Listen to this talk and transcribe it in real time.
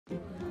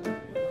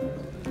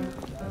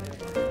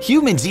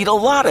Humans eat a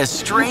lot of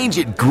strange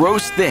and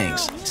gross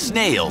things.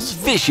 Snails,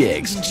 fish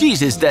eggs,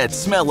 cheeses that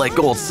smell like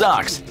old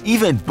socks,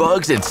 even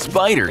bugs and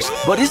spiders.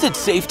 But is it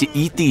safe to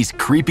eat these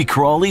creepy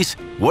crawlies?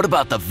 What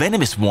about the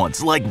venomous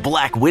ones like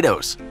black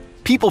widows?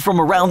 People from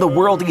around the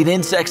world eat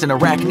insects and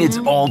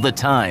arachnids all the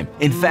time.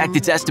 In fact,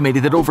 it's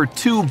estimated that over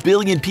 2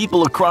 billion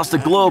people across the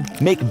globe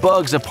make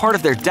bugs a part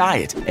of their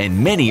diet, and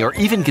many are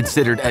even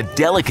considered a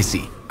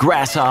delicacy.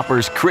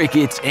 Grasshoppers,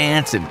 crickets,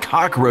 ants, and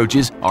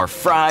cockroaches are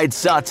fried,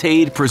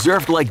 sautéed,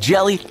 preserved like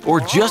jelly, or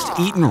just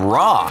eaten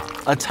raw.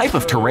 A type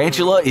of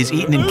tarantula is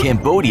eaten in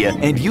Cambodia,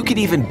 and you can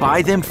even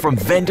buy them from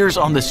vendors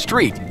on the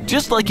street,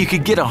 just like you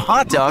could get a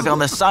hot dog on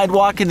the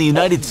sidewalk in the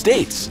United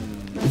States.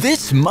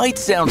 This might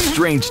sound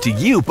strange to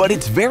you, but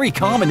it's very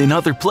common in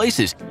other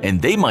places,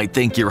 and they might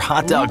think your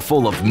hot dog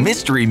full of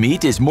mystery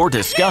meat is more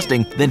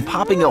disgusting than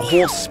popping a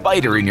whole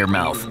spider in your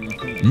mouth.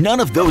 None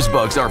of those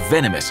bugs are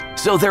venomous,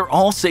 so they're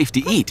all safe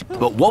to eat.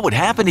 But what would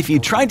happen if you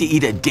tried to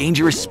eat a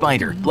dangerous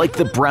spider, like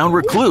the brown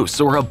recluse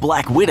or a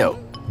black widow?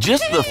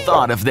 Just the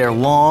thought of their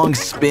long,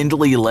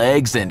 spindly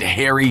legs and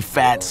hairy,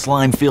 fat,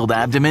 slime-filled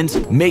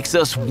abdomens makes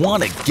us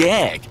want to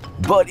gag.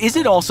 But is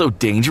it also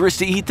dangerous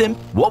to eat them?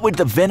 What would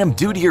the venom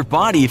do to your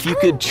body if you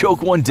could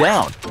choke one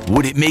down?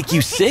 Would it make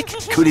you sick?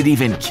 Could it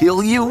even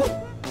kill you?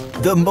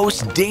 The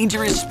most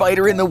dangerous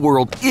spider in the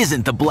world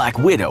isn't the black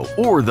widow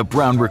or the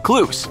brown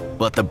recluse,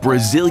 but the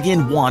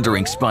Brazilian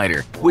wandering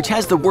spider, which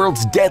has the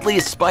world's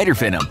deadliest spider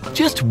venom.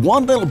 Just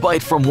one little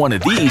bite from one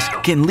of these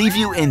can leave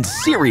you in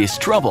serious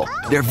trouble.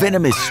 Their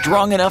venom is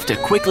strong enough to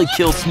quickly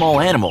kill small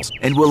animals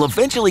and will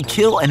eventually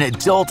kill an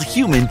adult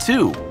human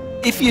too.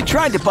 If you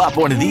tried to pop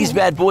one of these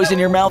bad boys in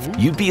your mouth,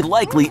 you'd be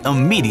likely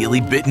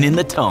immediately bitten in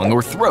the tongue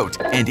or throat,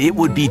 and it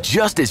would be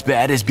just as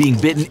bad as being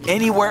bitten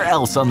anywhere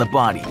else on the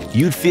body.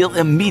 You'd feel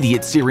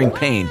immediate searing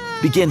pain,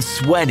 begin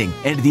sweating,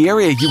 and the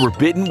area you were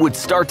bitten would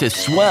start to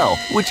swell,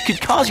 which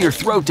could cause your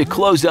throat to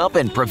close up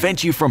and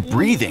prevent you from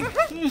breathing.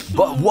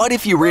 But what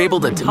if you were able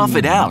to tough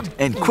it out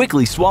and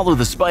quickly swallow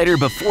the spider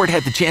before it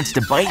had the chance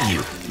to bite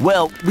you?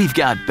 Well, we've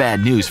got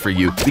bad news for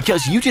you,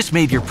 because you just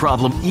made your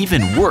problem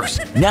even worse.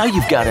 Now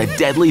you've got a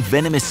deadly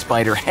venomous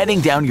spider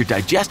heading down your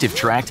digestive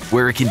tract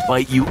where it can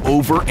bite you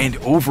over and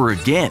over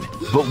again.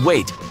 But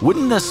wait,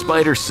 wouldn't the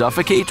spider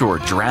suffocate or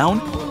drown?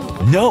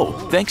 No,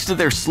 thanks to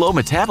their slow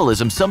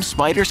metabolism, some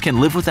spiders can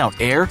live without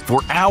air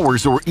for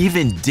hours or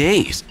even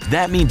days.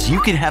 That means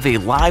you can have a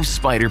live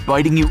spider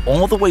biting you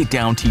all the way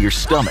down to your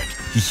stomach.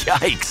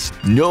 Yikes!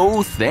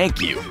 No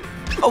thank you.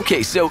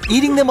 Okay, so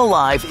eating them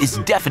alive is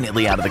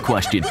definitely out of the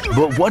question.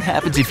 But what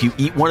happens if you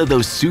eat one of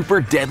those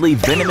super deadly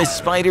venomous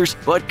spiders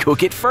but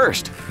cook it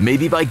first?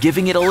 Maybe by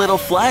giving it a little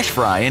flash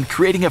fry and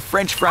creating a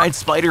French fried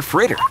spider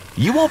fritter.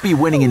 You won't be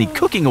winning any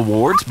cooking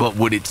awards, but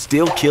would it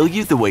still kill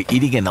you the way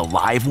eating an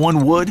alive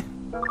one would?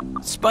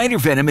 Spider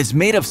venom is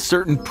made of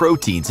certain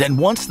proteins, and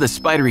once the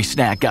spidery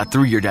snack got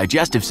through your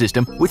digestive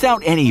system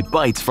without any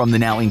bites from the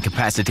now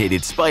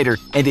incapacitated spider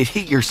and it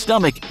hit your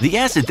stomach, the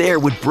acid there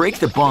would break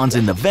the bonds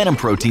in the venom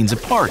proteins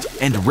apart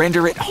and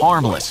render it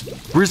harmless.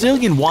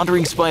 Brazilian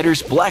wandering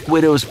spiders, black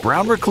widows,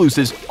 brown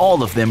recluses,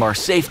 all of them are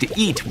safe to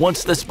eat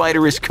once the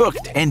spider is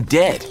cooked and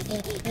dead.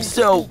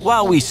 So,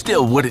 while we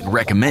still wouldn't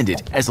recommend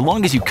it, as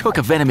long as you cook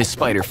a venomous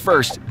spider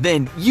first,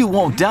 then you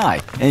won't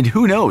die. And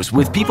who knows,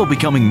 with people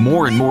becoming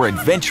more and more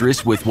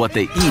adventurous with what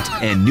they eat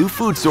and new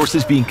food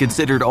sources being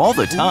considered all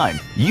the time,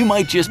 you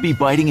might just be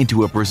biting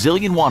into a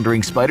Brazilian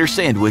wandering spider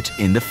sandwich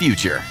in the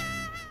future.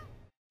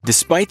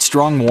 Despite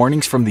strong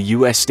warnings from the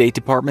US State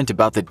Department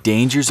about the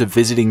dangers of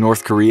visiting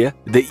North Korea,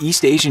 the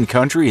East Asian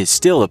country is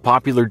still a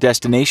popular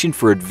destination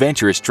for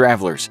adventurous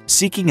travelers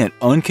seeking an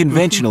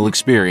unconventional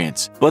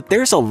experience. But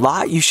there's a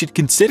lot you should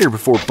consider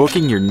before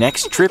booking your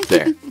next trip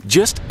there.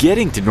 Just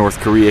getting to North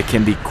Korea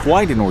can be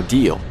quite an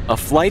ordeal. A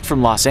flight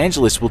from Los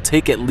Angeles will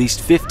take at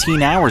least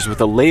 15 hours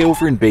with a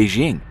layover in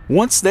Beijing.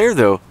 Once there,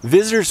 though,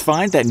 visitors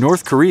find that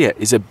North Korea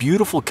is a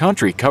beautiful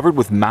country covered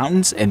with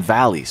mountains and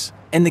valleys.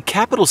 And the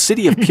capital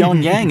city of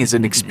Pyongyang is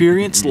an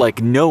experience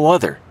like no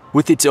other,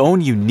 with its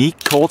own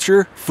unique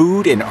culture,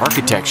 food, and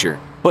architecture.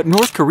 But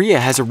North Korea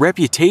has a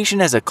reputation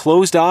as a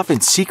closed-off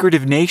and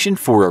secretive nation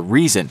for a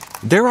reason.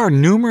 There are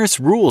numerous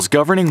rules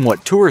governing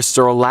what tourists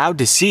are allowed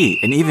to see,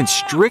 and even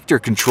stricter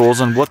controls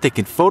on what they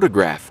can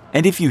photograph.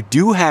 And if you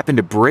do happen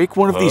to break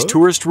one of these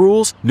tourist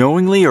rules,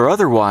 knowingly or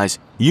otherwise,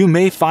 you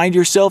may find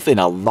yourself in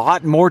a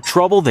lot more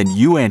trouble than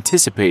you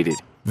anticipated.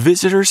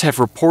 Visitors have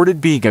reported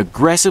being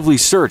aggressively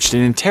searched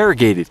and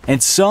interrogated,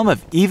 and some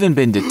have even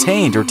been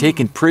detained or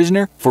taken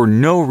prisoner for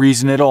no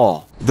reason at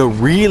all. The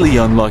really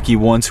unlucky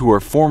ones who are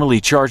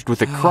formally charged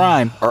with a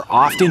crime are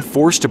often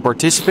forced to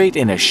participate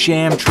in a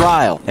sham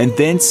trial and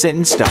then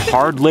sentenced to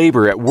hard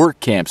labor at work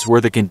camps where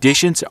the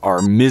conditions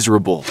are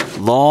miserable.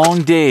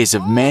 Long days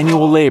of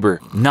manual labor,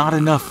 not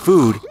enough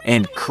food,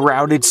 and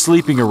crowded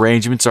sleeping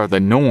arrangements are the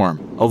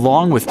norm,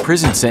 along with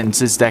prison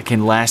sentences that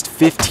can last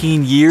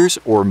 15 years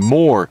or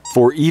more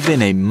for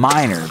even a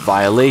minor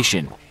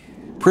violation.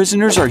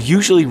 Prisoners are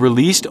usually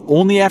released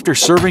only after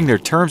serving their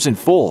terms in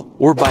full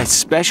or by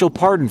special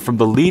pardon from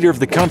the leader of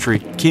the country,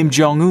 Kim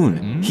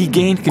Jong-un. He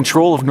gained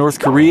control of North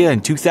Korea in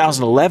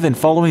 2011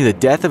 following the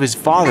death of his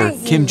father,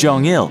 Kim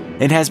Jong-il,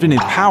 and has been in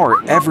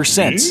power ever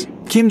since.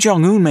 Kim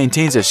Jong-un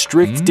maintains a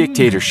strict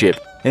dictatorship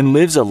and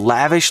lives a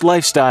lavish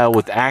lifestyle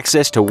with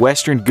access to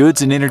Western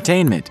goods and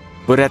entertainment,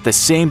 but at the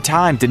same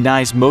time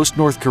denies most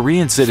North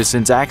Korean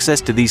citizens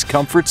access to these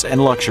comforts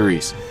and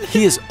luxuries.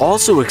 He has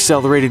also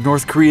accelerated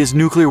North Korea's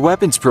nuclear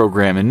weapons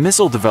program and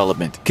missile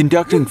development,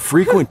 conducting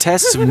frequent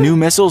tests of new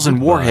missiles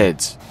and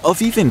warheads.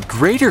 Of even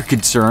greater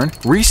concern,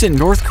 recent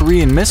North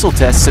Korean missile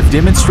tests have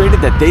demonstrated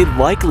that they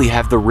likely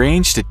have the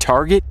range to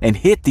target and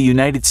hit the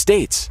United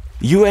States.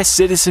 U.S.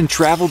 citizen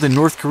travel to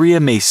North Korea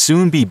may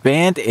soon be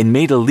banned and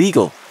made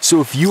illegal,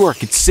 so if you are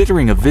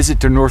considering a visit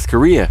to North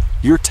Korea,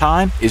 your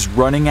time is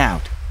running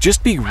out.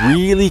 Just be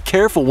really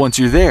careful once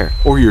you're there,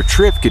 or your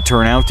trip could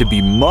turn out to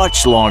be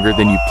much longer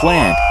than you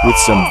planned, with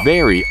some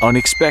very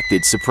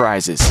unexpected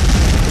surprises.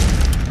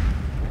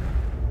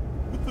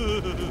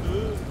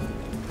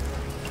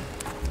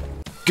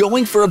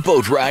 Going for a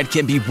boat ride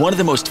can be one of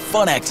the most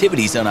fun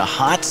activities on a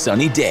hot,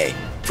 sunny day.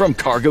 From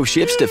cargo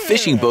ships to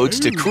fishing boats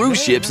to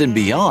cruise ships and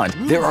beyond,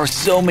 there are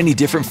so many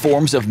different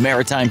forms of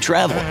maritime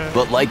travel.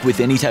 But like with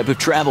any type of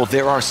travel,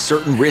 there are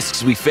certain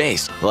risks we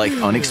face, like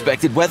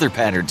unexpected weather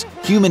patterns,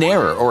 human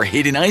error, or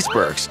hidden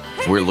icebergs.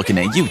 We're looking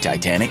at you,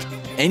 Titanic.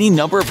 Any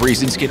number of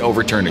reasons can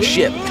overturn a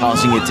ship,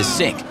 causing it to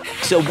sink.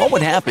 So what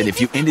would happen if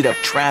you ended up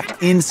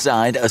trapped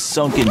inside a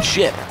sunken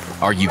ship?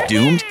 Are you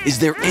doomed? Is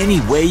there any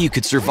way you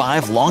could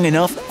survive long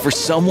enough for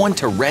someone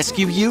to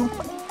rescue you?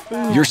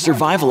 Your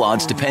survival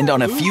odds depend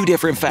on a few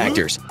different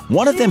factors,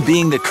 one of them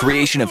being the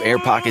creation of air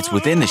pockets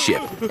within the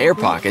ship. Air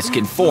pockets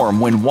can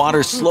form when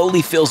water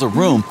slowly fills a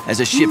room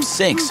as a ship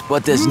sinks,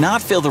 but does not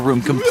fill the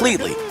room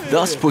completely,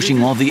 thus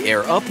pushing all the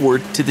air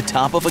upward to the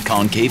top of a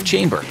concave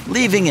chamber,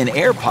 leaving an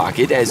air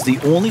pocket as the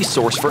only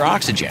source for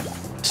oxygen.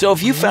 So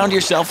if you found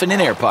yourself in an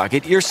air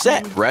pocket, you're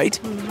set,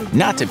 right?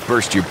 Not to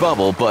burst your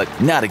bubble, but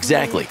not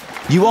exactly.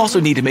 You also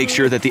need to make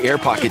sure that the air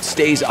pocket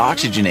stays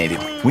oxygenated.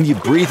 When you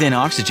breathe in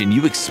oxygen,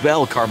 you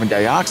expel carbon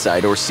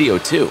dioxide or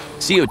CO2.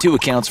 CO2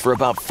 accounts for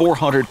about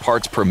 400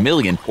 parts per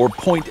million or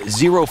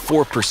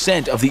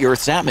 0.04% of the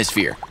Earth's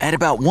atmosphere. At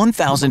about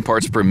 1,000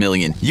 parts per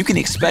million, you can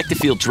expect to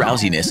feel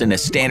drowsiness in a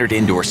standard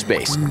indoor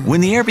space.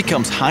 When the air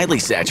becomes highly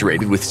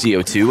saturated with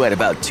CO2 at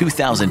about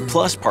 2,000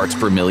 plus parts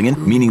per million,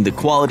 meaning the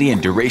quality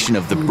and duration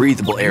of the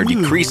breathable air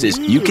decreases,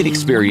 you can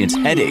experience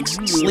headaches,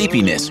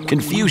 sleepiness,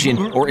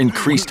 confusion, or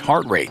increased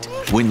heart rate.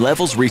 When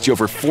levels reach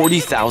over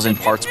 40,000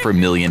 parts per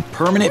million,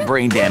 permanent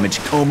brain damage,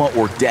 coma,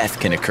 or death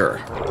can occur.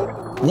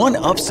 One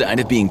upside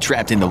of being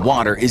trapped in the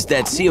water is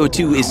that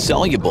CO2 is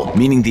soluble,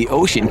 meaning the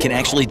ocean can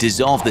actually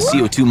dissolve the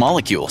CO2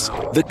 molecules.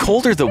 The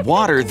colder the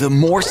water, the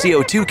more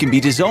CO2 can be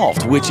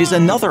dissolved, which is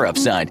another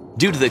upside,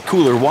 due to the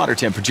cooler water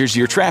temperatures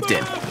you're trapped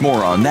in.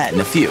 More on that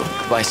in a few.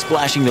 By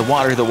splashing the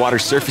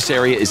water's surface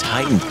area is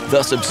heightened,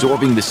 thus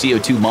absorbing the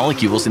CO2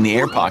 molecules in the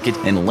air pocket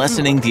and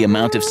lessening the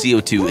amount of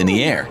CO2 in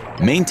the air.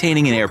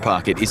 Maintaining an air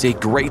pocket is a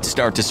great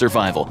start to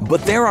survival,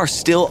 but there are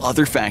still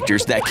other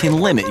factors that can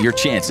limit your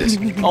chances.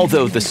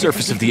 Although the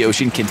surface of the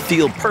ocean can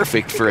feel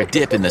perfect for a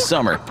dip in the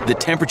summer, the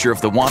temperature of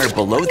the water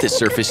below the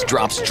surface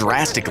drops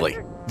drastically.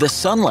 The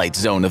sunlight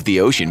zone of the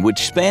ocean,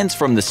 which spans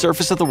from the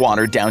surface of the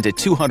water down to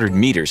 200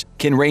 meters,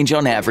 can range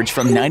on average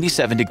from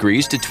 97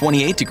 degrees to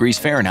 28 degrees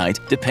Fahrenheit,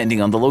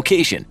 depending on the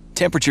location.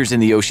 Temperatures in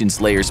the ocean's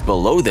layers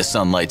below the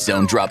sunlight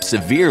zone drop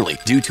severely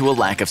due to a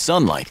lack of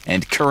sunlight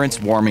and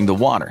currents warming the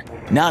water.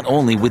 Not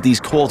only would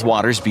these cold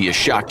waters be a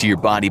shock to your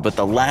body, but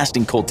the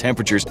lasting cold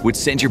temperatures would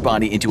send your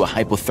body into a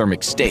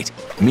hypothermic state,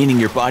 meaning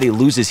your body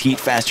loses heat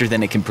faster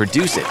than it can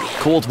produce it.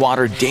 Cold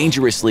water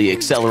dangerously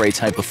accelerates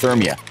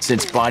hypothermia,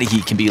 since body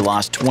heat can be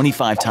lost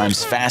 25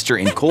 times faster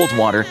in cold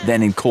water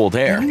than in cold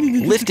air.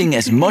 Lifting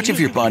as much of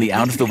your body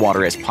out of the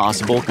water as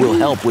possible will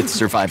help with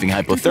surviving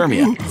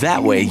hypothermia.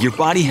 That way, your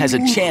body has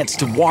a chance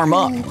to warm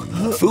up.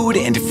 Food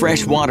and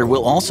fresh water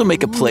will also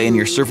make a play in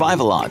your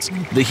survival odds.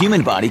 The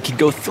human body can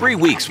go 3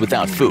 weeks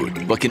without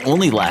food, but can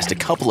only last a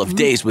couple of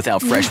days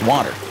without fresh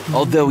water.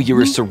 Although you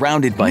are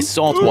surrounded by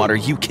salt water,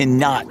 you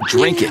cannot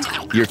drink it.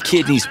 Your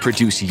kidneys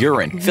produce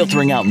urine,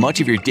 filtering out much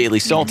of your daily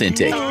salt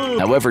intake.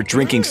 However,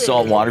 drinking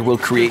salt water will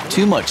create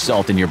too much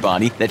salt in your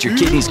body that your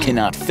kidneys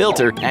cannot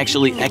filter,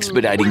 actually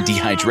expediting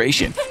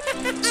dehydration.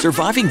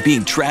 Surviving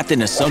being trapped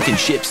in a sunken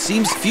ship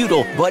seems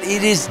futile, but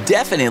it is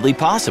definitely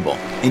possible.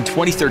 In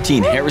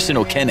 2013, Harrison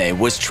Okene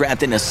was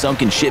trapped in a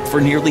sunken ship for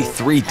nearly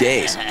 3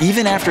 days.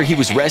 Even after he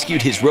was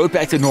rescued, his road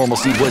back to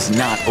normalcy was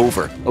not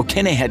over.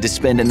 Okene had to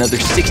spend another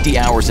 60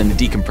 hours in a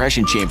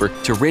decompression chamber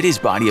to rid his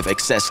body of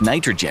excess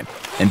nitrogen.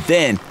 And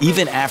then,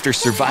 even after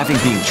surviving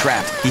being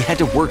trapped, he had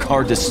to work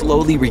hard to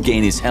slowly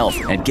regain his health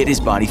and get his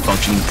body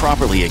functioning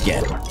properly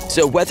again.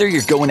 So whether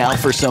you're going out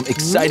for some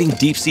exciting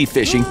deep-sea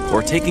fishing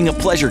or taking a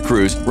pleasure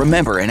cruise,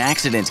 remember, an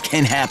accident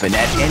can happen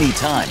at any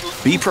time.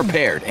 Be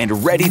prepared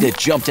and ready to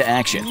jump to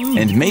action,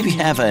 and maybe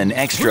have an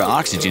extra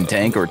oxygen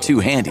tank or 2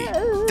 handy.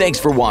 Thanks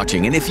for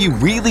watching, and if you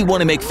really want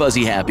to make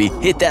Fuzzy happy,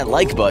 hit that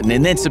like button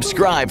and then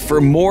subscribe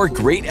for more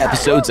great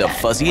episodes of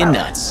Fuzzy and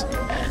Nutz.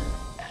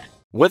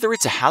 Whether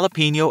it's a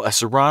jalapeno, a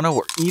serrano,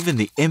 or even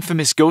the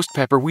infamous ghost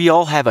pepper, we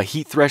all have a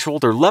heat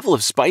threshold or level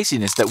of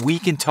spiciness that we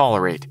can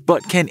tolerate.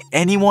 But can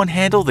anyone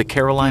handle the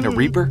Carolina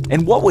Reaper?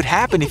 And what would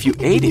happen if you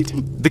ate it?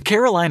 The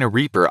Carolina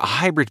Reaper, a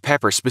hybrid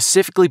pepper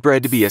specifically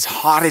bred to be as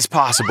hot as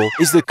possible,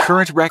 is the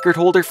current record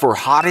holder for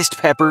hottest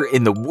pepper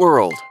in the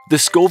world. The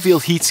Scoville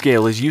heat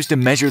scale is used to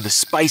measure the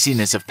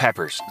spiciness of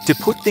peppers. To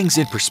put things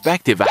in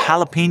perspective, a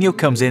jalapeno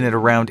comes in at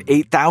around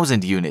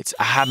 8,000 units.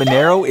 A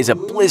habanero is a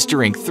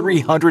blistering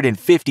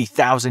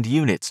 350,000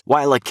 units,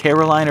 while a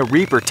Carolina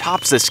Reaper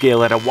tops the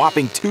scale at a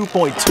whopping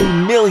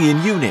 2.2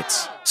 million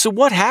units. So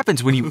what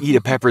happens when you eat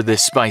a pepper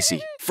this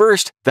spicy?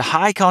 First, the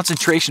high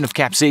concentration of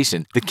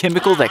capsaicin, the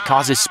chemical that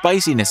causes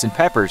spiciness in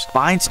peppers,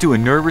 binds to a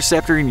nerve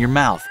receptor in your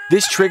mouth.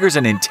 This triggers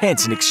an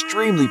intense and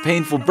extremely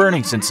painful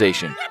burning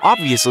sensation.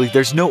 Obviously,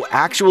 there's no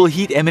actual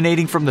heat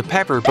emanating from the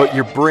pepper, but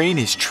your brain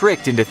is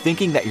tricked into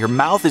thinking that your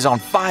mouth is on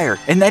fire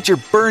and that you're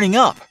burning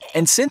up.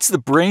 And since the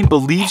brain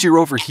believes you're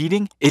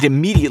overheating, it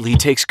immediately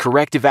takes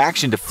corrective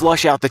action to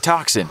flush out the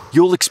toxin.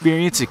 You'll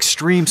experience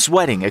extreme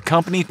sweating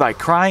accompanied by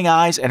crying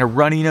eyes and a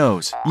runny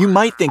nose. You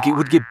might think it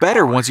would get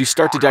better once you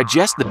start to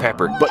digest the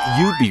pepper, but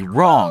you'd be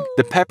wrong.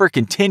 The pepper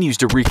continues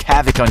to wreak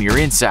havoc on your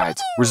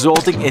insides,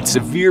 resulting in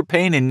severe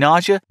pain and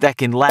nausea that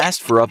can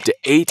last for up to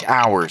 8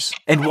 hours.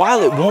 And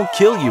while it won't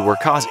kill you or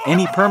cause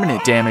any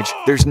permanent damage,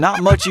 there's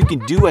not much you can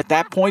do at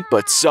that point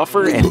but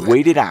suffer and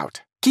wait it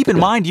out. Keep in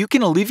mind, you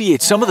can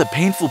alleviate some of the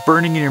painful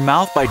burning in your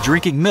mouth by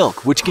drinking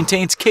milk, which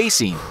contains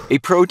casein, a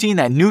protein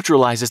that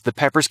neutralizes the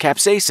pepper's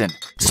capsaicin.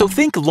 So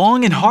think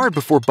long and hard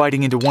before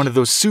biting into one of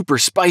those super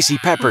spicy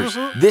peppers.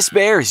 This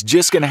bear is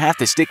just gonna have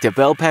to stick to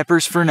bell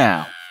peppers for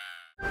now.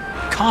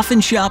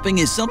 Coffin shopping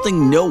is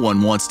something no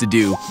one wants to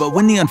do, but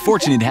when the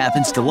unfortunate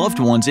happens to loved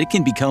ones, it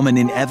can become an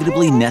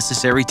inevitably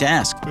necessary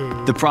task.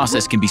 The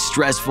process can be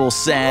stressful,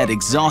 sad,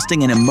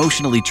 exhausting, and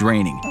emotionally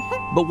draining.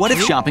 But what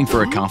if shopping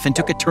for a coffin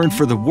took a turn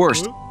for the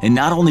worst and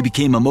not only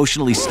became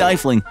emotionally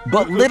stifling,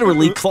 but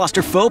literally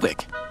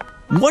claustrophobic?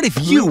 What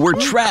if you were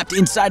trapped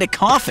inside a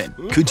coffin?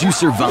 Could you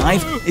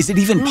survive? Is it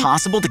even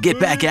possible to get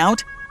back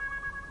out?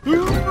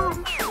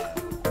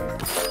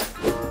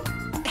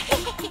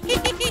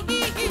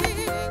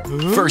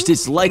 First,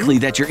 it's likely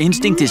that your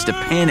instinct is to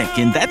panic,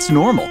 and that's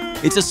normal.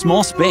 It's a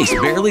small space,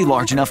 barely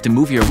large enough to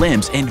move your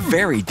limbs, and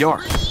very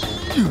dark.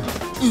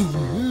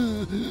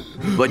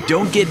 But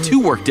don't get too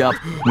worked up.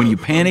 When you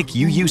panic,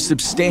 you use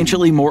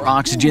substantially more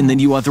oxygen than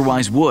you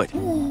otherwise would.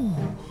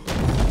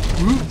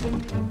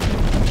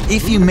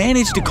 If you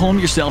manage to calm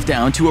yourself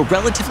down to a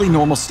relatively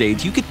normal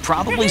state, you could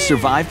probably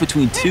survive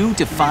between 2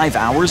 to 5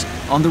 hours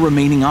on the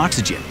remaining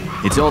oxygen.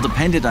 It's all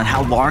dependent on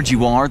how large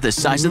you are, the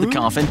size of the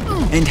coffin,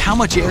 and how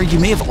much air you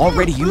may have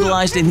already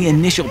utilized in the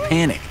initial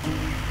panic.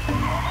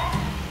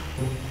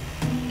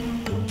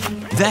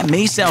 That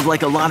may sound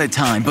like a lot of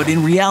time, but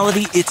in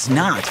reality, it's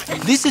not.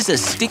 This is a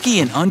sticky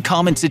and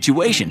uncommon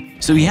situation,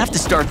 so you have to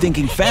start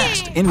thinking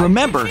fast. And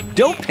remember,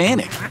 don't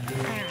panic.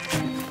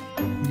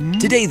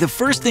 Today, the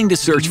first thing to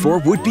search for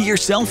would be your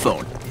cell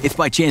phone. If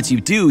by chance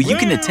you do, you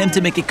can attempt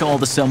to make a call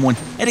to someone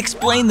and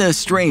explain the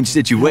strange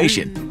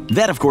situation.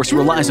 That, of course,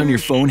 relies on your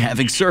phone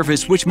having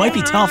service, which might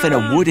be tough in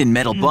a wood and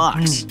metal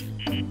box.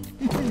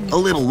 A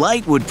little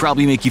light would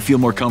probably make you feel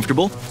more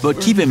comfortable, but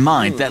keep in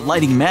mind that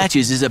lighting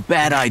matches is a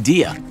bad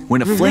idea.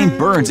 When a flame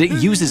burns, it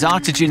uses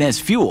oxygen as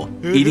fuel,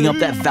 eating up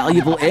that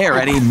valuable air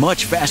at a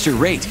much faster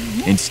rate.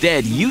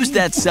 Instead, use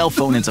that cell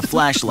phone as a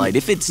flashlight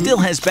if it still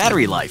has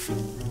battery life.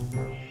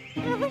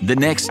 The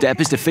next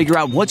step is to figure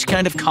out which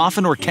kind of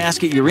coffin or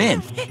casket you're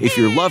in. If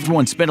your loved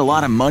one spent a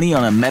lot of money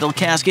on a metal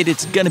casket,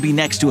 it's gonna be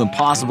next to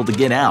impossible to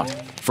get out.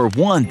 For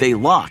one, they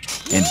lock,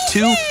 and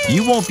two,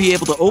 you won't be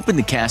able to open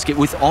the casket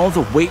with all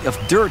the weight of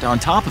dirt on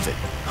top of it.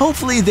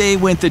 Hopefully they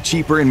went the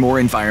cheaper and more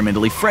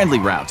environmentally friendly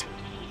route.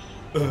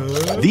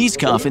 These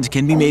coffins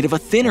can be made of a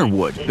thinner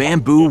wood,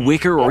 bamboo,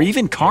 wicker, or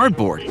even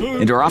cardboard,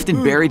 and are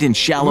often buried in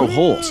shallow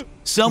holes,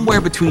 somewhere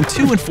between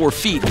 2 and 4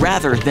 feet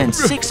rather than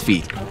 6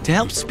 feet, to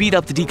help speed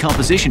up the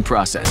decomposition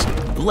process.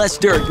 Less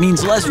dirt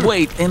means less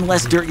weight and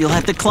less dirt you'll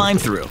have to climb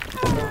through.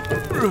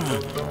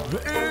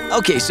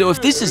 Okay, so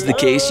if this is the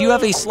case, you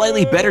have a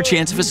slightly better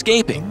chance of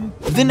escaping.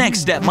 The next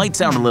step might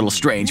sound a little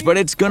strange, but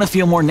it's gonna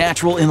feel more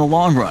natural in the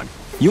long run.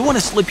 You'll want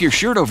to slip your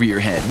shirt over your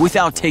head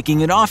without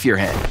taking it off your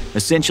head,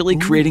 essentially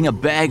creating a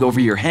bag over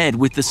your head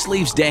with the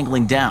sleeves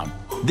dangling down.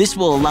 This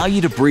will allow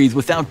you to breathe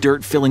without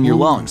dirt filling your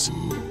lungs.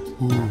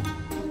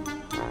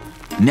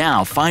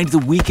 Now, find the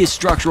weakest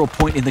structural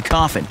point in the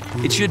coffin.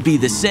 It should be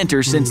the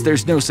center since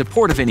there's no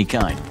support of any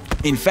kind.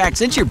 In fact,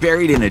 since you're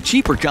buried in a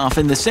cheaper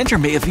coffin, the center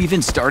may have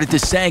even started to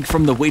sag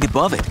from the weight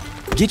above it.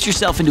 Get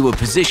yourself into a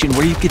position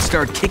where you can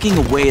start kicking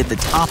away at the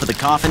top of the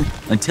coffin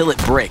until it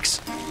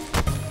breaks.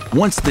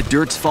 Once the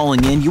dirt's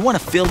falling in, you want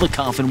to fill the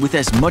coffin with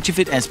as much of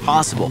it as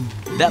possible.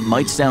 That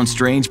might sound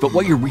strange, but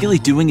what you're really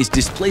doing is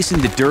displacing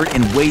the dirt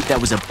and weight that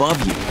was above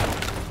you.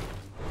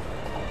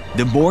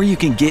 The more you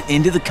can get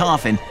into the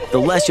coffin, the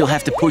less you'll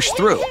have to push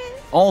through.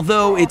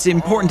 Although it's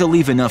important to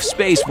leave enough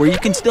space where you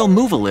can still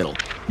move a little.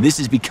 This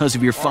is because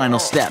of your final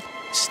step,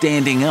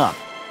 standing up.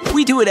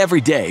 We do it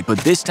every day, but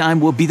this time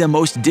will be the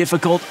most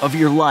difficult of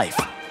your life.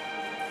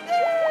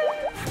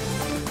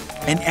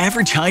 An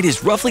average height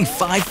is roughly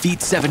 5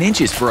 feet 7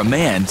 inches for a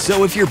man,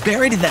 so if you're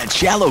buried in that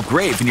shallow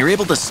grave and you're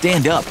able to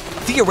stand up,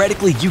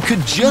 theoretically you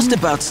could just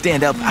about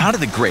stand up out of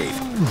the grave.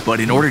 But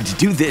in order to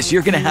do this,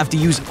 you're gonna have to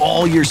use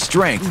all your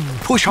strength.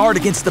 Push hard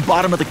against the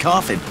bottom of the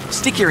coffin,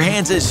 stick your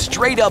hands as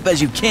straight up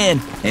as you can,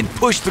 and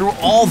push through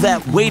all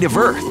that weight of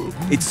earth.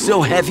 It's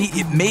so heavy,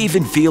 it may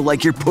even feel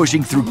like you're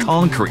pushing through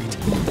concrete.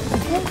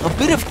 A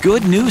bit of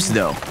good news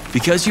though,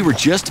 because you were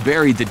just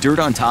buried, the dirt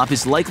on top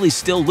is likely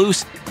still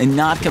loose and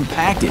not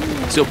compacted,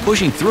 so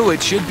pushing through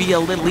it should be a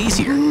little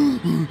easier.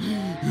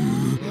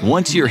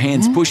 Once your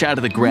hands push out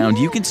of the ground,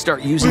 you can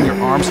start using your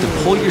arms to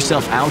pull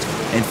yourself out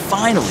and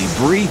finally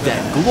breathe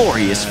that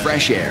glorious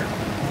fresh air.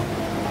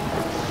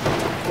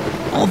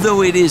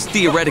 Although it is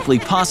theoretically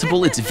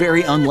possible, it's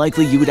very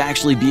unlikely you would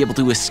actually be able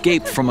to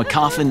escape from a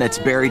coffin that's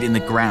buried in the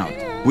ground.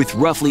 With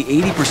roughly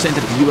 80%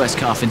 of the US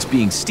coffins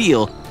being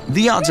steel,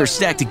 the odds are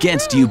stacked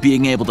against you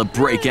being able to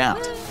break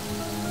out.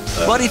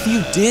 But if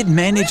you did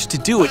manage to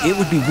do it, it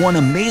would be one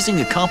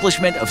amazing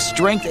accomplishment of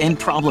strength and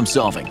problem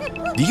solving.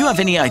 Do you have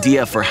any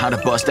idea for how to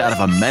bust out of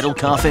a metal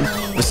coffin,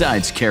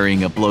 besides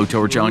carrying a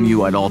blowtorch on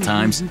you at all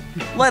times?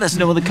 Let us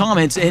know in the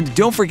comments, and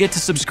don't forget to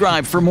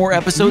subscribe for more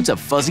episodes of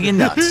Fuzzy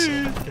and Nutz.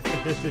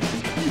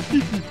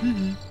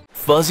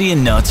 Fuzzy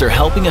and Nutz are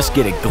helping us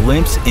get a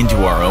glimpse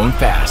into our own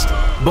past.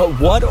 But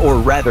what, or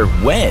rather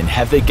when,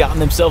 have they gotten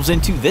themselves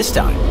into this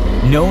time?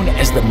 Known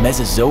as the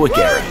Mesozoic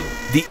era.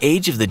 The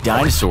age of the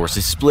dinosaurs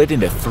is split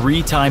into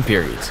 3 time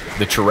periods: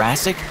 the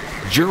Triassic,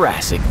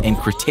 Jurassic, and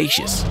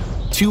Cretaceous.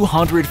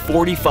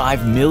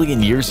 245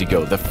 million years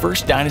ago, the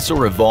first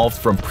dinosaur evolved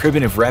from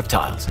primitive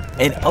reptiles,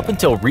 and up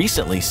until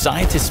recently,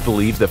 scientists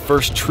believe the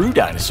first true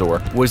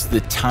dinosaur was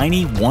the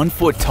tiny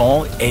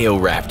 1-foot-tall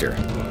Eoraptor.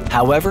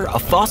 However, a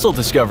fossil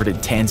discovered in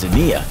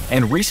Tanzania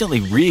and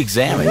recently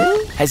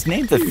re-examined has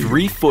named the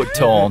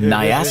 3-foot-tall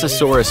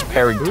Nyasasaurus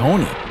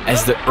parringtoni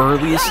as the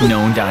earliest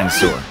known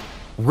dinosaur.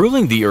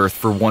 Ruling the Earth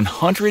for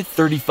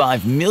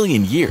 135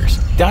 million years,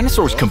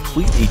 dinosaurs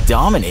completely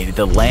dominated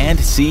the land,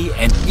 sea,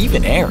 and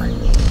even air.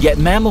 Yet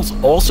mammals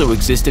also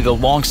existed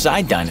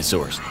alongside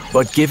dinosaurs,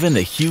 but given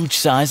the huge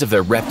size of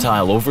their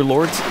reptile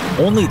overlords,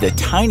 only the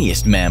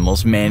tiniest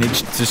mammals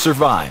managed to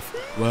survive.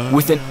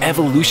 With an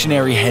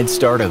evolutionary head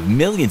start of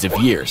millions of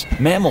years,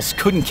 mammals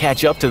couldn't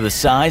catch up to the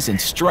size and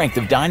strength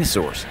of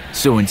dinosaurs,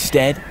 so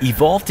instead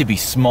evolved to be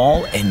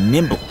small and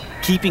nimble,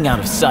 keeping out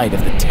of sight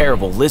of the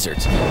terrible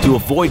lizards to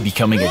avoid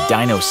becoming a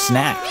dino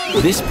snack.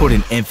 This put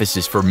an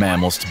emphasis for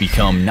mammals to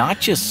become not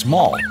just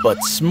small,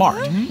 but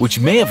smart, which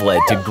may have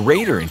led to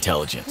greater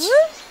intelligence.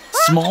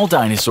 Small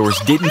dinosaurs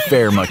didn't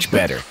fare much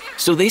better,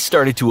 so they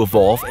started to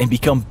evolve and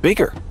become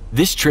bigger.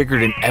 This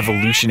triggered an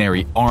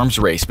evolutionary arms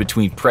race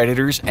between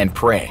predators and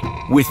prey,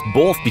 with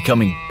both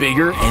becoming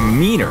bigger and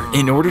meaner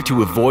in order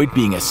to avoid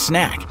being a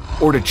snack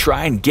or to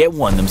try and get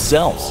one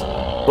themselves.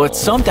 But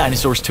some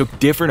dinosaurs took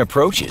different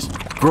approaches,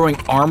 growing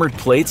armored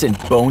plates and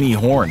bony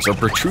horns or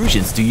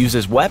protrusions to use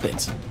as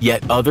weapons.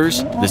 Yet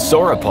others, the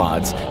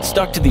sauropods,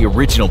 stuck to the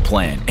original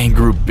plan and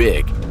grew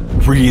big.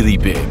 Really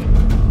big.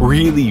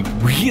 Really,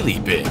 really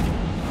big.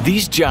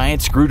 These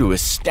giants grew to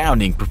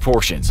astounding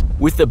proportions,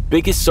 with the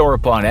biggest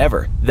sauropod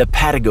ever, the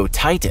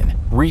Patagotitan,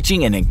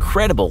 reaching an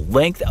incredible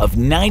length of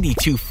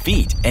 92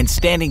 feet and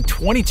standing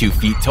 22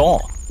 feet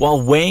tall,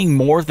 while weighing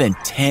more than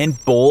 10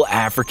 bull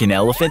African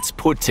elephants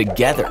put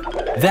together.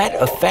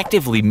 That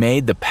effectively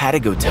made the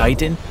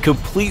Patagotitan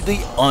completely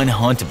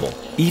unhuntable,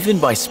 even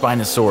by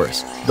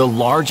Spinosaurus, the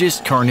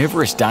largest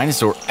carnivorous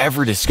dinosaur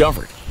ever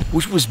discovered,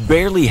 which was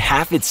barely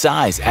half its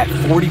size at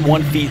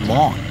 41 feet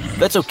long.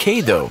 That's okay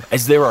though,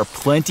 as there are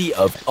plenty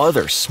of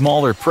other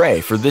smaller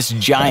prey for this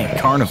giant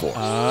carnivore.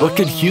 But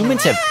could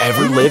humans have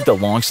ever lived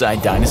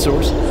alongside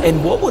dinosaurs?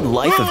 And what would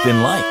life have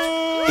been like?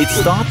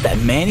 It's thought that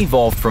man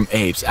evolved from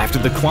apes after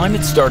the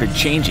climate started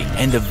changing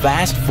and the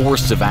vast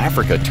forests of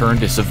Africa turned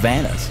to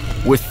savannas.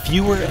 With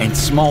fewer and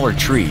smaller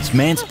trees,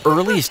 man's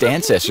earliest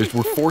ancestors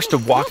were forced to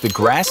walk the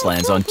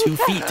grasslands on 2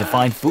 feet to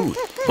find food.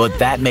 But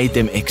that made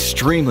them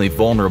extremely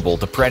vulnerable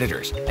to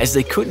predators, as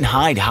they couldn't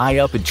hide high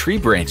up in tree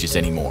branches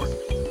anymore.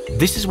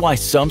 This is why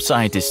some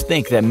scientists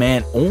think that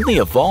man only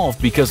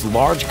evolved because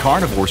large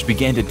carnivores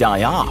began to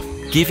die off,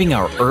 giving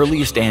our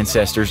earliest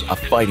ancestors a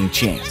fighting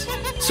chance.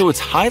 So it's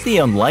highly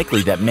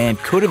unlikely that man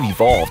could have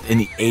evolved in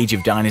the age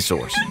of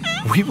dinosaurs.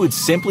 We would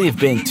simply have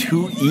been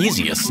too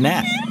easy a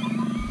snack.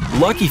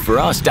 Lucky for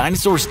us,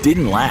 dinosaurs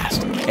didn't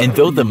last, and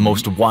though the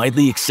most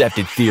widely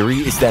accepted theory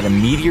is that a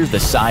meteor the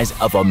size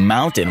of a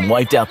mountain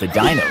wiped out the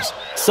dinos,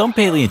 some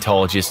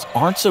paleontologists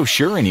aren't so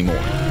sure anymore,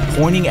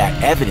 pointing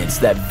at evidence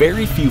that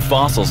very few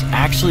fossils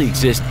actually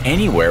exist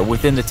anywhere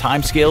within the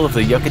timescale of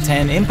the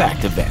Yucatan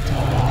impact event.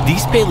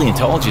 These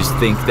paleontologists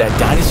think that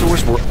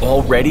dinosaurs were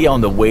already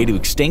on the way to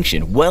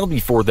extinction well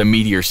before the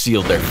meteor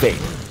sealed their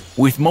fate.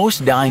 with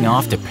most dying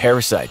off to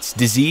parasites,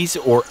 disease,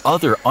 or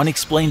other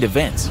unexplained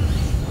events.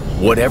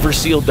 Whatever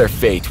sealed their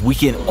fate, we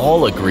can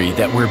all agree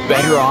that we're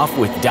better off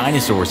with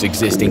dinosaurs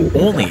existing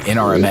only in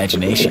our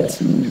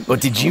imaginations.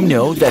 But did you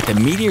know that the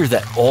meteor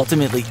that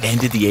ultimately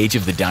ended the age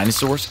of the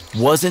dinosaurs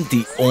wasn't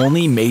the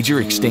only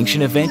major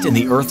extinction event in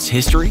the Earth's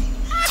history?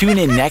 Tune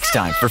in next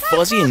time for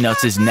Fuzzy and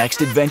Nutz's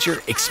next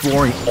adventure,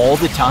 exploring all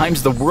the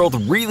times the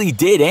world really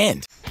did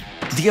end.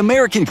 The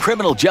American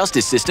criminal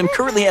justice system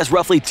currently has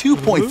roughly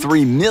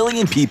 2.3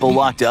 million people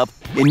locked up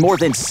in more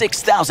than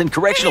 6,000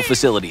 correctional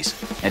facilities.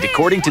 And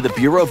according to the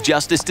Bureau of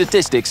Justice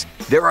Statistics,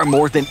 there are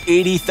more than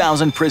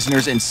 80,000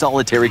 prisoners in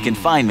solitary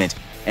confinement,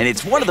 and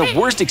it's one of the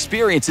worst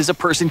experiences a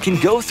person can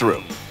go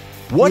through.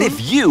 What if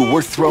you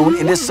were thrown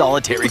into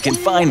solitary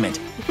confinement?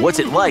 What's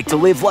it like to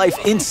live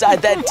life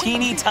inside that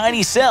teeny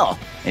tiny cell?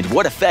 And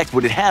what effect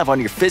would it have on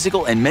your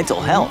physical and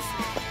mental health?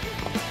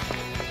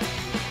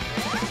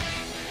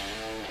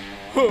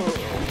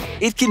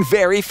 It can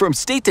vary from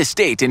state to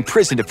state and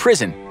prison to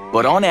prison,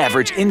 but on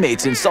average,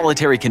 inmates in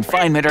solitary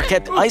confinement are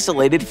kept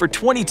isolated for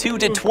 22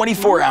 to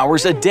 24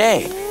 hours a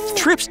day.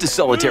 Trips to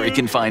solitary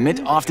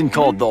confinement, often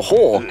called the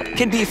hole,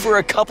 can be for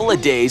a couple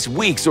of days,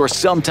 weeks, or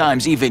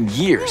sometimes even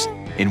years.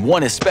 In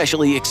one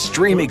especially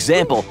extreme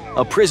example,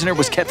 a prisoner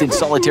was kept in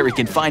solitary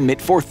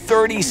confinement for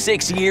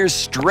 36 years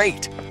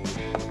straight.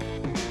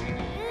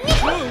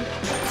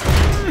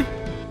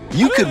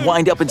 You could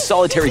wind up in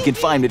solitary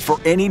confinement for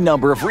any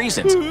number of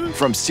reasons,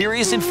 from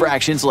serious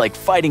infractions like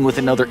fighting with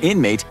another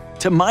inmate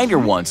to minor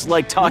ones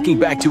like talking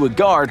back to a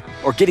guard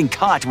or getting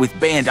caught with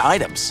banned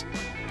items.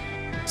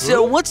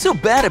 So what's so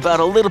bad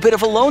about a little bit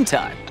of alone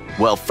time?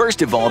 Well,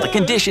 first of all, the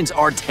conditions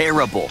are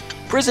terrible.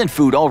 Prison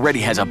food already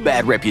has a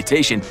bad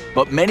reputation,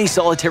 but many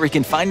solitary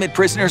confinement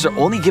prisoners are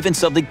only given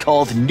something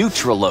called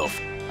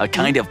Nutriloaf, a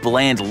kind of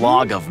bland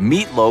log of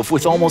meatloaf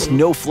with almost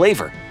no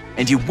flavor.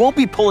 And you won't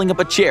be pulling up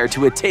a chair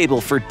to a table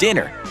for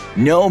dinner.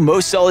 No,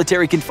 most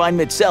solitary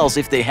confinement cells,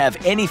 if they have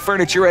any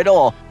furniture at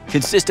all,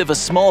 consist of a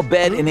small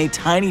bed and a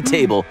tiny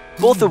table,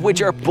 both of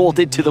which are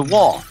bolted to the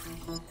wall.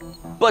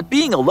 But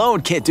being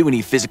alone can't do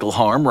any physical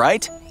harm,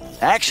 right?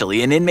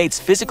 Actually, an inmate's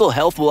physical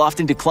health will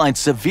often decline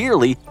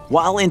severely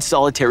while in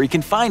solitary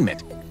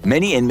confinement.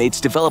 Many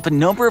inmates develop a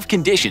number of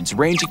conditions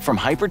ranging from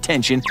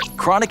hypertension,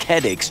 chronic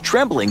headaches,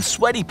 trembling,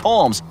 sweaty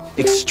palms,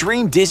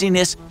 extreme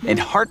dizziness, and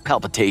heart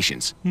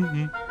palpitations.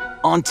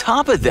 On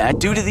top of that,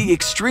 due to the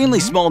extremely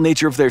small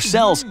nature of their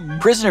cells,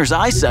 prisoners'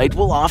 eyesight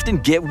will often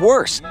get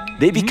worse.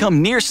 They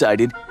become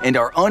nearsighted and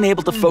are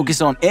unable to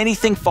focus on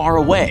anything far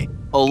away.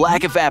 A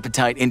lack of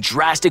appetite and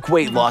drastic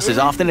weight loss is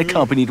often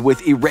accompanied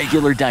with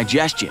irregular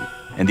digestion.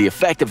 And the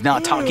effect of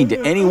not talking to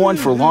anyone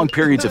for long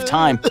periods of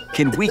time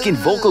can weaken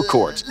vocal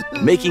cords,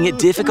 making it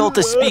difficult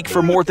to speak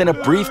for more than a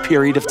brief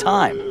period of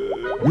time.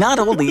 Not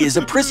only is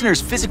a prisoner's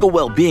physical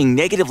well-being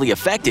negatively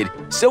affected,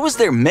 so is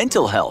their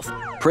mental health.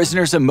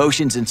 Prisoners'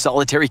 emotions in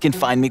solitary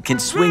confinement can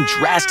swing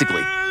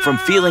drastically, from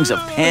feelings of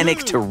panic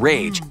to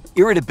rage,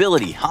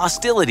 irritability,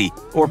 hostility,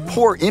 or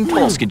poor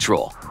impulse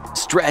control.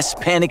 Stress,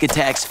 panic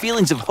attacks,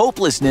 feelings of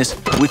hopelessness,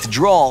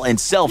 withdrawal, and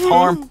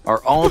self-harm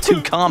are all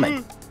too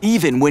common.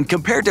 Even when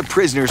compared to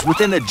prisoners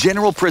within the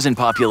general prison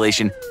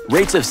population,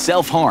 rates of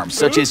self-harm,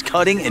 such as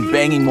cutting and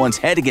banging one's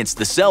head against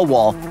the cell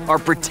wall, are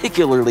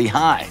particularly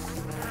high.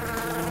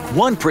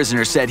 One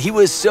prisoner said he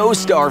was so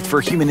starved for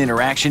human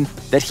interaction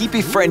that he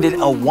befriended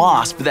a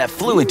wasp that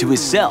flew into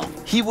his cell.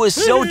 He was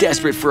so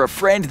desperate for a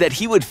friend that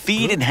he would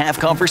feed and have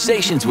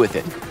conversations with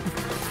it.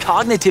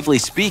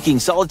 Cognitively speaking,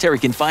 solitary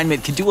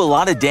confinement can do a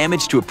lot of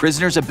damage to a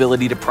prisoner's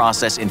ability to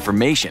process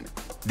information.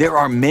 There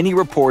are many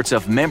reports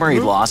of memory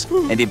loss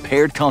and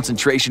impaired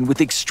concentration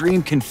with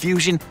extreme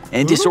confusion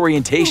and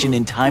disorientation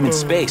in time and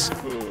space.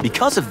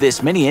 Because of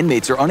this, many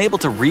inmates are unable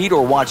to read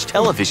or watch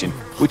television,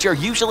 which are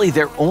usually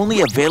their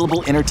only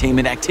available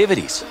entertainment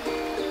activities.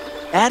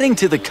 Adding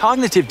to the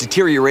cognitive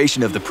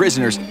deterioration of the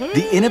prisoners,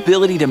 the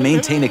inability to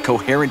maintain a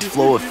coherent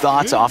flow of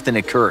thoughts often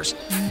occurs.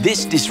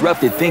 This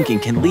disrupted thinking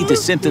can lead to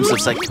symptoms of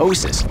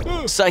psychosis.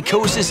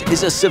 Psychosis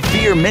is a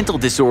severe mental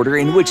disorder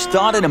in which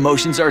thought and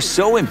emotions are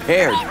so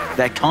impaired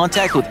that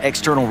contact with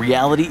external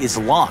reality is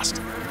lost.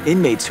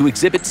 Inmates who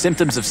exhibit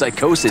symptoms of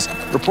psychosis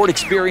report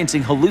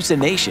experiencing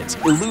hallucinations,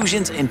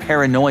 illusions, and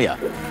paranoia.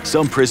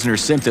 Some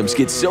prisoners' symptoms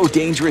get so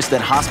dangerous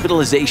that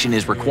hospitalization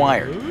is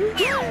required.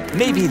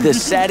 Maybe the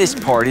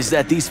saddest part is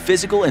that these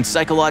physical and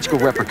psychological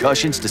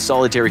repercussions to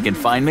solitary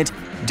confinement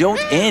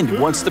don't end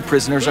once the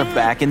prisoners are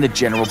back in the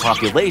general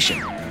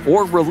population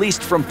or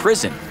released from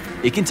prison.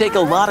 It can take a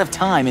lot of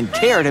time and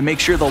care to make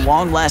sure the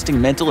long-lasting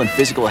mental and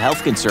physical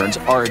health concerns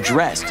are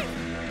addressed.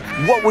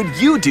 What would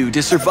you do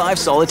to survive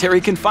solitary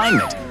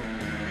confinement?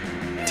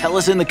 Tell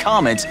us in the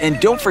comments, and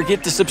don't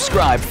forget to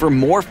subscribe for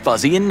more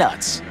Fuzzy and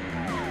Nutz.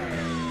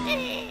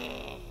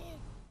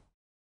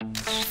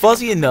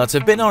 Fuzzy and Nutz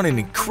have been on an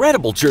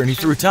incredible journey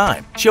through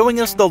time,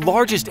 showing us the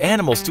largest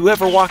animals to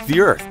ever walk the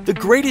earth, the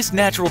greatest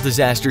natural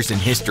disasters in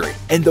history,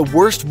 and the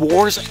worst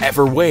wars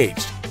ever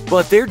waged.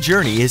 But their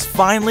journey is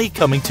finally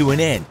coming to an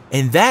end,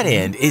 and that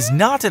end is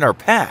not in our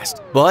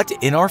past, but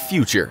in our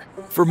future.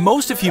 For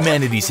most of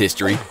humanity's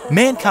history,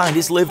 mankind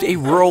has lived a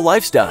rural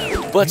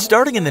lifestyle. But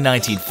starting in the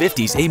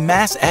 1950s, a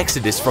mass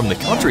exodus from the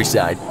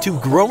countryside to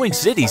growing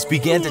cities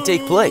began to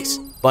take place.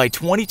 By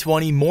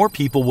 2020, more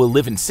people will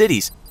live in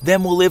cities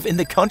than will live in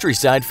the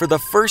countryside for the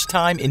first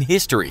time in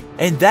history,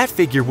 and that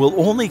figure will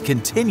only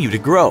continue to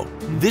grow.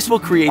 This will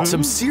create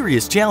some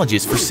serious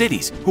challenges for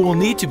cities who will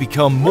need to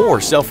become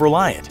more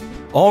self-reliant.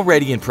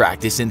 Already in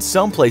practice in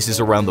some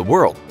places around the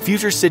world,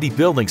 future city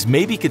buildings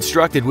may be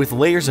constructed with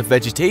layers of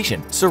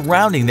vegetation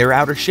surrounding their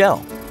outer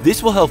shell.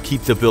 This will help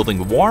keep the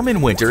building warm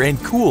in winter and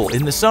cool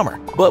in the summer,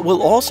 but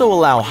will also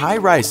allow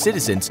high-rise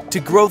citizens to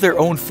grow their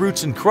own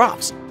fruits and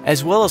crops,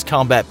 as well as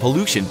combat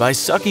pollution by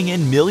sucking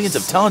in millions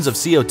of tons of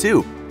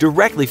CO2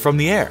 directly from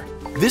the air.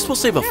 This will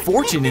save a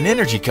fortune in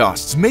energy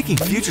costs, making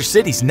future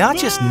cities not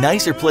just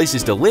nicer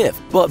places to live,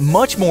 but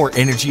much more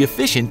energy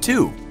efficient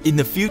too. In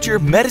the future,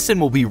 medicine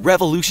will be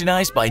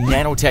revolutionized by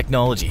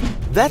nanotechnology.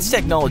 That's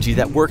technology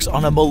that works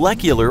on a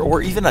molecular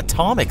or even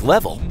atomic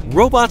level.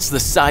 Robots the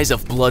size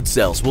of blood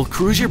cells will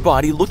cruise your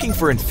body looking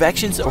for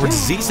infections or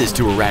diseases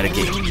to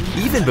eradicate,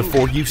 even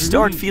before you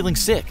start feeling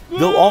sick.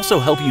 They'll also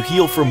help you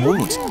heal from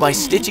wounds by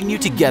stitching you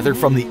together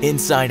from the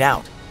inside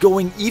out.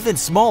 Going even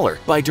smaller,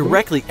 by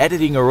directly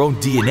editing our own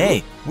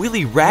DNA, we'll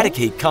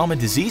eradicate common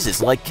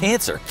diseases like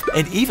cancer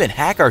and even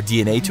hack our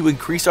DNA to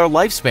increase our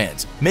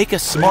lifespans, make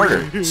us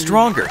smarter,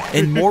 stronger,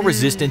 and more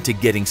resistant to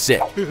getting sick.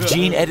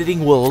 Gene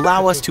editing will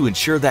allow us to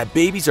ensure that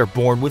babies are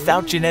born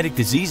without genetic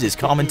diseases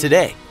common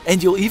today.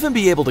 And you'll even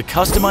be able to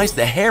customize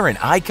the hair and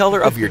eye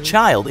color of your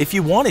child if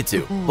you wanted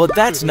to. But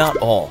that's not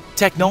all.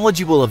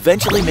 Technology will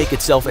eventually make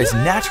itself as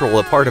natural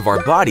a part of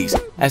our bodies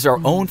as our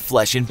own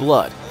flesh and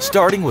blood,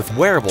 starting with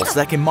wearables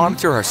that can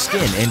monitor our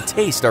skin and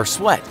taste our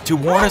sweat to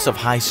warn us of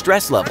high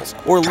stress levels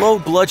or low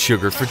blood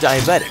sugar for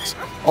diabetics.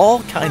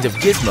 All kinds of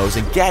gizmos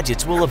and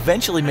gadgets will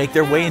eventually make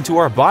their way into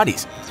our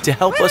bodies to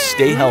help us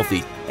stay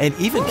healthy and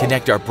even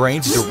connect our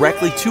brains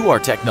directly to our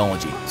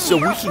technology so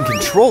we can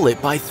control it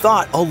by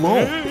thought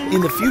alone. In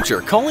the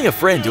future, calling a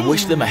friend to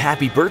wish them a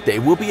happy birthday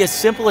will be as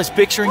simple as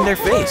picturing their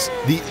face,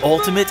 the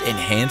ultimate in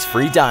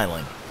hands-free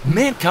dialing.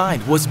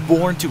 Mankind was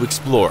born to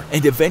explore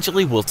and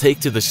eventually will take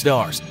to the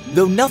stars,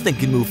 though nothing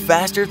can move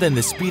faster than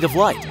the speed of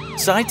light.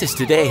 Scientists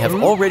today have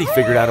already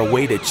figured out a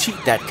way to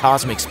cheat that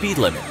cosmic speed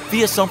limit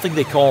via something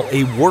they call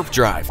a warp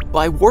drive.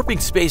 By warping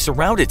space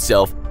around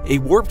itself, a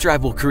warp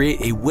drive will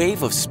create a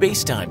wave of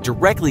space-time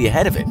directly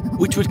ahead of it,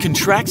 which would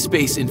contract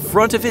space in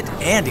front of it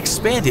and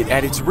expand it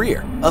at its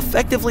rear,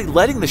 effectively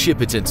letting the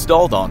ship it's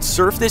installed on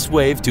surf this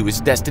wave to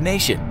its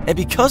destination. And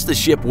because the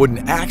ship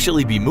wouldn't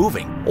actually be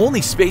moving,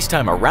 only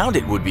space-time around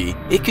it would be,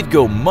 it could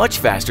go much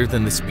faster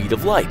than the speed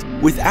of light,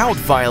 without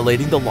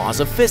violating the laws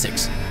of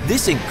physics.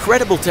 This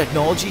incredible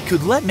technology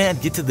could let man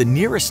get to the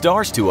nearest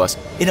stars to us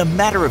in a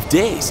matter of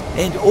days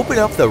and open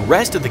up the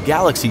rest of the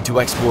galaxy to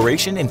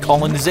exploration and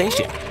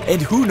colonization.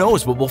 And who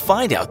knows what we'll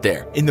find out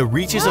there, in the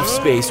reaches of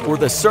space or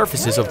the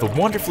surfaces of the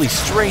wonderfully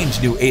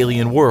strange new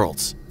alien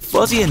worlds.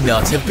 Fuzzy and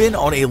Nutz have been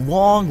on a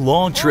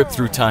long trip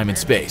through time and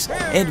space,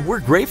 and we're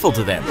grateful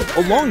to them.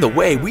 Along the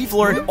way, we've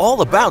learned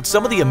all about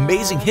some of the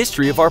amazing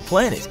history of our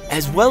planet,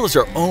 as well as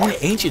our own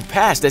ancient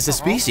past as a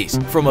species,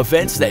 from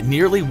events that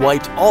nearly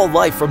wiped all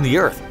life from the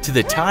Earth to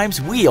the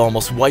times we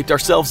almost wiped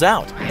ourselves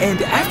out.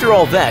 And after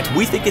all that,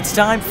 we think it's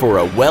time for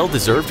a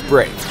well-deserved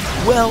break.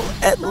 Well,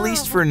 at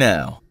least for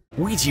now.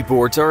 Ouija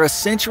boards are a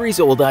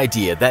centuries-old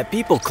idea that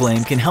people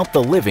claim can help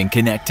the living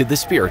connect to the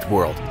spirit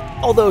world.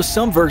 Although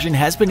some version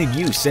has been in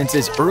use since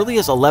as early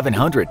as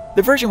 1100,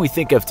 the version we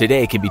think of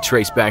today can be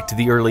traced back to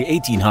the early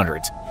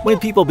 1800s, when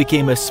people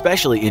became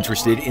especially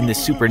interested in the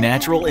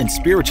supernatural and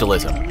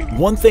spiritualism.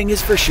 One thing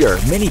is for sure,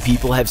 many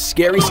people have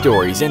scary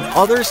stories and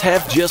others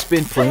have just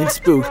been plain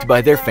spooked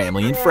by their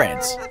family and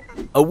friends.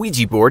 A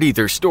Ouija board,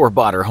 either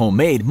store-bought or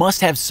homemade,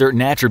 must have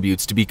certain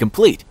attributes to be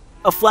complete.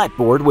 A flat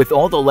board with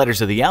all the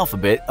letters of the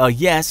alphabet, a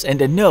yes and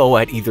a no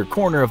at either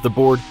corner of the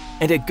board,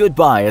 and a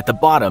goodbye at the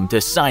bottom to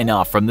sign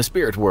off from the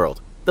spirit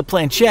world. The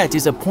planchette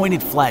is a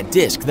pointed flat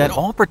disc that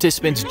all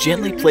participants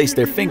gently place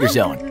their fingers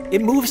on.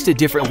 It moves to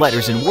different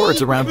letters and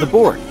words around the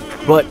board.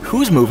 But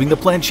who's moving the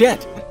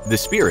planchette? The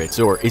spirits,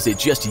 or is it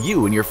just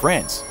you and your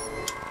friends?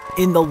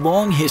 In the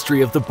long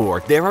history of the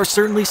board, there are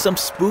certainly some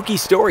spooky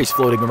stories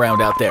floating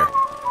around out there.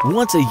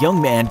 Once a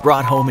young man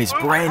brought home his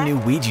brand new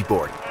Ouija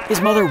board. His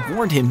mother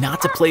warned him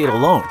not to play it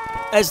alone.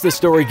 As the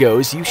story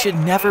goes, you should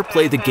never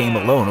play the game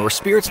alone or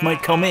spirits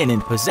might come in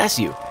and possess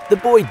you. The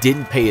boy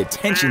didn't pay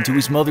attention to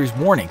his mother's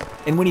warning,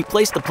 and when he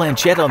placed the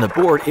planchette on the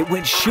board, it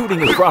went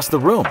shooting across the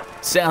room.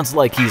 Sounds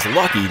like he's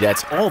lucky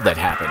that's all that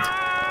happened.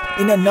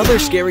 In another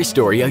scary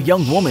story, a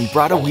young woman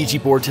brought a Ouija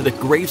board to the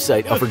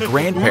gravesite of her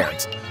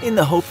grandparents in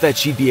the hope that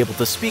she'd be able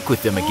to speak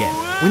with them again.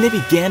 When they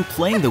began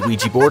playing the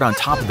Ouija board on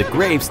top of the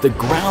graves, the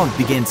ground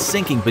began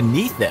sinking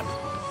beneath them.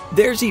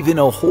 There's even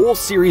a whole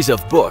series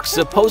of books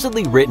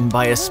supposedly written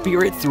by a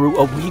spirit through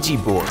a Ouija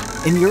board.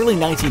 In the early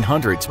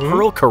 1900s,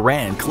 Pearl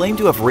Coran claimed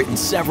to have written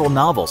several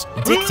novels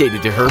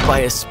dictated to her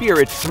by a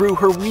spirit through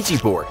her Ouija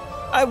board.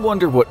 I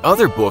wonder what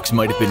other books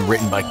might have been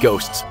written by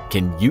ghosts.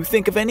 Can you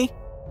think of any?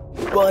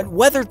 But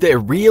whether they're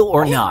real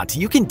or not,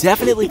 you can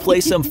definitely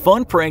play some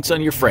fun pranks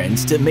on your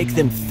friends to make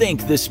them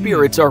think the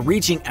spirits are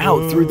reaching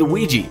out through the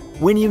Ouija.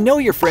 When you know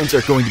your friends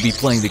are going to be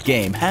playing the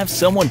game, have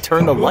someone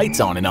turn the lights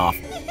on and off.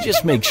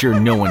 Just make sure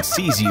no one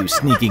sees you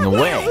sneaking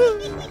away.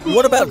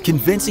 What about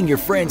convincing your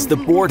friends the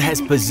board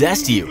has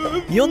possessed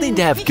you? You'll need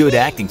to have good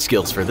acting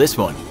skills for this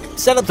one.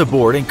 Set up the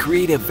board and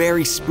create a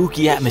very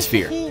spooky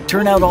atmosphere.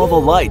 Turn out all the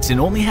lights and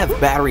only have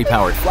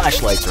battery-powered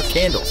flashlights or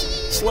candles.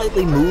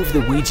 Slightly move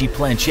the Ouija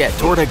planchette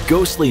toward a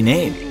ghostly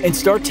name and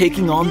start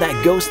taking on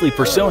that ghostly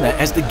persona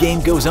as the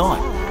game goes on.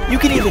 You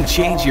can even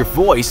change your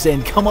voice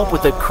and come up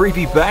with a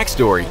creepy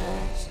backstory.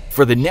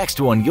 For the next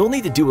one, you'll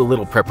need to do a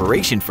little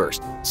preparation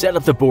first. Set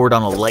up the board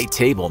on a light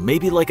table,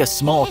 maybe like a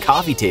small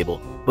coffee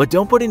table, but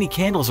don't put any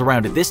candles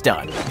around it this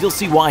time. You'll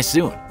see why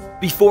soon.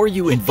 Before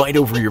you invite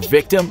over your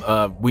victim,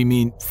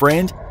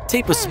 friend,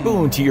 tape a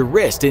spoon to your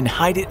wrist and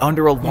hide it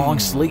under a long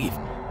sleeve.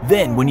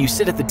 Then, when you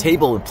sit at the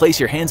table and place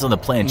your hands on the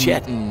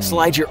planchette,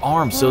 slide your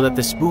arms so that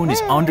the spoon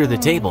is under the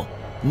table.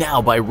 Now,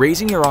 by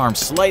raising your arms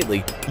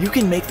slightly, you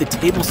can make the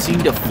table seem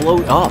to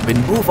float up and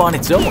move on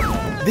its own.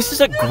 This is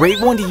a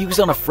great one to use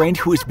on a friend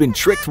who has been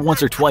tricked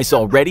once or twice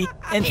already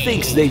and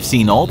thinks they've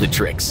seen all the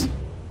tricks.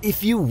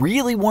 If you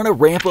really want to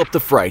ramp up the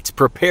frights,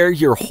 prepare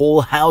your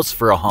whole house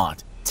for a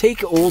haunt.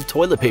 Take old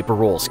toilet paper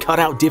rolls, cut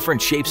out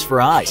different shapes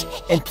for eyes,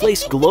 and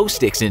place glow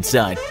sticks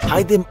inside.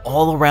 Hide them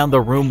all around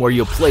the room where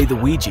you'll play the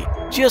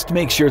Ouija. Just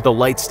make sure the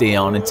lights stay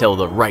on until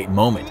the right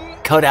moment.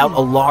 Cut out a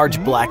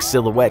large black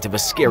silhouette of a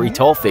scary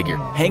tall figure.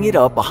 Hang it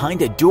up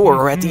behind a door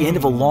or at the end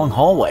of a long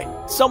hallway,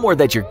 somewhere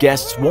that your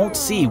guests won't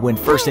see when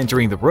first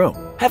entering the room.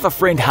 Have a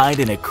friend hide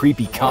in a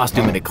creepy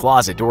costume in a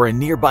closet or a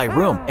nearby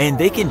room, and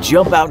they can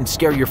jump out and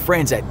scare your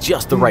friends at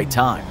just the right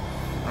time.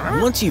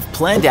 Once you've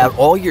planned out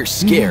all your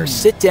scares,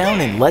 sit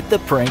down and let the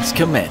pranks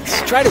commence.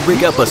 Try to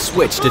rig up a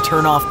switch to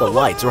turn off the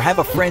lights or have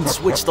a friend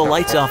switch the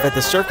lights off at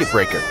the circuit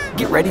breaker.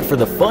 Get ready for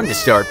the fun to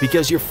start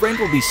because your friend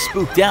will be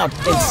spooked out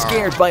and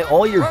scared by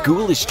all your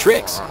ghoulish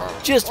tricks.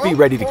 Just be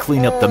ready to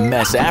clean up the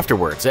mess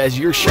afterwards, as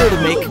you're sure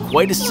to make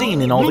quite a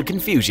scene in all the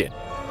confusion.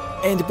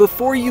 And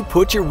before you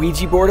put your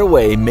Ouija board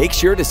away, make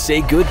sure to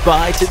say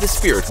goodbye to the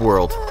spirit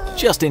world,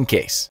 just in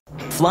case.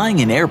 Flying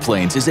in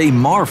airplanes is a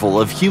marvel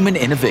of human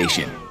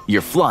innovation.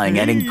 You're flying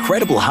at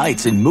incredible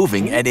heights and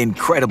moving at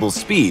incredible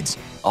speeds,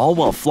 all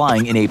while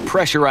flying in a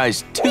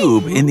pressurized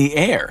tube in the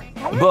air.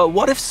 But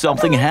what if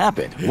something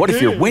happened? What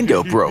if your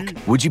window broke?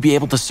 Would you be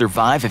able to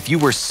survive if you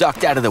were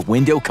sucked out of the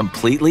window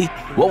completely?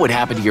 What would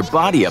happen to your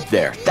body up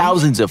there,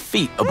 thousands of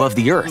feet above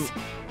the earth?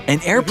 An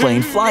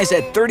airplane flies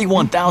at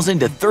 31,000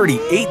 to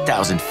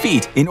 38,000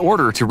 feet in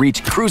order to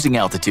reach cruising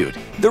altitude.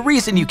 The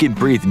reason you can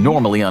breathe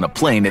normally on a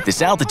plane at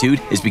this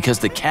altitude is because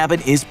the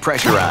cabin is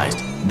pressurized.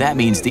 That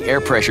means the air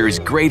pressure is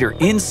greater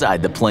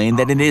inside the plane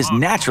than it is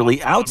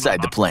naturally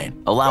outside the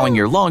plane, allowing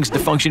your lungs to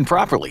function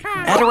properly.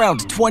 At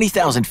around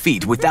 20,000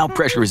 feet without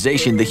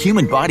pressurization, the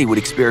human body would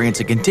experience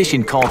a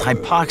condition called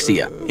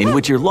hypoxia, in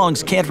which your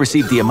lungs can't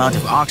receive the amount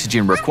of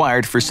oxygen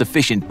required for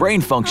sufficient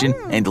brain function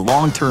and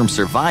long-term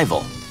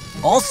survival.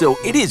 Also,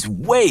 it is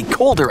way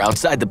colder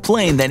outside the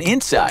plane than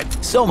inside,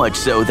 so much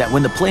so that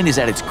when the plane is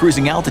at its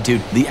cruising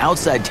altitude, the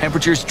outside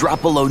temperatures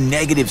drop below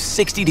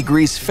 -60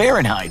 degrees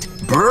Fahrenheit.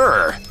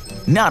 Brrr!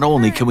 Not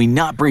only can we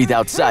not breathe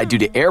outside due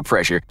to air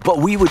pressure, but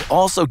we would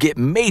also get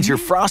major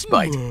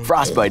frostbite.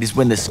 Frostbite is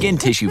when the skin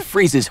tissue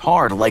freezes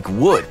hard like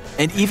wood,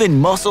 and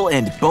even muscle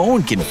and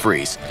bone can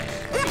freeze.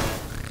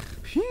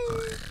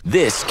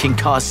 This can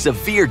cause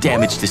severe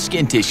damage to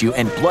skin tissue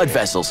and blood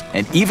vessels,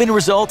 and even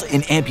result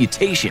in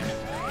amputation.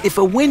 If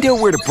a window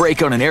were to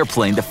break on an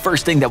airplane, the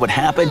first thing that would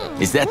happen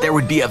is that there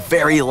would be a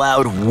very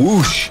loud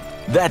whoosh.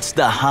 That's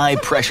the high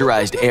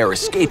pressurized air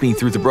escaping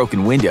through the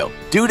broken window.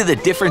 Due to the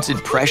difference in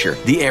pressure,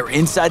 the air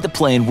inside the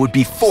plane would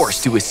be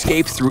forced to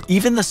escape through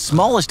even the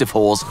smallest of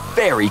holes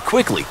very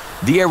quickly.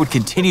 The air would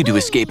continue to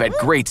escape at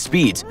great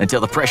speeds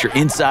until the pressure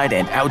inside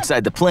and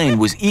outside the plane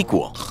was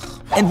equal.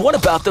 And what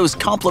about those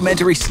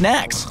complimentary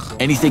snacks?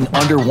 Anything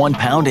under 1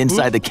 pound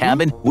inside the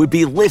cabin would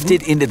be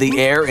lifted into the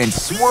air and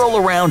swirl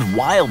around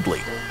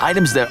wildly.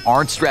 Items that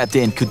aren't strapped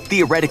in could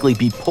theoretically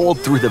be pulled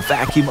through the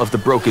vacuum of the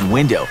broken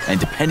window, and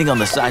depending on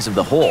the size of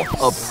the hole,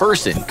 a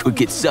person could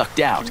get sucked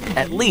out,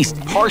 at least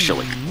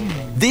partially.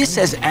 This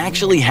has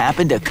actually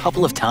happened a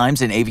couple of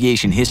times in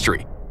aviation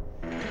history.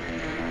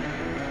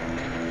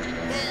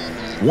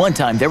 One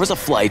time, there was a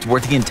flight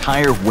where the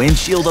entire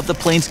windshield of the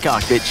plane's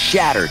cockpit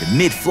shattered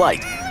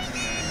mid-flight.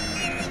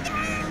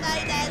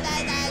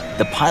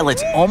 The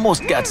pilots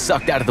almost got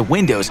sucked out of the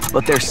windows,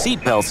 but their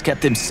seatbelts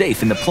kept them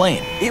safe in the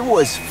plane. It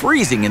was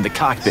freezing in the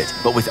cockpit,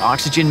 but with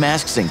oxygen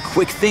masks and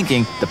quick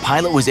thinking, the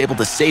pilot was able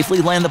to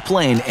safely land the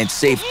plane and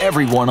save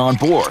everyone on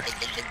board.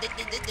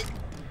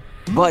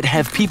 But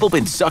have people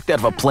been sucked out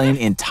of a plane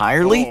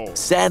entirely?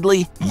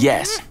 Sadly,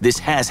 yes, this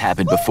has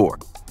happened before.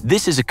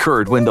 This has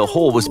occurred when the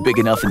hole was big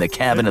enough in the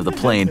cabin of the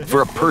plane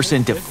for a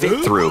person to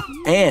fit through,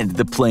 and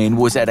the plane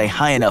was at a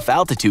high enough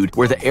altitude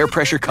where the air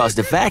pressure caused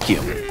a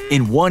vacuum.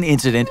 In one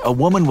incident, a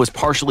woman was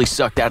partially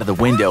sucked out of the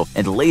window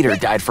and later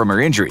died from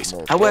her injuries.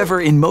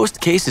 However, in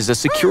most cases, a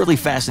securely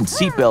fastened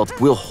seatbelt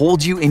will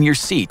hold you in your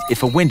seat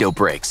if a window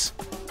breaks.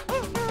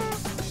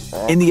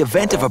 In the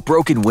event of a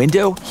broken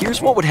window,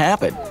 here's what would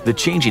happen. The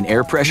change in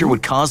air pressure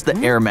would cause the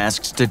air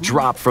masks to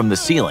drop from the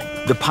ceiling.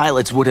 The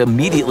pilots would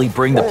immediately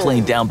bring the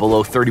plane down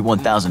below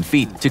 31,000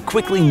 feet to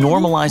quickly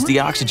normalize the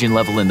oxygen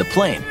level in the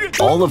plane.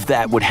 All of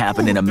that would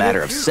happen in a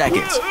matter of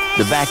seconds.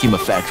 The vacuum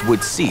effect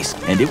would cease,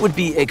 and it would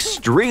be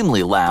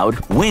extremely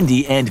loud,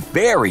 windy, and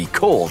very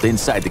cold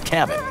inside the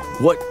cabin.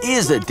 What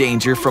is a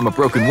danger from a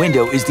broken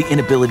window is the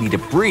inability to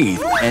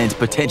breathe and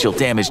potential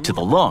damage to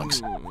the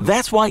lungs.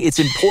 That's why it's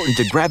important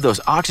to grab those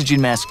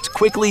oxygen masks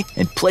quickly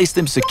and place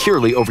them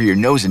securely over your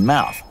nose and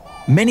mouth.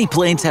 Many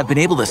planes have been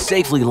able to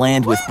safely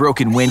land with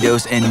broken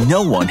windows and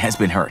no one has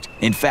been hurt.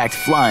 In fact,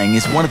 flying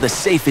is one of the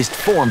safest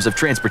forms of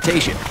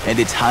transportation, and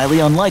it's highly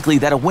unlikely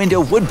that a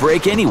window would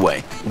break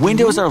anyway.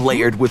 Windows are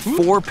layered with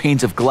 4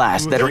 panes of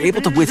glass that are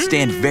able to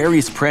withstand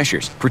various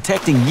pressures,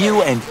 protecting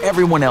you and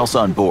everyone else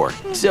on board.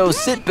 So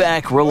sit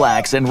back,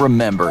 relax, and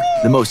remember,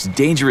 the most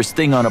dangerous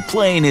thing on a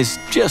plane is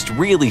just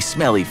really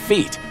smelly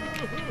feet.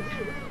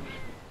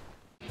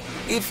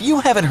 If you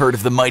haven't heard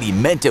of the mighty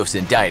Mentos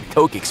and Diet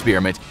Coke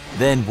experiment,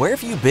 then where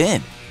have you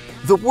been?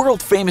 The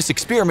world-famous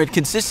experiment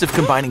consists of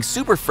combining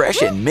super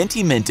fresh and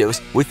minty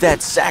Mentos with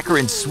that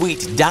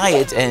saccharine-sweet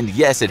Diet, and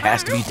yes, it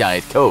has to be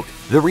Diet Coke.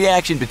 The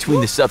reaction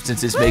between the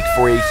substances make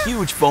for a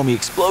huge foamy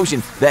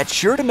explosion that's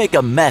sure to make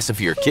a mess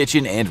of your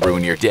kitchen and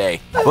ruin your day.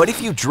 But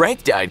if you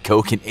drank Diet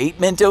Coke and ate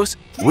Mentos,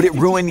 would it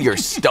ruin your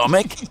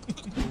stomach?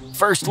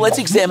 First, let's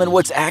examine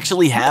what's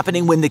actually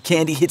happening when the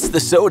candy hits the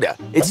soda.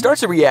 It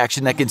starts a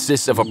reaction that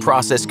consists of a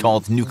process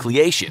called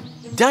nucleation.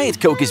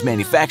 Diet Coke is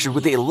manufactured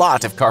with a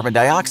lot of carbon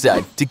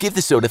dioxide to give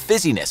the soda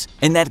fizziness,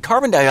 and that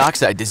carbon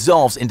dioxide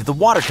dissolves into the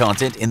water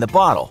content in the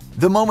bottle.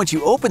 The moment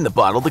you open the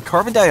bottle, the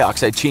carbon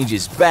dioxide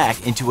changes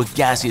back into a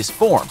gaseous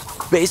form.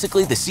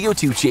 Basically, the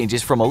CO2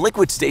 changes from a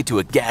liquid state to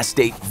a gas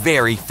state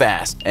very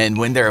fast, and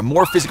when there are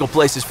more physical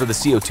places for the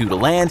CO2 to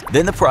land,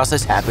 then the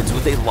process happens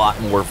with a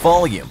lot more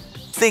volume.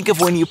 Think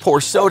of when you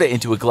pour soda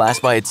into a glass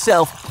by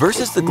itself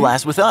versus the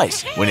glass with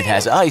ice. When it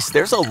has ice,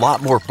 there's a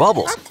lot more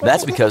bubbles.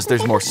 That's because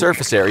there's more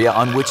surface area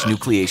on which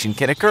nucleation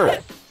can occur.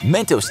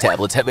 Mentos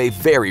tablets have a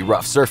very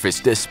rough surface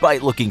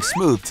despite looking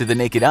smooth to the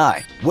naked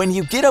eye. When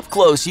you get up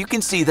close, you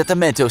can see that the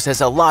Mentos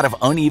has a lot of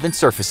uneven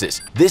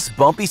surfaces. This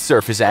bumpy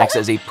surface acts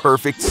as a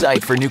perfect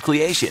site for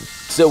nucleation.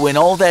 So when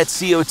all that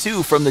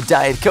CO2 from the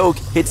Diet Coke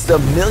hits the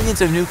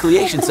millions of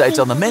nucleation sites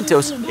on the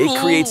Mentos,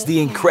 it creates the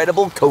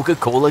incredible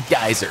Coca-Cola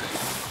geyser.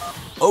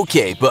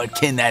 Okay, but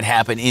can that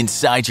happen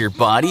inside your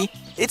body?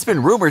 It's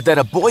been rumored that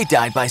a boy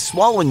died by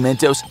swallowing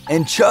Mentos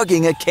and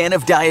chugging a can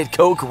of Diet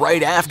Coke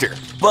right after.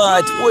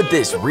 But would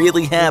this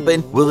really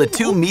happen? Will the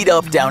two meet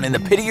up down in the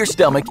pit of your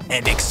stomach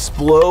and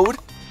explode?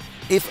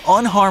 If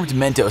unharmed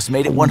Mentos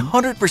made it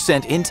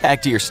 100%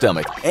 intact to your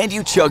stomach and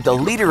you chugged a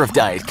liter of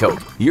Diet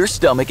Coke, your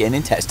stomach and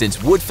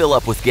intestines would fill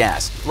up with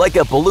gas, like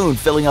a balloon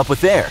filling up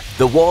with air.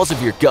 The walls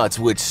of your guts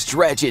would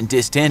stretch and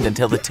distend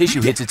until the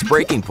tissue hits its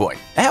breaking point,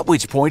 at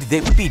which point they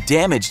would be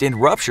damaged and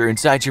rupture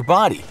inside your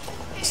body.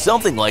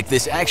 Something like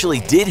this actually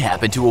did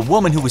happen to a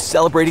woman who was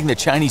celebrating the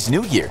Chinese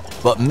New Year,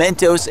 but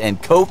Mentos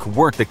and Coke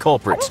weren't the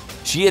culprits.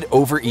 She had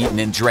overeaten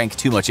and drank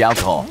too much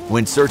alcohol.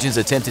 When surgeons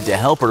attempted to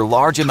help her,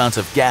 large amounts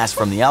of gas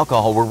from the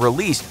alcohol were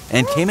released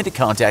and came into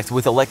contact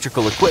with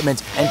electrical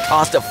equipment and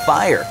caused a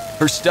fire.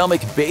 Her stomach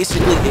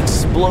basically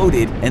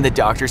exploded and the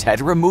doctors had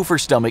to remove her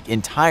stomach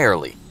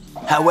entirely.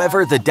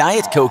 However, the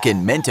Diet Coke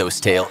and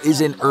Mentos tale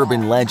is an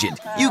urban legend.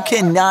 You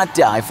cannot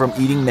die from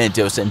eating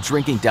Mentos and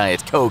drinking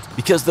Diet Coke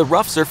because the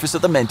rough surface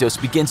of the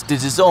Mentos begins to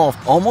dissolve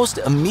almost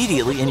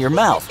immediately in your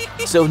mouth,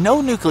 so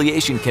no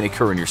nucleation can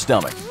occur in your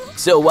stomach.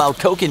 So while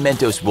Coke and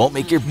Mentos won't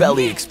make your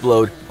belly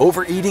explode,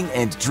 overeating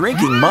and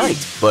drinking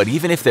might. But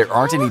even if there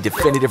aren't any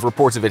definitive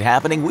reports of it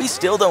happening, we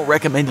still don't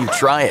recommend you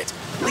try it.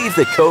 Leave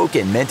the Coke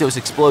and Mentos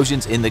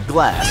explosions in the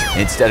glass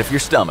instead of your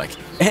stomach.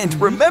 And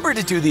remember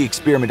to do the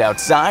experiment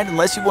outside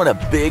unless you want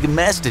a big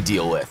mess to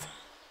deal with.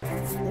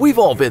 We've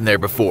all been there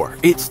before.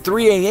 It's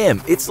 3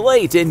 a.m., it's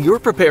late, and you're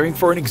preparing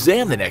for an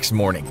exam the next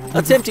morning,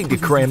 attempting to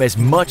cram as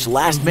much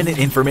last-minute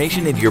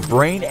information into your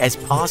brain as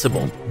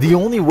possible. The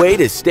only way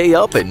to stay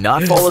up and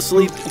not fall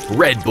asleep?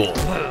 Red Bull.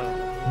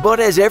 But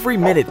as every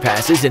minute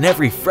passes and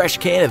every fresh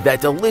can of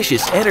that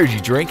delicious energy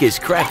drink is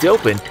cracked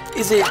open,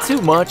 is it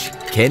too much?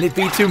 Can it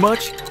be too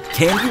much?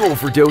 Can you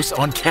overdose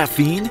on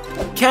caffeine?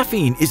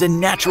 Caffeine is a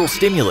natural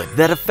stimulant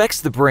that affects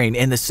the brain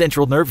and the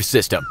central nervous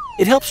system.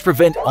 It helps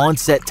prevent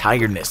onset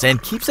tiredness and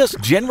keeps us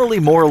generally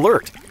more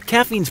alert.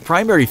 Caffeine's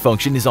primary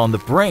function is on the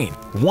brain.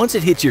 Once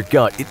it hits your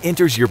gut, it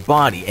enters your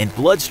body and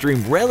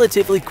bloodstream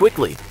relatively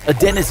quickly.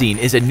 Adenosine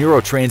is a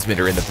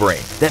neurotransmitter in the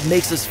brain that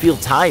makes us feel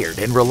tired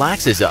and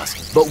relaxes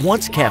us. But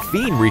once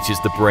caffeine reaches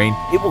the brain,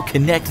 it will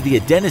connect the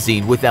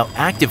adenosine without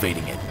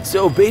activating it.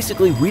 So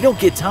basically, we don't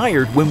get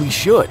tired when we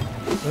should.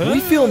 We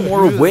feel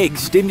more awake,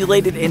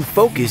 stimulated, and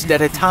focused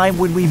at a time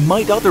when we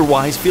might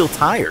otherwise feel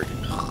tired.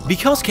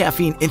 Because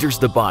caffeine enters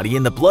the body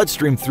and the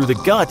bloodstream through the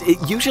gut, it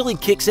usually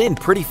kicks in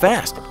pretty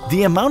fast.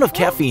 The amount of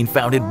caffeine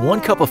found in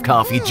 1 cup of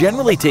coffee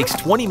generally takes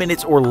 20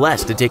 minutes or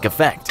less to take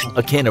effect.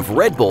 A can of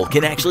Red Bull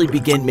can actually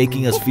begin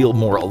making us feel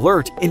more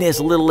alert in as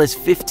little as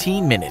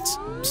 15 minutes.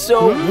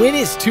 So when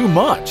is too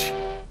much?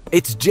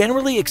 It's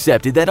generally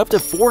accepted that up to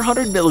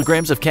 400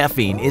 milligrams of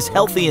caffeine is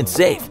healthy and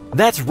safe.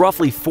 That's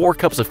roughly 4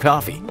 cups of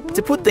coffee.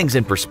 To put things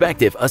in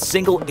perspective, a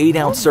single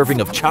 8-ounce serving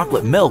of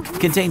chocolate milk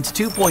contains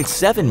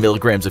 2.7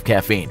 milligrams of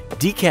caffeine.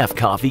 Decaf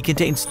coffee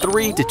contains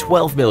 3 to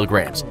 12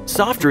 milligrams.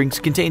 Soft drinks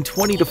contain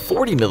 20 to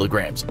 40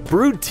 milligrams.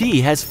 Brewed tea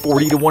has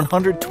 40 to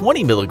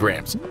 120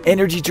 milligrams.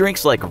 Energy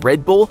drinks like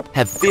Red Bull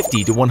have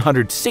 50 to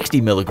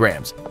 160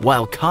 milligrams,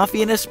 while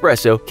coffee and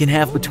espresso can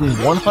have between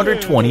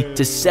 120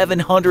 to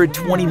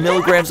 720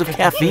 milligrams of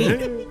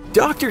caffeine.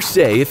 Doctors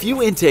say if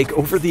you intake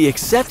over the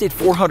accepted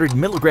 400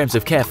 milligrams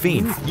of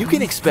caffeine, you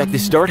can expect to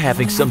start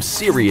having some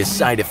serious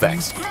side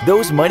effects.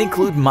 Those might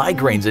include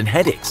migraines and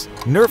headaches,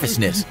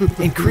 nervousness,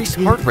 increased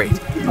heart rate,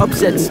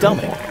 upset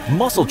stomach,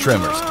 muscle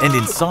tremors, and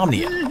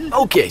insomnia.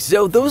 Okay,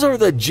 so those are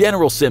the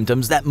general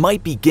symptoms that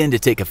might begin to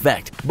take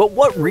effect. But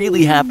what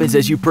really happens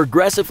as you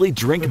progressively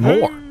drink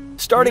more?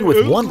 Starting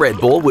with 1 Red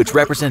Bull, which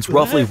represents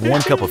roughly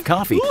 1 cup of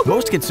coffee,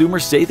 most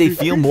consumers say they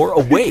feel more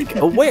awake,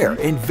 aware,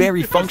 and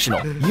very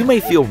functional. You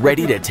may feel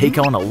ready to take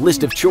on a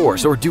list of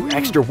chores or do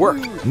extra work,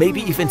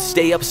 maybe even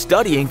stay up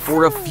studying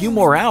for a few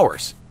more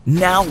hours.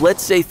 Now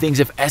let's say things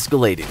have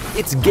escalated.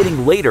 It's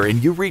getting later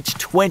and you reach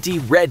 20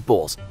 Red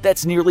Bulls.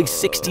 That's nearly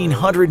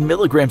 1,600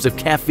 milligrams of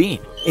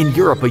caffeine. In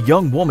Europe, a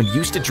young woman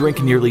used to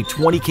drink nearly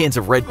 20 cans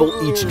of Red Bull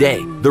each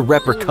day. The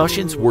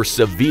repercussions were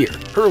severe.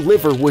 Her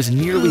liver was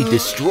nearly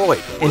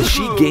destroyed, and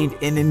she gained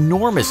an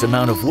enormous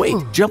amount of weight,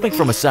 jumping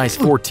from a size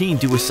 14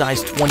 to a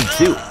size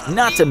 22.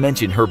 Not to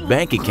mention her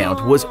bank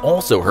account was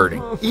also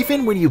hurting.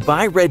 Even when you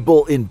buy Red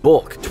Bull in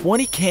bulk,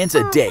 20 cans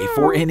a day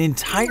for an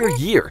entire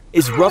year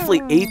is roughly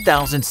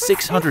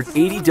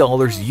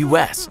 $8,680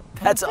 US.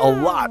 That's a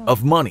lot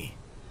of money.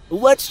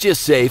 Let's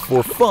just say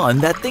for fun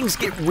that things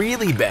get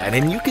really bad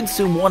and you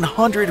consume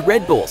 100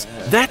 Red Bulls.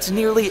 That's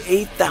nearly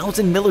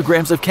 8,000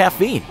 milligrams of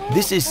caffeine.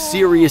 This is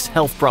serious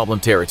health problem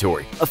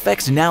territory.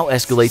 Effects now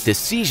escalate to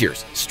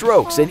seizures,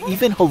 strokes, and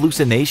even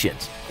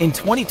hallucinations. In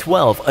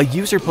 2012, a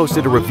user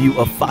posted a review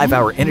of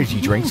 5-hour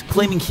energy drinks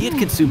claiming he had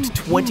consumed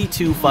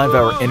 22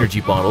 5-hour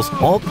energy bottles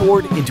all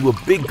poured into a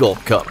big gulp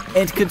cup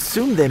and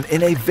consumed them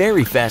in a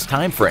very fast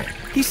time frame.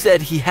 He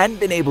said he hadn't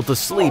been able to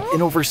sleep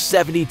in over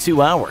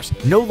 72 hours,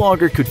 no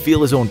longer could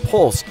feel his own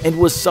pulse, and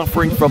was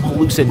suffering from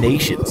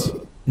hallucinations.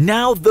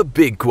 Now the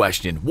big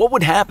question, what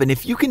would happen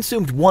if you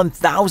consumed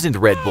 1,000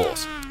 Red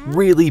Bulls?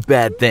 Really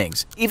bad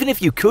things, even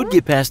if you could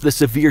get past the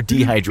severe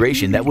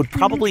dehydration that would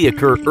probably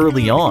occur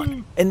early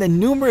on, and the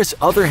numerous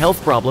other health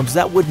problems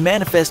that would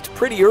manifest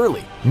pretty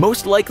early.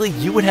 Most likely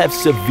you would have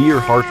severe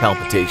heart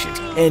palpitations,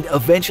 and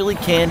eventually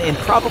can and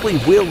probably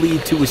will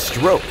lead to a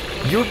stroke.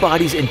 Your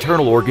body's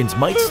internal organs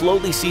might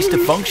slowly cease to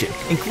function,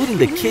 including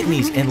the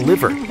kidneys and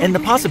liver, and the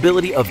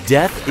possibility of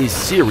death is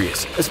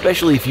serious,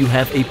 especially if you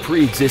have a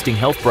pre-existing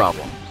health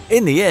problem.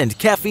 In the end,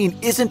 caffeine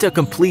isn't a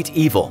complete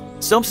evil.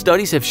 Some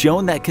studies have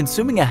shown that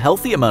consuming a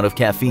healthy amount of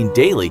caffeine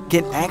daily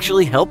can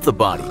actually help the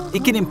body.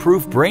 It can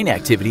improve brain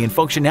activity and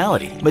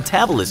functionality,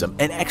 metabolism,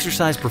 and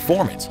exercise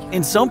performance.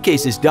 In some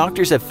cases,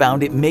 doctors have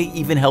found it may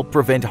even help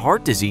prevent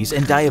heart disease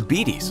and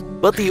diabetes.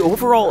 But the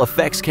overall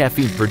effects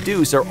caffeine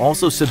produce are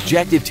also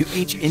subjective to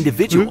each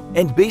individual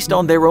and based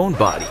on their own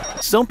body.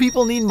 Some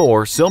people need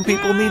more, some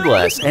people need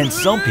less, and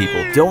some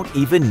people don't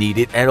even need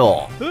it at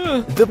all.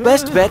 The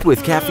best bet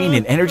with caffeine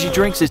and energy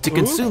drinks is to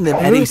consume them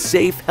at a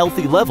safe,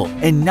 healthy level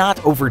and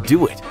not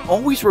overdo it.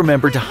 Always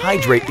remember to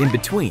hydrate in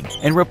between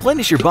and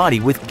replenish your body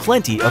with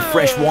plenty of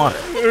fresh water.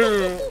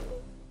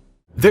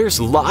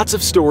 There's lots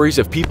of stories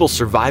of people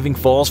surviving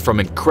falls from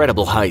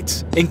incredible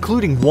heights,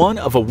 including one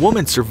of a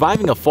woman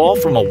surviving a fall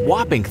from a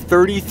whopping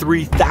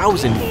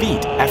 33,000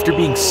 feet after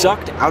being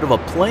sucked out of a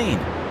plane.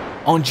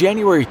 On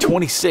January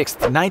 26,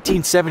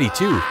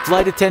 1972,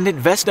 flight attendant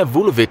Vesna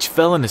Vulovic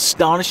fell an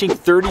astonishing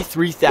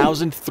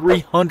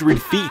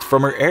 33,300 feet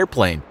from her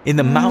airplane in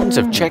the mountains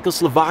of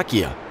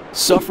Czechoslovakia.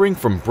 Suffering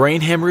from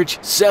brain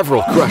hemorrhage,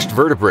 several crushed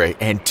vertebrae,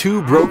 and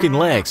 2 broken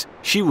legs,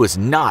 she was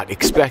not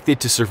expected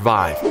to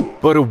survive,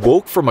 but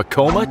awoke from a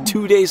coma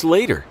 2 days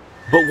later.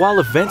 But while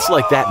events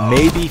like that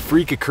may be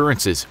freak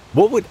occurrences,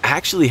 what would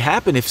actually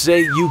happen if, say,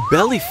 you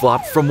belly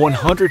flopped from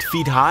 100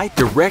 feet high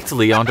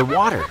directly onto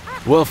water?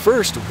 Well,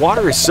 first,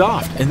 water is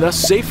soft and thus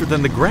safer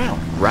than the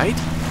ground, right?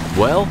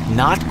 Well,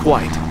 not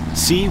quite.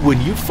 See, when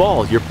you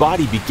fall, your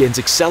body begins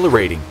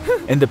accelerating,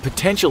 and the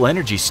potential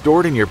energy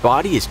stored in your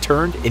body is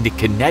turned into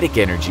kinetic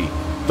energy.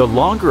 The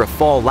longer a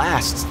fall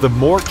lasts, the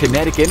more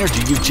kinetic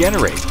energy you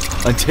generate,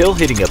 until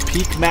hitting a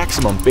peak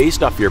maximum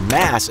based off your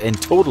mass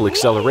and total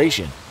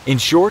acceleration. In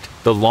short,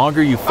 the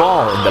longer you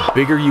fall and the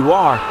bigger you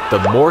are, the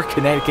more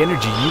kinetic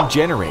energy you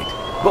generate.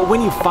 But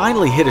when you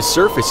finally hit a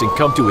surface and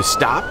come to a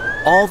stop,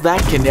 All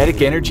that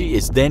kinetic energy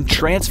is then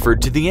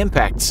transferred to the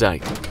impact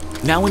site.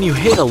 Now when you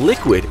hit a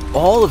liquid,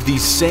 all of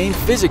these same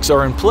physics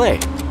are in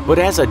play, but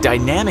as a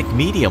dynamic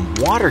medium,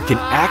 water can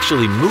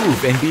actually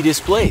move and be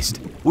displaced,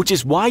 which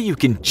is why you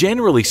can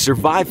generally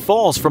survive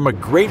falls from a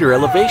greater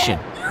elevation.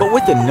 But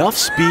with enough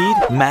speed,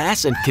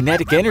 mass, and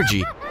kinetic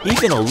energy,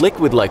 even a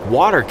liquid like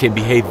water can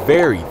behave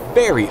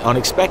very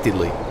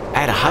unexpectedly.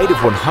 At a height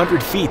of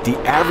 100 feet, the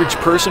average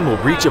person will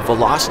reach a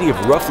velocity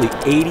of roughly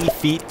 80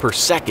 feet per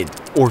second,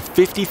 or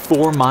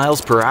 54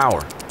 miles per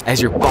hour.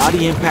 As your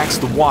body impacts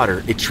the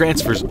water, it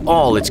transfers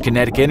all its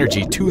kinetic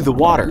energy to the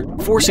water,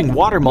 forcing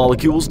water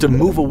molecules to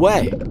move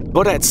away.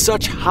 But at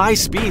such high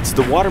speeds,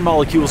 the water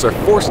molecules are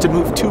forced to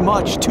move too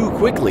much too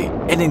quickly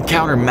and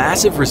encounter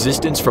massive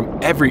resistance from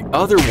every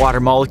other water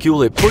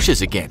molecule it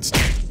pushes against.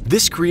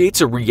 This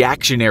creates a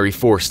reactionary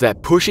force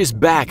that pushes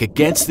back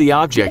against the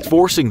object,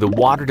 forcing the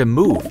water to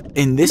move,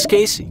 in this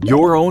case,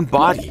 your own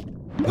body.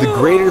 The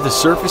greater the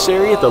surface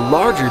area, the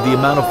larger the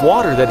amount of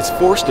water that is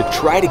forced to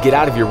try to get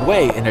out of your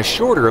way in a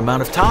shorter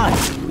amount of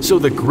time. So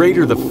the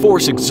greater the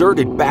force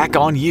exerted back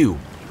on you.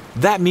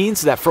 That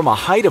means that from a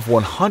height of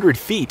 100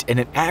 feet and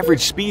an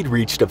average speed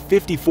reached of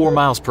 54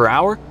 miles per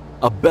hour,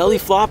 a belly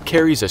flop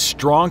carries a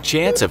strong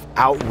chance of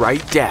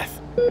outright death.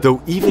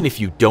 Though even if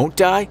you don't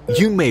die,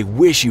 you may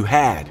wish you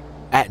had.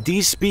 At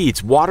these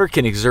speeds, water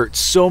can exert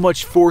so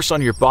much force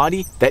on your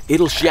body that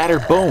it'll shatter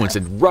bones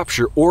and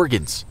rupture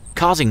organs,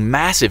 causing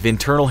massive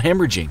internal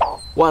hemorrhaging.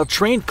 While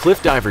trained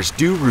cliff divers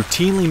do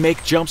routinely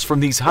make jumps from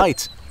these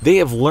heights, they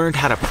have learned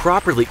how to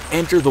properly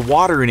enter the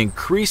water and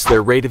increase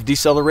their rate of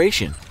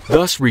deceleration,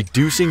 thus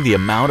reducing the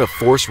amount of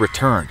force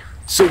returned.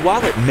 So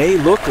while it may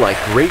look like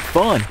great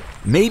fun,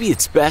 maybe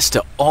it's best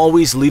to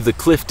always leave the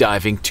cliff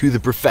diving to the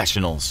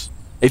professionals.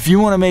 If you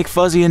want to make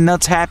Fuzzy and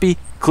Nutz happy,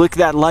 click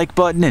that like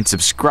button and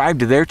subscribe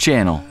to their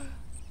channel.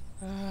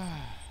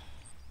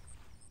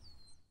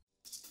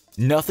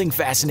 Nothing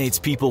fascinates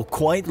people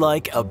quite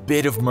like a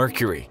bit of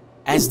mercury.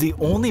 As the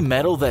only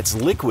metal that's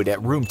liquid at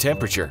room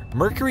temperature,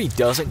 mercury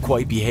doesn't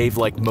quite behave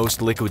like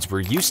most liquids we're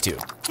used to.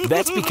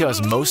 That's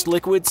because most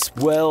liquids,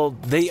 well,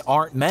 they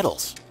aren't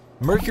metals.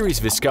 Mercury's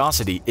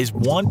viscosity is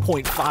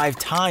 1.5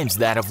 times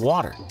that of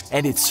water,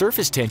 and its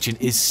surface tension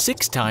is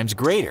 6 times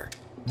greater.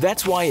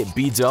 That's why it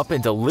beads up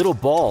into little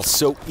balls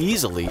so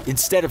easily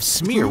instead of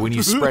smear when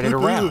you spread it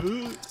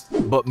around.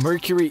 But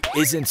mercury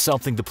isn't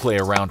something to play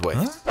around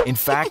with. In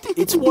fact,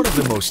 it's one of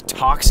the most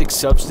toxic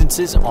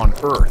substances on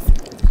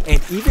Earth.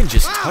 And even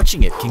just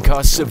touching it can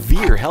cause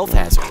severe health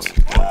hazards.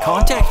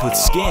 Contact with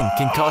skin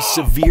can cause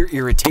severe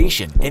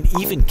irritation and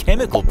even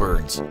chemical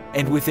burns.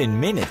 And within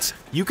minutes,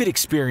 you could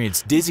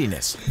experience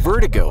dizziness,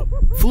 vertigo,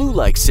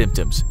 flu-like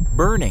symptoms,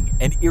 burning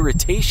and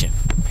irritation,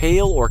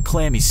 pale or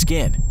clammy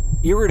skin,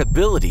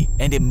 irritability,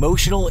 and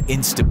emotional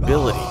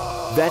instability.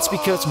 That's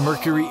because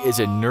mercury is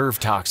a nerve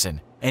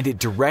toxin, and it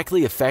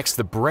directly affects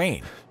the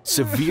brain.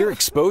 Severe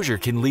exposure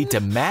can lead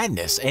to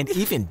madness and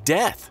even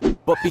death.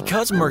 But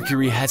because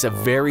mercury has a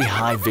very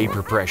high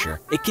vapor pressure,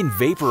 it can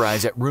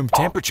vaporize at room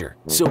temperature.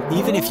 So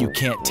even if you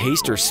can't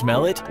taste or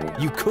smell it,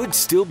 you could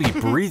still be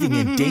breathing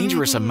in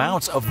dangerous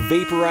amounts of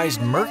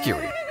vaporized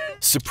mercury.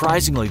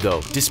 Surprisingly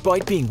though,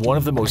 despite being one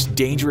of the most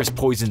dangerous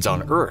poisons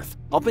on Earth,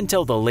 up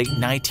until the late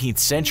 19th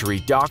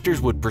century,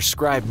 doctors would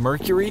prescribe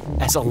mercury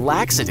as a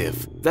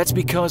laxative. That's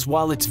because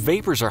while its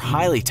vapors are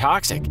highly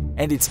toxic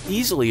and it's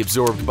easily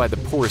absorbed by the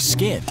porous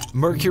skin,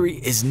 mercury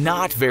is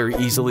not very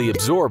easily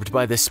absorbed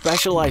by the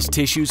specialized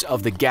tissues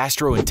of the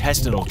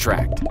gastrointestinal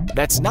tract.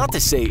 That's not to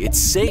say it's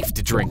safe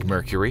to drink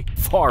mercury,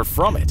 far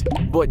from it.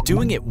 But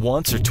doing it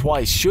once or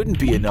twice shouldn't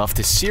be enough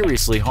to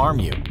seriously harm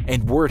you,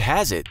 and word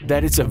has it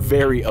that it's a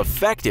very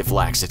effective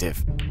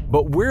laxative.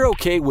 But we're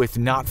okay with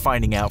not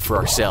finding out for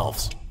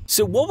ourselves.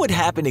 So what would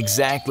happen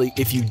exactly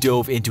if you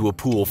dove into a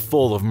pool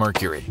full of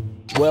mercury?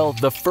 Well,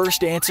 the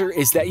first answer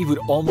is that you would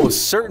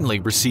almost certainly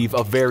receive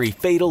a very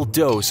fatal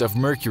dose of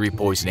mercury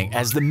poisoning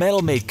as the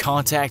metal made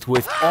contact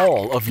with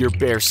all of your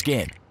bare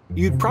skin.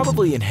 You'd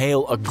probably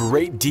inhale a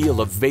great deal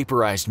of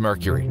vaporized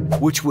mercury,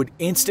 which would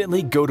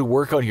instantly go to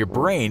work on your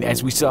brain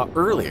as we saw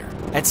earlier.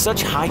 At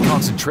such high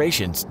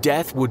concentrations,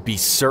 death would be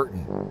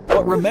certain.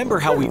 But remember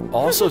how we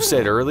also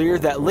said earlier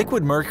that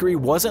liquid mercury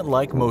wasn't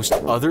like most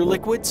other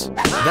liquids?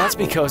 That's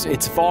because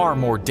it's far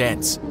more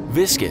dense,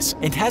 viscous,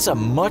 and has a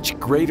much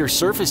greater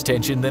surface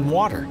tension than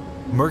water.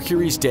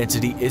 Mercury's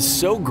density is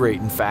so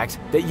great, in fact,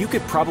 that you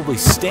could probably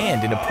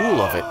stand in a pool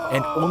of it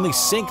and only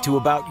sink to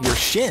about your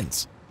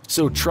shins.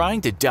 So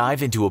trying to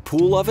dive into a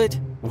pool of it?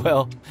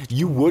 Well,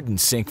 you wouldn't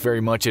sink very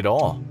much at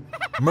all.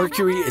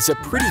 Mercury is a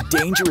pretty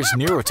dangerous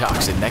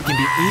neurotoxin that can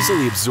be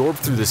easily absorbed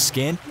through the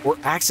skin or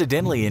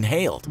accidentally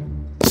inhaled.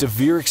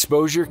 Severe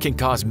exposure can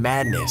cause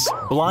madness,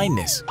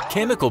 blindness,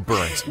 chemical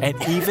burns,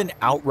 and even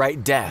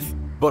outright death.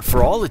 But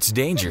for all its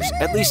dangers,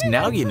 at least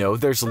now you know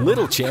there's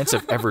little chance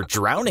of ever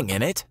drowning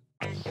in it.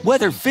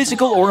 Whether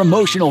physical or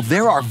emotional,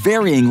 there are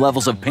varying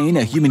levels of pain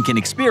a human can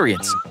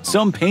experience.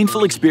 Some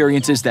painful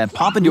experiences that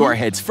pop into our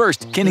heads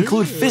first can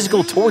include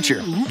physical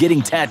torture,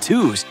 getting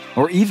tattoos,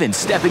 or even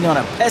stepping on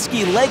a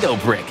pesky Lego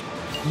brick.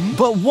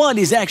 But what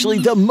is actually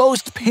the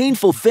most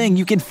painful thing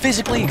you can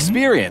physically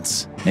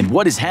experience? And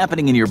what is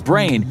happening in your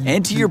brain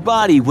and to your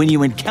body when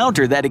you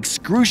encounter that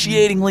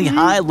excruciatingly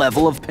high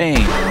level of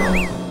pain?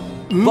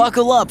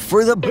 Buckle up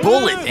for the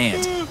bullet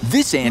ant.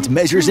 This ant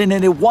measures in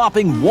at a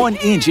whopping 1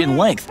 inch in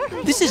length.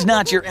 This is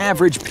not your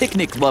average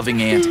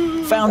picnic-loving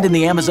ant. Found in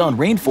the Amazon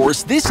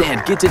rainforest, this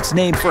ant gets its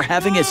name for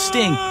having a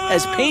sting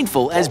as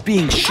painful as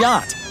being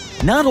shot.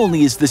 Not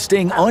only is the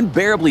sting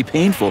unbearably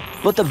painful,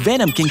 but the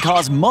venom can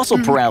cause muscle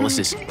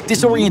paralysis,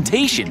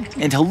 disorientation,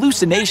 and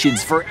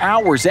hallucinations for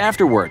hours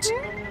afterwards.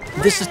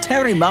 The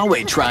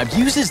Satarimawe tribe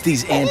uses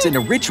these ants in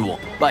a ritual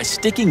by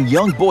sticking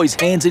young boys'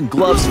 hands in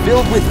gloves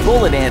filled with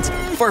bullet ants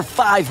for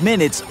 5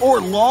 minutes or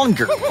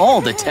longer,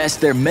 all to test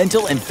their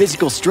mental and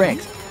physical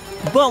strength.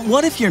 But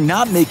what if you're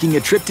not making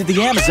a trip to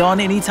the Amazon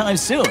anytime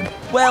soon?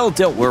 Well,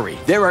 don't worry,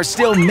 there are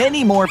still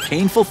many more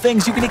painful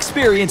things you can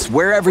experience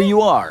wherever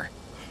you are.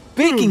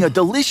 Baking a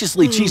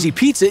deliciously cheesy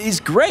pizza is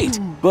great,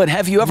 but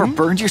have you ever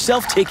burned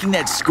yourself taking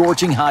that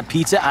scorching hot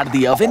pizza out of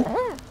the oven?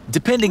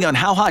 Depending on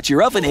how hot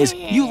your oven is,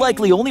 you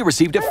likely only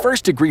received a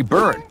first-degree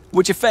burn,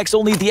 which affects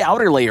only the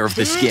outer layer of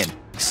the skin.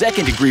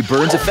 Second-degree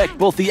burns affect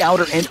both the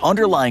outer and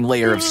underlying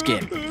layer of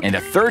skin, and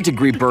a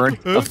third-degree burn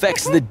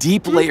affects the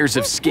deep layers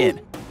of skin.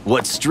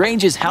 What's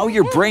strange is how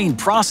your brain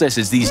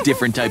processes these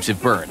different types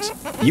of burns.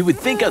 You would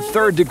think a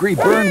third-degree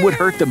burn would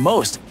hurt the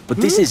most, but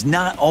this is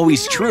not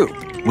always true.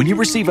 When you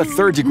receive a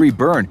third-degree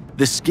burn,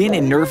 the skin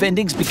and nerve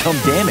endings become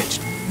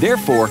damaged.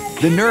 Therefore,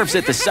 the nerves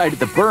at the site of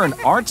the burn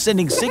aren't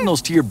sending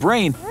signals to your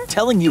brain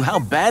telling you how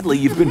badly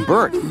you've been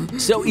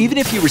burnt. So even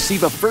if you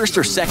receive a first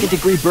or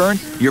second-degree burn,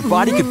 your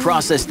body could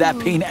process that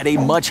pain at a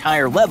much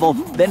higher level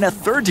than a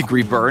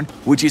third-degree burn,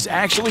 which is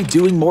actually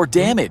doing more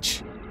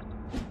damage.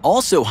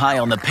 Also high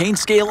on the pain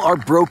scale are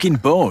broken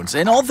bones,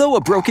 and although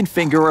a broken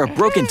finger or a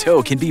broken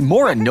toe can be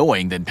more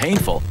annoying than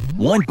painful,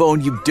 one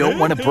bone you don't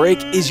want to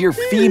break is your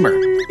femur.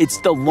 It's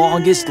the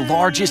longest,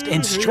 largest,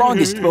 and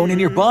strongest bone in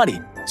your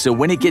body. So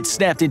when it gets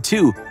snapped in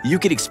two, you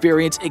can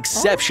experience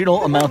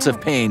exceptional amounts of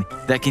pain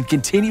that can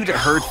continue to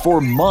hurt for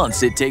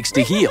months it takes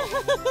to heal.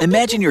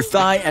 Imagine your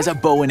thigh as a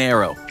bow and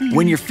arrow.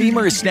 When your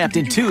femur is snapped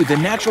in two, the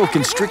natural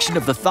constriction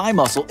of the thigh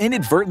muscle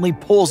inadvertently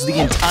pulls the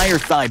entire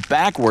thigh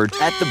backward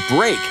at the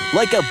break,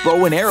 like a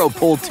bow and arrow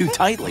pulled too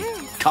tightly,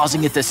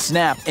 causing it to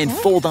snap and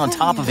fold on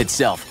top of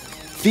itself.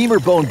 Femur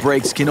bone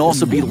breaks can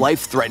also be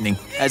life-threatening,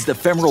 as the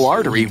femoral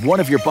artery, one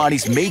of your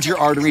body's major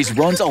arteries,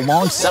 runs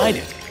alongside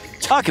it.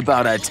 Talk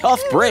about a tough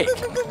break.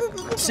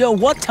 So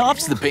what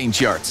tops the pain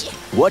charts?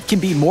 What can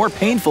be more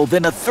painful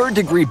than a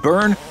third-degree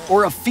burn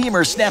or a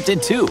femur snapped in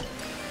two?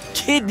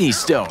 Kidney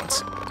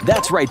stones.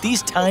 That's right,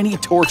 these tiny,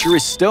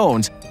 torturous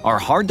stones are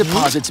hard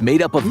deposits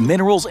made up of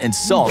minerals and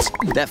salts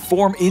that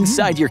form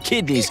inside your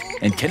kidneys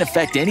and can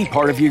affect any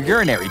part of your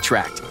urinary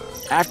tract.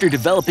 After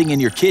developing in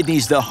your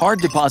kidneys, the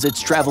hard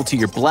deposits travel to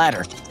your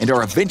bladder and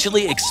are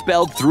eventually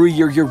expelled through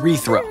your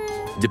urethra.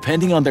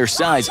 Depending on their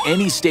size,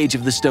 any stage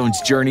of the stone's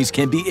journeys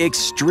can be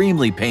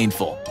extremely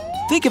painful.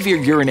 Think of your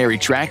urinary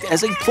tract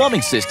as a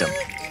plumbing system.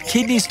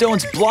 Kidney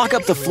stones block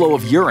up the flow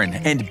of urine,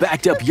 and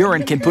backed up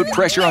urine can put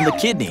pressure on the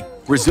kidney,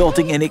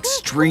 resulting in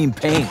extreme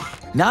pain.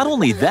 Not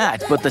only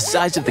that, but the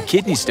size of the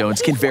kidney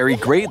stones can vary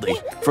greatly,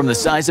 from the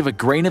size of a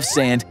grain of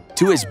sand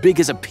to as big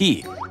as a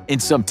pea. In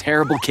some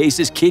terrible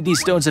cases, kidney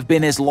stones have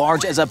been as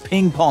large as a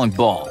ping pong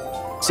ball.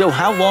 So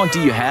how long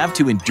do you have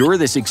to endure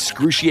this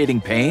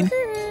excruciating pain?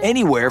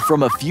 Anywhere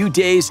from a few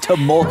days to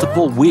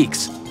multiple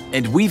weeks.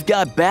 And we've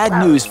got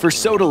bad news for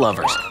soda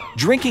lovers.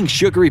 Drinking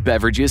sugary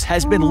beverages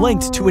has been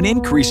linked to an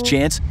increased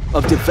chance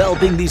of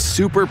developing these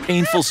super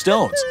painful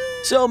stones.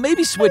 So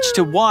maybe switch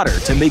to water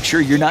to make sure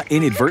you're not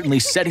inadvertently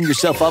setting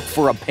yourself up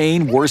for a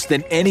pain worse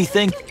than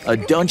anything a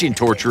dungeon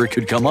torturer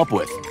could come up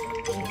with.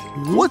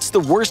 What's the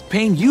worst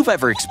pain you've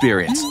ever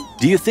experienced?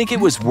 Do you think it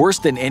was worse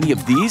than any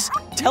of these?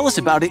 Tell us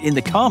about it in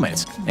the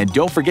comments, and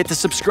don't forget to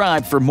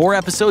subscribe for more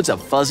episodes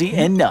of Fuzzy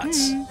and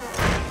Nutz.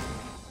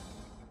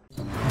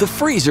 The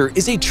freezer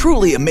is a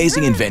truly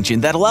amazing invention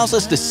that allows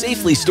us to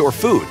safely store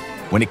food.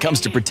 When it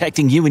comes to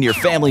protecting you and your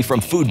family from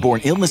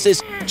foodborne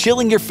illnesses,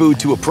 chilling your food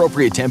to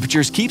appropriate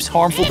temperatures keeps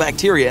harmful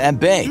bacteria at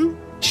bay.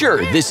 Sure,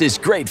 this is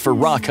great for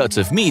raw cuts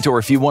of meat or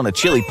if you want a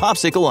chili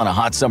popsicle on a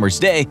hot summer's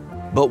day,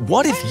 but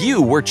what if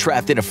you were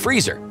trapped in a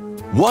freezer?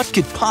 What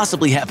could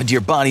possibly happen to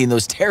your body in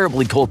those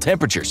terribly cold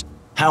temperatures?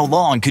 How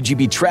long could you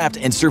be trapped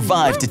and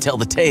survive to tell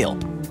the tale?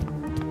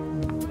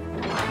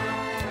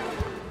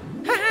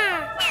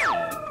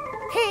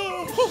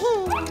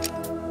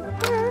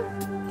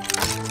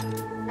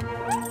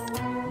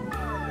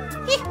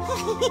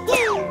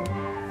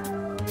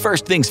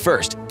 First things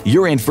first,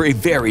 you're in for a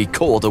very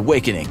cold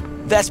awakening.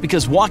 That's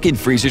because walk-in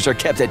freezers are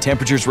kept at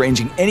temperatures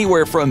ranging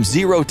anywhere from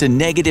 0 to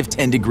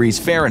 -10 degrees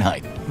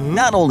Fahrenheit.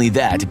 Not only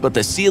that, but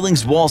the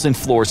ceilings, walls, and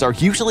floors are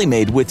usually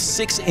made with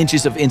 6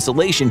 inches of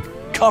insulation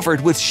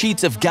covered with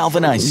sheets of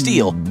galvanized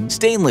steel,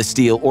 stainless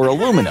steel, or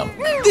aluminum.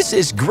 This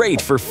is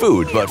great for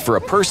food, but for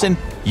a person,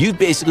 you'd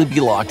basically be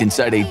locked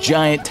inside a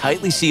giant,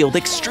 tightly sealed,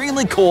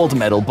 extremely cold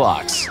metal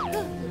box.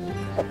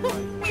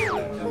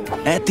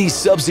 At these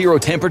sub-zero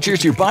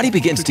temperatures, your body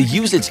begins to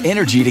use its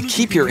energy to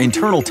keep your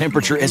internal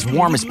temperature as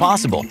warm as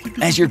possible.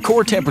 As your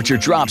core temperature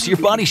drops, your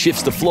body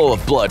shifts the flow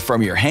of blood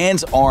from your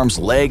hands, arms,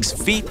 legs,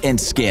 feet, and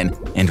skin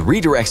and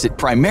redirects it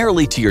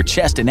primarily to your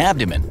chest and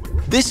abdomen.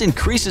 This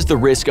increases the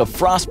risk of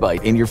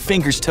frostbite in your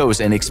fingers,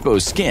 toes, and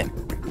exposed skin.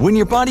 When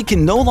your body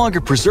can no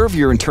longer preserve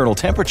your internal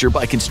temperature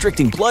by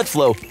constricting blood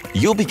flow,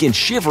 you'll begin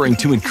shivering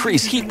to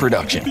increase heat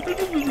production.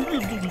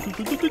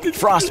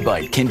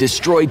 Frostbite can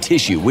destroy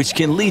tissue, which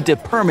can lead to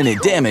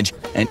permanent damage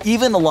and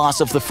even the loss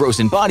of the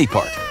frozen body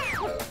part.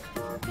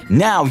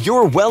 Now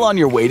you're well on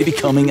your way to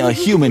becoming a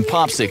human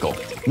popsicle.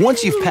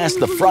 Once you've passed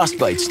the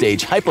frostbite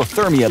stage,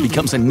 hypothermia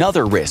becomes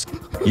another risk.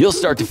 You'll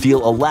start to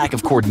feel a lack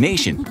of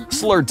coordination,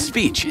 slurred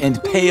speech,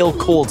 and pale,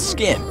 cold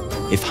skin.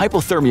 If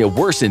hypothermia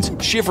worsens,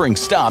 shivering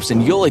stops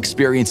and you'll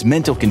experience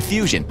mental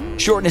confusion,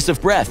 shortness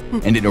of breath,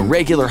 and an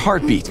irregular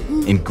heartbeat.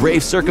 In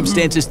grave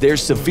circumstances,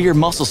 there's severe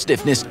muscle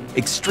stiffness,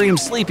 extreme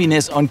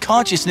sleepiness,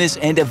 unconsciousness,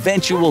 and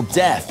eventual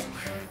death.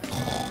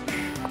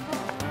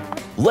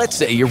 Let's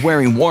say you're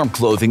wearing warm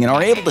clothing and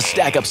are able to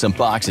stack up some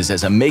boxes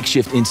as a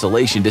makeshift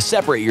insulation to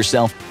separate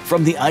yourself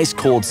from the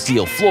ice-cold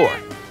steel floor.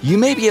 You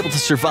may be able to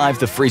survive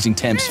the freezing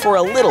temps for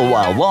a little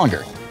while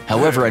longer.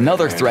 However,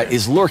 another threat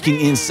is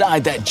lurking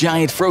inside that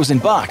giant frozen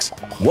box.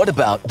 What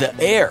about the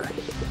air?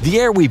 The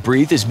air we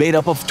breathe is made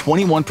up of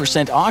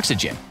 21%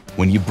 oxygen.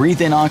 When you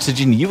breathe in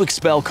oxygen, you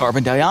expel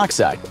carbon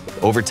dioxide.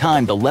 Over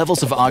time, the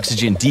levels of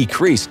oxygen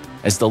decrease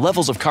as the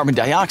levels of carbon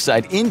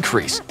dioxide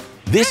increase.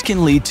 This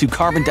can lead to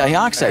carbon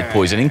dioxide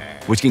poisoning,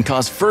 which can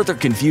cause further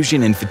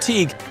confusion and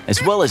fatigue,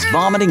 as well as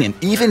vomiting and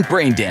even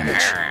brain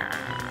damage.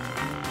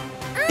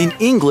 In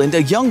England,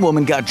 a young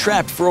woman got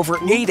trapped for over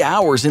 8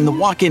 hours in the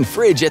walk-in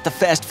fridge at the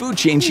fast food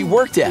chain she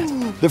worked at.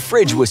 The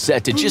fridge was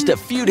set to just a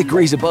few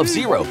degrees above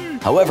zero.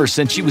 However,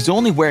 since she was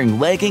only wearing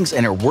leggings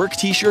and her work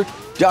t-shirt,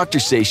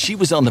 doctors say she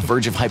was on the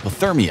verge of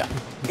hypothermia.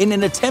 In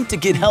an attempt to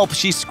get help,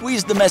 she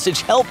squeezed the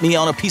message "Help me"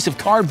 on a piece of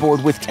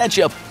cardboard with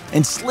ketchup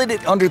and slid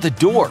it under the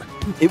door.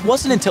 It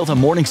wasn't until the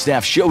morning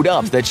staff showed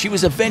up that she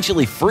was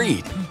eventually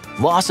freed.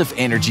 Loss of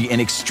energy and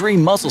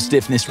extreme muscle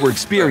stiffness were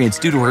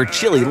experienced due to her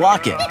chilly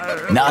lock-in.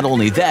 Not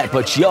only that,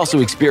 but she also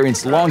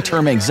experienced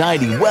long-term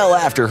anxiety well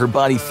after her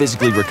body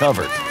physically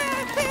recovered.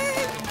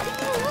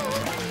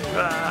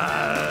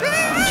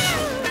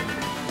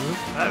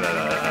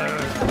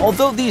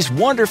 Although these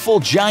wonderful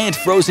giant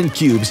frozen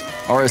cubes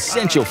are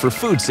essential for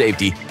food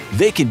safety,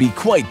 they can be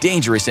quite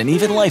dangerous and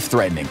even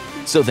life-threatening.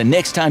 So the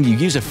next time you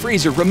use a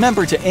freezer,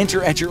 remember to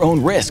enter at your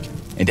own risk.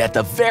 And at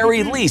the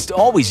very least,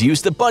 always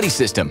use the buddy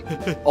system.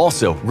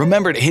 Also,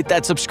 remember to hit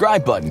that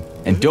subscribe button.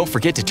 And don't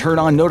forget to turn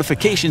on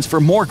notifications for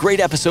more great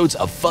episodes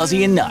of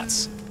Fuzzy and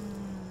Nutz.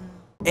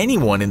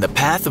 Anyone in the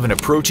path of an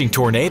approaching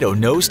tornado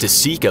knows to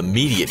seek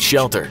immediate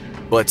shelter.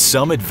 But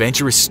some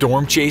adventurous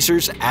storm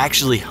chasers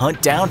actually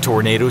hunt down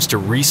tornadoes to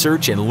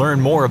research and learn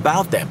more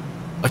about them.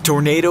 A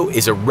tornado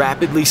is a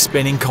rapidly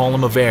spinning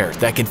column of air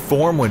that can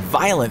form when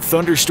violent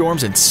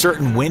thunderstorms and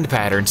certain wind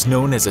patterns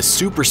known as a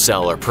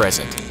supercell are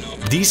present.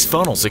 These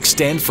funnels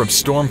extend from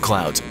storm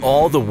clouds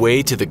all the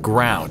way to the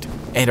ground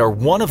and are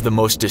one of the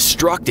most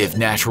destructive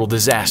natural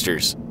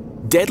disasters.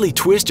 Deadly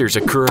twisters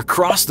occur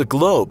across the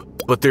globe,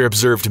 but they're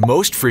observed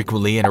most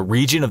frequently in a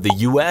region of the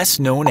US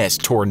known as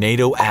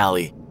Tornado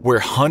Alley, where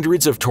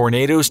hundreds of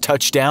tornadoes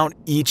touch down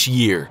each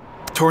year.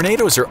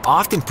 Tornadoes are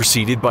often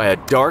preceded by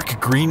a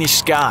dark greenish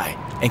sky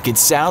and can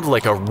sound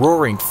like a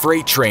roaring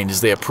freight train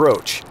as they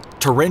approach.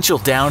 Torrential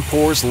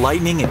downpours,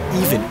 lightning,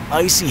 and even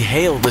icy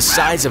hail the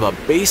size of a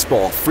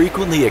baseball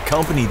frequently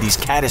accompany these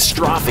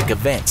catastrophic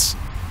events.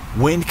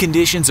 Wind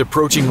conditions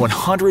approaching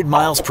 100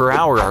 miles per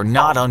hour are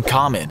not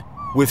uncommon,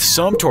 with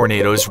some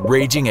tornadoes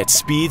raging at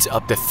speeds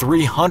up to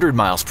 300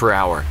 miles per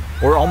hour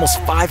or almost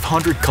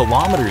 500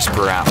 kilometers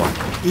per hour,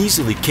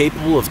 easily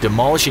capable of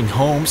demolishing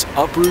homes,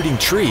 uprooting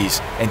trees,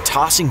 and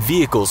tossing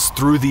vehicles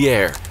through the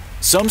air.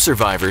 Some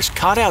survivors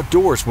caught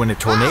outdoors when a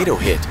tornado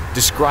hit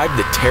described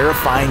the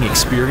terrifying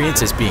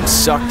experience as being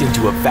sucked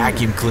into a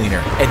vacuum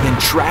cleaner and then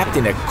trapped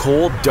in a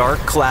cold, dark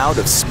cloud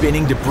of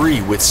spinning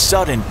debris with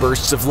sudden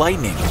bursts of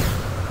lightning.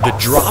 The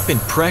drop in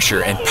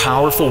pressure and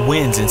powerful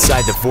winds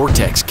inside the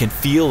vortex can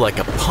feel like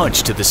a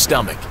punch to the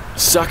stomach,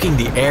 sucking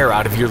the air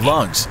out of your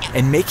lungs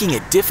and making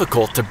it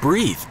difficult to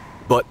breathe.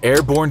 But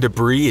airborne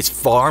debris is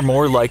far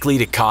more likely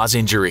to cause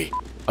injury.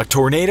 A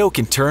tornado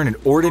can turn an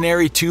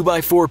ordinary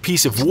 2x4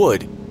 piece of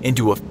wood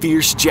into a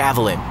fierce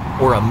javelin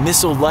or a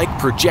missile-like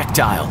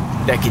projectile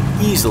that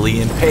can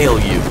easily impale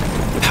you.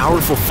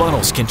 Powerful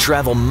funnels can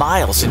travel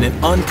miles in an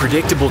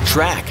unpredictable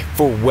track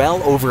for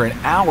well over an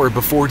hour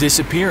before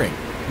disappearing,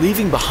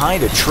 leaving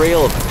behind a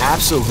trail of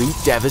absolute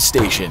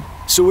devastation.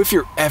 So if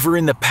you're ever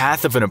in the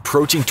path of an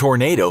approaching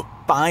tornado,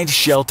 find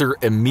shelter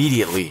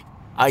immediately,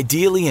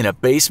 ideally in a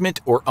basement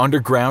or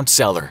underground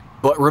cellar.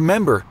 But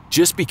remember,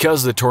 just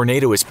because the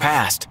tornado is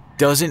past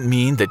doesn't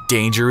mean the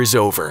danger is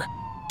over.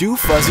 Do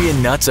Fuzzy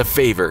and Nutz a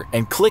favor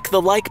and click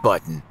the like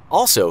button.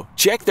 Also,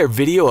 check their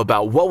video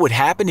about what would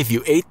happen if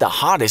you ate the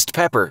hottest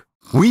pepper.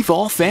 We've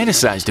all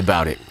fantasized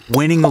about it.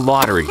 Winning the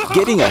lottery,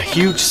 getting a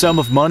huge sum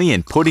of money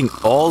and putting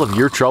all of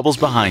your troubles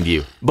behind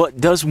you. But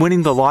does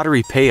winning the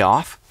lottery pay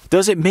off?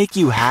 Does it make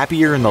you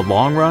happier in the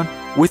long run?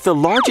 With the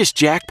largest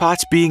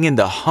jackpots being in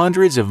the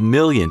hundreds of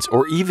millions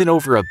or even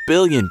over $1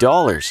 billion,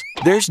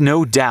 there's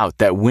no doubt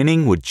that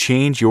winning would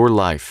change your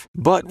life.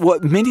 But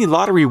what many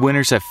lottery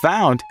winners have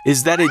found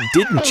is that it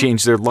didn't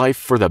change their life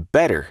for the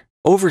better.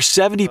 Over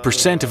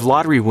 70% of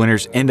lottery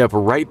winners end up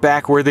right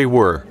back where they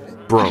were,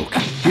 broke.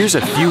 Here's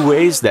a few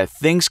ways that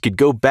things could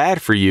go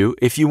bad for you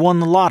if you won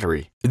the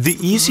lottery. The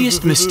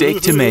easiest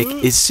mistake to make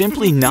is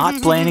simply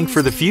not planning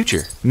for the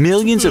future.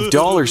 Millions of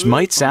dollars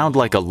might sound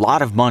like a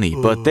lot of money,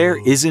 but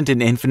there isn't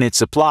an infinite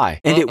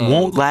supply, and it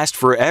won't last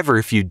forever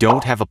if you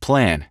don't have a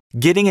plan.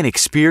 Getting an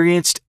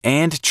experienced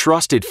and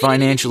trusted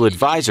financial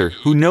advisor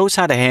who knows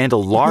how to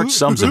handle large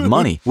sums of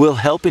money will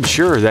help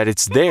ensure that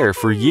it's there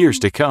for years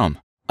to come.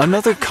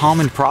 Another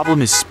common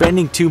problem is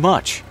spending too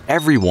much.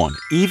 Everyone,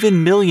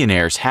 even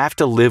millionaires, have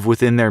to live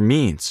within their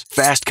means.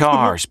 Fast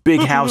cars,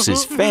 big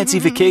houses, fancy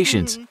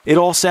vacations. It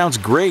all sounds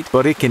great,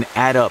 but it can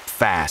add up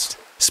fast.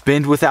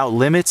 Spend without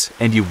limits,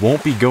 and you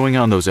won't be going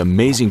on those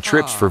amazing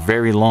trips for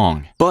very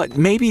long. But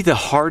maybe the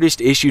hardest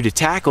issue to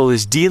tackle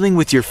is dealing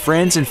with your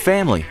friends and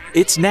family.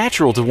 It's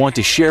natural to want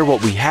to share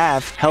what we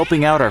have,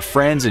 helping out our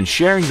friends and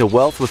sharing the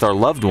wealth with our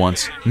loved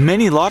ones.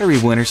 Many lottery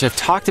winners have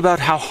talked about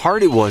how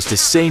hard it was to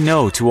say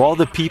no to all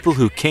the people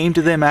who came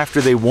to them after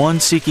they won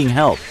seeking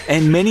help.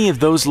 And many of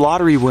those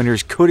lottery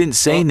winners couldn't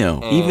say no,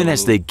 even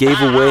as they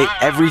gave away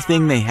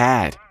everything they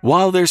had.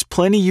 While there's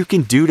plenty you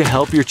can do to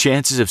help your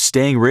chances of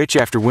staying rich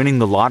after winning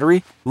the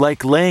lottery,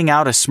 like laying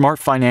out a smart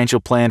financial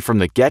plan from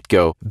the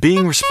get-go,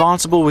 being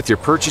responsible with your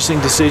purchasing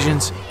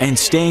decisions, and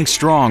staying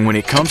strong when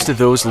it comes to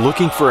those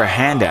looking for a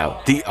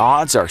handout, the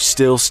odds are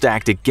still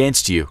stacked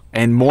against you,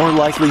 and more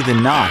likely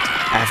than not,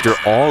 after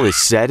all is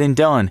said and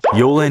done,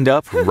 you'll end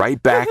up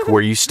right back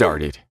where you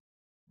started.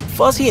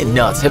 Fuzzy and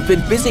Nutz have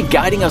been busy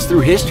guiding us through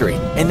history,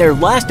 and their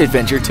last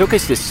adventure took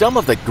us to some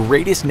of the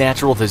greatest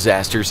natural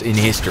disasters in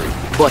history.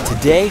 But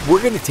today,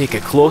 we're going to take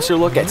a closer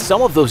look at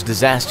some of those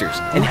disasters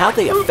and how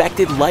they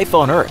affected life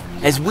on Earth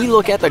as we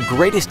look at the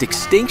greatest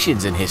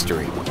extinctions in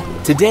history.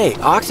 Today,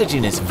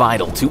 oxygen is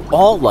vital to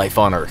all life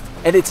on Earth,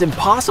 and it's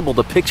impossible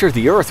to picture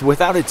the Earth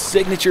without its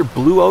signature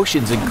blue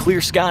oceans and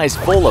clear skies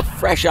full of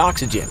fresh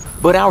oxygen.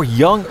 But our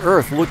young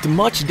Earth looked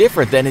much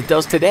different than it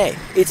does today.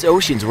 Its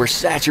oceans were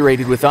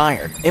saturated with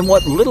iron, and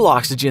what little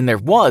oxygen there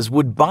was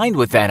would bind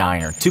with that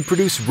iron to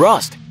produce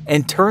rust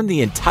and turn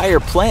the entire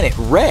planet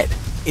red.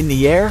 In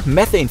the air,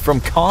 methane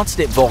from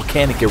constant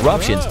volcanic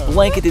eruptions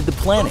blanketed the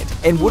planet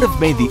and would have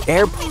made the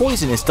air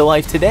poisonous to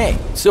life today.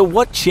 So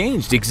what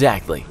changed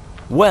exactly?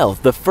 Well,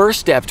 the first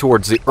step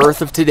towards the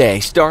Earth of today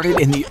started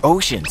in the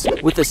oceans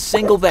with a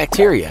single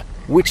bacteria,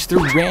 which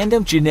through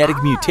random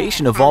genetic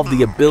mutation evolved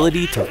the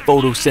ability to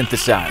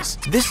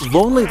photosynthesize. This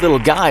lonely little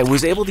guy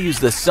was able to use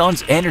the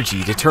sun's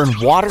energy to turn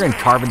water and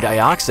carbon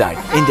dioxide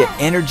into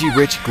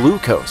energy-rich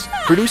glucose,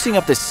 producing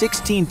up to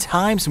 16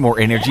 times more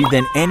energy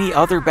than any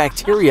other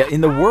bacteria in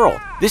the world.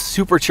 This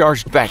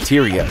supercharged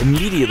bacteria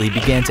immediately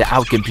began to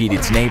outcompete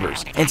its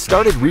neighbors and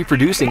started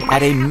reproducing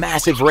at a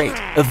massive rate.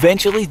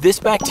 Eventually, this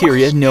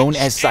bacteria, known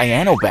as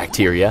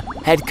cyanobacteria,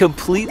 had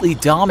completely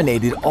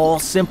dominated all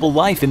simple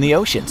life in the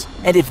oceans.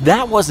 And if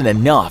that wasn't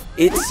enough,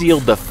 it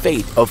sealed the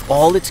fate of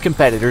all its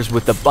competitors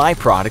with the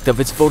byproduct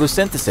of its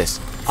photosynthesis,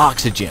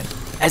 oxygen.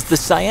 As the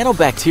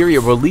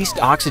cyanobacteria released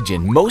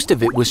oxygen, most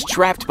of it was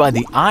trapped by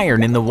the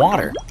iron in the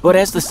water. But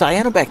as the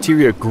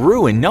cyanobacteria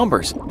grew in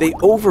numbers, they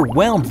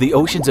overwhelmed the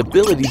ocean's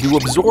ability to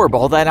absorb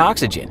all that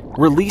oxygen,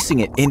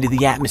 releasing it into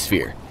the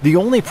atmosphere. The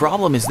only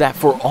problem is that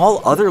for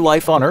all other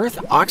life on Earth,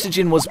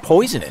 oxygen was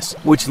poisonous,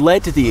 which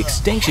led to the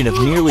extinction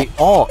of nearly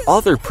all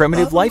other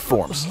primitive life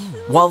forms.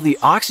 While the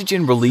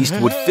oxygen released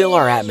would fill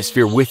our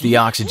atmosphere with the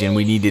oxygen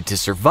we needed to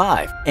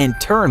survive and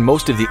turn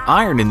most of the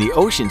iron in the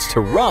oceans to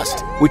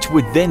rust, which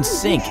would then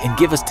sink and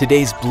give us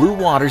today's blue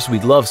waters we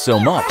love so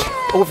much.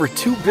 Over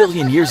 2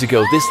 billion years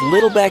ago, this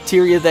little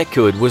bacteria that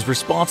could was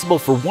responsible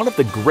for one of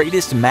the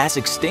greatest mass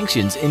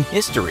extinctions in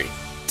history.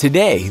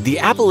 Today, the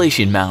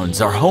Appalachian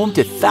Mountains are home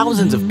to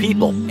thousands of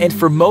people, and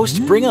for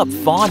most bring up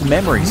fond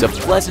memories of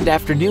pleasant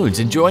afternoons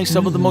enjoying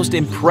some of the most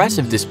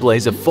impressive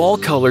displays of fall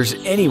colors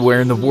anywhere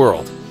in the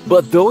world.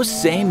 But those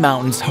same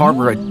mountains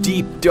harbor a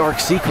deep, dark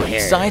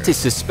secret. Scientists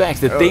suspect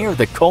that they are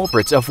the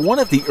culprits of one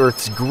of the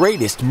Earth's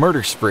greatest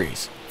murder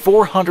sprees.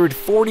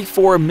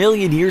 444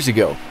 million years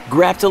ago,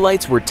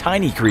 graptolites were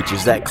tiny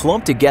creatures that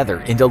clumped together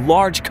into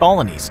large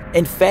colonies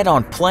and fed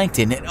on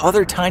plankton and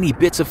other tiny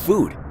bits of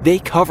food. They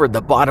covered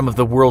the bottom of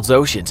the world's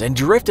oceans and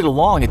drifted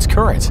along its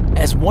currents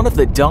as one of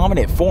the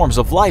dominant forms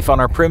of life on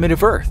our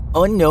primitive Earth.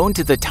 Unknown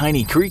to the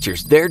tiny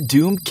creatures, their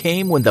doom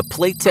came when the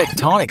plate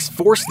tectonics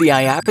forced the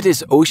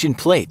Iapetus ocean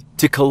plate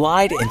to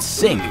collide and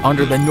sink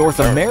under the North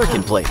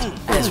American plate.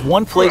 As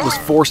one plate was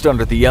forced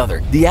under the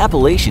other, the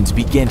Appalachians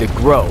began to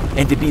grow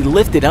and to be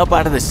lifted up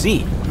out of the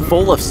sea.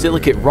 Full of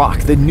silicate rock,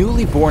 the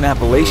newly born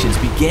Appalachians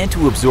began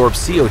to absorb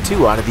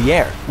CO2 out of the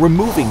air,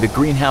 removing the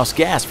greenhouse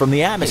gas from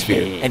the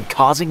atmosphere and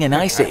causing an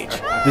ice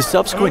age. The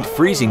subsequent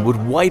freezing would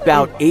wipe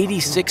out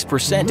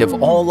 86%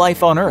 of all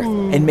life on Earth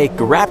and make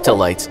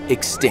graptolites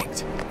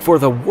extinct. For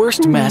the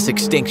worst mass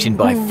extinction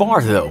by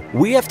far, though,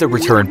 we have to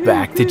return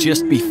back to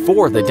just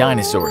before the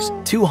dinosaurs,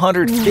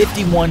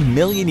 251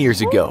 million years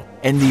ago,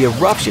 and the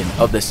eruption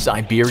of the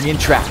Siberian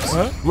Traps.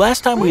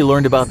 Last time we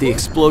learned about the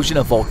explosion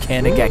of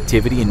volcanic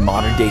activity in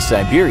modern-day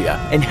Siberia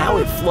and how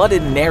it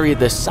flooded an area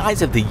the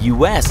size of the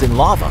US in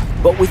lava.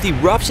 But with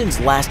eruptions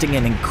lasting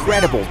an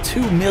incredible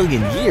 2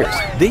 million years,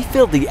 they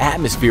filled the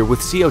atmosphere with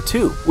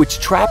CO2, which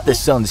trapped the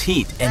sun's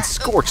heat and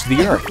scorched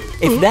the Earth.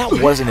 If that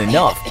wasn't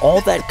enough,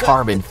 all that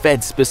carbon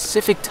fed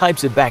specific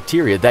types of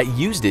bacteria that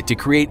used it to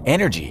create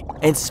energy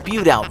and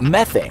spewed out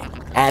methane,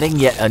 adding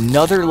yet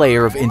another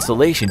layer of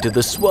insulation to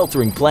the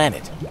sweltering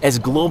planet. As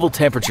global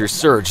temperatures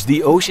surged,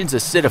 the oceans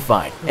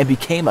acidified and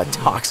became a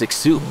toxic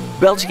soup,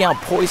 belching out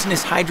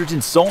poisonous hydrogen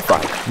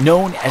sulfide,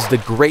 known as the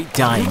Great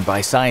Dying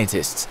by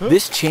scientists.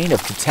 This chain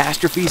of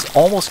catastrophes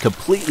almost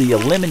completely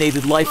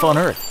eliminated life on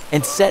Earth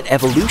and set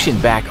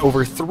evolution back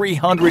over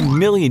 300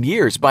 million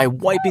years by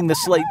wiping the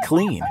slate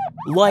clean.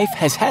 Life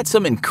has had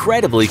some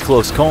incredibly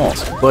close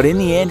calls, but in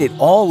the end it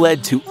all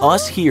led to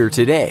us here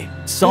today.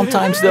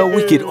 Sometimes though,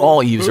 we could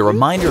all use a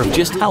reminder of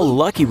just how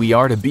lucky we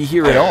are to be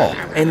here at all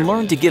and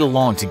learn to get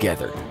along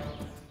together.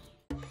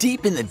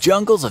 Deep in the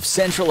jungles of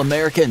Central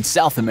America and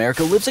South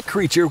America lives a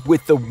creature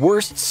with the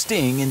worst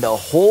sting in the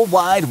whole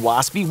wide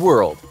waspy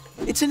world.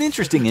 It's an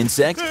interesting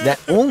insect that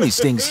only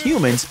stings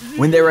humans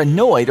when they're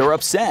annoyed or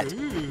upset,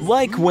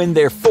 like when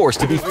they're forced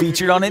to be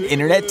featured on an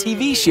internet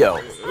TV show.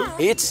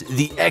 It's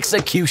the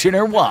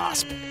executioner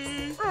wasp.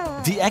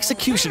 The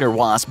executioner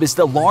wasp is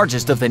the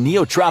largest of the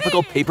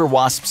neotropical paper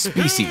wasp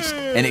species,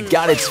 and it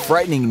got its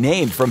frightening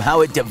name from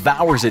how it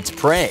devours its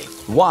prey.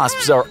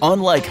 Wasps are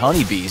unlike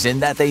honeybees in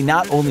that they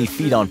not only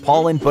feed on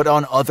pollen but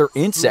on other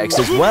insects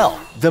as well.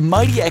 The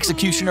mighty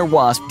executioner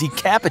wasp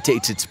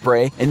decapitates its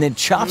prey and then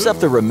chops up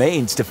the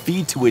remains to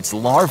feed to its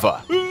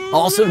larva.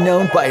 Also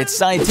known by its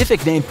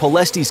scientific name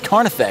Polestes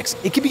carnifex,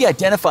 it can be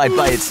identified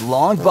by its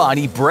long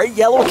body, bright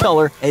yellow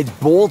color, and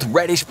bold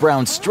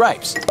reddish-brown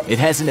stripes. It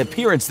has an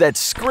appearance that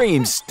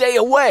screams, "Stay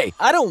away!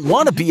 I don't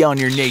want to be on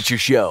your nature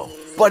show!"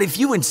 But if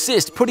you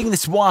insist putting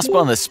this wasp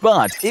on the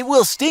spot, it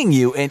will sting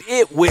you and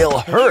it will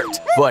hurt.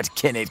 But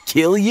can it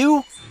kill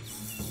you?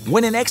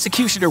 When an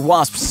executioner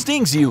wasp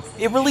stings you,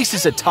 it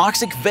releases a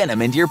toxic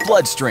venom into your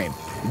bloodstream.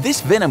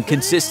 This venom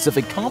consists of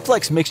a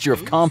complex mixture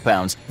of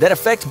compounds that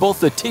affect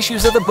both the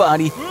tissues of the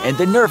body and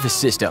the nervous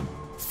system.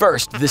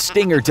 First, the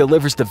stinger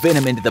delivers the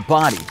venom into the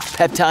body.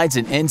 Peptides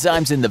and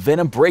enzymes in the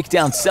venom break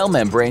down cell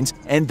membranes,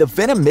 and the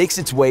venom makes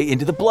its way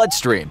into the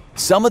bloodstream.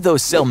 Some of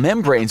those cell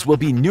membranes will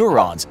be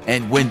neurons,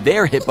 and when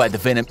they're hit by the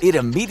venom, it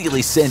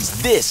immediately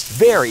sends this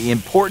very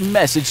important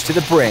message to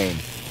the brain.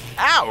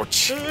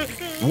 Ouch!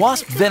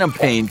 Wasp venom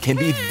pain can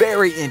be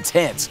very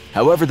intense.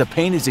 However, the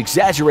pain is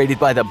exaggerated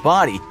by the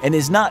body and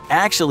is not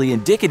actually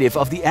indicative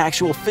of the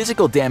actual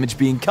physical damage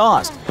being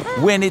caused,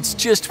 when it's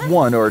just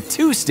 1 or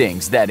 2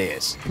 stings, that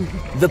is.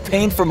 The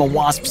pain from a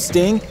wasp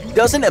sting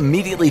doesn't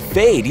immediately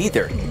fade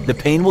either. The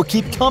pain will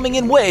keep coming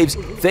in waves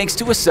thanks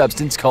to a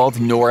substance called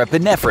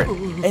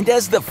norepinephrine. And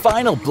as the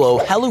final blow,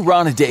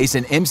 hyaluronidase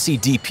and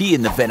MCDP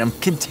in the venom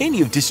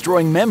continue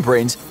destroying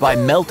membranes by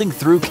melting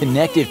through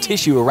connective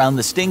tissue around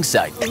the sting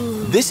site.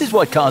 This is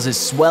what causes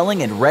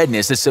swelling and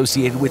redness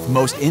associated with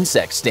most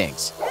insect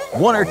stings.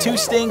 1 or 2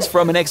 stings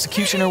from an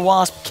executioner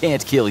wasp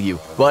can't kill you,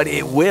 but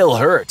it will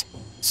hurt.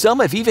 Some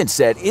have even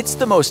said it's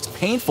the most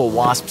painful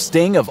wasp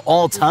sting of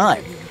all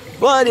time.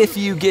 But if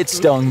you get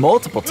stung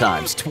multiple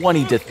times,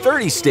 20 to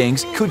 30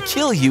 stings could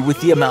kill you with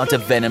the amount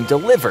of venom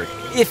delivered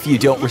if you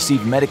don't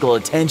receive medical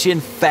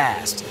attention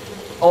fast.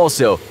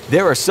 Also,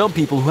 there are some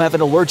people who have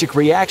an allergic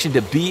reaction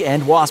to bee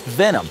and wasp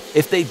venom.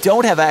 If they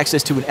don't have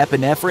access to an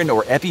epinephrine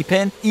or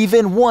EpiPen,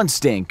 even 1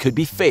 sting could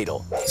be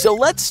fatal. So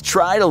let's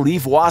try to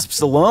leave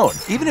wasps alone.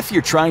 Even if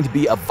you're trying to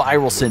be a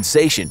viral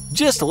sensation,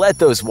 just let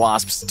those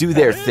wasps do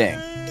their thing.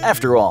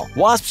 After all,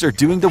 wasps are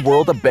doing the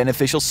world a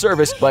beneficial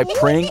service by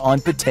preying on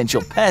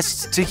potential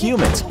pests to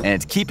humans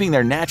and keeping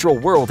their natural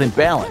world in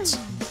balance.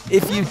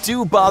 If you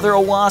do bother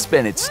a wasp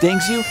and it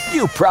stings you,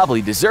 you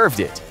probably deserved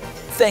it.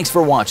 Thanks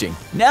for watching.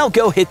 Now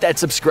go hit that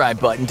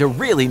subscribe button to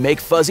really make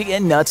Fuzzy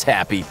and Nutz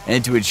happy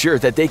and to ensure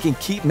that they can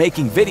keep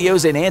making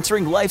videos and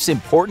answering life's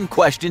important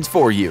questions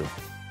for you.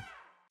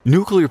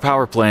 Nuclear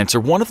power plants are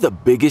one of the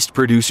biggest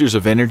producers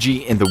of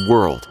energy in the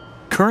world,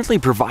 currently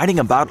providing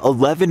about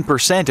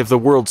 11% of the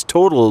world's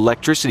total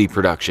electricity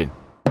production.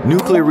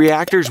 Nuclear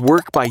reactors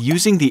work by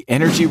using the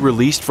energy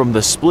released from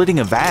the splitting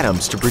of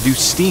atoms to produce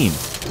steam,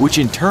 which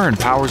in turn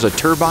powers a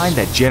turbine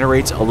that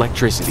generates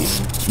electricity.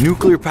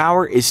 Nuclear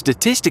power is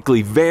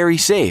statistically very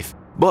safe,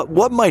 but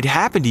what might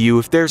happen to you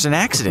if there's an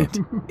accident?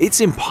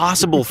 It's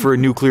impossible for a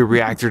nuclear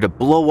reactor to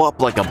blow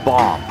up like a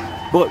bomb.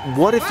 But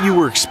what if you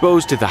were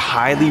exposed to the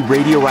highly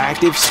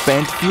radioactive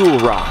spent fuel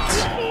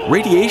rods?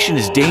 Radiation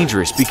is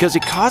dangerous because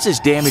it causes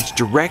damage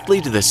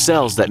directly to the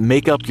cells that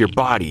make up your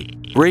body,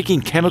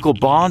 breaking chemical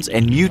bonds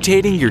and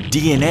mutating your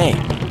DNA.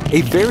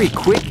 A very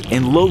quick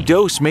and low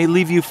dose may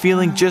leave you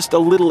feeling just a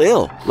little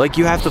ill, like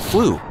you have the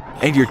flu,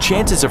 and your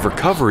chances of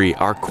recovery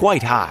are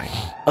quite high.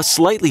 A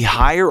slightly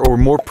higher or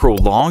more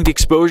prolonged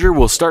exposure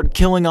will start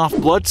killing off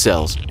blood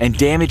cells and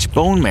damage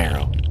bone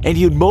marrow, and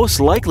you'd most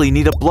likely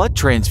need a blood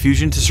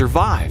transfusion to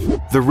survive.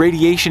 The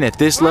radiation at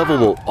this level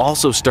will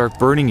also start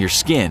burning your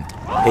skin,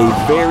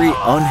 a very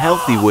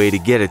unhealthy way to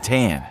get a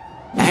tan.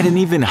 At an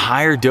even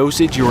higher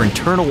dosage, your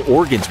internal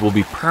organs will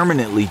be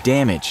permanently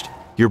damaged.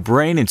 Your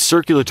brain and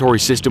circulatory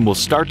system will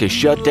start to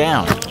shut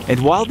down, and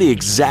while the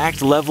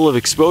exact level of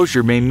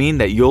exposure may mean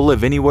that you'll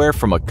live anywhere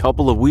from a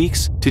couple of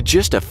weeks to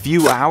just a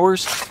few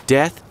hours,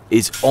 death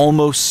is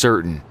almost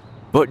certain.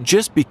 But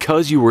just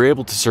because you were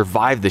able to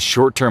survive the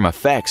short-term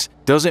effects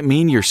doesn't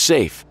mean you're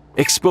safe.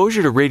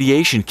 Exposure to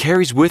radiation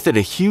carries with it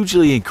a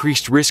hugely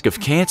increased risk of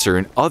cancer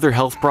and other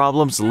health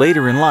problems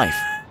later in life.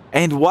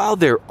 And while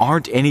there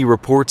aren't any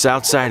reports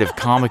outside of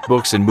comic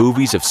books and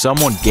movies of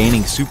someone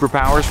gaining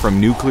superpowers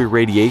from nuclear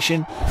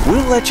radiation,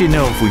 we'll let you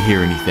know if we hear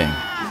anything.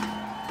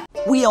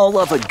 We all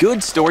love a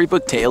good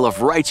storybook tale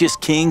of righteous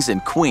kings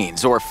and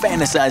queens, or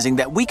fantasizing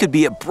that we could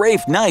be a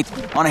brave knight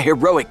on a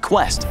heroic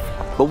quest.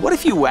 But what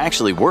if you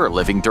actually were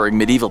living during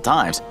medieval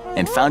times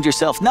and found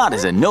yourself not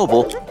as a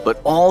noble, but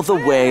all the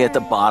way at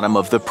the bottom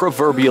of the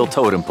proverbial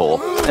totem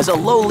pole as a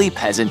lowly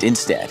peasant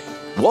instead?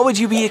 What would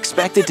you be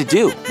expected to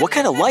do? What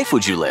kind of life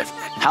would you live?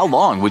 How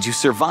long would you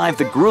survive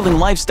the grueling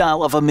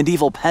lifestyle of a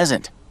medieval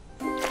peasant?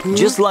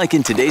 Just like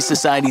in today's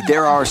society,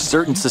 there are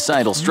certain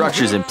societal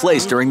structures in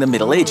place during the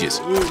Middle Ages.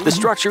 The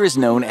structure is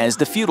known as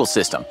the feudal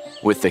system,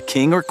 with the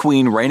king or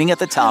queen reigning at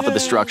the top of the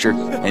structure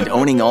and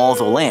owning all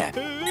the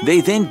land. They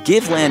then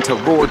give land to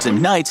lords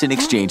and knights in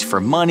exchange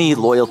for money,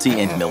 loyalty,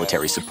 and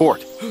military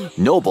support.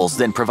 Nobles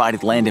then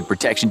provided land and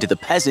protection to the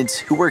peasants,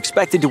 who were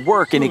expected to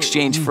work in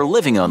exchange for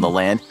living on the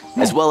land,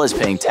 as well as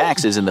paying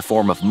taxes in the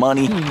form of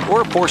money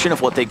or a portion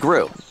of what they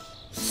grew.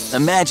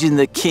 Imagine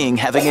the king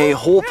having a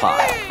whole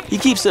pie. He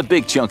keeps a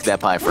big chunk of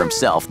that pie for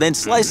himself, then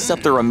slices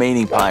up the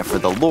remaining pie for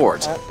the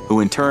lords,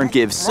 who in turn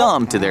give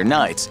some to their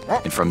knights.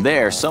 And from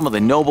there, some of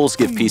the nobles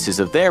give pieces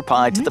of their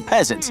pie to the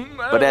peasants.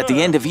 But at the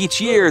end of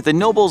each year, the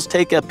nobles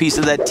take a piece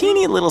of that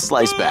teeny little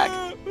slice back.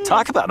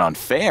 Talk about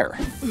unfair.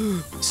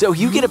 So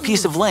you get a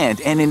piece of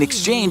land, and in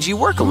exchange you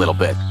work a little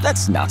bit.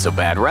 That's not so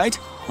bad, right?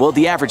 Well,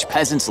 the average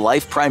peasant's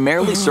life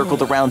primarily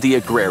circled around the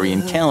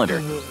agrarian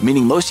calendar,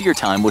 meaning most of your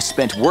time was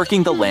spent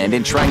working the land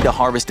and trying to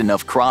harvest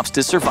enough crops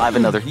to survive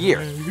another year.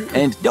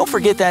 And don't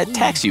forget that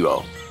tax you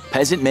owe.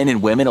 Peasant men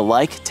and women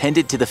alike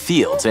tended to the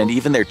fields, and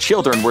even their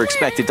children were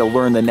expected to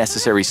learn the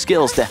necessary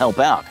skills to help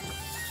out.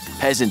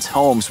 Peasants'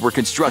 homes were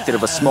constructed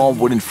of a small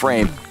wooden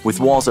frame with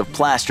walls of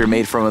plaster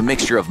made from a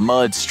mixture of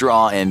mud,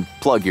 straw, and,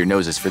 plug your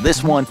noses for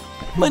this one,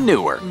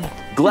 manure.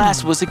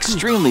 Glass was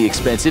extremely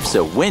expensive,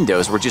 so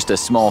windows were just a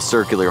small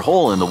circular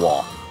hole in the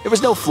wall. There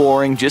was no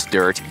flooring, just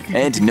dirt,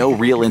 and no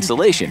real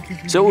insulation,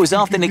 so it was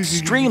often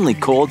extremely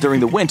cold during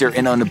the winter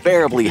and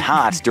unbearably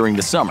hot during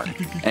the summer.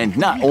 And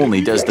not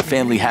only does the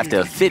family have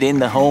to fit in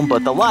the home,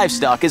 but the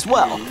livestock as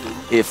well.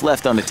 If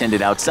left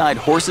unattended outside,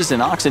 horses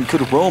and oxen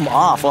could roam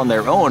off on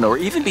their own or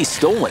even be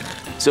stolen,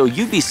 so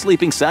you'd be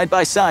sleeping side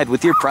by side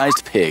with your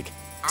prized pig.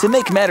 To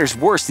make matters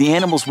worse, the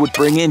animals would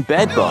bring in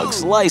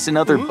bedbugs, lice, and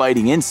other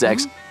biting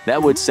insects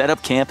that would set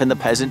up camp in the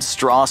peasants'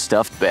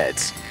 straw-stuffed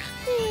beds.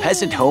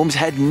 Peasant homes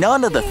had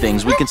none of the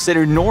things we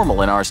consider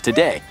normal in ours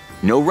today.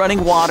 No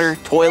running water,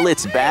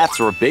 toilets, baths,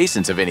 or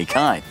basins of any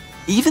kind.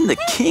 Even the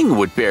king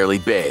would barely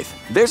bathe.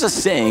 There's a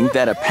saying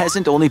that a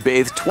peasant only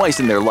bathes twice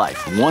in their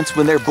life, once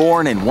when they're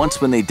born and once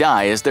when they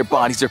die, as their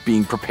bodies are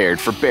being prepared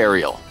for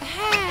burial.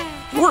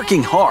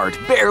 Working hard,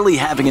 barely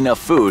having enough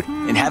food,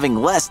 and having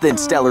less than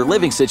stellar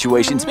living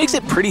situations makes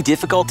it pretty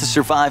difficult to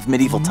survive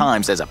medieval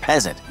times as a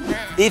peasant.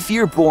 If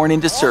you're born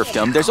into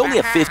serfdom, there's only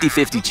a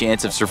 50-50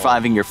 chance of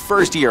surviving your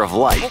first year of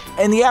life,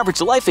 and the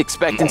average life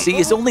expectancy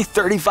is only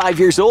 35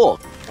 years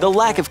old. The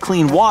lack of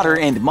clean water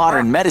and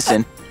modern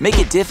medicine make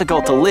it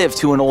difficult to live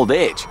to an old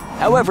age.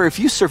 However, if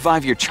you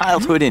survive your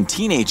childhood and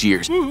teenage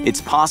years,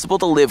 it's possible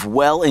to live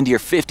well into your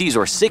 50s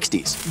or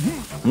 60s.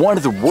 One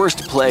of the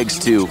worst plagues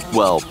to,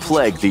 well,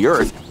 plague the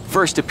earth,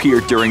 first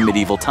appeared during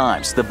medieval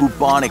times. The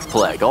bubonic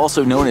plague,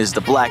 also known as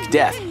the Black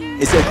Death,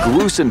 is a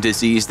gruesome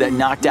disease that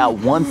knocked out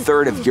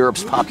 1/3 of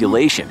Europe's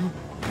population.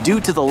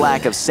 Due to the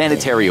lack of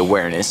sanitary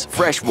awareness,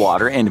 fresh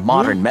water, and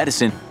modern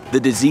medicine, the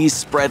disease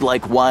spread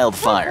like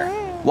wildfire.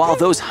 While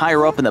those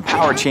higher up in the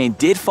power chain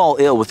did fall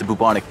ill with the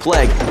bubonic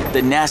plague,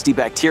 the nasty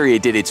bacteria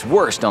did its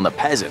worst on the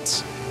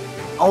peasants.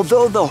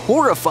 Although the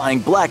horrifying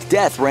Black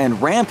Death ran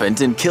rampant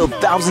and killed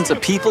thousands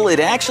of people, it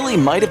actually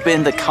might have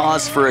been the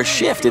cause for a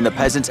shift in the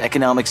peasants'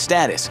 economic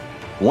status.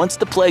 Once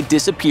the plague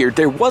disappeared,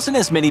 there wasn't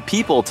as many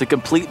people to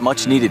complete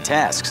much-needed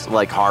tasks,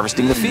 like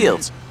harvesting the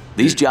fields.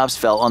 These jobs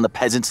fell on the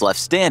peasants left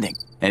standing,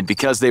 and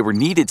because they were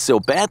needed so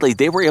badly,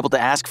 they were able to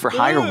ask for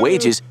higher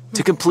wages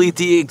to complete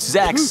the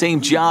exact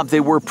same job they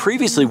were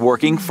previously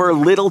working for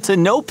little to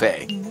no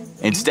pay.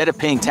 Instead of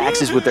paying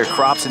taxes with their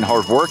crops and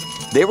hard work,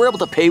 they were able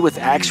to pay with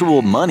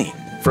actual money.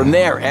 From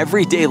there,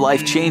 everyday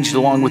life changed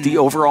along with the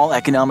overall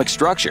economic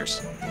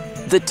structures.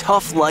 The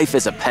tough life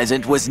as a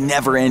peasant was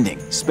never ending,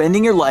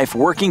 spending your life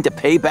working to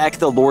pay back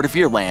the lord of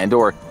your land,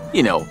 or,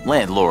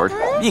 landlord,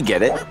 you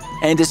get it,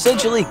 and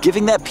essentially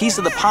giving that piece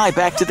of the pie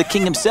back to the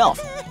king himself.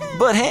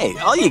 But hey,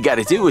 all you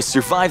gotta do is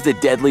survive the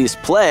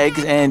deadliest plague,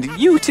 and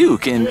you too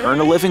can earn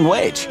a living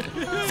wage.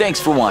 Thanks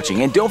for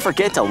watching, and don't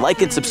forget to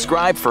like and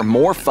subscribe for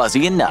more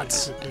Fuzzy and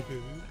Nutz.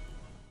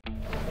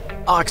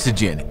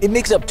 Oxygen. It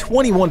makes up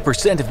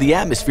 21% of the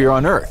atmosphere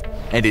on Earth,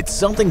 and it's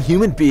something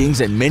human beings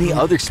and many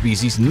other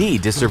species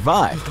need to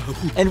survive.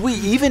 And we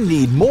even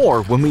need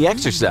more when we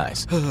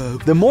exercise.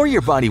 The more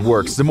your body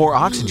works, the more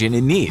oxygen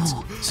it needs,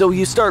 so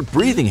you start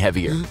breathing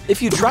heavier.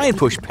 If you try and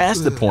push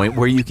past the point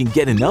where you can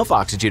get enough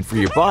oxygen for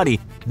your body,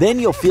 then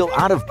you'll feel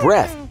out of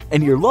breath,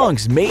 and your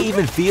lungs may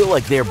even feel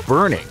like they're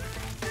burning.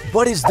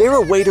 But is there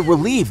a way to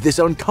relieve this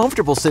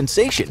uncomfortable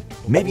sensation?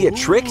 Maybe a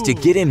trick to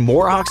get in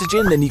more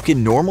oxygen than you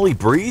can normally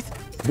breathe?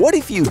 What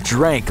if you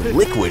drank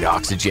liquid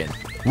oxygen?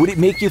 Would it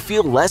make you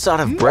feel less out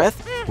of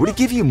breath? Would it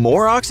give you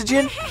more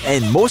oxygen?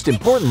 And most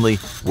importantly,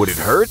 would it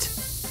hurt?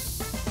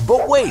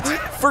 But wait!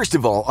 First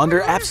of all,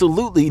 under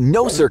absolutely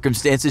no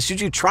circumstances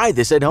should you try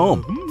this at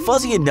home.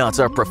 Fuzzy and Nutz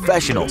are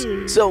professionals,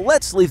 so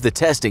let's leave the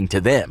testing to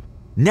them.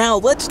 Now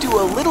let's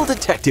do a little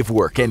detective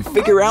work and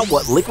figure out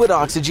what liquid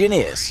oxygen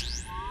is.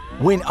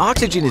 When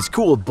oxygen is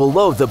cooled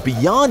below the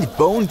beyond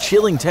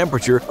bone-chilling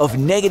temperature of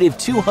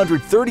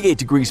 -238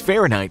 degrees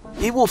Fahrenheit,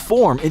 it will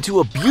form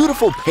into a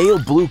beautiful pale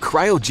blue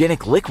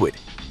cryogenic liquid.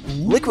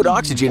 Liquid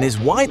oxygen is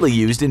widely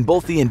used in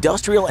both the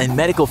industrial and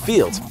medical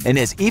fields and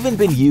has even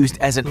been used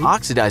as an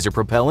oxidizer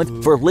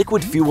propellant for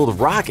liquid-fueled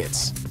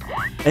rockets.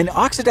 An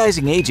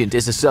oxidizing agent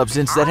is a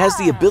substance that has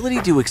the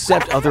ability to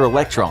accept other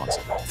electrons.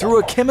 Through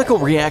a chemical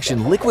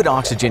reaction, liquid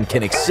oxygen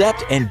can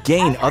accept and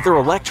gain other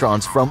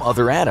electrons from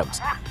other atoms.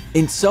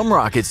 In some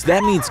rockets,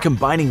 that means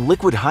combining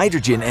liquid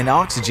hydrogen and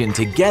oxygen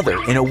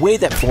together in a way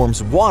that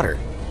forms water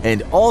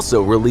and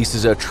also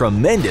releases a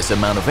tremendous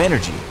amount of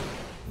energy.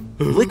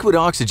 Liquid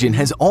oxygen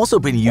has also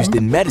been used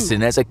in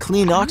medicine as a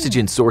clean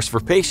oxygen source for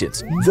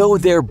patients, though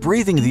they're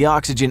breathing the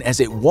oxygen as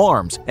it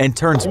warms and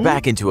turns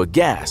back into a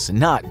gas,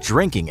 not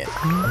drinking it.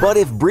 But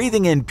if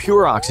breathing in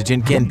pure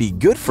oxygen can be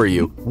good for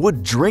you,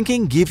 would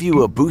drinking give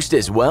you a boost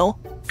as well?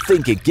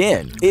 Think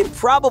again. It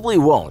probably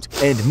won't,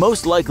 and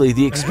most likely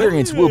the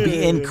experience will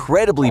be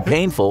incredibly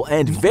painful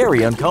and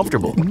very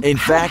uncomfortable. In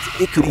fact,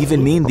 it could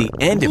even mean the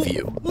end of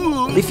you.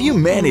 If you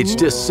manage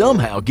to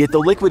somehow get the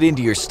liquid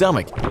into your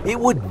stomach, it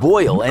would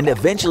boil and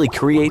eventually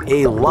create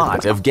a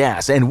lot of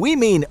gas, and we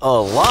mean a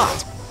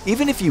lot.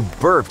 Even if you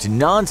burped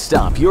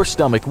non-stop, your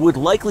stomach would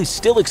likely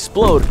still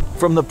explode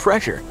from the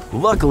pressure.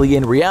 Luckily,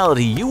 in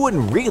reality, you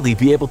wouldn't really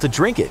be able to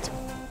drink it.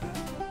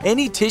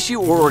 Any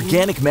tissue or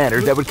organic matter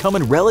that would come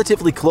in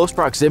relatively close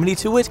proximity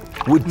to it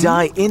would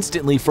die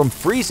instantly from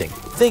freezing.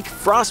 Think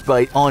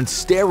frostbite on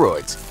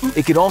steroids.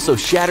 It could also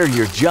shatter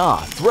your jaw,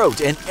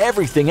 throat, and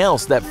everything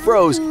else that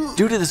froze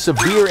due to the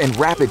severe and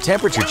rapid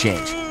temperature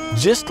change,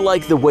 just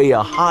like the way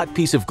a hot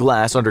piece of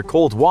glass under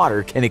cold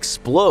water can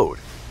explode.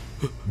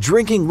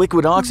 Drinking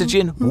liquid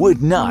oxygen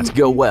would not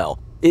go well.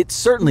 It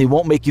certainly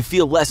won't make you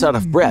feel less out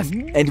of breath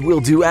and will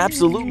do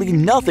absolutely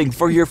nothing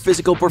for your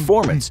physical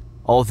performance.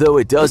 Although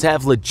it does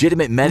have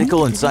legitimate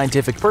medical and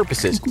scientific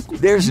purposes,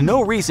 there's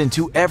no reason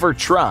to ever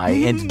try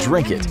and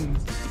drink it.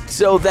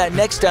 So that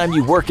next time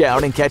you work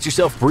out and catch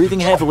yourself breathing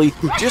heavily,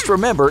 just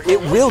remember it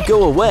will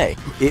go away.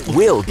 It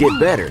will get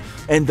better.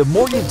 And the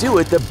more you do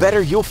it, the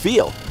better you'll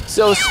feel.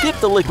 So skip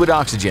the liquid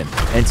oxygen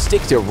and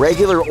stick to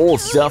regular old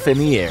stuff in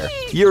the air.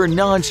 Your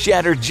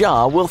non-shattered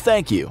jaw will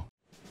thank you.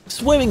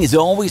 Swimming is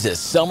always a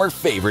summer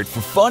favorite for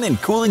fun and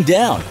cooling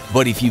down.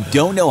 But if you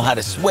don't know how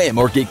to swim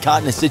or get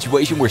caught in a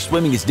situation where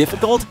swimming is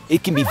difficult,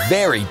 it can be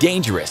very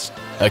dangerous.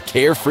 A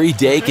carefree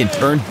day can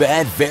turn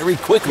bad very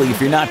quickly if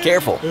you're not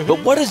careful.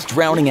 But what does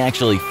drowning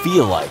actually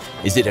feel like?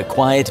 Is it a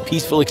quiet,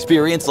 peaceful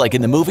experience like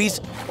in the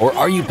movies? Or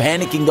are you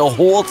panicking the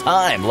whole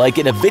time like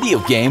in a video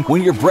game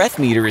when your breath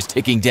meter is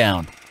ticking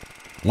down?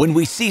 When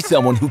we see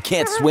someone who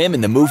can't swim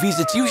in the movies,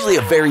 it's usually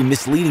a very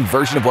misleading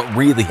version of what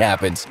really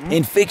happens.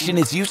 In fiction,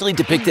 it's usually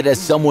depicted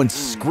as someone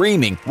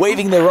screaming,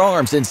 waving their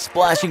arms, and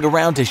splashing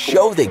around to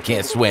show they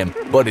can't swim.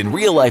 But in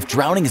real life,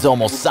 drowning is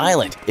almost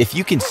silent. If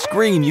you can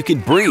scream, you can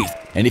breathe.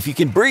 And if you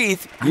can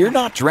breathe, you're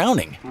not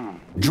drowning.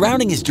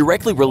 Drowning is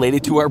directly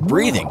related to our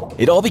breathing.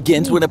 It all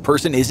begins when a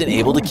person isn't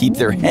able to keep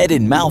their head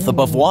and mouth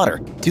above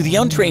water. To the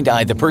untrained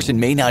eye, the person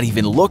may not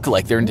even look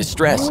like they're in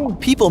distress.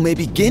 People may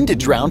begin to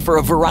drown for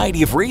a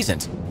variety of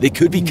reasons. They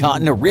could be caught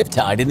in a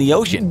riptide in the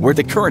ocean, where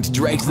the current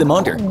drags them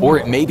under. Or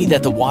it may be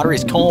that the water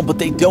is calm, but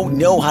they don't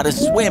know how to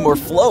swim or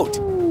float.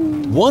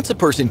 Once a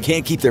person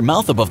can't keep their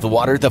mouth above the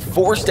water, the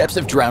 4 steps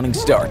of drowning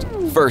start.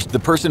 First, the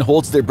person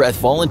holds their breath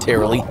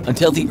voluntarily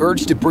until the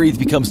urge to breathe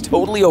becomes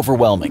totally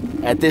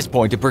overwhelming. At this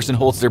point, a person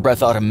holds their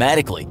breath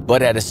automatically,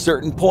 but at a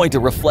certain point, a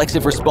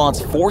reflexive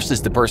response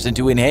forces the person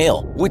to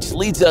inhale, which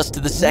leads us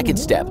to the second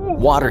step.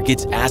 Water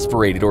gets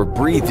aspirated or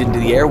breathed into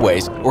the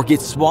airways or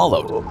gets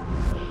swallowed.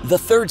 The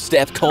third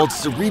step, called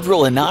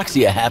cerebral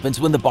anoxia, happens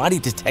when the body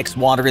detects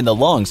water in the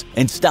lungs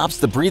and stops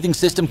the breathing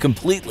system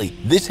completely.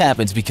 This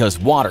happens because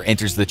water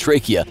enters the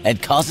trachea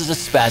and causes a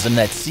spasm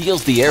that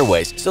seals the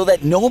airways so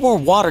that no more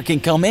water can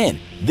come in.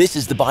 This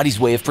is the body's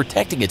way of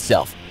protecting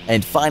itself.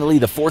 And finally,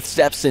 the fourth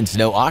step, since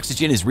no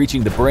oxygen is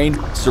reaching the brain,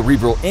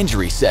 cerebral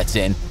injury sets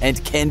in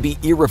and can be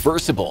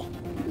irreversible.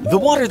 The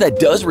water that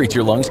does reach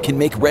your lungs can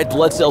make red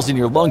blood cells in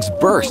your lungs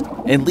burst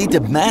and lead to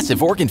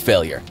massive organ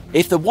failure.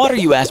 If the water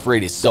you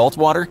aspirate is salt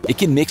water, it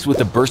can mix with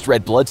the burst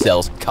red blood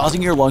cells,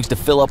 causing your lungs to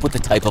fill up with a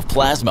type of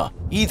plasma.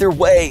 Either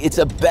way, it's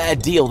a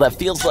bad deal that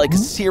feels like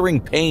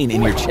searing pain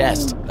in your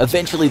chest.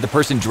 Eventually, the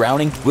person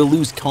drowning will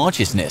lose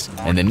consciousness,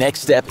 and the next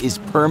step is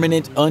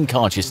permanent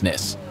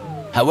unconsciousness.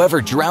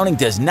 However, drowning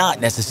does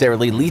not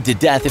necessarily lead to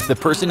death if the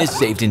person is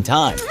saved in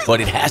time,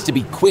 but it has to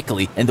be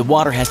quickly, and the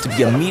water has to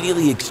be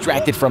immediately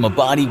extracted from a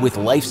body with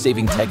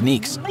life-saving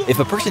techniques. If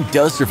a person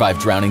does survive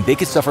drowning, they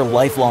could suffer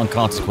lifelong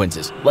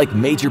consequences, like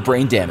major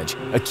brain damage,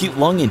 acute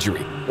lung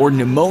injury, or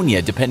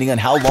pneumonia depending on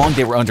how long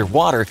they were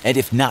underwater and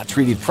if not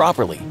treated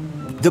properly.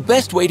 The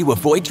best way to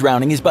avoid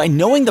drowning is by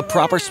knowing the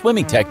proper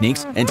swimming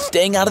techniques and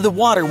staying out of the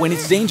water when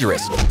it's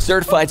dangerous.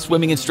 Certified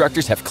swimming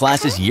instructors have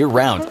classes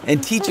year-round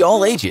and teach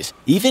all ages.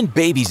 Even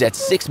babies at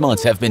 6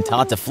 months have been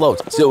taught to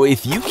float, so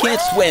if you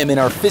can't swim and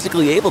are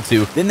physically able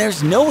to, then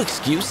there's no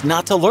excuse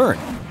not to learn.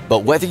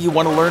 But whether you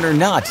want to learn or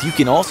not, you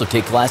can also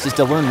take classes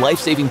to learn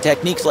life-saving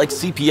techniques like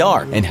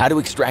CPR and how to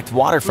extract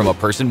water from a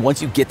person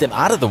once you get them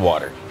out of the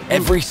water.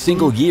 Every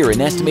single year,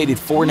 an estimated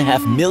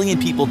 4.5 million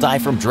people die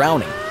from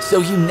drowning, so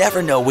you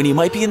never know when you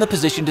might be in the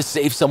position to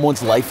save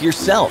someone's life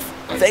yourself.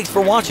 Thanks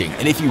for watching,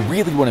 and if you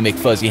really want to make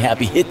Fuzzy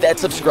happy, hit that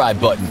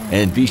subscribe button,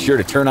 and be sure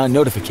to turn on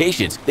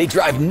notifications. They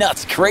drive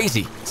Nutz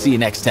crazy. See you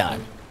next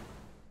time.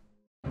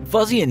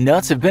 Fuzzy and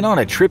Nutz have been on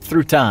a trip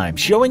through time,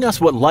 showing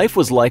us what life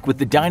was like with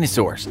the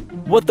dinosaurs,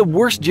 what the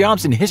worst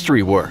jobs in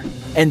history were,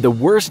 and the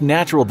worst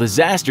natural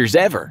disasters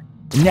ever.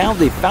 Now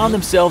they've found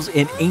themselves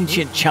in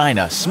ancient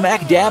China,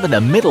 smack dab in the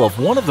middle of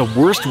one of the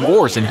worst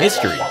wars in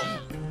history.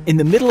 In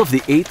the middle of the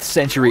 8th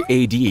century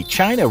AD,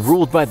 China,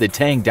 ruled by the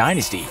Tang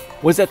dynasty,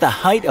 was at the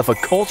height of a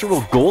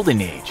cultural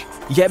golden age.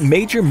 Yet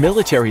major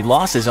military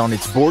losses on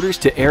its borders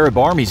to Arab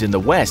armies in the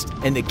west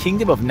and the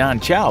kingdom of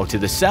Nanchao to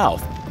the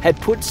south had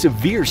put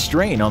severe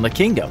strain on the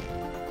kingdom.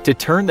 To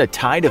turn the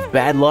tide of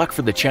bad luck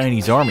for the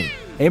Chinese army,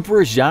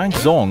 Emperor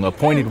Zhang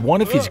appointed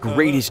one of his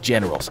greatest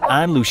generals,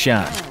 An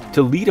Lushan,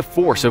 to lead a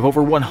force of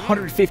over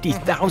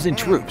 150,000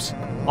 troops.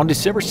 On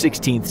December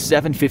 16,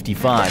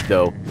 755,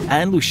 though,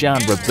 An Lushan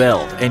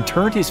rebelled and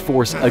turned his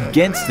force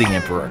against the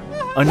emperor,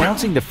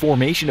 announcing the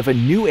formation of a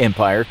new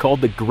empire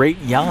called the Great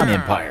Yan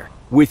Empire,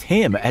 with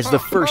him as the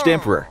first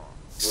emperor.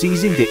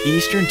 Seizing the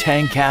eastern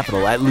Tang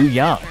capital at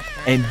Luoyang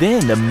and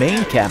then the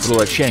main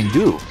capital at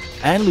Chengdu,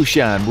 An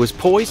Lushan was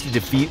poised to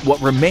defeat what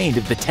remained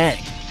of the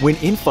Tang when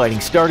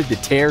infighting started to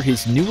tear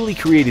his newly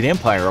created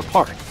empire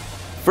apart.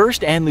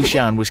 First, An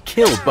Lushan was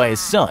killed by his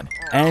son,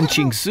 An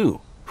Qingsu,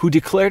 who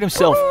declared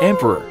himself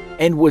emperor,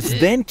 and was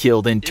then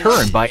killed in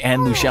turn by An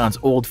Lushan's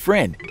old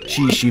friend,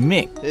 Shi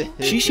Shiming.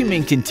 Shi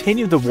Shiming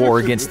continued the war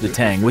against the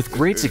Tang with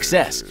great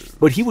success,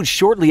 but he would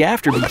shortly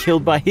after be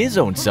killed by his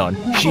own son,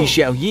 Shi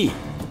Xiaoyi.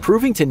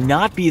 Proving to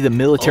not be the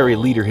military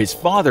leader his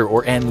father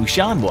or An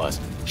Lushan was,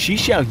 Shi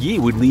Xiaoyi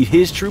would lead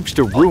his troops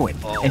to ruin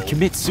and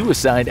commit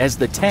suicide as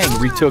the Tang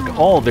retook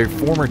all their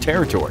former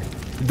territory.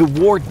 The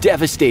war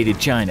devastated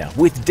China,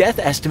 with death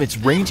estimates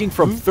ranging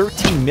from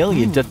 13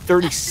 million to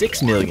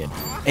 36 million,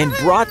 and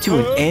brought to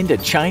an end a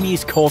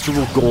Chinese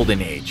cultural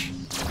golden age.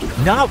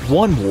 Not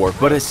one war,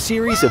 but a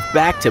series of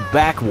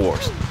back-to-back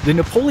wars. The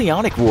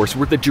Napoleonic Wars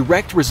were the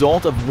direct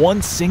result of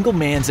one single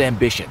man's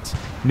ambitions,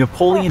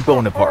 Napoleon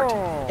Bonaparte.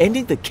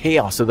 Ending the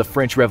chaos of the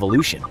French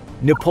Revolution,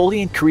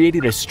 Napoleon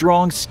created a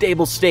strong,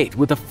 stable state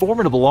with a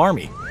formidable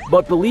army,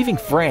 but believing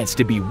France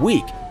to be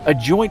weak, a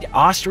joint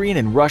Austrian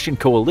and Russian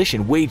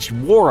coalition waged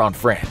war on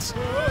France.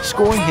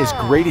 Scoring his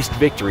greatest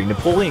victory,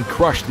 Napoleon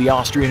crushed the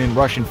Austrian and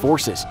Russian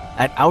forces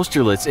at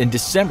Austerlitz in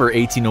December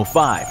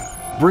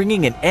 1805,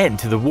 bringing an end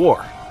to the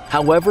war.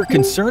 However,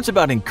 concerns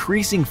about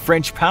increasing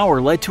French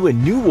power led to a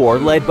new war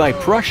led by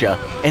Prussia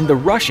and the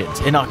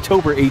Russians in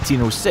October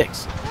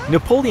 1806.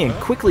 Napoleon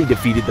quickly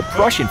defeated the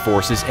Prussian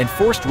forces and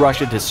forced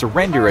Russia to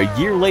surrender a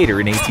year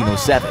later in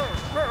 1807.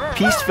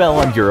 Peace fell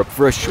on Europe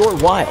for a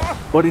short while,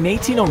 but in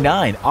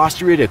 1809,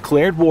 Austria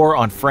declared war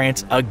on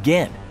France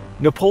again.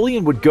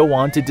 Napoleon would go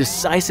on to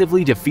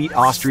decisively defeat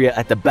Austria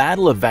at the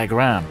Battle of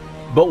Wagram,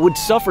 but would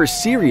suffer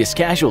serious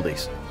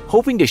casualties.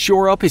 Hoping to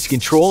shore up his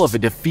control of a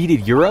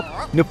defeated Europe,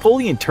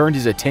 Napoleon turned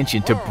his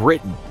attention to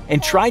Britain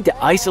and tried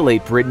to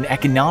isolate Britain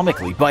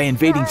economically by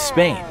invading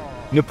Spain.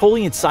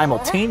 Napoleon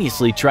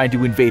simultaneously tried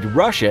to invade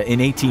Russia in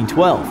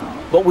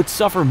 1812. but would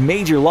suffer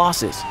major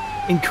losses.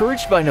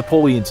 Encouraged by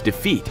Napoleon's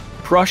defeat,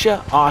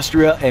 Prussia,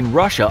 Austria, and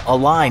Russia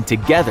aligned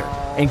together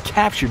and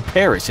captured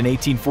Paris in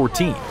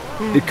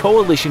 1814. The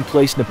coalition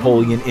placed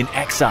Napoleon in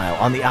exile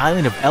on the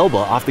island of Elba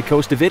off the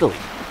coast of Italy.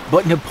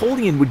 But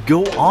Napoleon would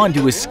go on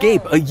to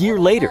escape a year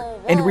later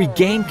and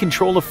regain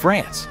control of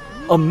France.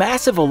 A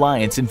massive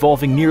alliance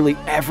involving nearly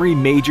every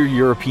major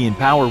European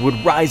power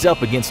would rise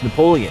up against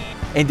Napoleon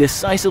and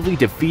decisively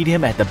defeat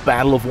him at the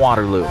Battle of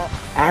Waterloo,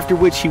 after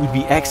which he would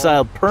be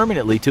exiled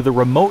permanently to the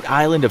remote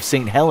island of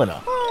St.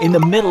 Helena in the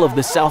middle of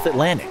the South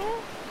Atlantic.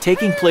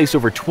 Taking place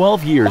over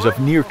 12 years of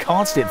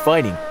near-constant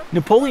fighting,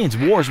 Napoleon's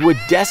wars would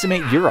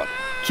decimate Europe,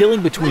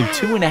 killing between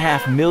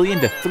 2.5 million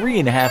to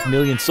 3.5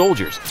 million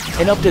soldiers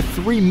and up to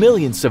 3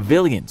 million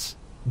civilians.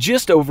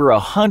 Just over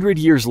 100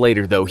 years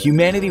later, though,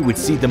 humanity would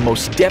see the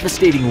most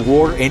devastating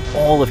war in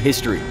all of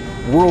history.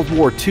 World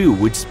War II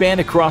would span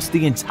across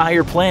the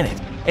entire planet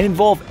and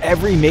involve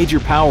every major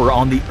power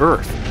on the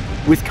Earth.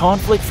 With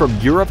conflict from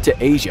Europe to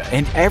Asia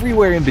and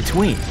everywhere in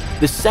between,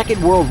 the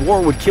Second World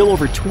War would kill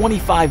over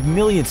 25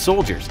 million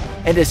soldiers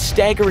and a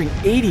staggering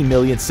 80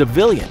 million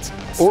civilians,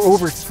 or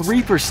over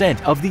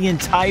 3% of the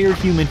entire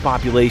human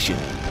population.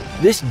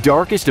 This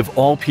darkest of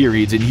all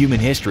periods in human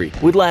history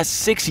would last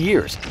 6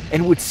 years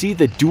and would see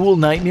the dual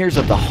nightmares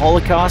of the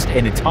Holocaust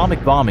and atomic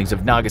bombings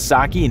of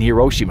Nagasaki and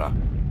Hiroshima.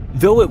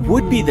 Though it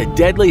would be the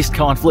deadliest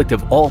conflict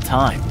of all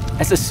time,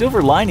 as a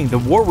silver lining, the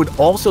war would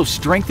also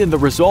strengthen the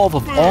resolve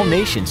of all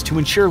nations to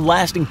ensure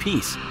lasting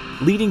peace,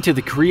 leading to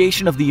the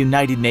creation of the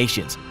United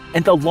Nations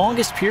and the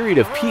longest period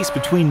of peace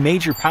between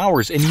major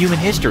powers in human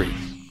history.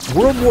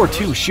 World War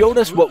II showed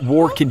us what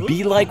war can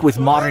be like with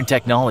modern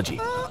technology.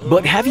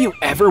 But have you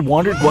ever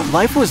wondered what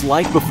life was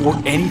like before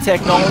any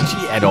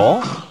technology at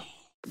all?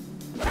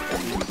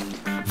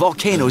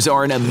 Volcanoes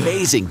are an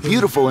amazing,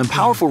 beautiful, and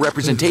powerful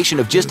representation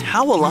of just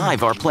how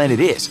alive our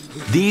planet is.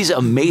 These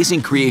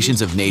amazing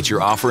creations of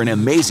nature offer an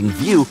amazing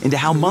view into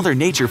how Mother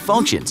Nature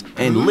functions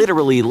and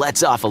literally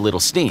lets off a little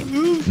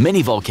steam.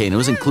 Many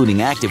volcanoes,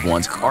 including active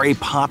ones, are a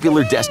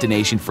popular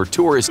destination for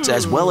tourists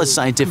as well as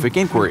scientific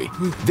inquiry.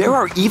 There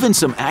are even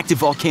some active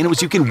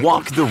volcanoes you can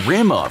walk the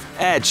rim of,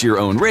 at your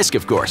own risk,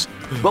 of course.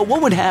 But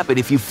what would happen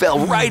if you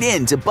fell right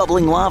into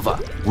bubbling lava?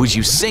 Would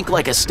you sink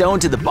like a stone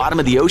to the bottom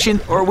of the ocean,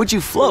 or would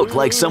you float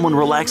like someone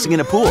relaxing in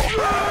a pool?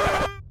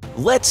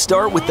 Let's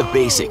start with the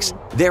basics.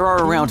 There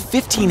are around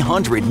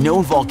 1,500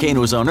 known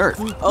volcanoes on Earth.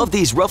 Of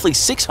these, roughly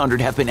 600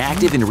 have been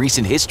active in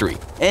recent history,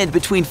 and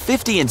between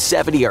 50 and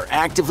 70 are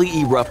actively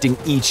erupting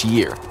each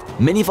year.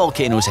 Many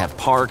volcanoes have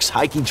parks,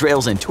 hiking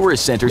trails, and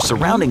tourist centers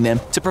surrounding them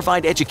to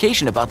provide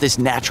education about this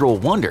natural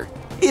wonder.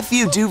 If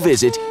you do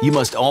visit, you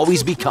must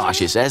always be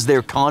cautious as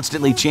they're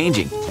constantly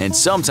changing and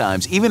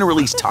sometimes even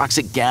release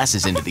toxic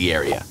gases into the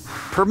area.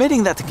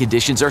 Permitting that the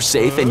conditions are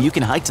safe and you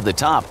can hike to the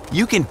top,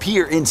 you can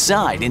peer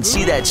inside and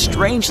see that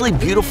strangely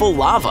beautiful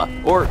lava.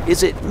 Or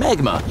is it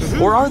magma?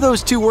 Or are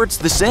those two words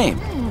the same?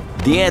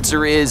 The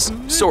answer is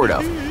sort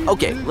of.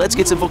 Okay, let's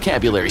get some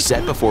vocabulary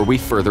set before we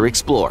further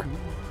explore.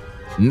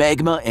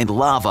 Magma and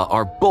lava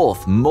are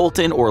both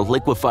molten or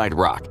liquefied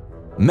rock.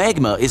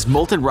 Magma is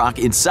molten rock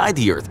inside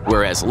the Earth,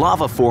 whereas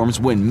lava forms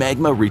when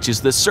magma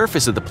reaches the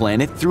surface of the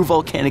planet through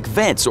volcanic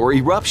vents or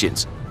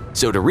eruptions.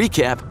 So to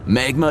recap,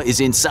 magma is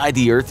inside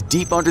the Earth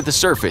deep under the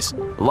surface.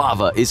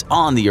 Lava is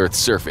on the Earth's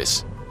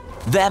surface.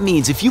 That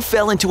means if you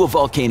fell into a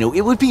volcano,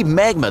 it would be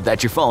magma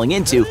that you're falling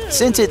into,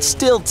 since it's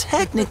still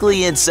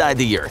technically inside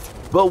the Earth.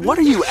 But what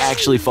are you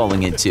actually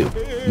falling into?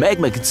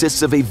 Magma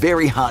consists of a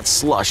very hot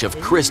slush of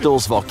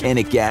crystals,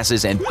 volcanic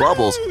gases, and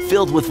bubbles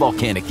filled with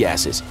volcanic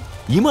gases.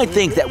 You might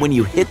think that when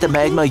you hit the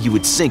magma you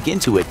would sink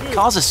into it,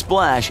 cause a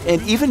splash,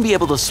 and even be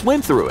able to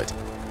swim through it.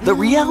 The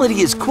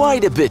reality is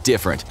quite a bit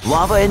different.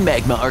 Lava and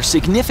magma are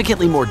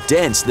significantly more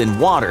dense than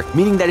water,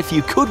 meaning that if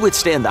you could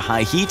withstand the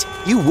high heat,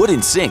 you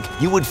wouldn't sink,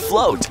 you would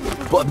float.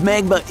 But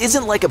magma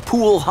isn't like a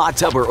pool, hot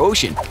tub, or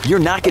ocean. You're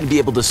not going to be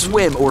able to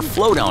swim or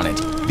float on it.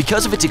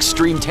 Because of its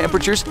extreme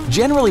temperatures,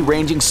 generally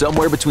ranging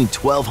somewhere between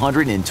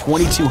 1,200 and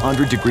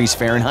 2,200 degrees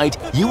Fahrenheit,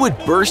 you would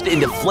burst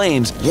into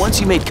flames once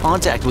you made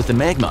contact with the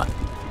magma.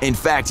 In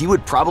fact, you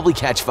would probably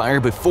catch fire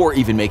before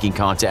even making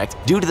contact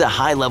due to the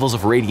high levels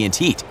of radiant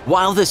heat,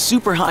 while the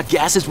super hot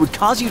gases would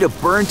cause you to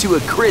burn to a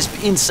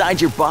crisp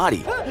inside your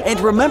body. And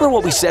remember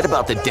what we said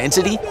about the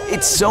density?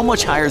 It's so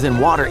much higher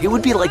than water, it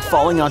would be like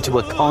falling onto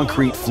a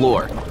concrete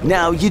floor.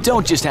 Now, you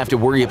don't just have to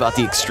worry about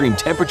the extreme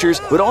temperatures,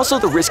 but also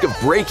the risk of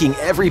breaking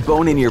every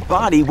bone in your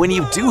body when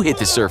you do hit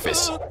the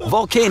surface.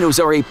 Volcanoes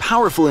are a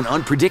powerful and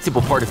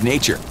unpredictable part of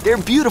nature. They're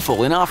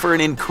beautiful and offer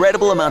an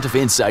incredible amount of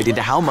insight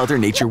into how Mother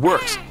Nature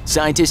works.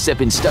 Scientists have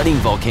been studying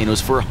volcanoes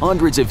for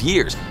hundreds of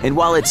years, and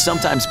while it's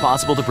sometimes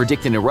possible to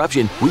predict an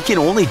eruption, we can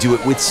only do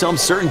it with some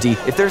certainty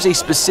if there's a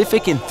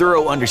specific and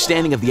thorough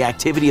understanding of the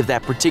activity of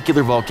that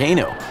particular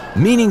volcano.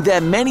 Meaning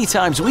that many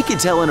times we can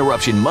tell an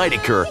eruption might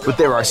occur, but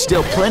there are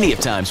still plenty of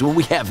times when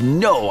we have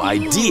no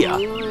idea.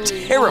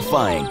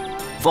 Terrifying!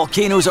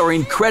 Volcanoes are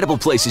incredible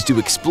places to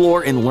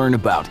explore and learn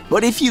about,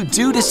 but if you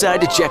do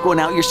decide to check one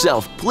out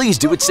yourself, please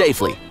do it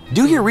safely.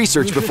 Do your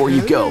research before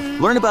you go,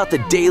 learn about the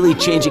daily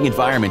changing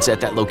environments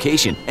at that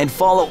location, and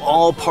follow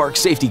all park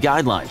safety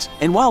guidelines.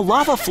 And while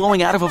lava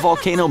flowing out of a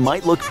volcano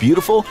might look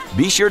beautiful,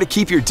 be sure to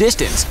keep your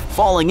distance.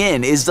 Falling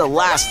in is the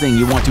last thing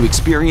you want to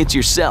experience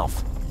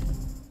yourself.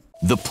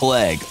 The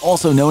plague,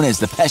 also known as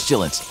the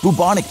pestilence,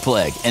 bubonic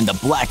plague, and the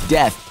Black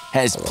Death,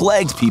 has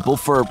plagued people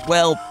for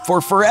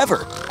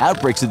forever.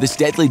 Outbreaks of this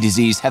deadly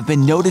disease have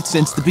been noted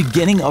since the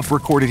beginning of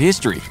recorded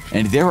history,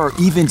 and there are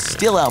even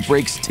still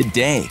outbreaks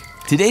today.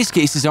 Today's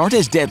cases aren't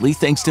as deadly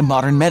thanks to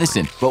modern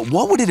medicine, but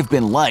what would it have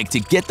been like to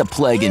get the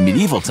plague in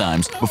medieval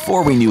times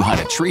before we knew how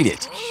to treat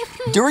it?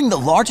 During the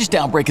largest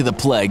outbreak of the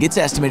plague, it's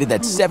estimated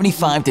that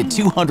 75 to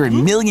 200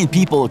 million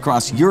people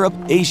across Europe,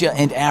 Asia,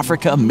 and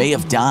Africa may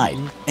have died.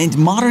 And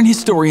modern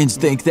historians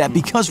think that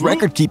because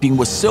record-keeping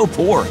was so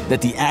poor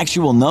that the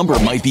actual number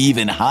might be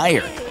even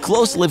higher.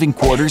 Close living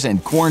quarters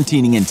and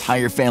quarantining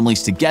entire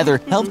families together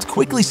helped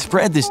quickly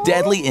spread this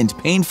deadly and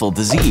painful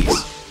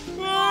disease.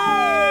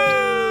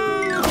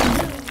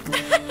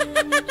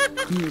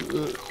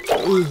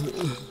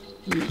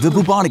 The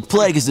bubonic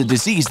plague is a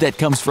disease that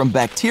comes from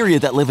bacteria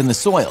that live in the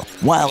soil.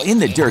 While in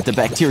the dirt, the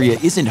bacteria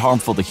isn't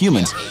harmful to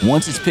humans.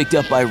 Once it's picked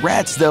up by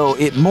rats, though,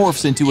 it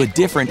morphs into a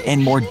different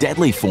and more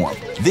deadly form.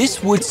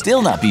 This would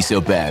still not be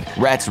so bad.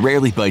 Rats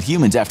rarely bite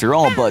humans after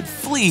all, but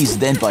fleas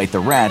then bite the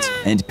rats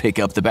and pick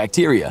up the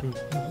bacteria.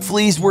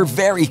 Fleas were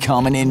very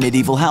common in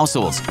medieval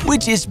households,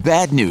 which is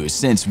bad news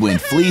since when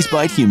fleas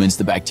bite humans,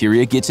 the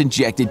bacteria gets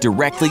injected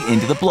directly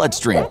into the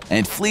bloodstream,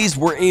 and fleas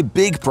were a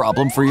big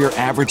problem for your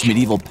average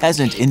medieval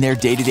peasant in their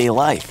day-to-day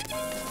life.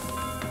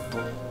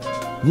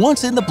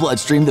 Once in the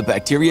bloodstream, the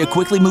bacteria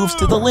quickly moves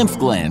to the lymph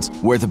glands,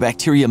 where the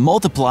bacteria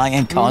multiply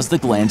and cause the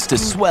glands to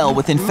swell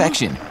with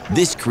infection.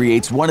 This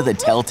creates one of the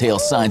telltale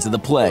signs of the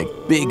plague,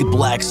 big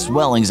black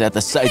swellings at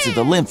the sites of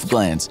the lymph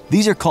glands.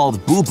 These are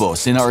called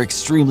buboes and are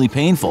extremely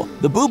painful.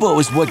 The bubo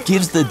is what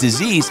gives the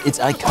disease its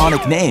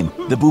iconic name,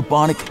 the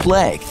bubonic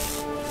plague.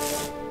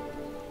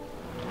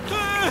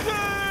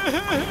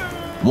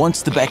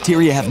 Once the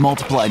bacteria have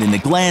multiplied in the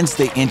glands,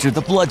 they enter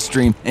the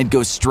bloodstream and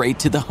go straight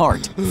to the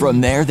heart. From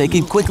there, they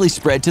can quickly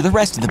spread to the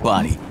rest of the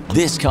body.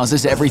 This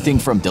causes everything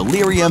from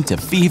delirium to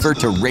fever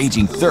to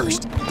raging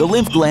thirst. The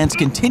lymph glands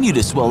continue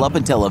to swell up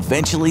until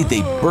eventually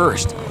they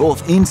burst,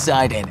 both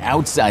inside and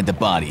outside the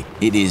body.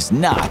 It is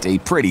not a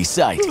pretty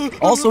sight.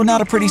 Also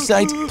not a pretty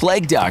sight,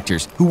 plague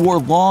doctors who wore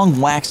long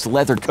waxed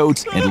leather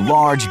coats and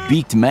large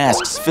beaked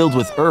masks filled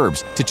with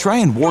herbs to try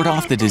and ward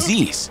off the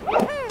disease.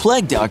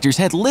 Plague doctors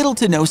had little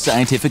to no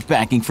scientific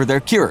backing for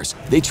their cures.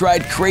 They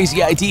tried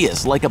crazy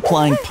ideas like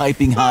applying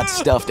piping hot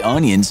stuffed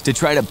onions to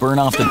try to burn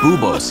off the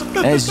buboes.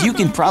 As you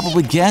can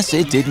probably guess,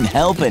 it didn't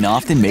help and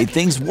often made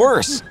things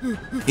worse.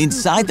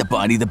 Inside the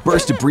body, the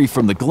burst debris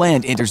from the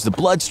gland enters the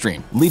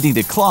bloodstream, leading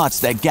to clots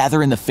that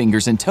gather in the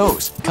fingers and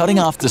toes, cutting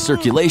off the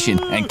circulation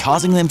and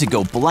causing them to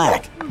go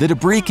black. The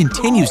debris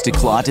continues to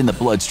clot in the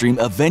bloodstream,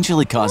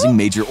 eventually causing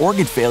major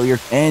organ failure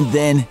and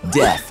then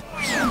death.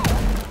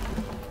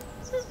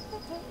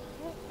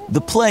 The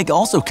plague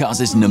also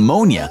causes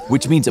pneumonia,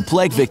 which means a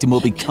plague victim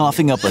will be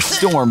coughing up a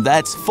storm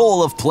that's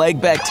full of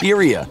plague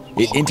bacteria.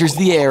 It enters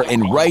the air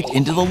and right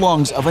into the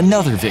lungs of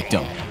another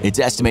victim. It's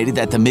estimated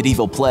that the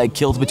medieval plague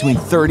killed between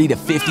 30 to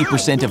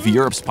 50% of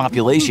Europe's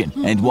population,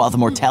 and while the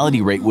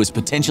mortality rate was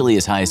potentially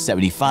as high as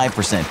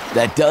 75%,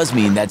 that does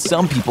mean that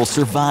some people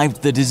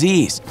survived the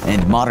disease.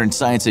 And modern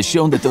science has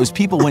shown that those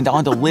people went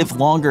on to live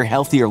longer,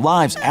 healthier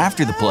lives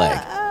after the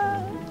plague.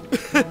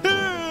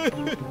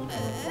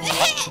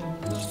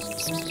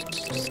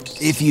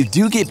 If you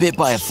do get bit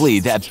by a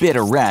flea that bit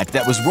a rat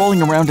that was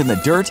rolling around in the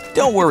dirt,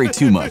 don't worry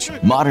too much.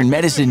 Modern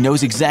medicine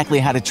knows exactly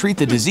how to treat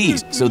the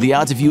disease, so the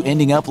odds of you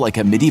ending up like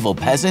a medieval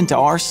peasant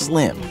are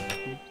slim.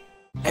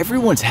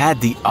 Everyone's had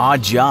the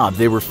odd job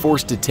they were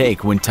forced to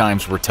take when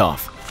times were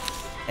tough.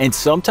 And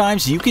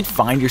sometimes you could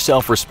find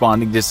yourself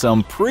responding to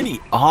some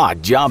pretty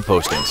odd job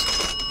postings.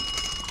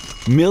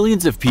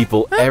 Millions of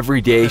people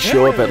every day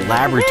show up at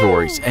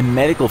laboratories and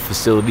medical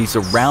facilities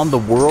around the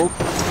world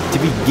to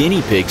be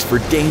guinea pigs for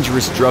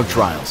dangerous drug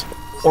trials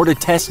or to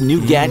test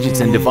new gadgets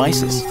and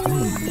devices.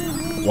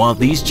 While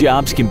these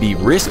jobs can be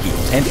risky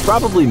and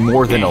probably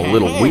more than a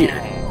little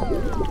weird,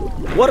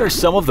 what are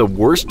some of the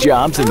worst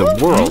jobs in the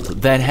world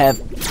that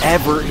have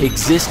ever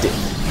existed?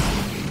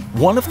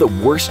 One of the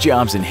worst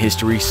jobs in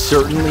history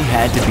certainly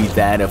had to be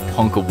that of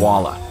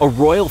Punkawala, a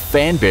royal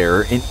fan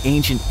bearer in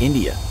ancient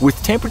India. With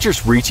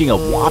temperatures reaching a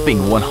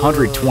whopping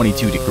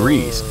 122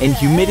 degrees and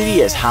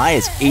humidity as high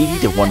as 80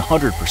 to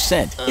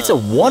 100%, it's a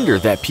wonder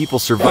that people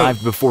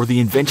survived before the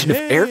invention of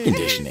air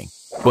conditioning.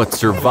 But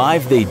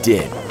survive they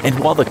did, and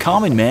while the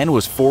common man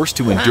was forced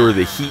to endure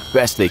the heat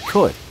best they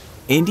could,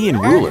 Indian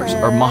rulers,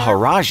 or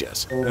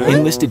Maharajas,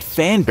 enlisted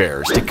fan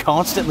bearers to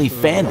constantly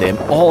fan them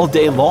all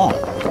day long.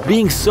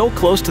 Being so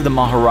close to the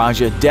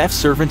Maharaja, deaf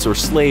servants or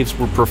slaves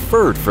were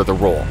preferred for the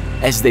role,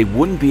 as they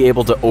wouldn't be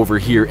able to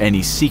overhear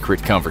any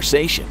secret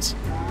conversations.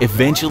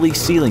 Eventually,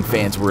 ceiling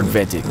fans were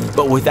invented,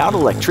 but without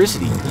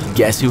electricity,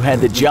 guess who had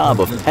the job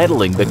of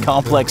pedaling the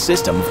complex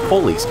system of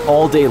pulleys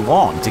all day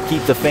long to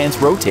keep the fans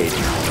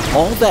rotating?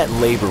 All that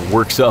labor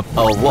works up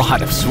a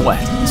lot of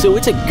sweat, so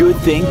it's a good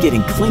thing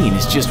getting clean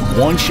is just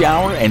one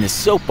shower and a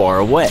soap bar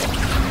away.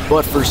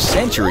 But for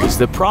centuries,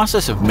 the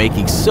process of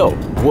making soap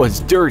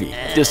was dirty,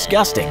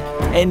 disgusting,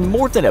 and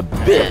more than a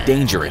bit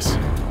dangerous.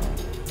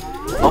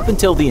 Up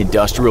until the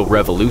Industrial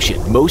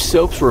Revolution, most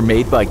soaps were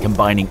made by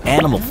combining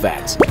animal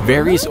fats,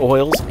 various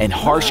oils, and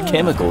harsh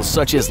chemicals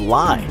such as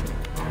lye.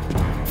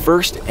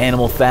 First,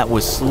 animal fat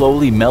was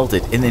slowly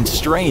melted and then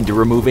strained to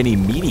remove any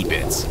meaty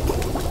bits.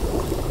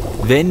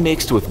 Then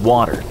mixed with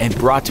water and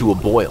brought to a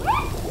boil.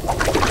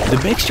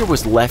 The mixture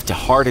was left to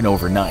harden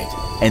overnight,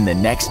 and the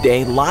next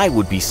day lye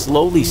would be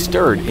slowly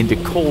stirred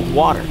into cold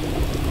water.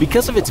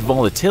 Because of its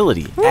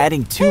volatility,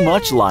 adding too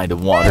much lye to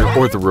water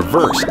or the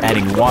reverse,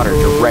 adding water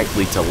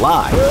directly to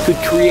lye, could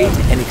create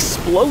an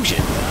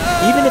explosion.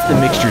 Even if the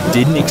mixture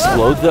didn't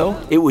explode though,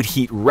 it would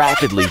heat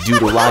rapidly due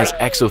to lye's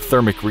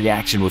exothermic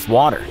reaction with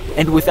water.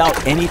 And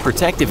without any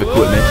protective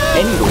equipment,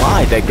 any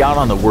lye that got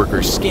on the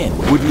worker's skin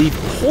would leave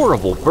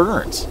horrible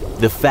burns.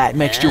 The fat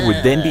mixture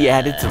would then be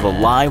added to the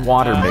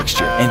lye-water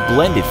mixture and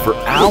blended for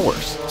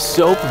hours.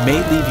 Soap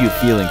may leave you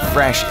feeling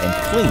fresh and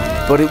clean,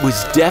 but it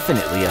was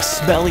definitely a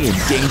smelly and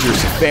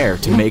dangerous affair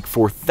to make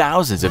for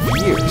thousands of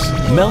years.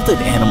 Melted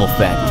animal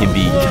fat can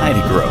be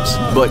kinda gross,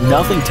 but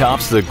nothing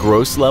tops the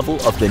gross level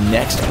of the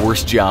next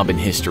worst job in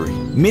history.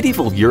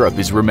 Medieval Europe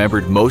is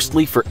remembered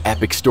mostly for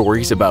epic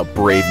stories about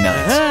brave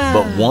knights,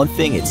 but one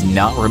thing it's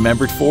not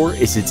remembered for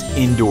is its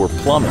indoor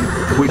plumbing,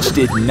 which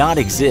did not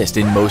exist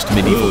in most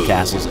medieval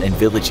castles and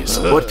villages.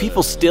 But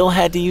people still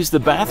had to use the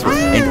bathroom,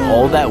 and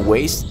all that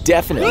waste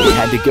definitely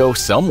had to go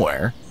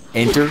somewhere.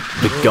 Enter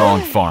the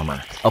gong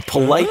farmer, a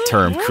polite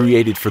term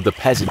created for the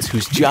peasants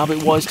whose job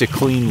it was to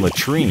clean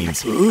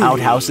latrines,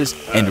 outhouses,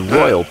 and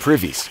royal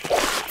privies.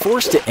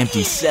 Forced to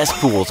empty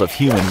cesspools of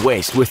human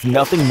waste with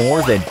nothing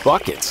more than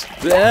buckets,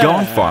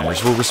 gong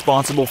farmers were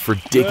responsible for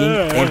digging,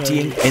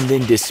 emptying, and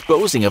then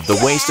disposing of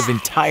the waste of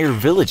entire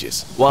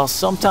villages. While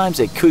sometimes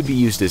it could be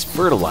used as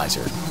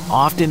fertilizer,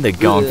 often the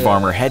gong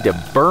farmer had to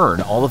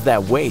burn all of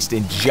that waste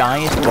in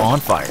giant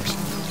bonfires,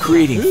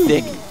 creating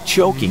thick,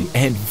 choking,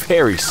 and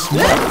very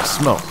smelly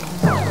smoke.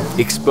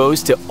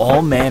 Exposed to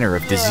all manner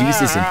of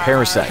diseases and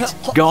parasites,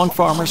 gong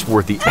farmers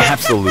were the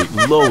absolute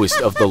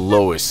lowest of the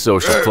lowest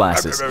social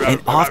classes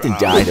and often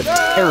died of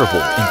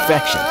terrible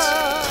infections.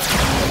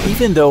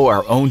 Even though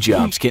our own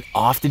jobs can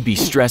often be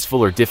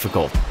stressful or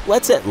difficult,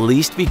 let's at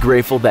least be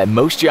grateful that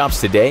most jobs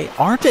today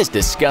aren't as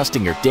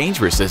disgusting or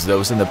dangerous as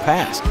those in the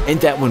past,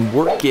 and that when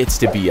work gets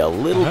to be a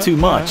little too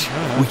much,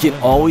 we can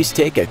always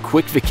take a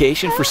quick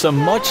vacation for some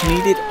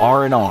much-needed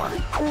R&R.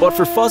 But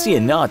for Fuzzy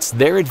and Nutz,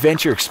 their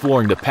adventure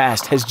exploring the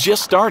past has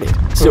just started,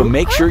 so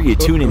make sure you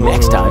tune in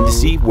next time to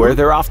see where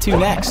they're off to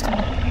next.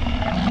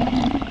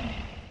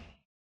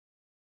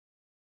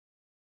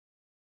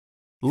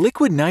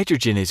 Liquid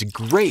nitrogen is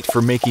great for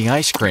making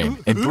ice cream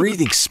and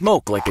breathing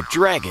smoke like a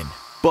dragon.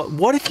 But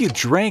what if you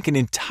drank an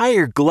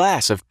entire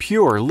glass of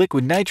pure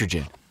liquid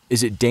nitrogen?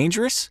 Is it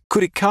dangerous?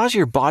 Could it cause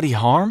your body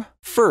harm?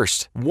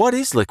 First, what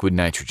is liquid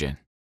nitrogen?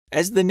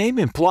 As the name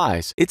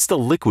implies, it's the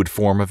liquid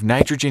form of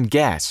nitrogen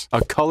gas,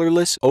 a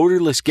colorless,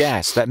 odorless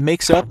gas that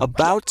makes up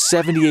about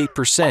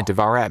 78% of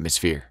our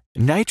atmosphere.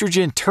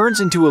 Nitrogen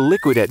turns into a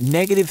liquid at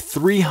negative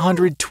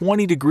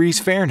 320 degrees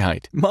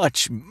Fahrenheit,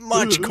 much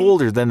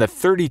colder than the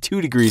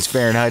 32 degrees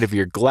Fahrenheit of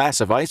your glass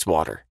of ice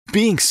water.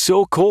 Being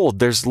so cold,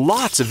 there's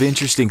lots of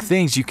interesting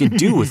things you can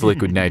do with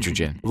liquid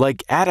nitrogen,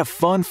 like add a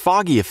fun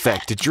foggy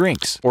effect to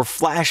drinks or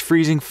flash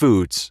freezing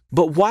foods.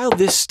 But while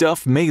this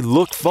stuff may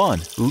look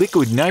fun,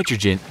 liquid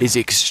nitrogen is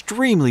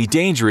extremely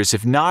dangerous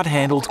if not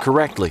handled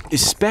correctly,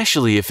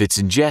 especially if it's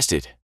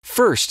ingested.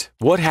 First,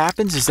 what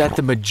happens is that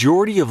the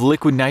majority of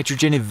liquid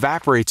nitrogen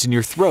evaporates in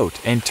your throat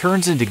and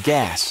turns into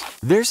gas.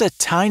 There's a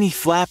tiny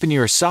flap in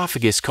your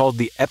esophagus called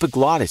the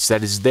epiglottis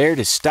that is there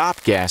to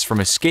stop gas from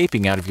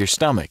escaping out of your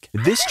stomach.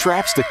 This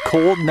traps the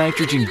cold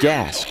nitrogen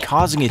gas,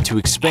 causing it to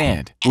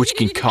expand, which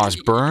can cause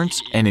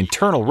burns and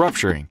internal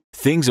rupturing.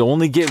 Things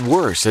only get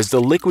worse as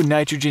the liquid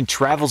nitrogen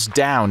travels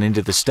down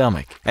into the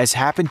stomach, as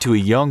happened to a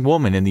young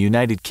woman in the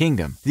United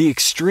Kingdom. The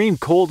extreme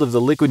cold of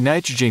the liquid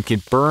nitrogen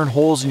can burn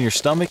holes in your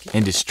stomach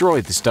and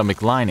destroy the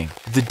stomach lining.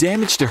 The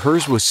damage to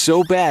hers was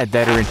so bad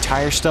that her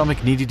entire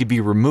stomach needed to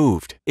be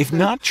removed. If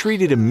not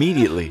treated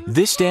immediately,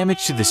 this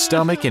damage to the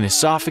stomach and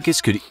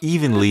esophagus could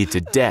even lead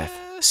to death.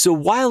 So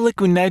while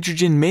liquid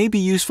nitrogen may be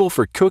useful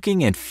for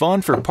cooking and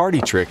fun for party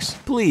tricks,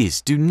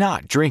 please do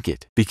not drink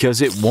it,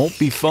 because it won't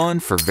be fun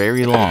for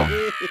very long.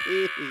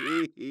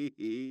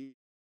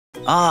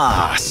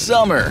 Ah,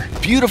 summer!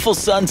 Beautiful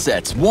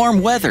sunsets,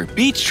 warm weather,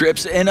 beach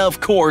trips, and of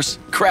course,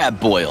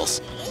 crab boils.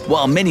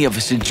 While many of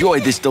us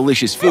enjoy this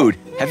delicious food,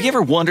 have you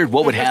ever wondered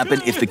what would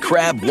happen if the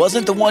crab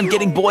wasn't the one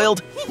getting boiled?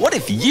 What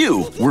if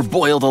you were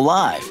boiled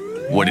alive?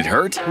 Would it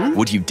hurt?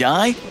 Would you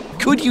die?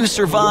 Could you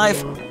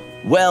survive?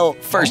 Well,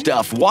 first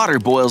off, water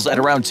boils at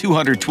around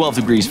 212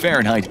 degrees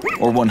Fahrenheit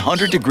or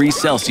 100 degrees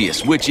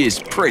Celsius, which is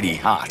pretty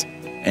hot.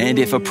 And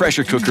if a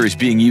pressure cooker is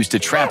being used to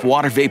trap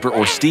water vapor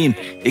or steam,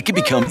 it can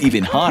become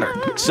even hotter,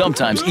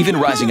 sometimes even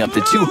rising up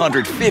to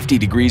 250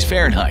 degrees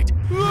Fahrenheit.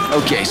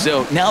 Okay,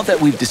 so now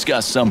that we've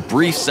discussed some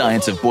brief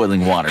science of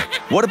boiling water,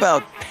 what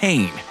about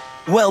pain?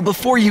 Well,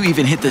 before you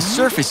even hit the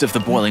surface of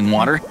the boiling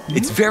water,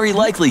 it's very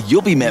likely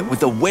you'll be met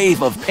with a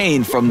wave of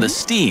pain from the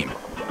steam.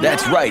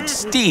 That's right,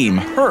 steam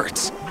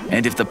hurts.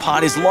 And if the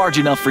pot is large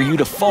enough for you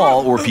to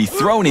fall or be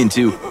thrown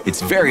into,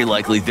 it's very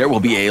likely there will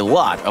be a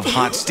lot of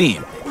hot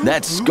steam.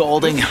 That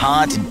scalding,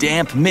 hot,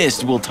 damp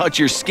mist will touch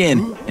your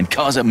skin and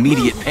cause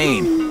immediate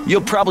pain.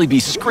 You'll probably be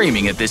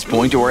screaming at this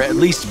point or at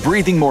least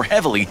breathing more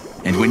heavily,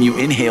 and when you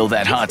inhale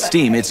that hot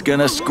steam, it's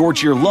gonna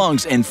scorch your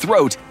lungs and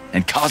throat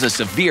and cause a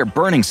severe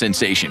burning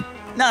sensation.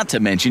 Not to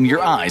mention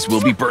your eyes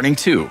will be burning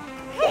too.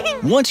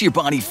 Once your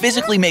body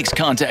physically makes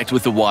contact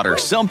with the water,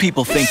 some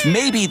people think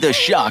maybe the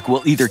shock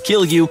will either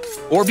kill you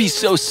or be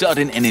so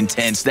sudden and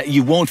intense that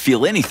you won't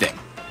feel anything.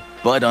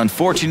 But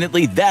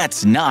unfortunately,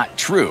 that's not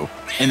true.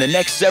 And the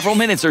next several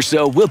minutes or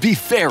so will be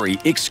very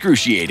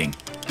excruciating.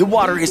 The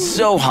water is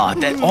so hot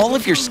that all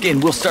of your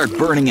skin will start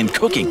burning and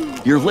cooking.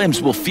 Your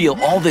limbs will feel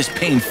all this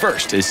pain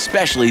first,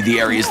 especially the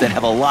areas that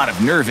have a lot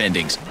of nerve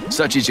endings,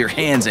 such as your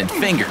hands and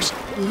fingers.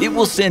 It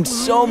will send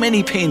so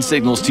many pain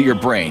signals to your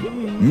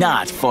brain.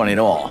 Not fun at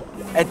all.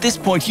 At this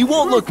point, you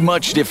won't look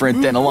much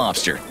different than a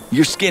lobster.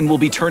 Your skin will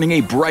be turning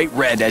a bright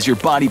red as your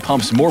body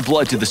pumps more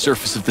blood to the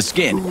surface of the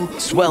skin.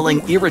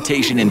 Swelling,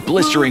 irritation, and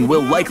blistering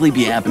will likely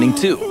be happening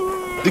too.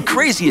 The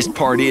craziest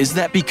part is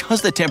that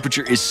because the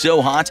temperature is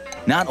so hot,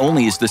 not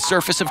only is the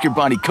surface of your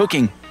body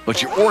cooking,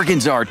 but your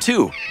organs are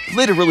too.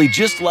 Literally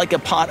just like a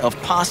pot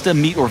of pasta,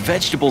 meat, or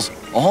vegetables,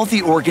 all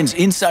the organs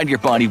inside your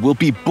body will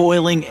be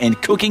boiling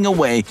and cooking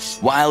away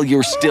while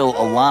you're still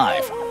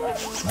alive.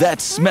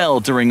 That smell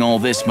during all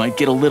this might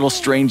get a little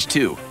strange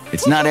too.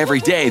 It's not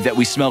every day that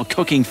we smell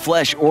cooking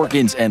flesh,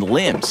 organs, and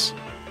limbs.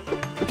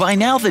 By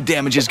now, the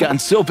damage has gotten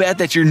so bad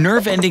that your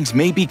nerve endings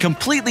may be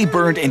completely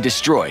burned and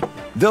destroyed.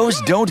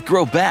 Those don't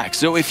grow back,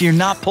 so if you're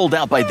not pulled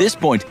out by this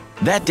point,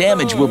 that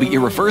damage will be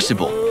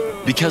irreversible.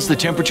 Because the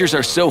temperatures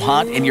are so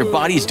hot and your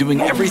body is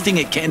doing everything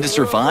it can to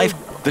survive,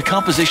 the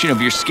composition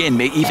of your skin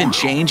may even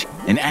change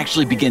and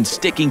actually begin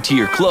sticking to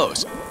your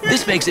clothes.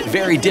 This makes it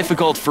very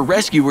difficult for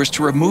rescuers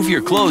to remove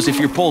your clothes if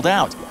you're pulled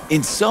out.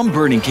 In some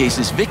burning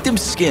cases,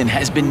 victims' skin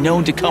has been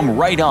known to come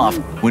right off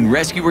when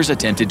rescuers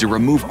attempted to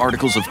remove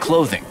articles of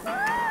clothing.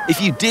 If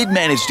you did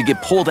manage to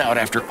get pulled out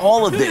after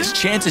all of this,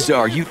 chances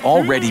are you'd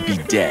already be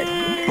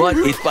dead. But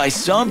if by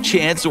some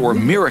chance or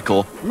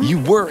miracle you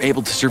were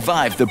able to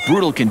survive the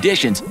brutal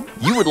conditions,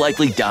 you would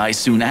likely die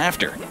soon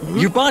after.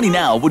 Your body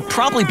now would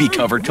probably be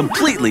covered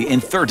completely in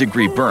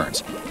third-degree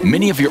burns.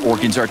 Many of your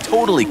organs are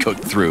totally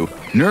cooked through,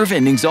 nerve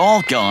endings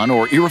all gone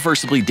or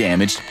irreversibly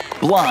damaged,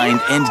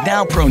 blind, and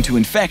now prone to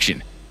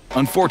infection.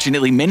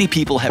 Unfortunately, many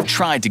people have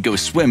tried to go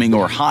swimming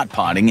or hot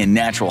potting in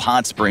natural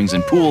hot springs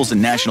and pools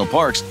in national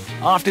parks,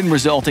 often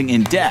resulting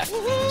in death.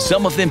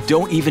 Some of them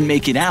don't even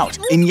make it out.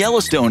 In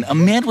Yellowstone, a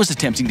man was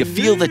attempting to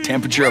feel the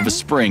temperature of a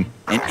spring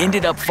and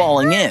ended up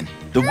falling in.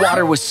 The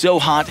water was so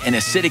hot and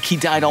acidic he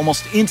died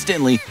almost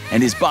instantly,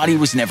 and his body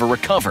was never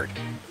recovered.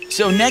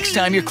 So next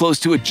time you're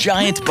close to a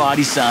giant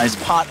body-sized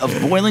pot of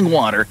boiling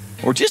water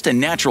or just a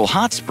natural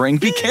hot spring,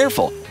 be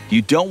careful.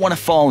 You don't want to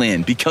fall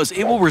in because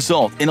it will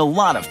result in a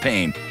lot of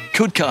pain,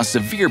 could cause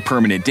severe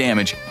permanent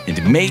damage,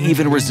 and may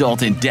even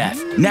result in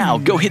death. Now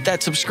go hit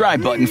that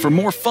subscribe button for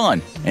more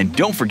fun, and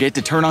don't forget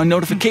to turn on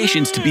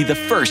notifications to be the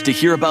first to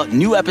hear about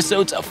new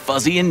episodes of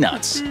Fuzzy and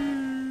Nutz.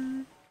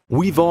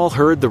 We've all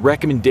heard the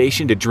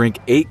recommendation to drink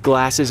 8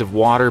 glasses of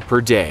water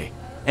per day.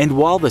 And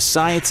while the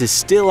science is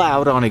still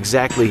out on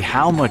exactly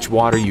how much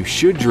water you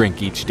should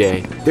drink each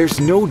day, there's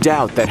no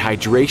doubt that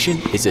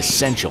hydration is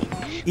essential.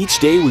 Each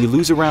day we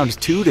lose around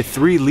 2 to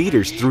 3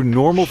 liters through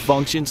normal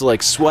functions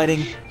like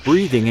sweating,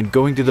 breathing, and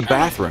going to the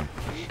bathroom.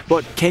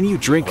 But can you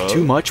drink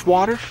too much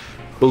water?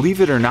 Believe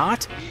it or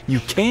not,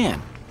 you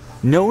can.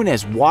 Known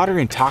as water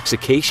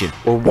intoxication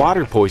or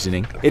water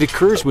poisoning, it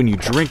occurs when you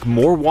drink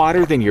more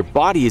water than your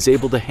body is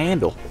able to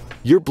handle.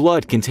 Your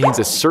blood contains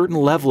a certain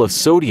level of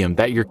sodium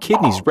that your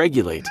kidneys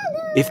regulate.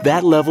 If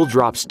that level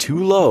drops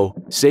too low,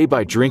 say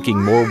by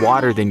drinking more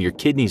water than your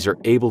kidneys are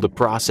able to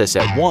process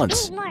at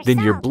once, then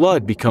your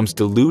blood becomes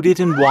diluted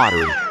and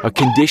watery, a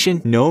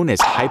condition known as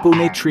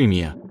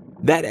hyponatremia.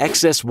 That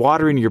excess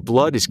water in your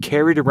blood is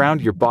carried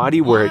around your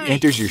body where it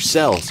enters your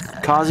cells,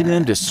 causing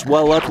them to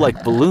swell up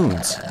like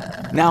balloons.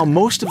 Now,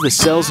 most of the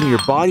cells in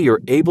your body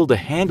are able to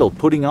handle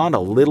putting on a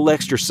little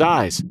extra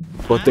size,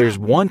 but there's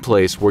one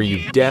place where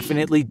you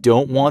definitely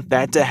don't want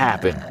that to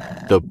happen: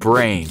 the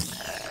brain.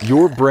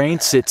 Your brain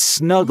sits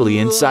snugly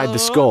inside the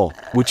skull,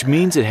 which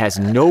means it has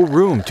no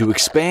room to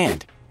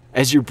expand.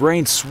 As your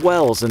brain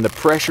swells and the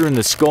pressure in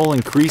the skull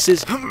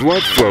increases,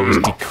 blood flow is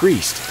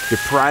decreased,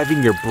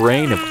 depriving your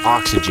brain of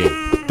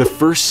oxygen. The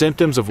first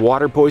symptoms of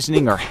water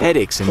poisoning are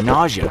headaches and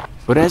nausea,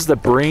 but as the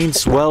brain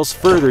swells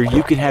further,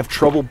 you can have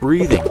trouble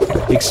breathing,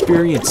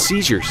 experience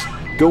seizures,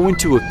 go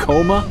into a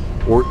coma,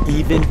 or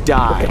even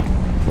die.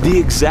 The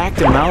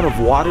exact amount of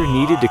water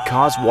needed to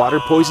cause water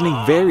poisoning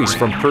varies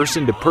from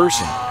person to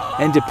person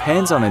and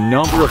depends on a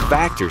number of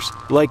factors,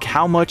 like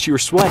how much you're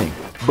sweating,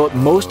 but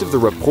most of the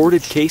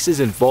reported cases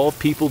involve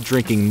people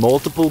drinking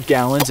multiple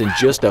gallons in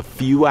just a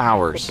few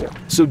hours.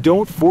 So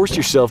don't force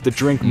yourself to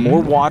drink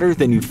more water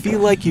than you feel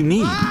like you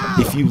need.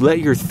 If you let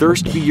your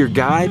thirst be your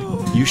guide,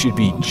 you should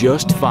be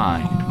just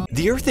fine.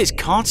 The Earth is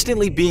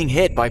constantly being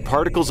hit by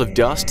particles of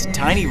dust,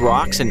 tiny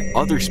rocks, and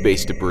other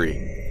space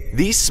debris.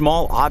 These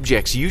small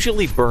objects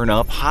usually burn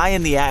up high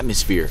in the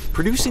atmosphere,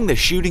 producing the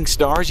shooting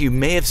stars you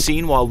may have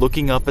seen while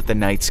looking up at the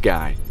night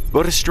sky.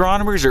 But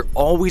astronomers are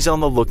always on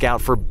the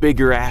lookout for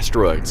bigger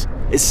asteroids,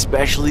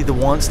 especially the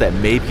ones that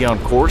may be on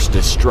course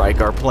to strike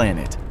our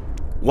planet.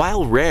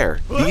 While rare,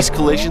 these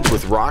collisions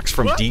with rocks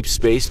from deep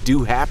space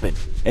do happen,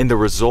 and the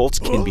results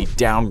can be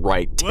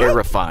downright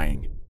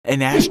terrifying.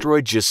 An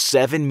asteroid just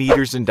 7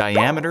 meters in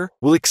diameter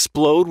will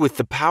explode with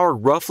the power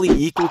roughly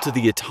equal to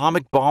the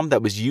atomic bomb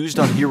that was used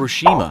on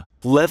Hiroshima,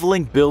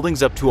 leveling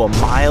buildings up to a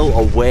mile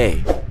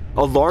away.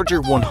 A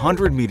larger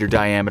 100-meter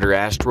diameter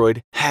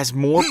asteroid has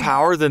more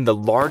power than the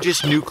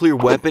largest nuclear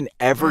weapon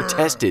ever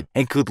tested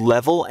and could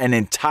level an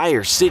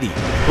entire city.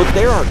 But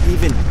there are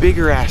even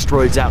bigger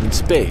asteroids out in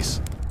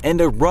space,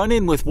 and a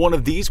run-in with one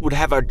of these would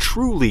have a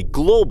truly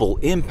global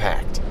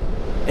impact.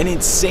 An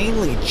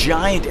insanely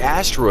giant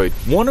asteroid,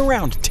 one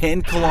around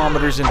 10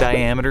 kilometers in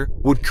diameter,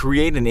 would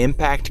create an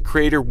impact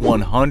crater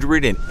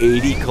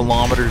 180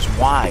 kilometers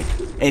wide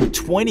and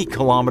 20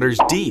 kilometers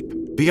deep.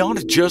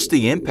 Beyond just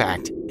the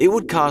impact, it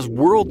would cause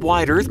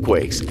worldwide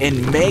earthquakes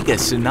and mega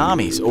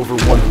tsunamis over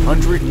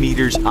 100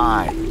 meters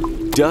high.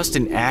 Dust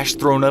and ash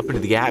thrown up into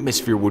the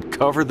atmosphere would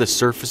cover the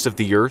surface of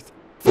the Earth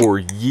for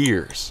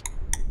years.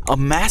 A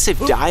massive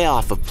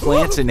die-off of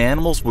plants and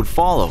animals would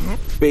follow,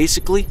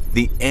 basically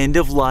the end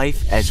of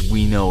life as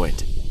we know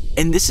it.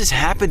 And this has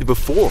happened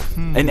before.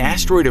 An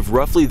asteroid of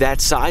roughly that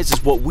size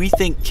is what we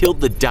think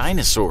killed the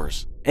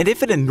dinosaurs. And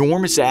if an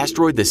enormous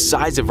asteroid the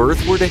size of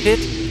Earth were to hit,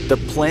 the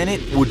planet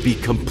would be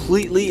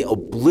completely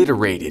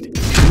obliterated,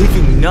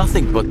 leaving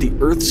nothing but the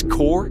Earth's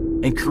core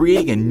and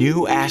creating a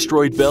new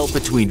asteroid belt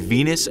between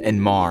Venus and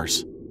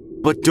Mars.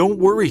 But don't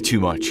worry too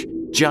much.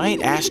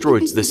 Giant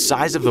asteroids the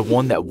size of the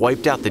one that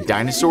wiped out the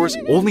dinosaurs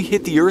only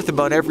hit the Earth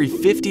about every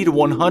 50 to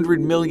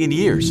 100 million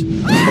years.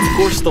 Of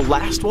course, the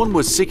last one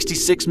was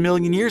 66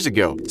 million years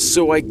ago,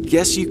 so I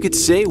guess you could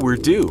say we're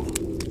due.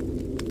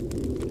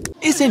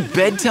 Isn't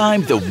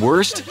bedtime the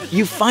worst?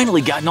 You've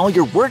finally gotten all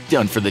your work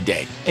done for the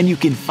day, and you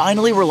can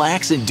finally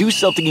relax and do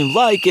something you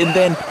like, and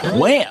then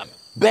wham!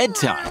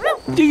 Bedtime.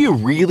 Do you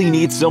really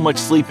need so much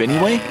sleep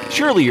anyway?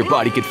 Surely your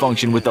body could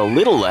function with a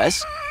little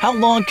less. How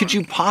long could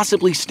you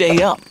possibly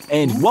stay up?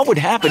 And what would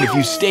happen if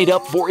you stayed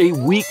up for a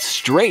week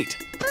straight?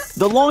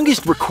 The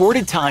longest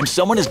recorded time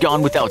someone has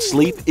gone without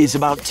sleep is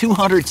about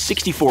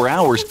 264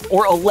 hours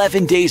or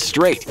 11 days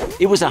straight.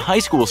 It was a high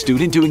school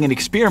student doing an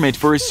experiment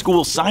for his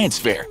school science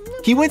fair.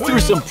 He went through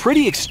some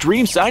pretty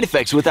extreme side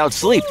effects without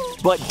sleep,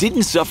 but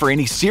didn't suffer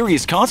any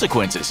serious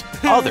consequences.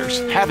 Others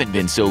haven't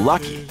been so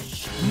lucky.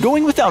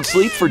 Going without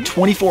sleep for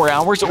 24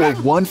 hours or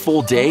one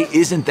full day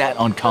isn't that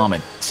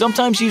uncommon.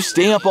 Sometimes you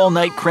stay up all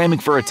night cramming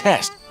for a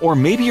test, or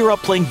maybe you're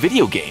up playing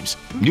video games.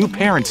 New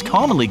parents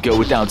commonly go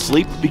without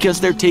sleep because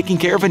they're taking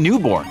care of a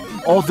newborn,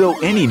 although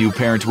any new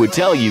parent would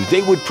tell you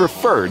they would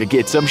prefer to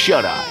get some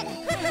shut-eye.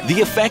 The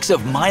effects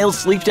of mild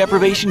sleep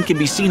deprivation can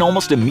be seen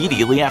almost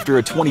immediately after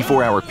a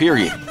 24-hour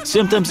period.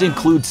 Symptoms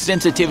include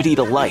sensitivity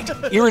to light,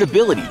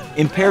 irritability,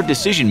 impaired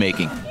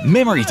decision-making,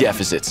 memory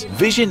deficits,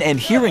 vision and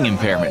hearing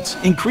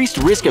impairments, increased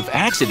risk of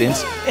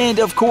accidents, and,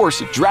 of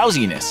course,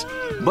 drowsiness.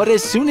 But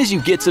as soon as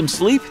you get some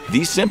sleep,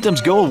 these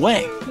symptoms go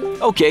away.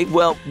 Okay,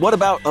 well, what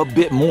about a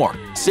bit more?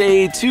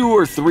 Say 2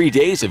 or 3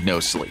 days of no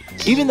sleep.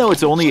 Even though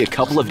it's only a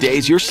couple of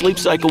days, your sleep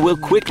cycle will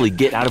quickly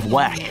get out of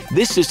whack.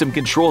 This system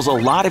controls a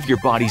lot of your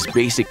body's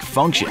basic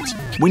functions.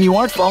 When you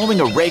aren't following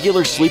a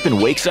regular sleep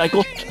and wake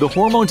cycle, the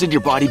hormones in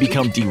your body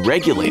become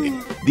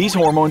deregulated. These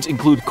hormones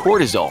include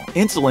cortisol,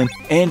 insulin,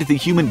 and the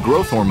human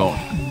growth hormone.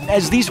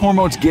 As these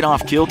hormones get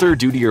off kilter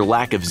due to your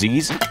lack of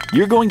Z's,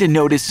 you're going to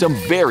notice some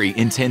very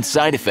intense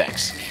side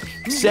effects.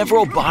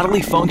 Several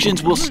bodily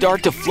functions will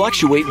start to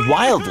fluctuate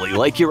wildly,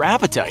 like your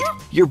appetite,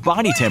 your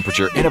body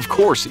temperature, and of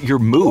course, your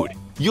mood.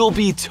 You'll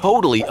be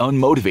totally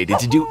unmotivated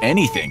to do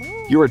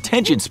anything. Your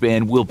attention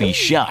span will be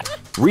shot.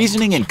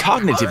 Reasoning and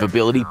cognitive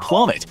ability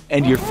plummet,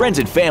 and your friends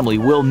and family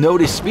will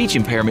notice speech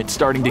impairment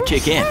starting to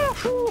kick in.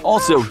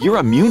 Also, your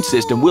immune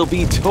system will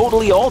be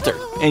totally altered,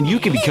 and you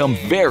can become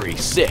very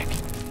sick.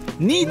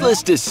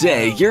 Needless to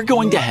say, you're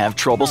going to have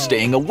trouble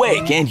staying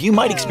awake, and you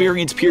might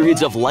experience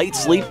periods of light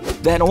sleep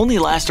that only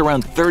last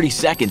around 30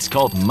 seconds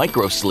called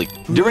microsleep.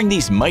 During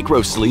these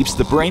microsleeps,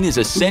 the brain is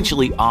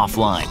essentially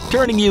offline,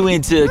 turning you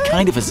into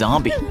kind of a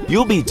zombie.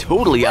 You'll be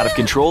totally out of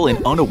control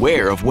and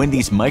unaware of when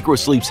these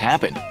microsleeps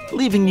happen,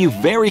 leaving you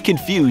very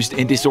confused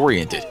and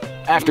disoriented.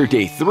 After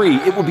day 3,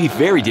 it will be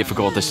very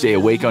difficult to stay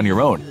awake on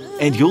your own,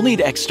 and you'll need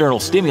external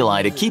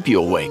stimuli to keep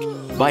you awake.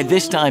 By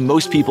this time,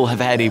 most people have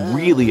had a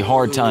really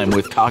hard time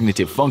with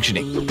cognitive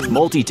functioning.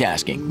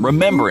 Multitasking,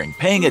 remembering,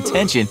 paying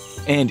attention,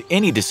 and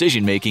any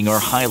decision-making are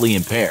highly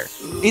impaired.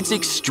 It's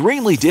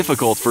extremely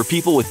difficult for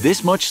people with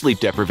this much sleep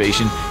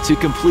deprivation to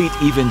complete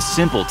even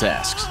simple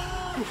tasks.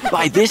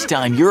 By this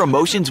time, your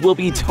emotions will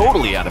be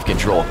totally out of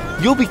control.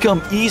 You'll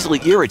become easily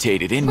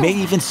irritated and may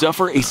even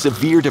suffer a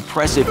severe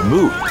depressive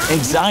mood,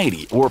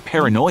 anxiety, or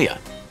paranoia.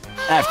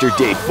 After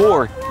day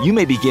 4, you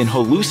may begin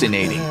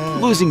hallucinating,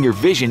 losing your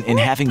vision and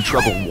having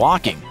trouble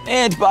walking.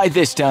 And by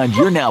this time,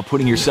 you're now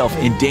putting yourself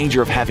in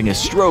danger of having a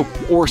stroke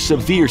or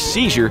severe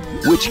seizure,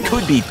 which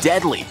could be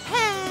deadly.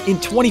 In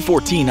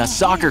 2014, a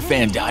soccer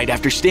fan died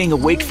after staying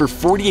awake for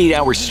 48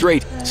 hours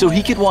straight so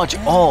he could watch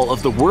all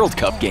of the World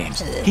Cup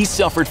games. He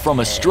suffered from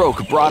a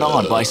stroke brought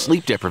on by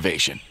sleep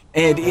deprivation.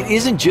 And it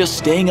isn't just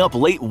staying up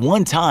late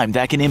one time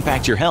that can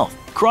impact your health.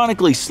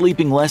 Chronically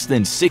sleeping less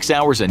than 6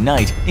 hours a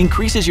night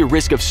increases your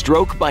risk of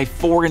stroke by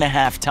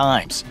 4.5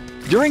 times.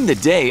 During the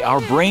day,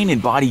 our brain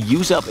and body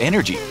use up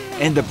energy,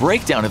 and the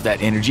breakdown of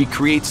that energy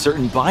creates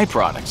certain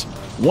byproducts.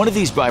 One of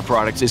these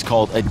byproducts is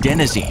called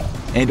adenosine,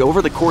 and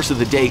over the course of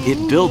the day,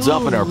 it builds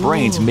up in our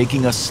brains,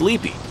 making us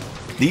sleepy.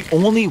 The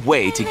only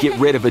way to get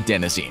rid of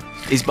adenosine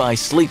is by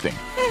sleeping.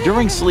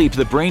 During sleep,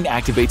 the brain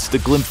activates the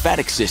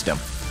glymphatic system,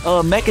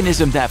 a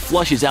mechanism that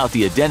flushes out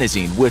the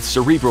adenosine with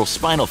cerebral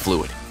spinal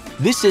fluid.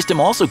 This system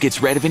also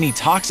gets rid of any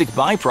toxic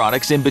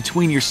byproducts in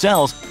between your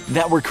cells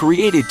that were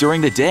created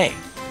during the day.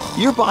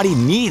 Your body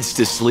needs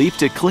to sleep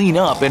to clean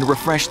up and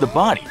refresh the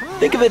body.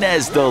 Think of it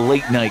as the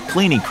late-night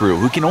cleaning crew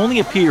who can only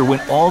appear when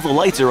all the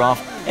lights are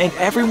off and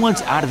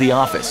everyone's out of the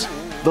office.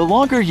 The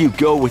longer you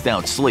go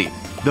without sleep,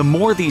 the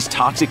more these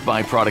toxic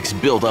byproducts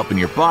build up in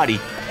your body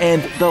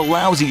and the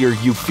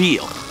lousier you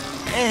feel.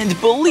 And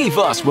believe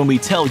us when we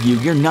tell you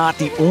you're not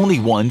the only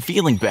one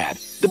feeling bad.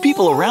 The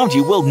people around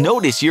you will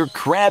notice your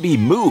crabby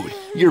mood,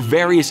 your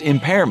various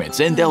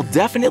impairments, and they'll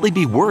definitely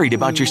be worried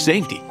about your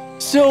safety.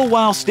 So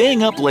while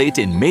staying up late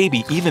and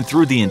maybe even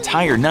through the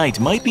entire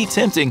night might be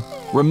tempting,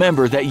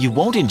 remember that you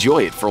won't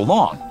enjoy it for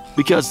long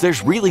because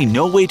there's really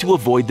no way to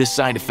avoid the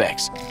side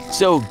effects.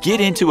 So get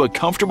into a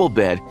comfortable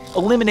bed,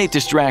 eliminate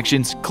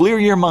distractions, clear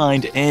your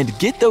mind, and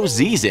get those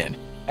Z's in.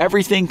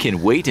 Everything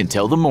can wait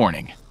until the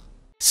morning.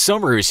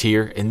 Summer is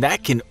here, and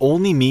that can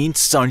only mean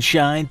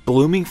sunshine,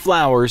 blooming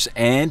flowers,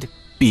 and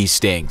bee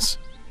stings.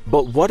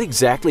 But what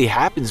exactly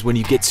happens when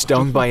you get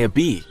stung by a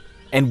bee?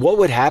 And what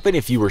would happen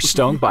if you were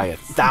stung by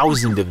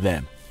 1,000 of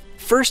them?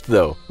 First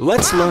though,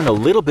 let's learn a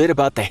little bit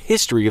about the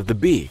history of the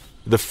bee.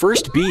 The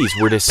first bees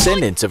were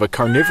descendants of a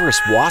carnivorous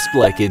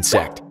wasp-like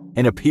insect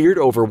and appeared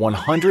over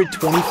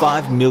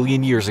 125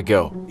 million years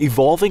ago,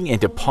 evolving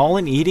into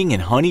pollen-eating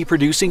and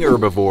honey-producing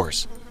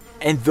herbivores.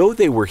 And though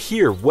they were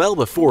here well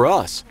before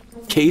us,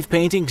 cave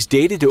paintings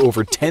dated to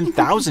over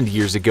 10,000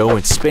 years ago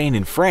in Spain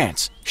and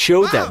France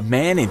showed that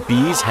man and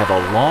bees have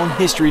a long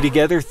history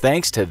together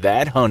thanks to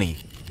that honey.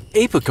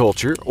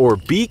 Apiculture, or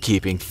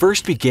beekeeping,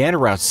 first began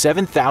around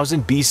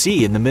 7000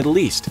 BC in the Middle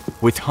East,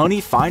 with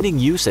honey finding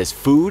use as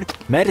food,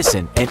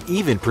 medicine, and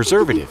even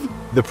preservative.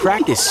 The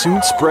practice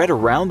soon spread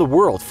around the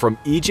world from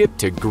Egypt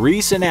to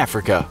Greece and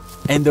Africa.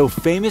 And though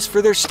famous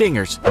for their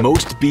stingers,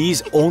 most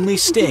bees only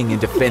sting in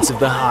defense of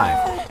the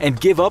hive and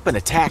give up an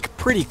attack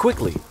pretty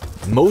quickly.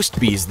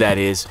 Most bees, that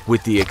is,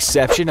 with the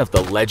exception of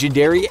the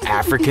legendary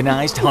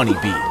Africanized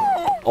honeybee.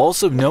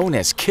 Also known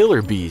as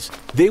killer bees,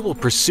 they will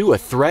pursue a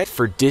threat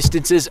for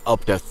distances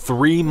up to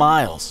 3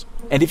 miles.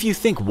 And if you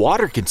think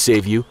water can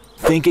save you,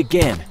 think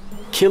again.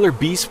 Killer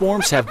bee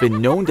swarms have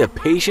been known to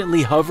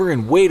patiently hover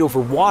and wait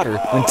over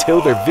water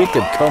until their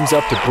victim comes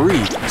up to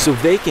breathe so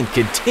they can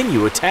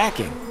continue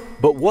attacking.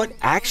 But what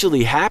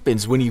actually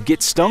happens when you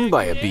get stung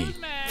by a bee?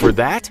 For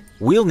that,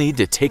 we'll need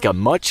to take a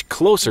much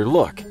closer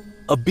look.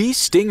 A bee's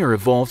stinger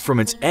evolved from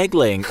its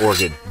egg-laying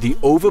organ, the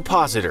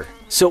ovipositor,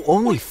 so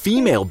only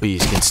female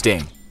bees can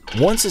sting.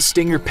 Once a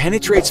stinger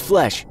penetrates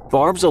flesh,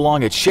 barbs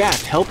along its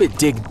shaft help it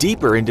dig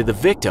deeper into the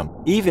victim,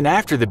 even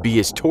after the bee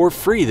has tore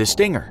free the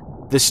stinger.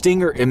 The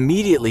stinger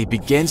immediately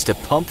begins to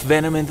pump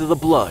venom into the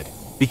blood.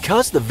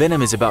 Because the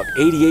venom is about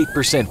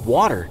 88%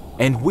 water,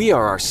 and we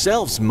are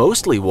ourselves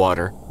mostly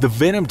water, the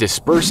venom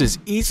disperses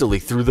easily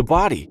through the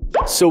body.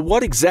 So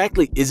what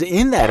exactly is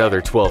in that other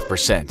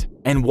 12%?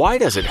 And why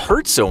does it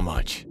hurt so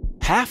much?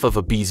 Half of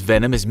a bee's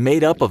venom is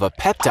made up of a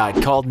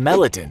peptide called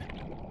melittin.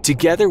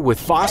 Together with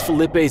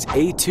phospholipase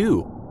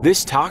A2,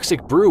 this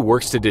toxic brew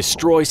works to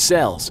destroy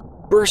cells,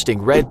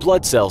 bursting red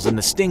blood cells in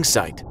the sting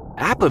site.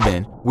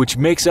 Apomin, which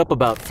makes up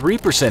about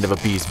 3% of a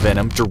bee's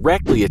venom,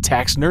 directly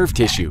attacks nerve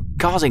tissue,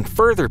 causing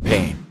further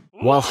pain.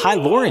 While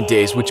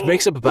hyaluronidase, which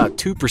makes up about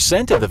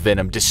 2% of the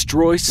venom,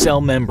 destroys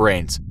cell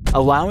membranes,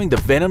 allowing the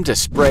venom to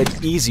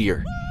spread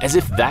easier. As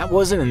if that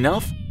wasn't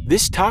enough,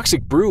 this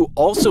toxic brew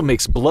also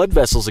makes blood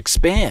vessels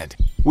expand,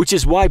 which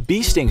is why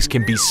bee stings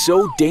can be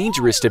so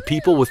dangerous to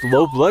people with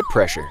low blood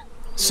pressure.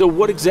 So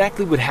what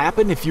exactly would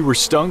happen if you were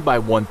stung by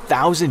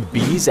 1,000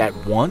 bees at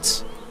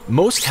once?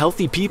 Most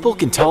healthy people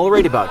can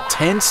tolerate about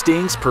 10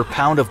 stings per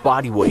pound of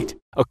body weight.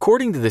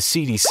 According to the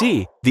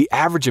CDC, the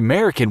average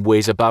American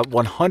weighs about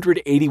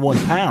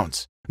 181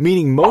 pounds,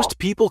 meaning most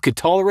people could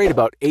tolerate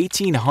about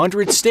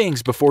 1,800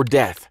 stings before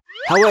death.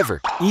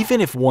 However, even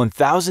if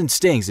 1,000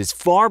 stings is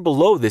far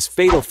below this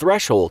fatal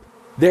threshold,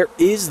 there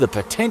is the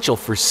potential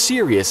for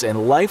serious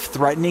and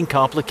life-threatening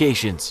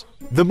complications.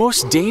 The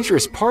most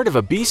dangerous part of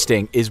a bee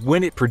sting is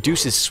when it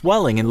produces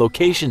swelling in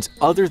locations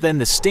other than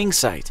the sting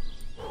site,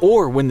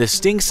 or when the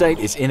sting site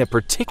is in a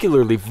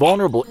particularly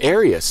vulnerable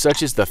area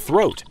such as the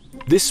throat.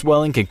 This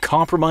swelling can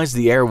compromise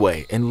the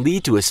airway and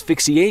lead to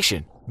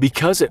asphyxiation.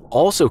 Because it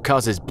also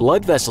causes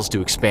blood vessels to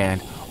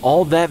expand,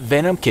 all that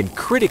venom can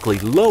critically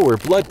lower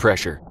blood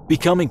pressure,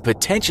 becoming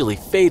potentially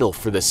fatal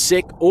for the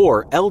sick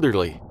or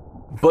elderly.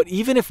 But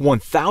even if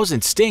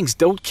 1,000 stings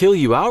don't kill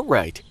you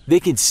outright, they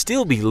can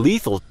still be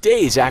lethal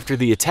days after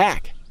the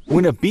attack.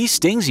 When a bee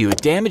stings you,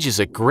 it damages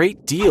a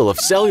great deal of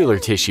cellular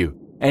tissue,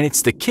 and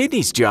it's the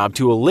kidney's job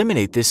to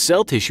eliminate this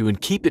cell tissue and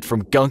keep it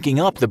from gunking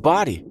up the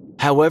body.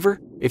 However,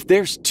 if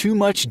there's too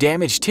much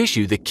damaged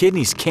tissue, the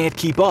kidneys can't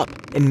keep up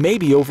and may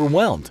be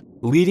overwhelmed,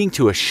 leading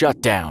to a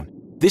shutdown.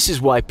 This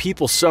is why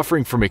people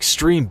suffering from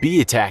extreme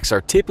bee attacks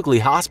are typically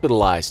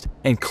hospitalized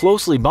and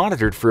closely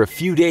monitored for a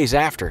few days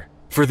after.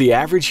 For the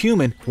average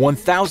human,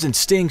 1,000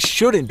 stings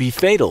shouldn't be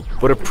fatal,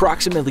 but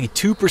approximately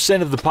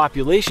 2% of the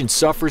population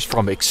suffers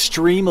from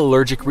extreme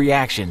allergic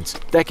reactions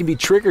that can be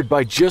triggered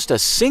by just a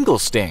single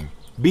sting.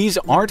 Bees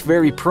aren't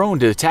very prone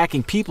to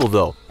attacking people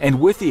though,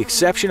 and with the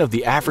exception of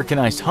the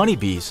Africanized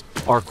honeybees,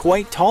 are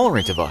quite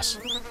tolerant of us.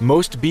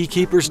 Most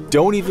beekeepers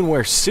don't even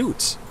wear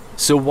suits.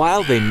 So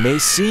while they may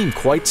seem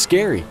quite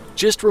scary,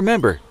 just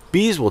remember,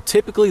 bees will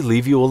typically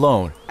leave you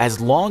alone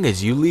as long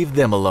as you leave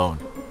them alone.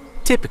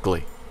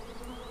 Typically.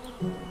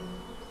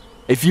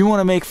 If you want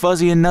to make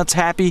Fuzzy and Nutz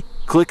happy,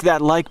 click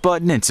that like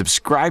button and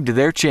subscribe to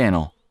their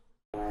channel.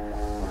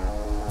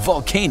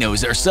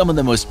 Volcanoes are some of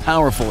the most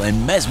powerful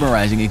and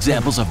mesmerizing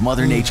examples of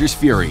Mother Nature's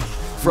fury.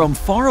 From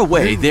far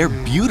away, they're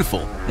beautiful,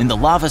 and the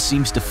lava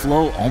seems to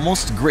flow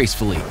almost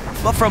gracefully.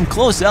 But from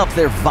close up,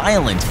 they're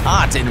violent,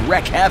 hot, and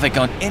wreak havoc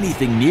on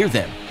anything near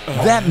them.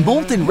 That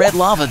molten red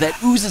lava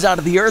that oozes out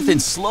of the earth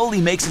and slowly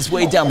makes its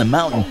way down the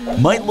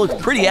mountain might look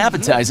pretty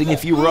appetizing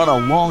if you were on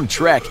a long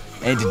trek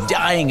and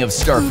dying of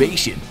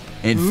starvation.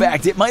 In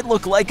fact, it might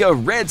look like a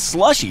red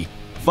slushy.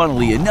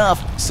 Funnily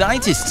enough,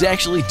 scientists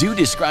actually do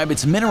describe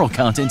its mineral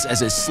contents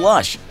as a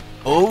slush.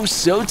 Oh,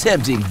 so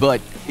tempting, but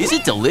is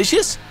it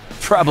delicious?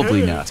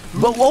 Probably not.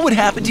 But what would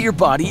happen to your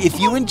body if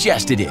you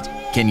ingested it?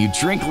 Can you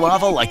drink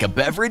lava like a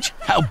beverage?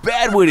 How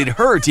bad would it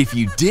hurt if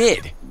you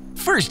did?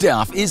 First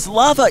off, is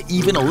lava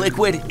even a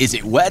liquid? Is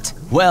it wet?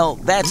 Well,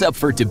 that's up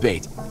for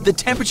debate. The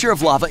temperature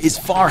of lava is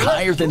far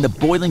higher than the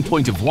boiling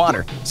point of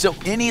water, so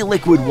any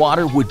liquid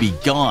water would be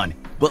gone.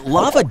 But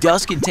lava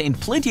does contain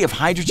plenty of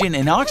hydrogen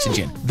and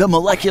oxygen, the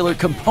molecular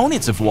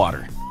components of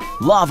water.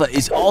 Lava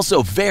is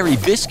also very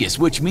viscous,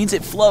 which means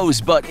it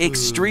flows but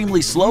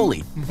extremely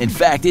slowly. In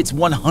fact, it's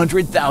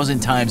 100,000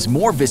 times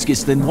more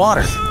viscous than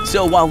water.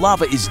 So while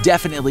lava is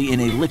definitely in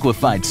a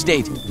liquefied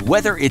state,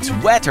 whether it's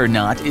wet or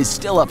not is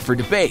still up for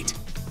debate.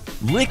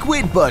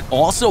 Liquid but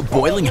also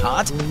boiling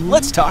hot?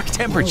 Let's talk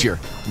temperature.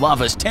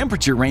 Lava's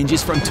temperature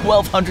ranges from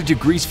 1,200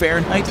 degrees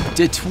Fahrenheit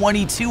to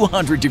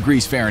 2,200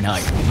 degrees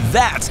Fahrenheit.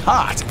 That's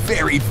hot,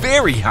 very,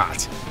 very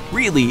hot.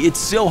 Really, it's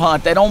so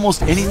hot that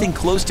almost anything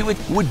close to it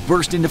would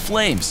burst into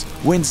flames.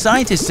 When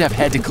scientists have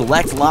had to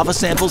collect lava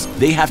samples,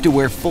 they have to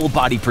wear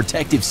full-body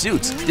protective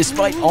suits.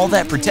 Despite all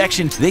that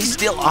protection, they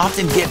still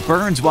often get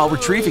burns while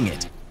retrieving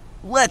it.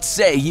 Let's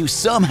say you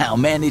somehow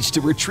manage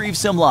to retrieve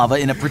some lava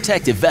in a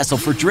protective vessel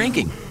for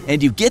drinking,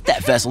 and you get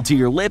that vessel to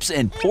your lips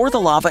and pour the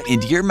lava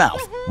into your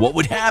mouth. What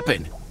would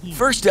happen?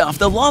 First off,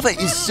 the lava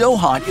is so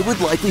hot it would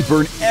likely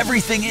burn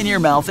everything in your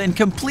mouth and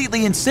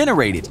completely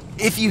incinerate it.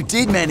 If you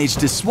did manage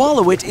to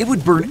swallow it, it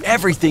would burn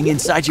everything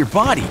inside your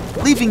body,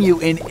 leaving you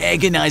in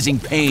agonizing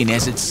pain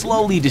as it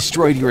slowly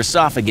destroyed your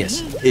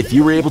esophagus. If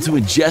you were able to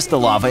ingest the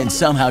lava and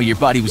somehow your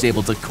body was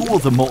able to cool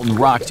the molten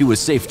rock to a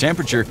safe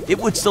temperature, it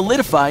would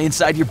solidify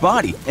inside your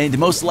body and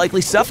most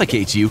likely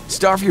suffocate you,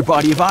 starve your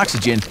body of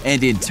oxygen,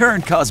 and in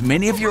turn cause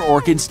many of your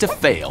organs to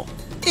fail.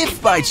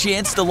 If by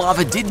chance the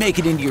lava did make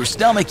it into your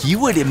stomach, you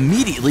would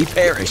immediately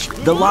perish.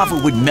 The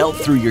lava would melt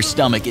through your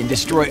stomach and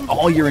destroy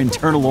all your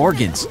internal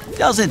organs.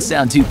 Doesn't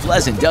sound too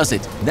pleasant, does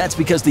it? That's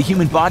because the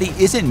human body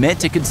isn't meant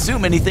to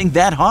consume anything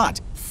that hot.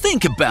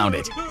 Think about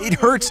it. It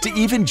hurts to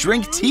even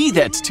drink tea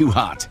that's too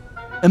hot.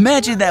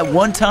 Imagine that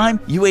one time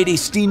you ate a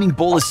steaming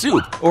bowl of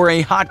soup or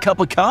a hot cup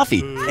of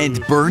coffee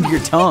and burned your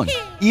tongue.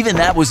 Even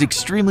that was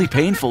extremely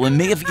painful and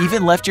may have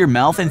even left your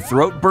mouth and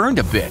throat burned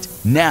a bit.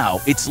 Now,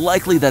 it's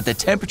likely that the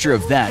temperature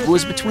of that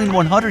was between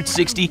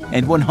 160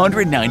 and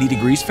 190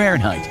 degrees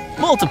Fahrenheit.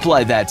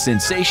 Multiply that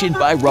sensation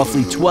by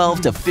roughly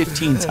 12 to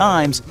 15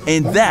 times,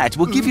 and that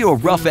will give you a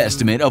rough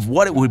estimate of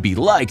what it would be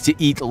like to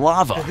eat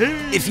lava.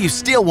 If you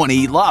still want to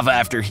eat lava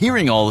after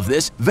hearing all of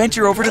this,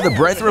 venture over to the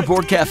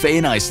Breathraborg Cafe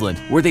in Iceland,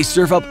 where they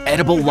serve up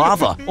edible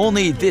lava.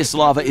 Only this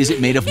lava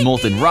isn't made of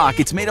molten rock,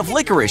 it's made of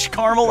licorice,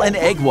 caramel, and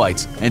egg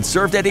whites, and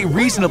served at a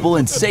reasonable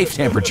and safe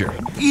temperature.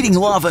 Eating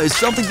lava is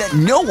something that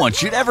no one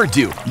should ever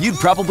do. You'd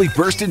probably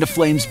burst into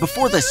flames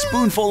before the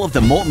spoonful of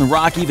the molten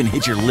rock even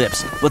hit your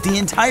lips, but the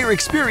entire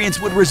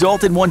experience would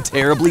result in one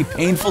terribly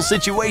painful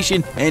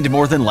situation and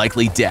more than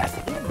likely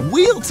death.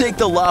 We'll take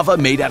the lava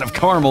made out of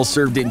caramel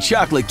served in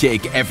chocolate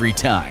cake every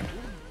time.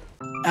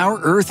 Our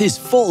Earth is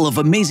full of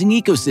amazing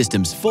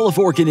ecosystems, full of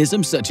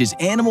organisms such as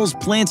animals,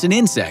 plants, and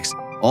insects,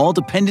 all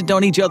dependent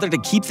on each other to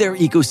keep their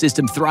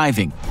ecosystem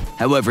thriving.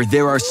 However,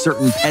 there are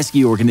certain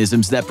pesky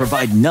organisms that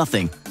provide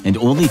nothing and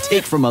only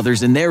take from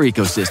others in their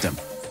ecosystem.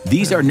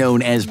 These are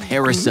known as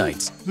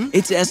parasites.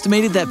 It's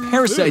estimated that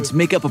parasites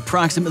make up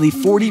approximately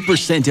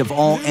 40% of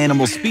all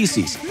animal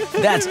species.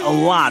 That's a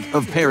lot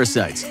of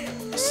parasites.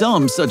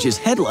 Some, such as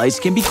head lice,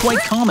 can be quite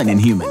common in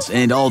humans,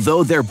 and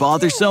although they're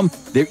bothersome,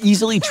 they're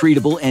easily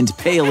treatable and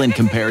pale in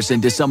comparison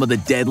to some of the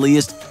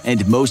deadliest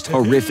and most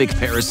horrific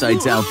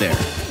parasites out there.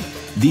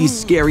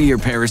 These scarier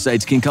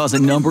parasites can cause a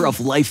number of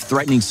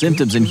life-threatening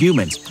symptoms in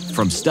humans,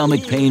 from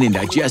stomach pain and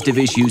digestive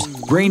issues,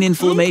 brain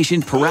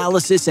inflammation,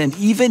 paralysis, and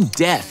even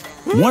death.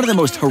 One of the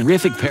most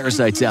horrific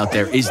parasites out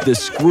there is the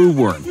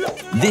screwworm.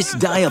 This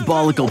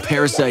diabolical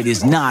parasite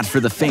is not for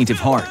the faint of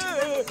heart.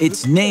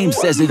 Its name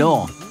says it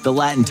all. The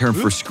Latin term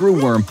for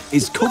screwworm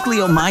is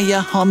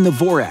Cochleomya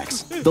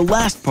homnivorax. The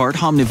last part,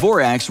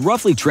 homnivorax,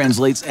 roughly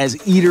translates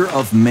as eater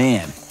of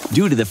man,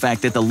 due to the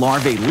fact that the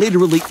larvae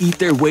literally eat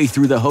their way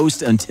through the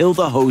host until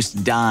the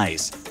host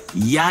dies.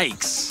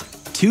 Yikes!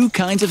 2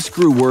 kinds of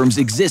screwworms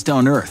exist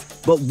on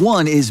Earth, but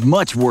one is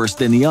much worse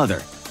than the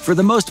other. For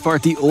the most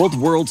part, the Old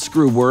World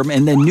screwworm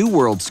and the New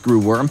World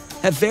screwworm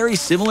have very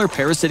similar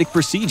parasitic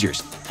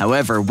procedures.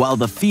 However, while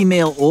the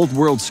female Old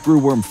World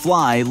screwworm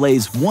fly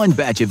lays 1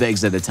 batch of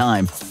eggs at a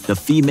time, the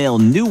female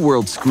New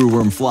World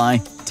screwworm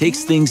fly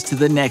takes things to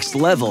the next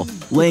level,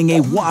 laying a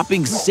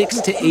whopping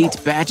 6 to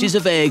 8 batches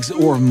of eggs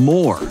or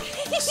more.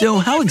 So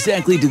how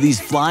exactly do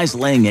these flies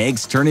laying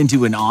eggs turn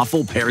into an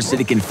awful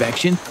parasitic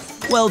infection?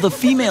 Well, the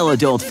female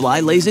adult fly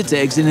lays its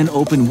eggs in an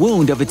open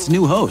wound of its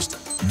new host.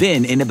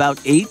 Then, in about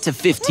 8 to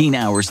 15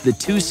 hours, the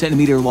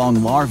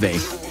 2-centimeter-long larvae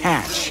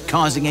hatch,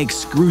 causing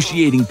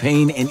excruciating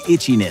pain and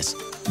itchiness.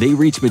 They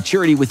reach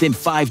maturity within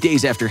 5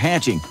 days after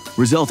hatching,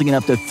 resulting in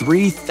up to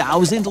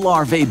 3,000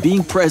 larvae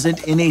being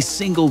present in a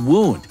single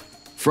wound.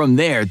 From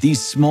there, these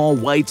small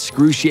white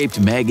screw-shaped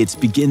maggots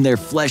begin their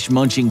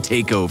flesh-munching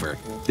takeover.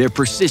 Their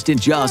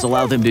persistent jaws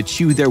allow them to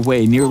chew their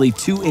way nearly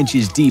 2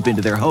 inches deep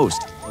into their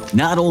host.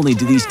 Not only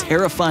do these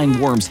terrifying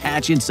worms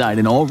hatch inside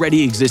an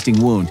already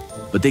existing wound,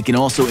 but they can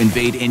also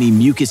invade any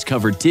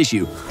mucus-covered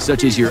tissue,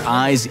 such as your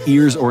eyes,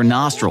 ears, or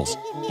nostrils.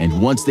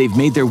 And once they've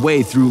made their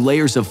way through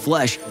layers of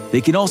flesh,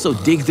 they can also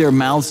dig their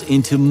mouths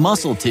into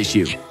muscle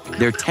tissue.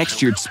 Their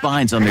textured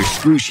spines on their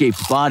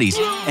screw-shaped bodies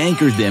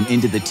anchor them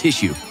into the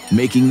tissue,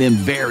 making them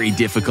very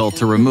difficult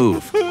to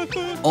remove.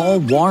 All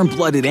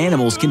warm-blooded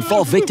animals can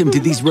fall victim to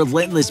these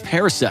relentless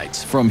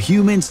parasites, from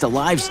humans to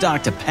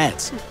livestock to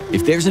pets.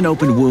 If there's an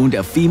open wound,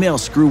 a female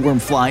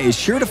screwworm fly is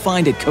sure to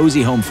find a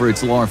cozy home for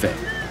its larvae.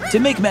 To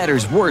make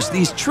matters worse,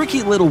 these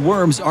tricky little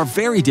worms are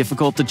very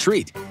difficult to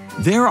treat.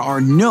 There are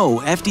no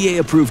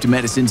FDA-approved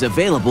medicines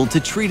available to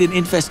treat an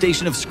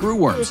infestation of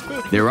screwworms.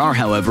 There are,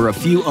 however, a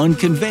few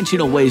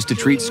unconventional ways to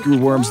treat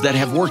screwworms that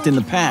have worked in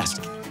the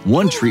past.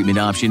 One treatment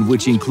option,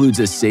 which includes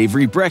a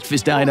savory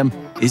breakfast item,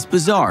 is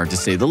bizarre to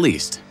say the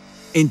least.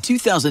 In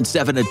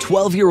 2007, a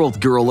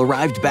 12-year-old girl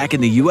arrived back in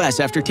the US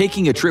after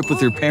taking a trip with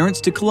her parents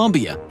to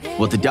Colombia.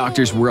 What the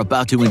doctors were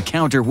about to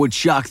encounter would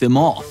shock them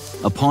all.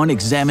 Upon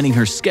examining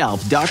her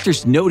scalp,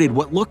 doctors noted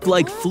what looked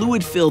like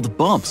fluid-filled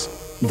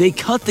bumps. They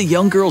cut the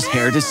young girl's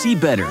hair to see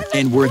better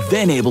and were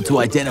then able to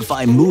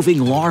identify moving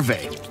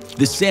larvae.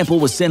 The sample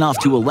was sent off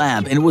to a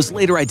lab and was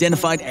later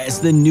identified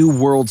as the New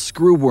World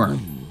screwworm.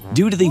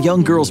 Due to the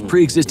young girl's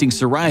pre-existing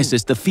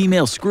psoriasis, the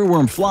female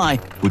screwworm fly,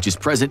 which is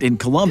present in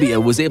Colombia,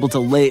 was able to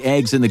lay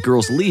eggs in the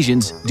girl's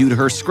lesions due to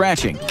her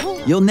scratching.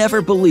 You'll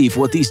never believe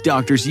what these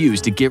doctors use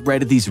to get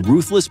rid of these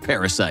ruthless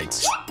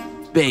parasites.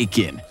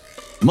 Bacon.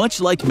 Much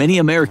like many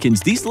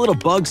Americans, these little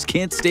bugs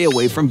can't stay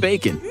away from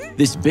bacon.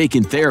 This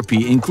bacon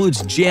therapy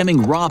includes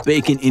jamming raw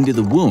bacon into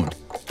the wound.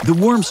 The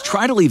worms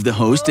try to leave the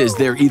host as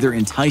they're either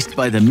enticed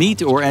by the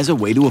meat or as a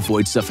way to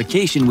avoid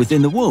suffocation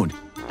within the wound.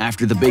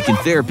 After the bacon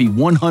therapy,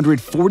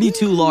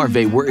 142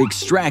 larvae were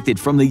extracted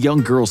from the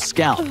young girl's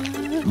scalp.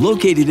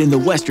 Located in the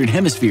Western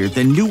Hemisphere,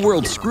 the New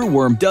World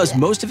screwworm does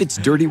most of its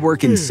dirty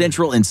work in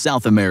Central and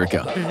South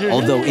America,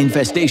 although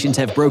infestations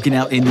have broken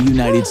out in the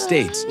United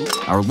States,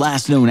 our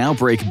last known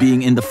outbreak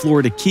being in the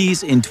Florida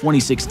Keys in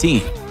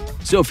 2016.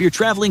 So if you're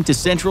traveling to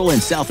Central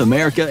and South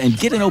America and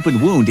get an open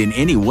wound in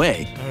any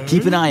way,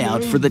 keep an eye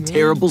out for the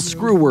terrible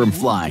screwworm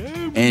fly,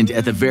 and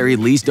at the very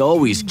least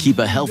always keep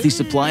a healthy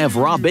supply of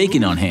raw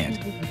bacon on hand,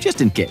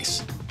 just in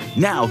case.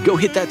 Now go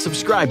hit that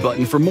subscribe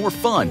button for more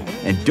fun,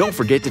 and don't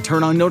forget to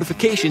turn on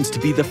notifications to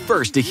be the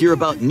first to hear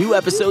about new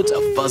episodes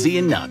of Fuzzy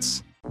and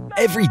Nuts.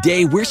 Every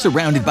day, we're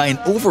surrounded by an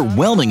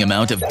overwhelming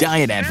amount of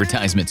diet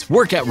advertisements,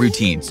 workout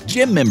routines,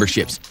 gym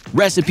memberships,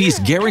 recipes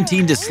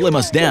guaranteed to slim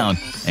us down,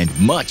 and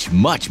much,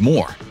 much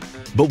more.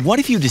 But what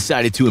if you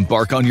decided to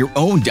embark on your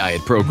own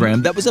diet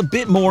program that was a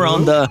bit more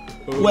on the,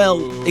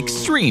 well,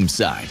 extreme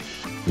side?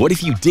 What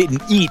if you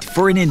didn't eat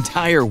for an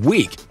entire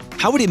week?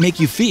 How would it make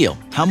you feel?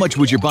 How much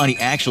would your body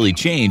actually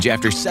change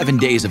after 7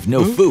 days of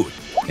no food?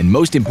 And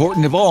most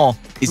important of all,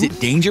 is it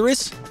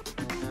dangerous?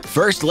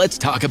 First, let's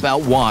talk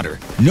about water.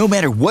 No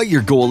matter what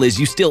your goal is,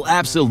 you still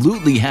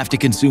absolutely have to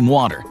consume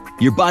water.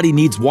 Your body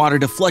needs water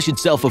to flush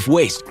itself of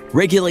waste,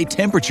 regulate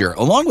temperature,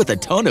 along with a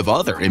ton of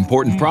other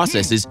important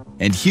processes,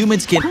 and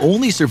humans can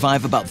only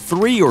survive about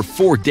 3 or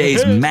 4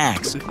 days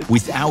max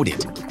without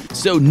it.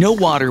 So no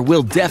water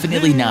will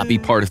definitely not be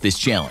part of this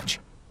challenge.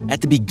 At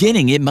the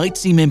beginning, it might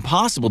seem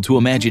impossible to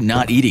imagine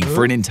not eating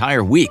for an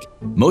entire week.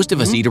 Most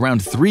of us eat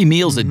around 3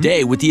 meals a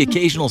day with the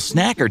occasional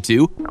snack or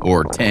 2,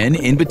 or 10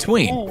 in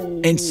between.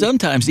 And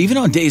sometimes, even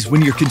on days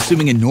when you're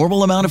consuming a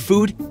normal amount of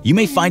food, you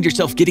may find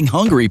yourself getting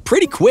hungry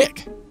pretty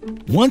quick.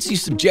 Once you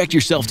subject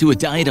yourself to a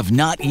diet of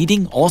not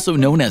eating, also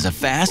known as a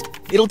fast,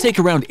 it'll take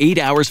around 8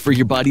 hours for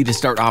your body to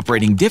start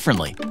operating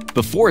differently.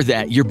 Before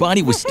that, your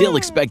body was still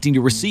expecting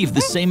to receive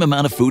the same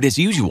amount of food as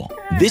usual.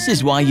 This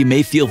is why you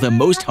may feel the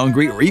most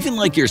hungry or even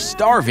like you're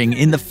starving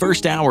in the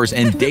first hours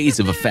and days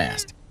of a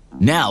fast.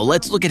 Now,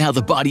 let's look at how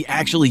the body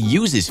actually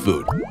uses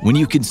food. When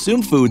you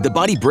consume food, the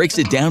body breaks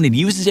it down and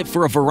uses it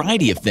for a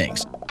variety of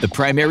things. The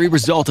primary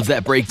result of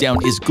that breakdown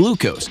is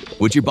glucose,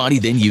 which your body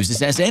then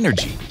uses as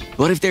energy.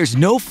 But if there's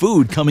no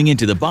food coming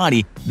into the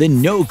body,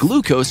 then no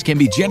glucose can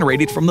be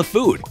generated from the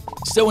food.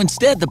 So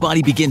instead, the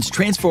body begins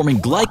transforming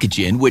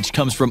glycogen, which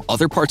comes from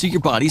other parts of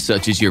your body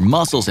such as your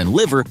muscles and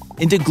liver,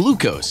 into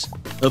glucose.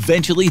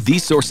 Eventually,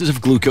 these sources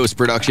of glucose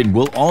production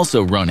will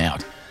also run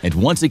out. And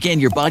once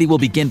again, your body will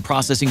begin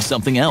processing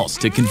something else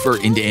to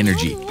convert into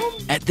energy.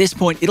 At this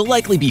point, it'll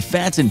likely be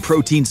fats and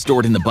proteins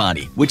stored in the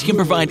body, which can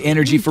provide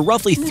energy for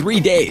roughly 3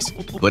 days.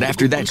 But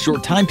after that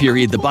short time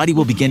period, the body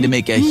will begin to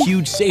make a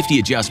huge safety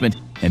adjustment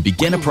and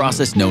begin a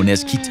process known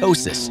as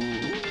ketosis.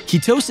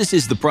 Ketosis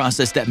is the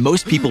process that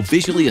most people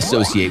visually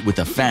associate with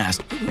a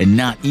fast and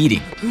not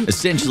eating.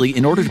 Essentially,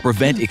 in order to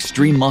prevent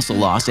extreme muscle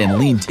loss and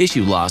lean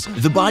tissue loss,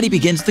 the body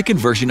begins the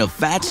conversion of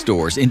fat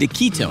stores into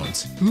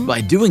ketones. By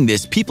doing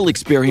this, people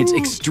experience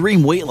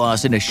extreme weight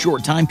loss in a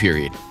short time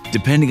period.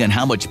 Depending on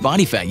how much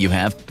body fat you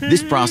have,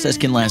 this process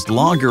can last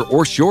longer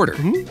or shorter.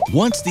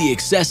 Once the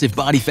excessive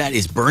body fat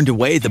is burned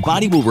away, the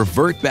body will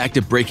revert back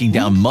to breaking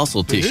down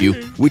muscle tissue,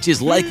 which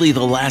is likely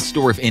the last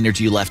store of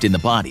energy left in the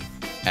body.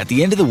 At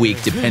the end of the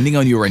week, depending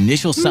on your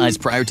initial size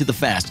prior to the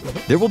fast,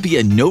 there will be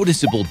a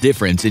noticeable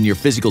difference in your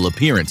physical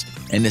appearance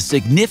and a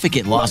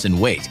significant loss in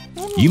weight.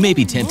 You may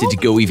be tempted to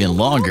go even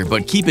longer,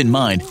 but keep in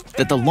mind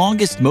that the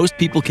longest most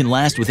people can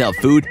last without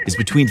food is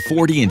between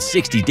 40 and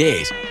 60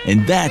 days,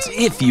 and that's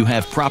if you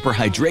have proper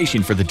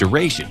hydration for the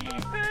duration.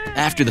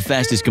 After the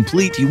fast is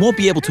complete, you won't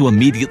be able to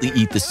immediately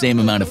eat the same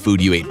amount of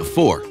food you ate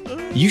before.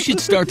 You should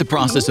start the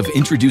process of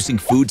introducing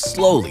food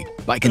slowly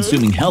by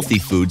consuming healthy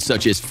foods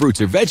such as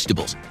fruits or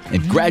vegetables,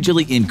 and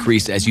gradually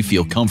increase as you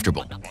feel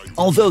comfortable.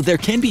 Although there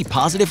can be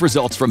positive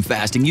results from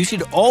fasting, you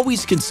should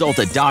always consult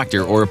a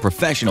doctor or a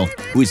professional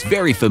who is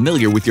very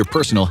familiar with your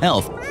personal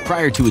health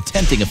prior to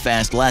attempting a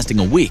fast lasting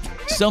a week.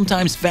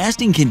 Sometimes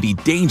fasting can be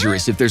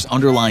dangerous if there's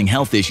underlying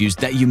health issues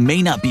that you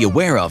may not be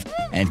aware of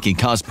and can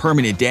cause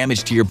permanent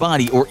damage to your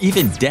body or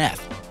even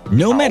death.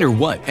 No matter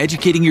what,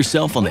 educating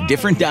yourself on the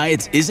different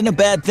diets isn't a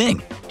bad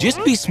thing.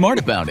 Just be smart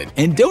about it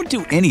and don't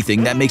do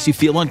anything that makes you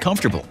feel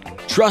uncomfortable.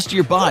 Trust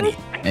your body,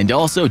 and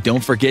also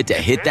don't forget to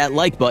hit that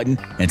like button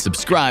and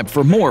subscribe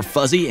for more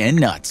Fuzzy and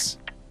Nuts.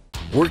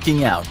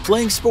 Working out,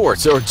 playing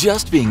sports, or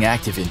just being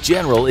active in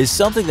general is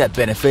something that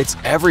benefits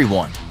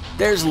everyone.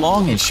 There's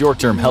long and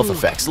short-term health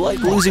effects like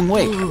losing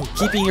weight,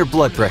 keeping your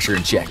blood pressure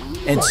in check,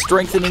 and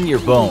strengthening your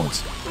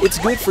bones. It's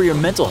good for your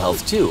mental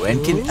health too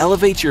and can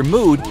elevate your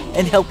mood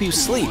and help you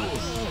sleep.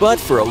 But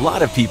for a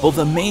lot of people,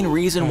 the main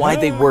reason why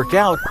they work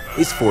out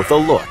is for the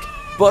look.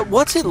 But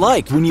what's it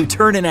like when you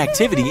turn an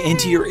activity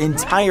into your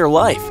entire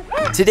life?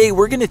 Today,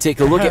 we're going to take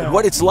a look at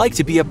what it's like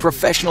to be a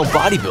professional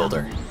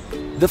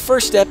bodybuilder. The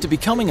first step to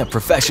becoming a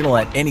professional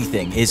at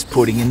anything is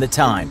putting in the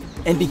time.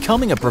 And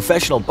becoming a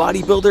professional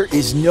bodybuilder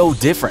is no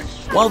different.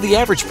 While the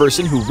average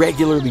person who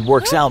regularly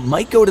works out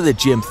might go to the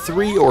gym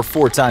 3 or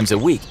 4 times a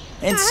week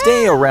and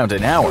stay around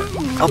an hour,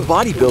 a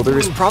bodybuilder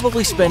is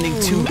probably spending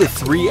 2 to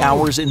 3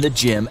 hours in the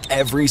gym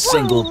every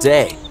single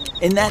day.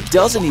 And that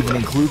doesn't even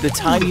include the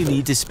time you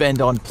need to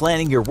spend on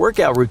planning your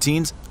workout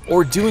routines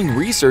or doing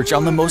research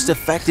on the most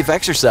effective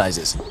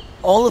exercises.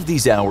 All of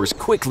these hours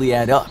quickly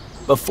add up.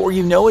 Before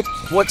you know it,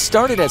 what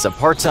started as a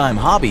part-time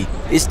hobby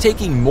is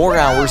taking more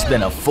hours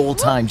than a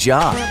full-time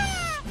job.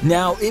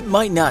 Now, it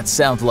might not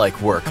sound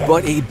like work,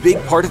 but a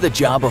big part of the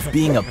job of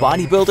being a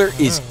bodybuilder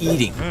is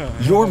eating.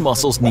 Your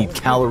muscles need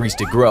calories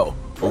to grow.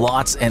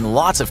 Lots and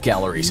lots of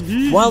calories.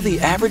 While the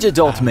average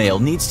adult male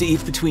needs to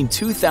eat between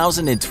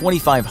 2,000 and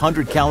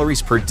 2,500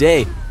 calories per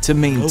day to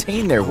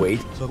maintain their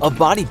weight, a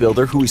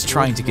bodybuilder who is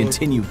trying to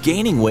continue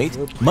gaining weight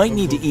might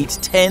need to eat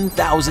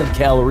 10,000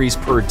 calories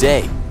per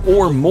day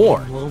or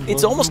more.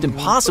 It's almost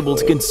impossible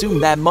to consume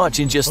that much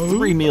in just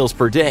 3 meals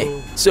per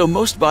day. So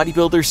most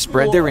bodybuilders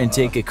spread their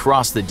intake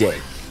across the day,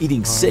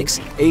 eating 6,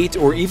 8,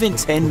 or even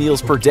 10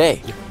 meals per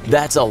day.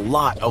 That's a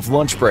lot of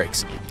lunch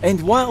breaks.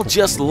 And while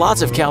just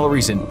lots of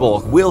calories in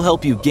bulk will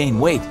help you gain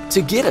weight,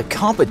 to get a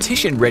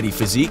competition-ready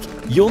physique,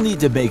 you'll need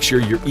to make sure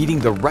you're eating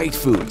the right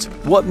foods,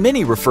 what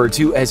many refer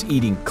to as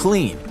eating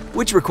clean.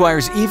 which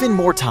requires even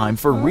more time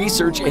for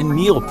research and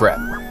meal prep.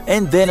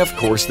 And then of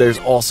course there's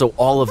also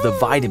all of the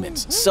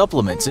vitamins,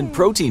 supplements, and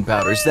protein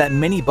powders that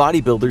many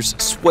bodybuilders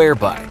swear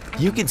by.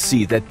 You can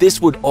see that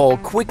this would all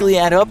quickly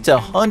add up to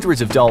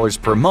hundreds of dollars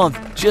per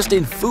month just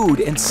in food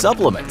and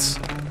supplements.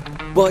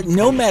 But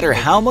no matter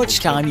how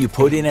much time you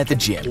put in at the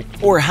gym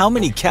or how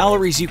many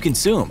calories you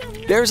consume,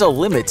 there's a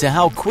limit to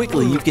how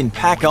quickly you can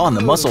pack on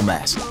the muscle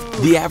mass.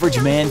 The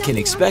average man can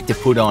expect to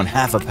put on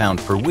half a pound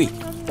per week,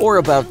 or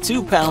about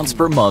 2 pounds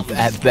per month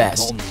at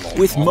best.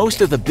 With most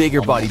of the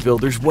bigger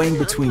bodybuilders weighing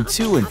between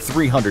 200 and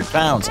 300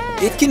 pounds,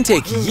 it can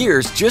take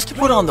years just to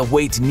put on the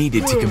weight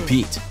needed to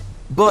compete.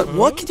 But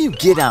what can you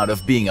get out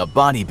of being a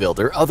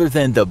bodybuilder other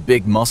than the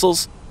big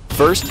muscles?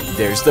 First,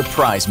 there's the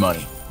prize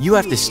money. You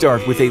have to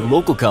start with a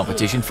local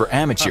competition for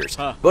amateurs,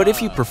 but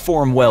if you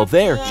perform well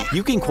there,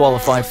 you can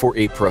qualify for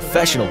a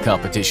professional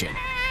competition.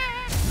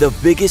 The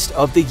biggest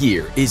of the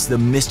year is the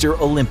Mr.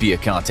 Olympia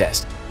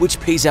contest, which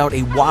pays out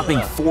a whopping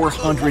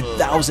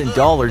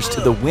 $400,000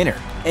 to the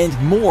winner. And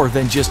more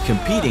than just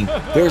competing,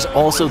 there's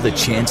also the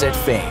chance at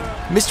fame.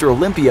 Mr.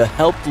 Olympia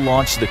helped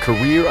launch the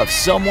career of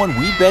someone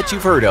we bet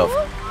you've heard of,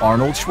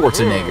 Arnold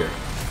Schwarzenegger.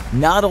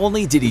 Not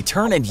only did he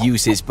turn and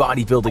use his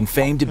bodybuilding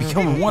fame to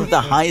become one of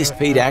the highest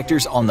paid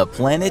actors on the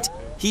planet,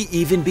 he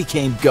even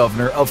became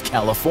governor of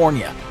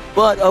California.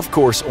 But of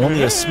course,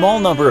 only a small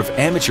number of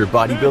amateur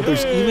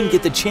bodybuilders even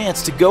get the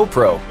chance to go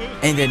pro,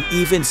 and an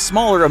even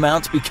smaller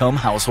amount become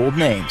household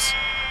names.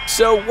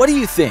 So what do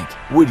you think?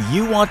 Would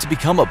you want to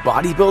become a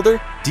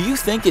bodybuilder? Do you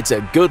think it's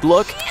a good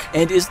look?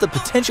 And is the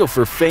potential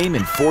for fame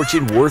and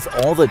fortune worth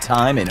all the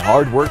time and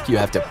hard work you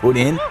have to put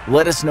in?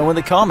 Let us know in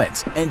the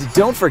comments. And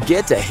don't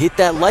forget to hit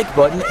that like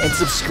button and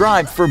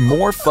subscribe for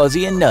more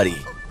Fuzzy and Nutty.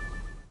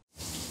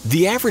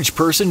 The average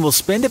person will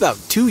spend about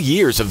 2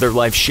 years of their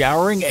life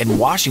showering and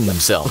washing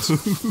themselves.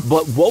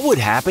 But what would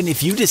happen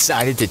if you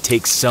decided to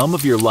take some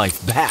of your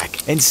life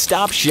back and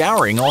stop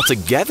showering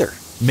altogether?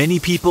 Many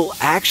people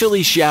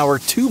actually shower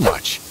too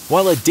much.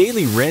 While a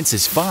daily rinse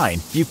is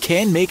fine, you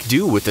can make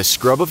do with a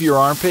scrub of your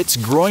armpits,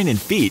 groin, and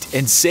feet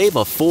and save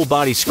a full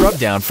body scrub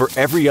down for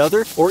every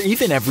other or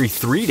even every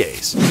 3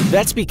 days.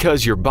 That's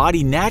because your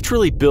body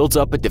naturally builds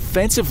up a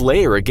defensive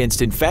layer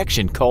against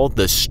infection called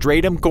the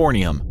stratum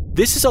corneum.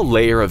 This is a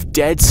layer of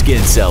dead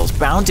skin cells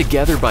bound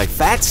together by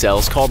fat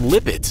cells called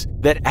lipids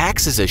that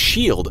acts as a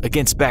shield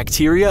against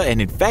bacteria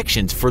and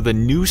infections for the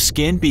new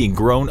skin being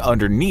grown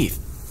underneath.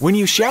 When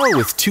you shower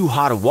with too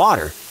hot of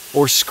water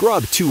or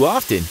scrub too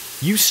often,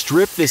 you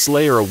strip this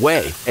layer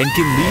away and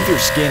can leave your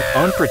skin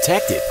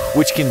unprotected,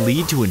 which can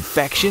lead to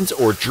infections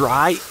or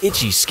dry,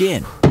 itchy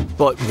skin.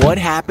 But what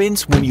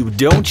happens when you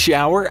don't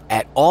shower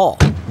at all?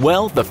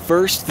 Well, the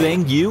first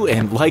thing you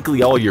and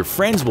likely all your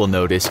friends will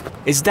notice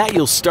is that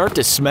you'll start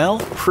to smell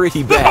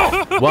pretty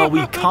bad. While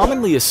we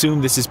commonly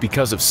assume this is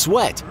because of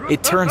sweat,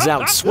 it turns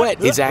out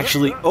sweat is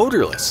actually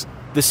odorless.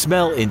 The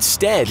smell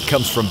instead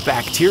comes from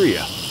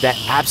bacteria that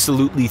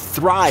absolutely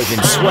thrive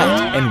in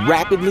sweat and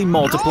rapidly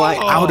multiply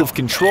out of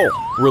control,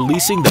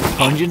 releasing the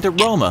pungent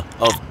aroma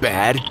of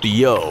bad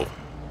BO.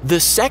 The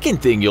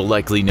second thing you'll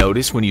likely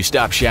notice when you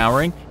stop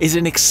showering is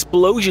an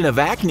explosion of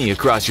acne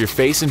across your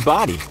face and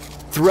body.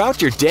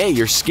 Throughout your day,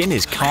 your skin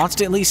is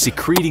constantly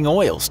secreting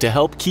oils to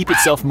help keep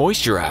itself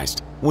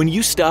moisturized. When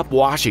you stop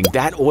washing,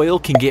 that oil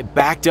can get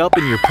backed up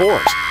in your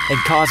pores and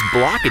cause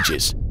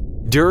blockages.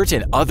 Dirt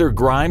and other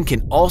grime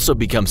can also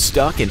become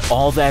stuck in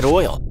all that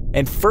oil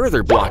and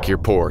further block your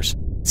pores,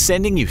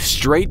 sending you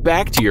straight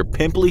back to your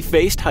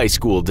pimply-faced high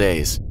school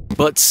days.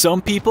 But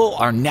some people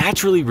are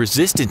naturally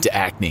resistant to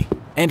acne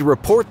and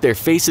report their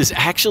faces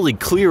actually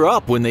clear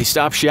up when they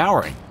stop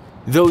showering.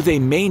 Though they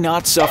may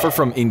not suffer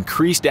from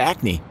increased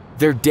acne,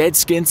 their dead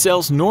skin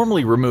cells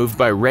normally removed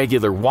by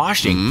regular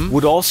washing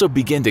would also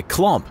begin to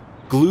clump,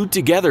 glued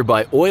together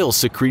by oils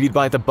secreted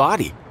by the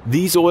body.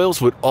 These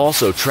oils would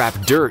also trap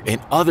dirt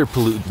and other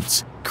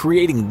pollutants,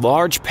 creating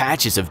large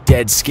patches of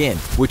dead skin,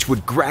 which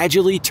would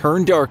gradually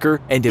turn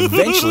darker and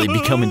eventually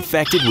become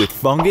infected with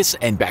fungus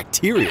and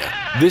bacteria.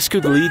 This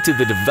could lead to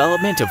the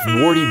development of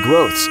warty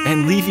growths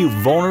and leave you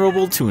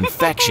vulnerable to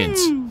infections.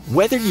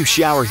 Whether you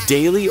shower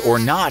daily or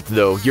not,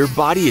 though, your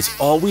body is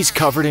always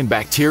covered in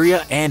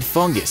bacteria and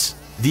fungus.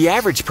 The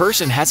average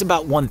person has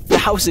about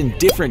 1,000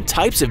 different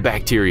types of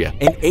bacteria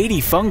and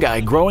 80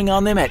 fungi growing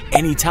on them at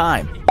any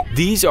time.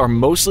 These are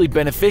mostly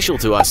beneficial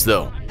to us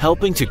though,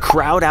 helping to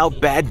crowd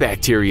out bad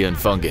bacteria and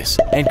fungus,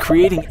 and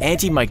creating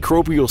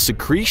antimicrobial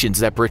secretions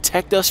that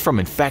protect us from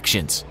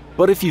infections.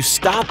 But if you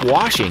stop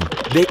washing,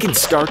 they can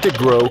start to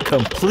grow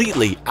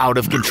completely out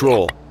of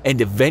control, and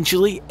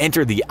eventually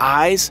enter the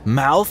eyes,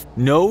 mouth,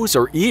 nose,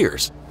 or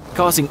ears,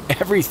 causing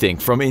everything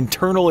from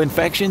internal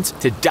infections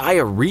to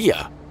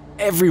diarrhea.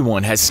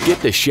 Everyone has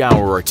skipped a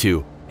shower or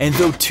two. And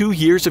though 2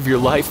 years of your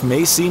life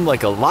may seem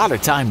like a lot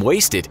of time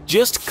wasted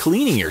just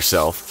cleaning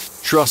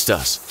yourself, trust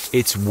us,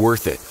 it's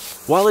worth it.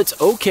 While it's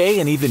okay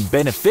and even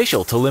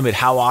beneficial to limit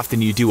how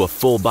often you do a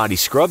full body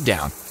scrub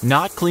down,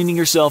 not cleaning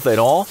yourself at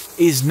all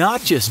is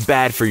not just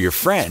bad for your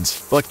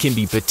friends, but can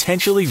be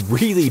potentially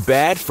really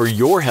bad for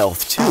your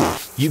health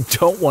too. You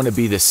don't want to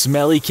be the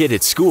smelly kid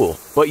at school,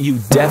 but you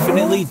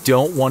definitely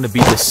don't want to be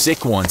the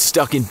sick one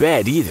stuck in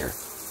bed either.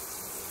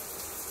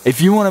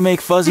 If you want to make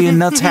Fuzzy and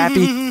Nutz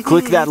happy,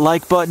 click that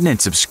like button and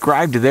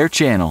subscribe to their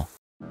channel.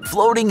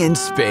 Floating in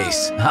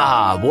space.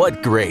 Ah,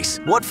 what grace,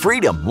 what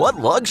freedom, what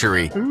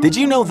luxury. Did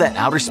you know that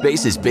outer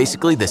space is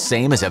basically the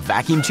same as a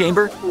vacuum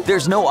chamber?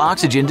 There's no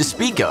oxygen to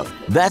speak of.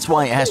 That's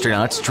why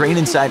astronauts train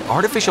inside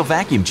artificial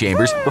vacuum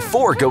chambers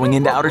before going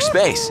into outer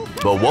space.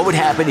 But what would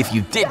happen if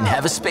you didn't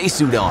have a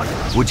spacesuit on?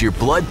 Would your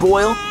blood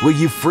boil? Will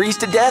you freeze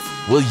to death?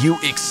 Will you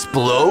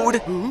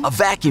explode? A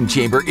vacuum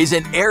chamber is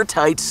an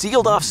airtight,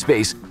 sealed-off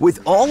space with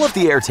all of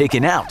the air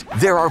taken out.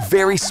 There are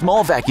very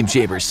small vacuum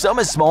chambers, some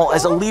as small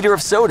as a liter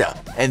of soda.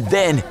 And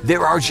then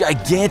there are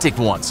gigantic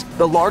ones.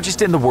 The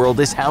largest in the world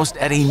is housed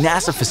at a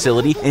NASA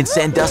facility in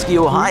Sandusky,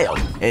 Ohio,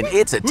 and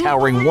it's a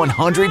towering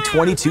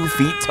 122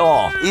 feet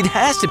tall. It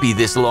has to be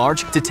this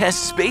large to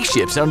test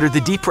spaceships under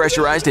the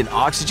depressurized and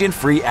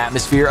oxygen-free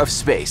atmosphere of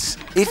space.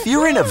 If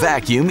you're in a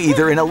vacuum,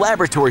 either in a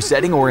laboratory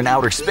setting or in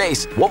outer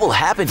space, what will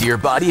happen to your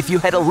body if you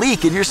had a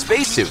leak in your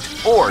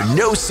spacesuit? Or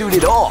no suit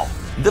at all?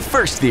 The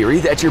first theory,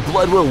 that your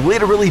blood will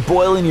literally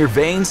boil in your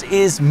veins,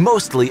 is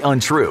mostly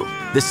untrue.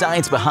 The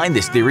science behind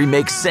this theory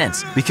makes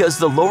sense because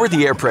the lower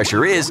the air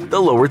pressure is, the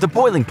lower the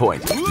boiling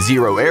point.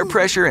 Zero air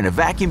pressure in a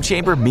vacuum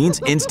chamber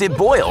means instant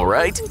boil,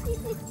 right?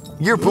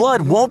 Your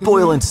blood won't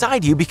boil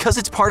inside you because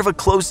it's part of a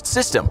closed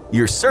system,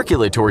 your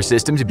circulatory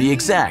system to be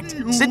exact.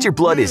 Since your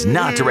blood is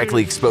not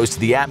directly exposed to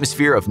the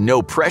atmosphere of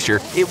no pressure,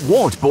 it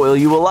won't boil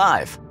you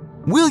alive.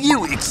 Will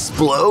you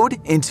explode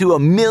into a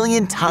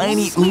million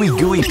tiny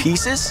ooey-gooey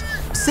pieces?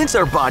 Since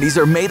our bodies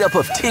are made up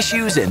of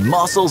tissues and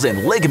muscles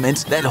and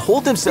ligaments that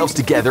hold themselves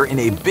together in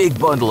a big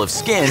bundle of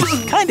skin,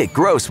 kinda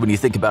gross when you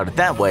think about it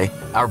that way,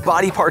 our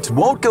body parts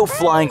won't go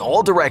flying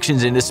all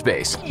directions into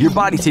space. Your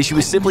body tissue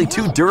is simply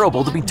too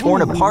durable to be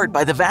torn apart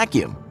by the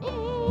vacuum.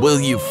 Will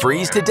you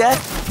freeze to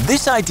death?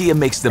 This idea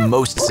makes the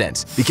most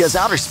sense because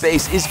outer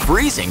space is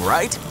freezing,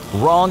 right?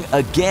 Wrong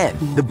again.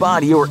 The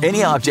body, or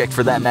any object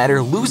for that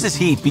matter, loses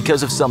heat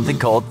because of something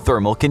called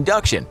thermal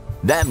conduction.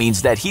 That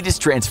means that heat is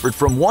transferred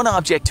from one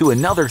object to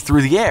another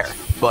through the air.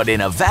 But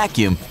in a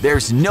vacuum,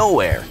 there's no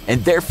air,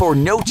 and therefore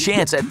no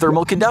chance at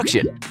thermal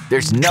conduction.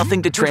 There's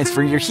nothing to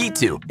transfer your heat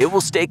to. It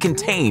will stay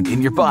contained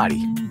in your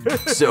body.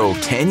 So,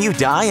 can you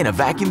die in a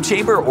vacuum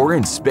chamber or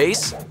in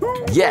space?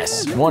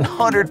 Yes,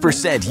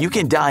 100% you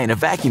can die in a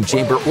vacuum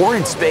chamber or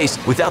in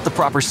space without the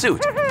proper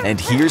suit. And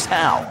here's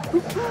how.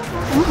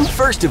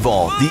 First of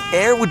all, the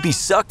air would be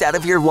sucked out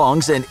of your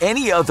lungs and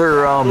any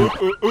other,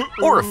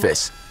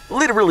 orifice.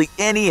 Literally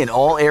any and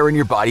all air in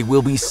your body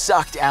will be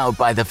sucked out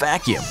by the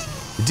vacuum.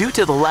 Due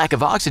to the lack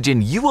of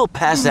oxygen, you will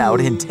pass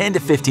out in 10 to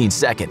 15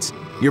 seconds.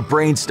 Your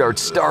brain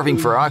starts starving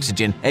for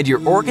oxygen and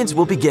your organs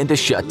will begin to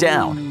shut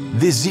down.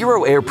 The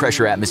zero air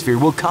pressure atmosphere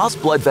will cause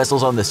blood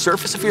vessels on the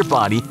surface of your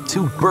body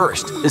to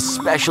burst,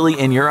 especially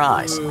in your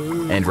eyes.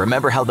 And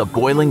remember how the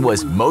boiling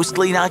was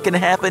mostly not going to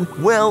happen?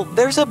 Well,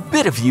 there's a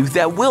bit of you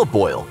that will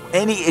boil.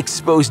 Any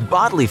exposed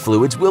bodily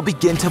fluids will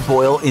begin to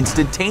boil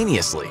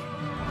instantaneously.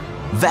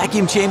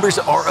 Vacuum chambers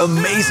are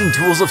amazing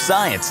tools of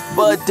science,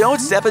 but don't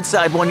step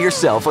inside one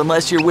yourself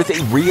unless you're with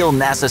a real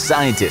NASA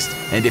scientist.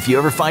 And if you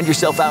ever find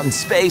yourself out in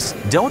space,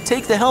 don't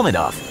take the helmet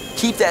off.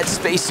 Keep that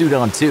spacesuit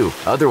on too,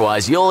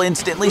 otherwise you'll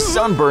instantly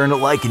sunburn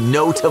like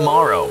no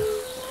tomorrow.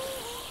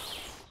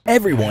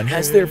 Everyone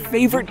has their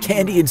favorite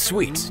candy and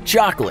sweets,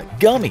 chocolate,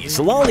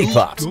 gummies,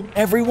 lollipops.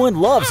 Everyone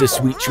loves a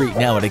sweet treat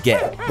now and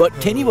again. But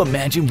can you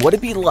imagine what it'd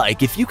be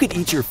like if you could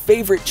eat your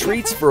favorite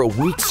treats for a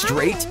week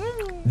straight?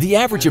 The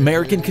average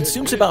American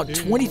consumes about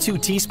 22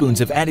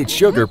 teaspoons of added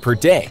sugar per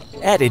day.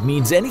 Added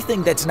means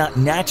anything that's not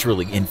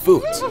naturally in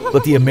foods.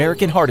 But the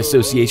American Heart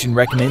Association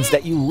recommends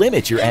that you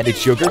limit your added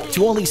sugar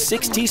to only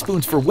 6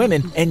 teaspoons for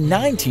women and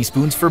 9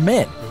 teaspoons for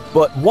men.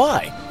 But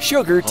why?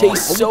 Sugar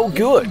tastes so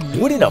good.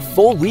 Wouldn't a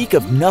full week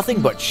of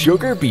nothing but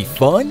sugar be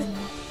fun?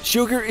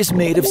 Sugar is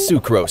made of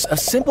sucrose, a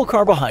simple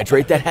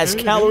carbohydrate that has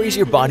calories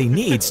your body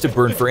needs to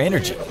burn for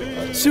energy.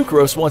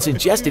 Sucrose, once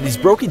ingested, is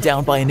broken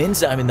down by an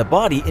enzyme in the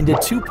body into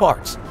 2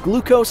 parts,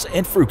 glucose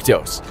and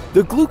fructose.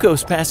 The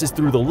glucose passes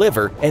through the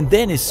liver and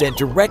then is sent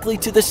directly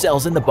to the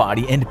cells in the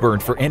body and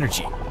burned for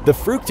energy. The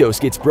fructose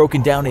gets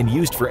broken down and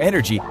used for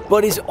energy,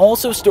 but is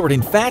also stored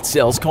in fat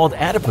cells called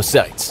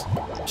adipocytes.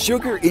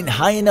 Sugar in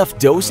high enough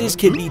doses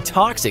can be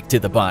toxic to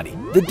the body.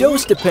 The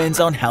dose depends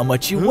on how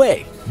much you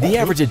weigh. The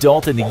average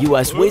adult in the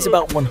US weighs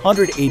about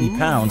 180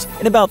 pounds,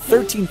 and about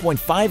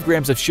 13.5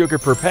 grams of sugar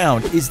per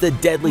pound is the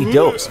deadly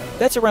dose.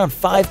 That's around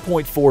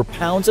 5.4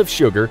 pounds of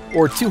sugar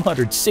or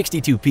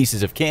 262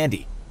 pieces of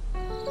candy.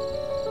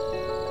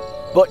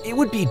 But it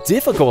would be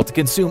difficult to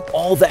consume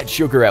all that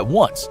sugar at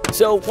once.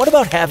 So what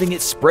about having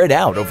it spread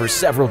out over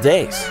several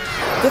days?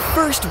 The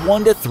first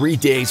 1 to 3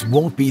 days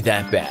won't be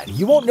that bad.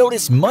 You won't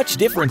notice much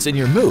difference in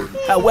your mood.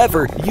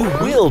 However, you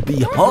will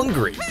be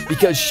hungry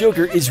because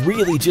sugar is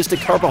really just a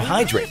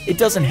carbohydrate. It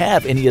doesn't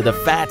have any of the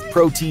fat,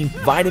 protein,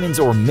 vitamins,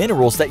 or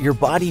minerals that your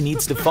body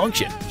needs to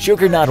function.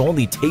 Sugar not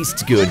only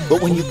tastes good,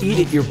 but when you eat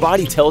it, your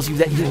body tells you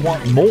that you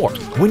want more.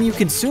 When you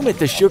consume it,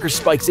 the sugar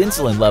spikes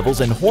insulin levels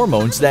and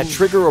hormones that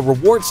trigger a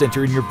reward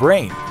center in your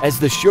brain.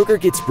 As the sugar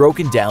gets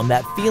broken down,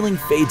 that feeling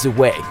fades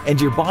away, and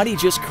your body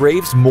just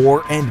craves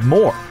more and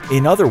more.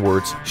 In other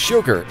words,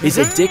 sugar is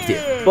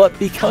addictive, but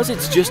because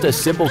it's just a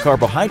simple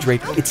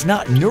carbohydrate, it's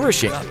not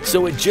nourishing,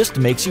 so it just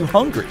makes you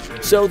hungry.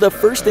 So the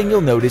first thing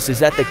you'll notice is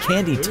that the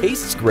candy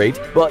tastes great,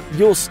 but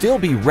you'll still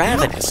be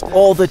ravenous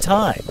all the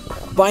time.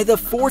 By the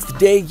 4th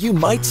day, you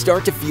might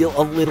start to feel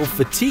a little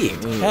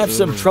fatigued, have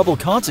some trouble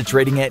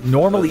concentrating at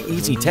normally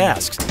easy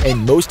tasks,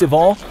 and most of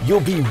all,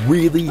 you'll be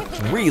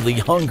really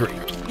hungry.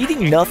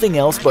 Eating nothing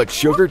else but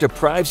sugar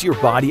deprives your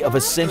body of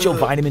essential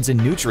vitamins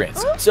and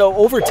nutrients, so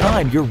over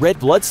time your red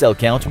blood cell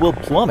count will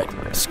plummet.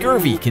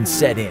 Scurvy can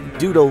set in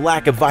due to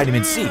lack of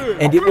vitamin C,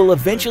 and it will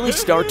eventually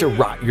start to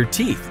rot your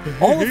teeth.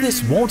 All of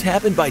this won't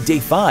happen by day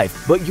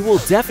 5, but you will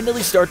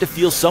definitely start to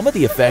feel some of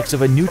the effects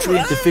of a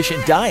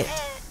nutrient-deficient diet.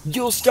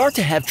 You'll start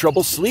to have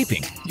trouble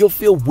sleeping, you'll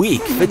feel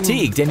weak,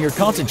 fatigued, and your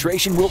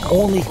concentration will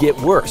only get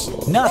worse.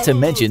 Not to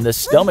mention the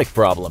stomach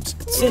problems.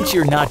 Since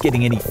you're not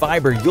getting any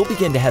fiber, you'll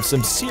begin to have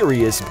some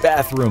serious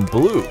bathroom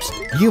blues.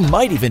 You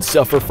might even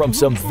suffer from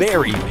some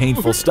very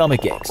painful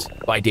stomach aches.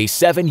 By day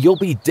 7, you'll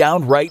be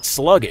downright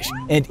sluggish,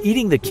 and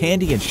eating the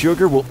candy and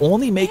sugar will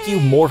only make you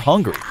more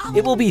hungry.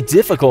 It will be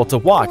difficult to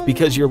walk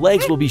because your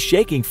legs will be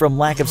shaking from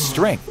lack of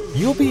strength.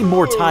 You'll be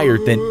more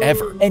tired than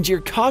ever, and your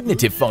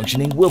cognitive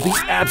functioning will be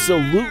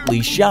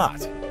absolutely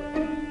shot.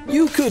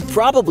 You could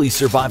probably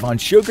survive on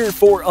sugar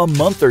for a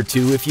month or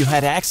 2 if you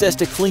had access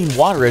to clean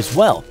water as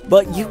well,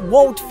 but you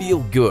won't feel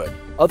good.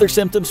 Other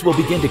symptoms will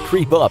begin to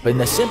creep up, and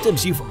the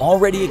symptoms you've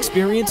already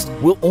experienced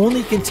will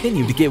only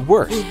continue to get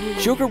worse.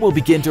 Sugar will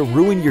begin to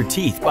ruin your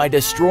teeth by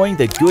destroying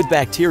the good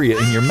bacteria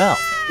in your mouth.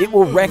 It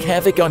will wreak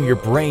havoc on your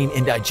brain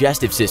and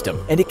digestive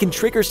system, and it can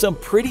trigger some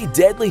pretty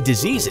deadly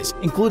diseases,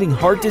 including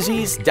heart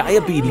disease,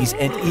 diabetes,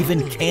 and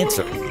even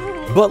cancer.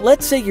 But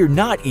let's say you're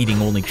not eating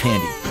only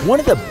candy. One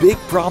of the big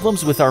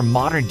problems with our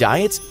modern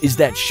diets is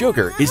that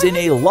sugar is in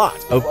a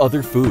lot of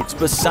other foods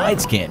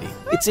besides candy.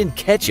 It's in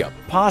ketchup,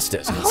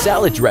 pastas,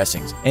 salad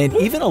dressings, and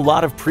even a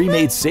lot of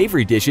pre-made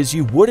savory dishes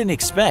you wouldn't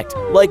expect,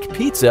 like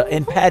pizza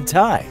and pad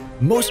thai.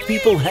 Most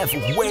people have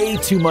way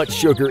too much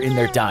sugar in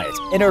their diet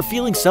and are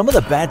feeling some of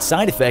the bad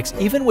side effects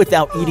even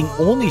without eating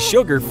only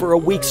sugar for a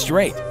week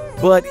straight.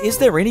 But is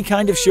there any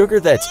kind of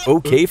sugar that's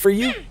okay for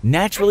you?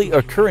 Naturally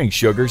occurring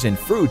sugars and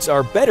fruits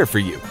are better for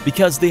you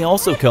because they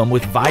also come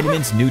with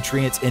vitamins,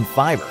 nutrients, and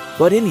fiber.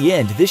 But in the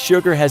end, this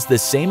sugar has the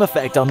same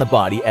effect on the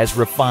body as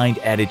refined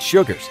added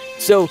sugars.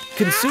 So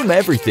consume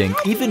everything,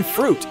 even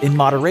fruit, in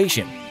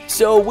moderation.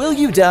 So will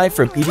you die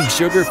from eating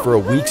sugar for a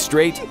week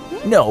straight?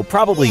 No,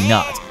 probably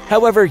not.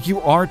 However, you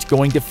aren't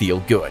going to feel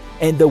good.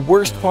 And the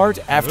worst part,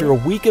 after a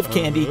week of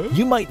candy,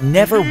 you might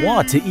never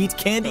want to eat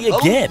candy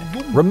again.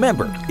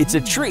 Remember, it's a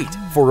treat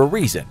for a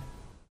reason.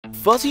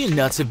 Fuzzy and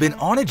Nutz have been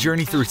on a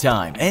journey through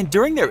time, and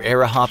during their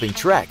era-hopping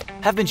trek,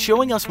 have been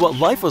showing us what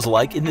life was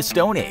like in the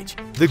Stone Age,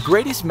 the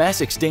greatest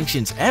mass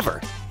extinctions ever,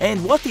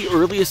 and what the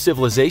earliest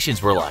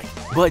civilizations were like.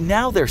 But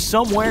now they're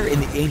somewhere in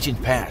the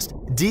ancient past,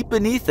 deep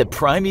beneath the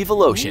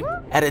primeval ocean,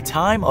 at a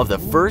time of the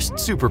first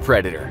super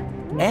predator.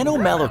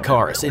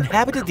 Anomalocaris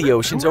inhabited the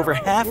oceans over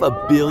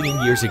 500 million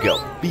years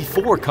ago,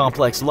 before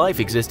complex life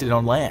existed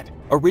on land.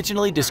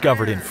 Originally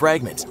discovered in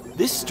fragments,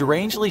 this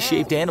strangely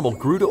shaped animal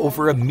grew to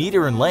over 1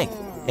 meter in length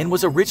and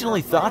was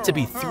originally thought to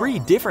be 3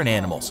 different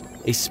animals: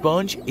 a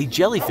sponge, a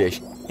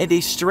jellyfish, and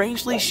a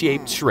strangely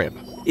shaped shrimp.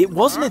 It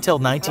wasn't until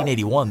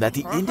 1981 that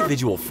the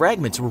individual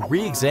fragments were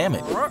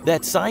re-examined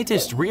that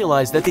scientists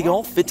realized that they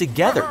all fit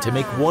together to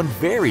make one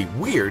very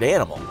weird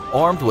animal,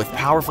 armed with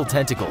powerful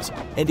tentacles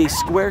and a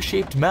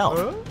square-shaped mouth.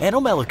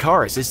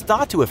 Anomalocaris is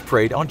thought to have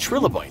preyed on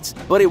trilobites,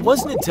 but it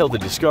wasn't until the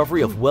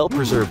discovery of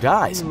well-preserved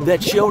eyes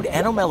that showed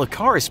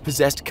Anomalocaris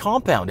possessed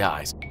compound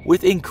eyes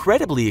with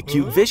incredibly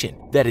acute vision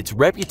that its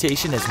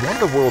reputation as one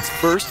of the world's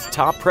first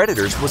top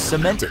predators was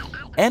cemented.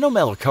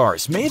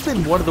 Anomalocaris may have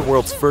been one of the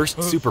world's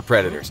first super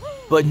predators,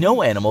 but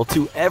no animal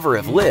to ever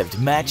have lived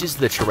matches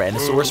the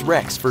Tyrannosaurus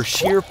rex for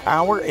sheer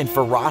power and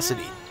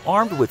ferocity,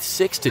 armed with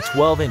 6 to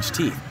 12-inch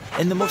teeth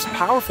and the most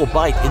powerful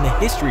bite in the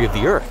history of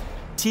the Earth.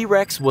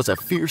 T-Rex was a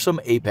fearsome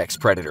apex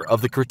predator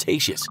of the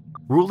Cretaceous,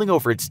 ruling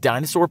over its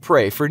dinosaur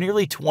prey for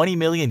nearly 20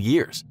 million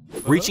years,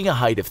 reaching a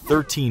height of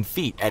 13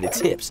 feet at its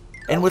hips,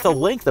 and with a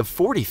length of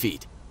 40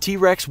 feet.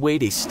 T-Rex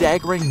weighed a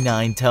staggering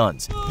 9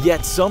 tons,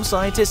 yet some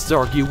scientists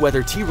argue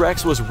whether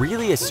T-Rex was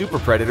really a super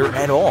predator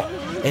at all,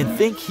 and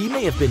think he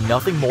may have been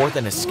nothing more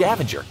than a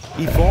scavenger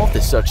evolved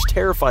to such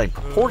terrifying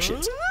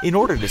proportions in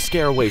order to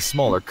scare away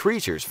smaller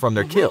creatures from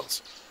their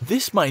kills.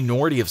 This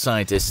minority of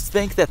scientists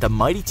think that the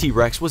mighty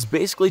T-Rex was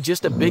basically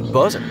just a big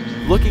buzzer,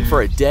 looking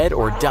for a dead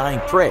or dying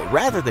prey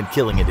rather than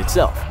killing it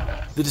itself.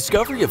 The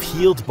discovery of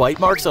healed bite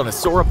marks on a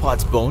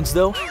sauropod's bones,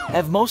 though,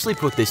 have mostly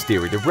put this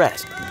theory to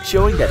rest,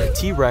 showing that a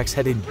T-Rex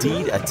had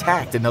indeed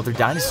attacked another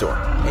dinosaur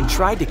and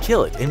tried to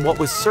kill it in what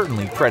was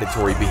certainly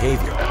predatory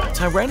behavior.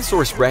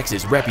 Tyrannosaurus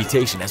Rex's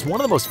reputation as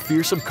one of the most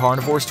fearsome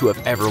carnivores to have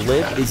ever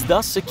lived is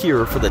thus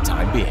secure for the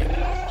time being.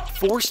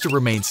 Forced to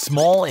remain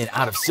small and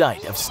out of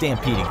sight of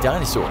stampeding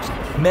dinosaurs,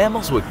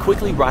 mammals would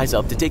quickly rise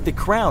up to take the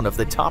crown of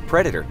the top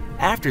predator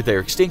after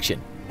their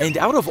extinction. And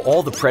out of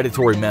all the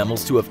predatory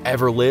mammals to have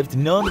ever lived,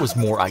 none was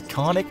more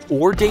iconic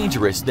or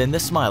dangerous than the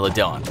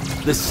Smilodon,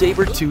 the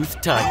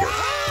saber-toothed tiger.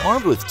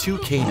 Armed with 2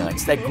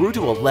 canines that grew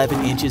to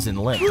 11 inches in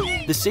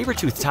length, the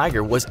saber-toothed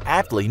tiger was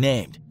aptly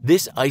named.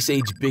 This Ice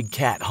Age big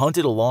cat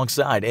hunted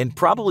alongside and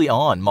probably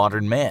on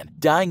modern man,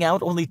 dying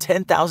out only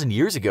 10,000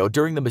 years ago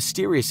during the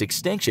mysterious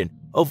extinction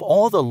of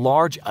all the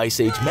large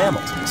Ice Age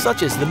mammals,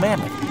 such as the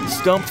mammoth.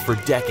 Stumped for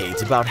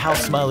decades about how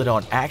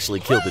Smilodon actually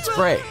killed its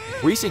prey,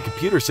 recent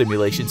computer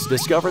simulations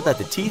discovered that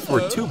the teeth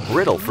were too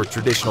brittle for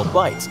traditional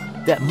bites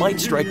that might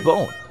strike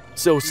bone.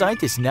 So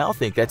scientists now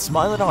think that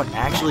Smilodon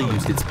actually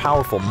used its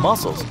powerful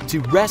muscles to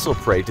wrestle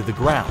prey to the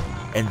ground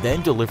and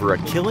then deliver a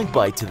killing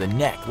bite to the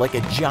neck like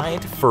a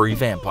giant furry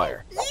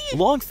vampire.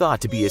 Long thought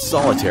to be a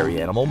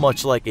solitary animal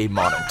much like a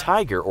modern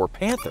tiger or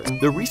panther,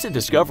 the recent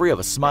discovery of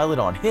a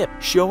Smilodon hip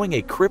showing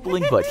a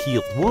crippling but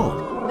healed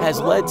wound has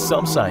led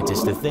some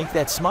scientists to think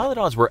that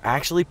Smilodons were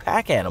actually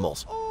pack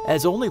animals,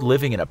 as only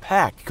living in a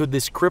pack could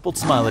this crippled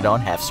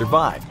Smilodon have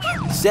survived.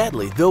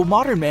 Sadly, though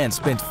modern man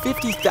spent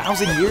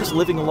 50,000 years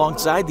living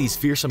alongside these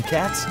fearsome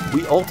cats,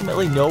 we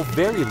ultimately know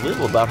very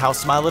little about how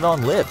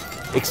Smilodon lived,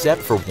 except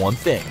for one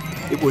thing.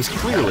 It was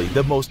clearly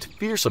the most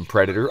fearsome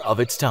predator of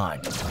its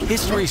time.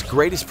 History's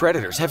greatest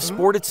predators have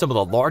sported some of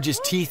the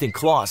largest teeth and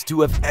claws to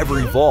have ever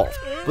evolved,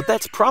 but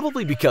that's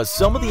probably because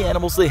some of the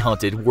animals they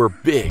hunted were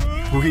big,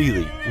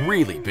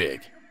 really big.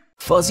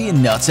 Fuzzy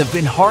and Nutz have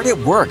been hard at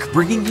work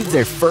bringing you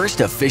their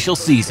first official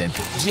season,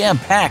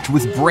 jam-packed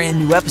with brand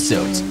new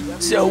episodes.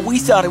 So we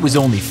thought it was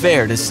only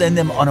fair to send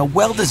them on a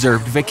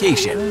well-deserved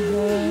vacation.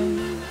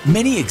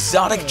 Many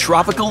exotic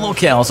tropical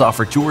locales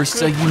offer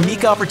tourists a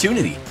unique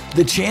opportunity,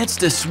 the chance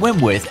to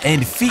swim with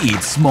and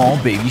feed small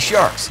baby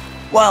sharks.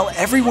 While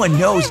everyone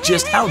knows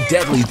just how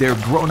deadly their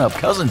grown-up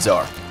cousins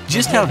are,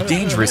 just how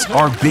dangerous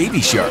are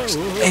baby sharks,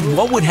 and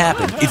what would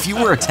happen if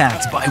you were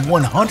attacked by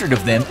 100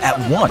 of them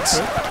at once?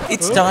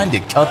 It's time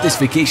to cut this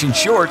vacation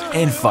short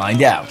and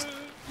find out.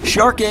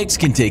 Shark eggs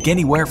can take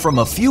anywhere from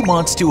a few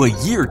months to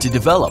a year to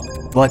develop,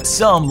 but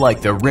some,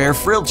 like the rare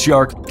frilled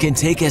shark, can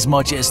take as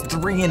much as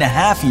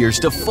 3.5 years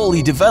to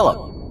fully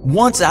develop.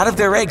 Once out of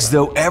their eggs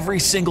though, every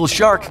single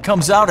shark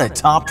comes out a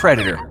top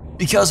predator.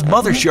 Because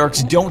mother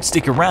sharks don't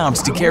stick around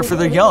to care for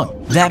their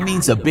young. That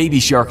means a baby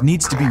shark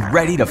needs to be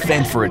ready to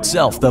fend for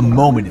itself the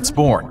moment it's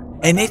born.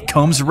 And it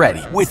comes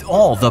ready, with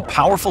all the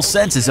powerful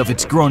senses of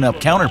its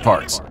grown-up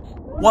counterparts.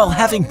 While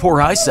having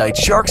poor eyesight,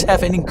 sharks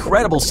have an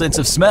incredible sense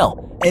of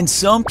smell, and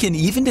some can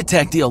even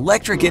detect the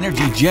electric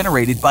energy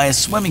generated by a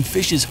swimming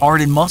fish's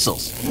heart and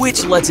muscles,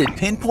 which lets it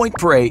pinpoint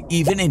prey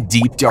even in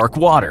deep dark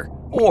water,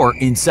 or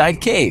inside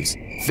caves,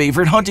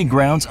 favorite hunting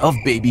grounds of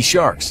baby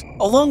sharks.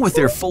 Along with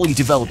their fully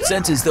developed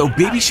senses though,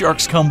 baby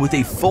sharks come with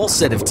a full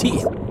set of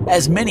teeth,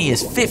 as many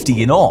as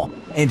 50 in all,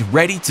 and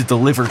ready to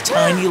deliver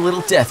tiny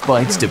little death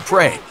bites to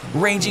prey,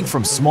 ranging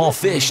from small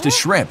fish to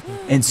shrimp,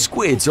 and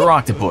squids or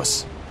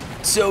octopus.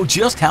 So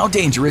just how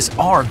dangerous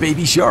are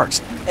baby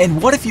sharks? And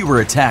what if you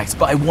were attacked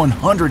by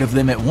 100 of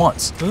them at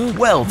once?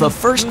 Well, the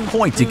first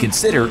point to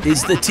consider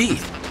is the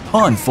teeth,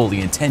 pun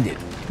fully intended.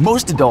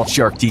 Most adult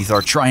shark teeth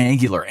are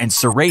triangular and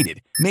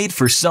serrated, made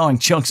for sawing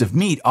chunks of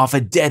meat off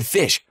a dead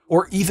fish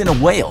or even a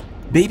whale.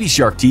 Baby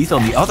shark teeth,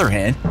 on the other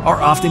hand,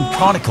 are often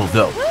conical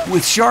though,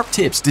 with sharp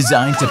tips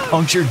designed to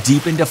puncture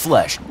deep into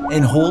flesh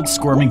and hold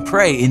squirming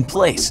prey in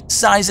place.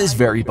 Sizes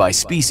vary by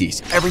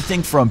species,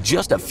 everything from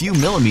just a few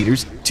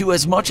millimeters to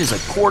as much as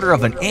 1/4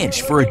 of an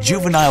inch for a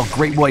juvenile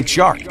great white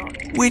shark,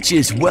 which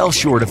is well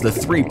short of the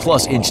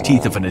 3+ inch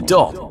teeth of an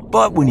adult.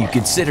 But when you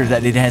consider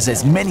that it has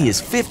as many as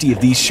 50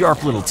 of these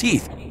sharp little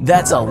teeth,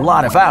 that's a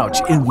lot of ouch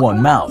in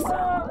one mouth.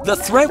 The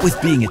threat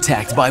with being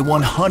attacked by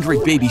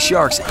 100 baby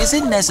sharks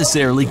isn't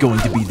necessarily going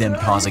to be them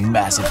causing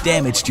massive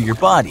damage to your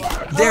body.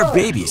 They're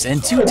babies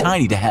and too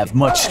tiny to have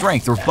much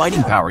strength or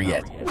biting power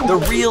yet.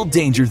 The real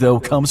danger though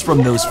comes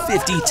from those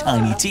 50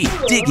 tiny teeth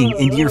digging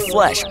into your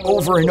flesh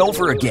over and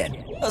over again,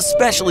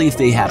 especially if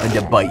they happen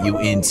to bite you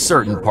in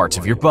certain parts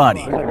of your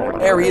body.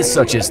 Areas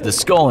such as the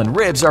skull and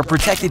ribs are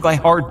protected by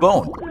hard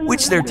bone,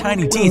 which their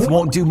tiny teeth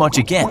won't do much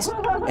against.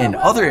 And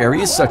other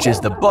areas such as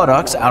the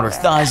buttocks, outer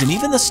thighs, and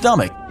even the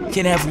stomach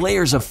can have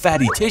layers of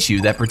fatty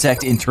tissue that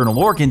protect internal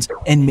organs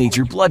and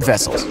major blood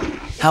vessels.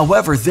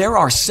 However, there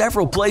are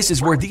several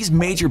places where these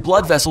major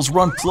blood vessels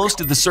run close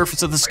to the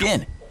surface of the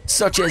skin,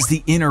 such as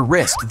the inner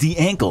wrist, the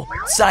ankle,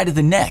 side of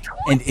the neck,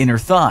 and inner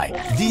thigh.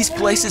 These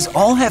places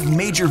all have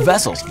major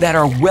vessels that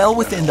are well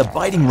within the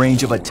biting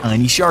range of a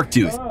tiny shark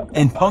tooth,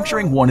 and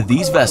puncturing one of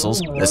these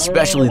vessels,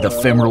 especially the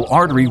femoral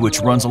artery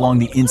which runs along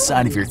the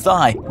inside of your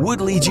thigh,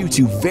 would lead you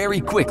to very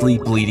quickly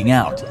bleeding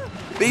out.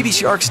 Baby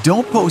sharks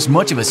don't pose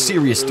much of a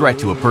serious threat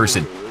to a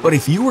person, but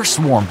if you were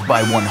swarmed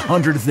by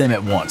 100 of them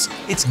at once,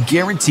 it's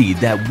guaranteed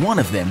that one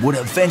of them would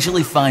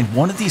eventually find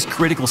one of these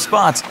critical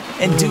spots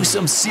and do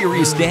some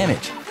serious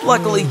damage.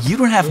 Luckily, you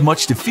don't have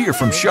much to fear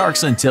from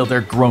sharks until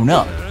they're grown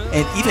up,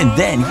 and even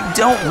then you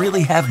don't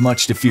really have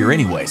much to fear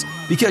anyways,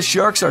 because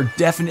sharks are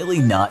definitely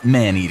not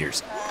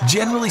man-eaters.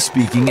 Generally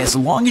speaking, as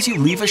long as you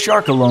leave a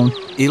shark alone,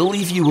 it'll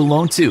leave you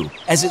alone too,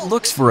 as it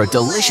looks for a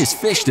delicious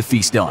fish to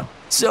feast on.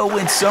 So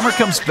when summer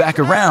comes back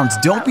around,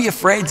 don't be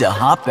afraid to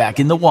hop back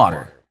in the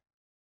water.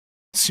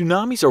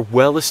 Tsunamis are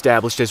well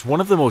established as one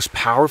of the most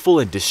powerful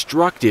and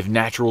destructive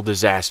natural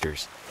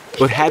disasters.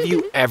 But have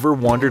you ever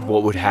wondered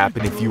what would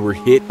happen if you were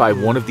hit by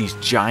one of these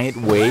giant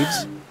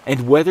waves?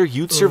 And whether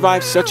you'd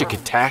survive such a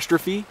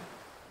catastrophe?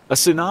 A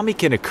tsunami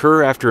can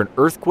occur after an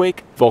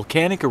earthquake,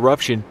 volcanic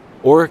eruption,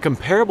 or a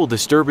comparable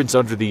disturbance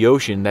under the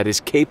ocean that is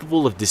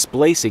capable of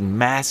displacing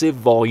massive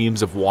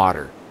volumes of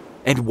water.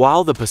 And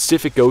while the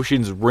Pacific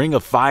Ocean's Ring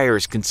of Fire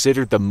is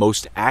considered the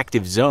most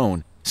active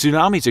zone,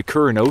 tsunamis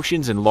occur in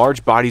oceans and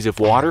large bodies of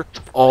water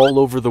all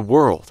over the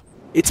world.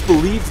 It's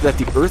believed that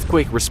the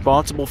earthquake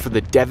responsible for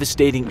the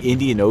devastating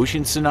Indian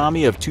Ocean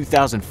tsunami of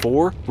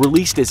 2004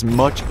 released as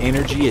much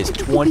energy as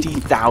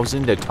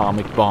 20,000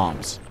 atomic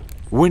bombs.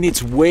 When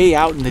it's way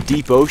out in the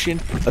deep ocean,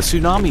 a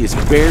tsunami is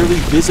barely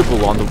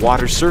visible on the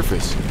water's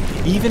surface,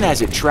 even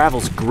as it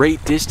travels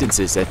great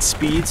distances at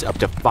speeds up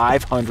to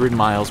 500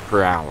 miles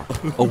per hour.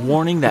 A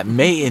warning that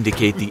may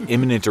indicate the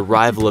imminent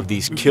arrival of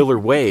these killer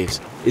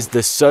waves is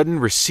the sudden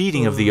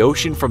receding of the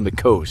ocean from the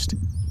coast.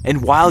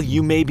 And while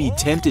you may be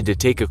tempted to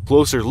take a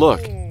closer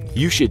look,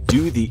 you should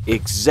do the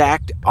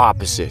exact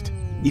opposite.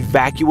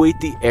 Evacuate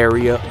the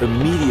area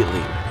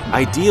immediately,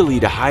 ideally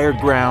to higher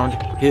ground,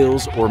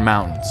 hills, or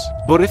mountains.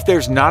 But if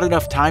there's not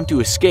enough time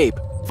to escape,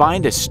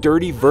 find a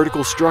sturdy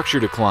vertical structure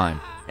to climb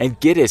and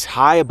get as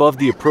high above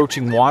the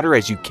approaching water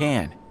as you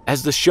can.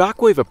 As the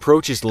shockwave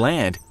approaches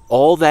land,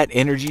 all that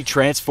energy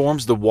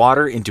transforms the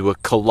water into a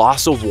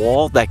colossal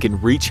wall that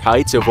can reach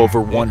heights of over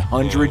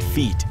 100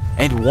 feet.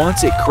 And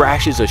once it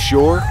crashes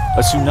ashore,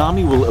 a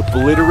tsunami will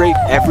obliterate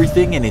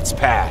everything in its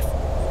path.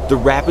 The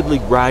rapidly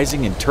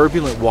rising and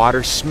turbulent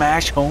water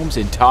smash homes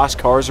and toss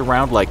cars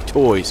around like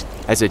toys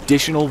as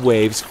additional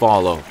waves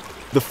follow.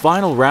 The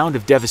final round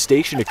of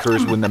devastation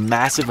occurs when the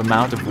massive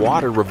amount of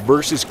water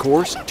reverses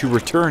course to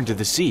return to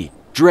the sea,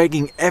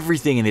 dragging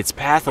everything in its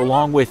path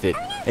along with it,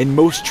 and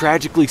most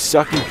tragically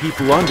sucking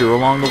people under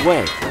along the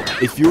way.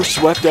 If you're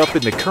swept up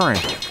in the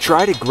current,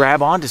 try to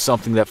grab onto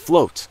something that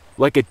floats,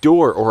 like a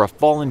door or a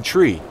fallen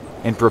tree,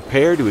 and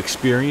prepare to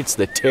experience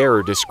the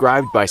terror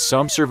described by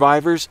some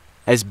survivors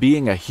as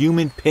being a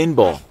human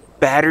pinball,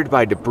 battered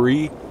by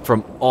debris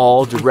from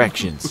all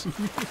directions.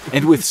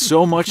 And with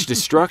so much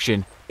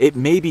destruction, it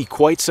may be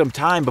quite some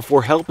time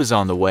before help is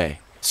on the way.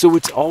 So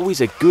it's always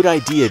a good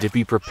idea to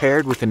be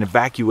prepared with an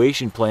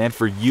evacuation plan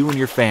for you and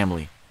your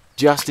family.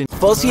 Justin,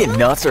 Fuzzy and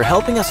Nutz are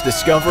helping us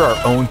discover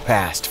our own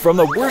past, from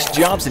the worst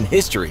jobs in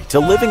history to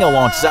living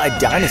alongside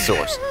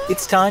dinosaurs.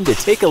 It's time to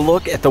take a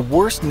look at the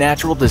worst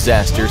natural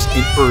disasters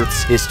in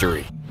Earth's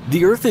history.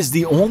 The Earth is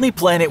the only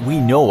planet we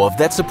know of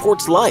that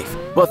supports life,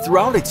 but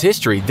throughout its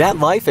history, that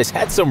life has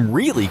had some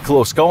really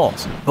close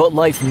calls. But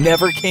life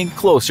never came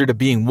closer to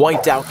being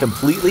wiped out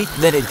completely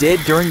than it did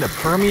during the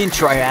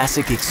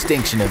Permian-Triassic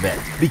extinction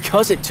event.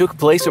 Because it took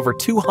place over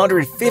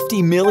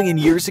 250 million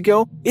years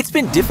ago, it's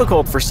been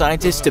difficult for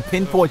scientists to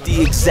pinpoint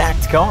the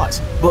exact cause.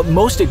 But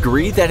most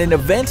agree that an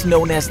event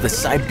known as the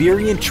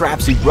Siberian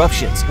Traps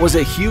eruptions was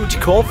a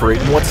huge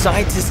culprit in what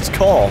scientists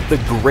call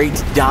the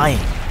Great Dying.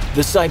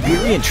 The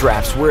Siberian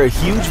Traps were a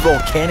huge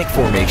volcanic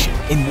formation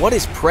in what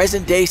is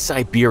present-day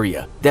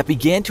Siberia that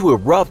began to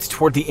erupt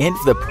toward the end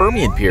of the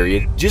Permian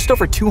period just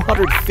over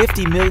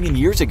 250 million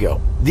years ago.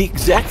 The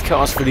exact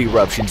cause for the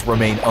eruptions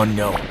remain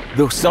unknown,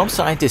 though some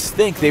scientists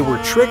think they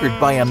were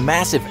triggered by a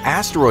massive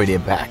asteroid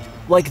impact,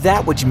 like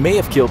that which may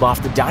have killed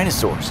off the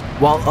dinosaurs,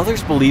 while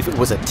others believe it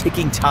was a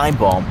ticking time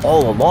bomb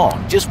all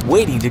along, just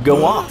waiting to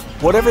go off.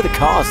 Whatever the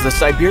cause, the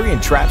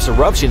Siberian Traps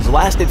eruptions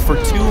lasted for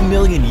 2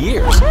 million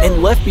years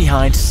and left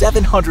behind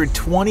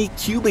 720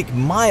 cubic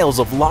miles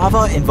of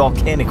lava and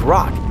volcanic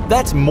rock.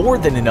 That's more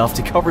than enough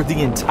to cover the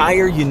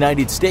entire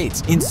United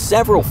States in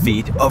several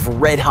feet of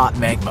red-hot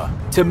magma.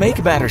 To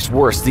make matters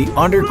worse, the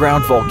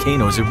underground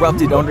volcanoes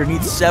erupted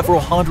underneath several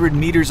hundred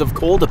meters of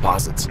coal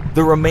deposits,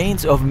 the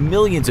remains of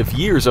millions of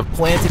years of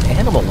plant and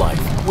animal life,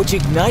 which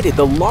ignited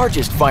the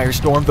largest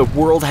firestorm the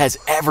world has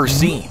ever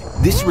seen.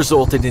 This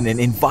resulted in an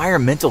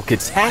environmental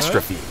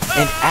catastrophe,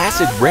 an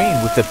acid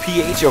rain with the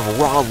pH of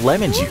raw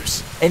lemon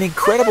juice. An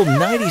incredible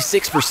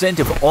 96%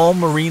 of all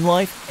marine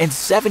life and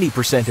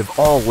 70% of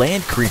all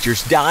land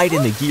creatures died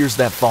in the years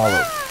that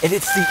followed. And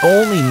it's the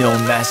only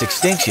known mass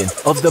extinction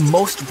of the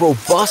most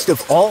robust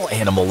of all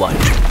animal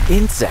life,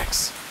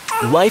 insects.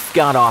 Life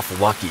got off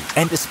lucky,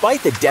 and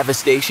despite the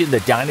devastation, the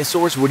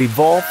dinosaurs would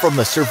evolve from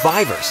the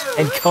survivors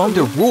and come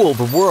to rule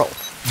the world.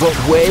 But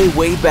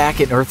way back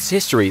in Earth's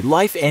history,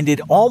 life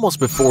ended almost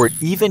before it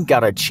even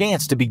got a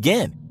chance to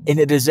begin. In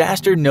a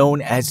disaster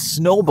known as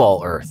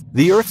Snowball Earth,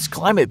 the Earth's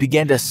climate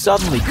began to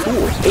suddenly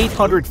cool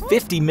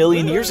 850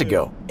 million years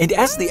ago. And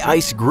as the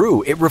ice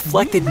grew, it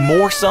reflected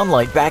more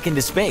sunlight back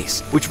into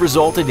space, which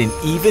resulted in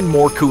even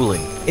more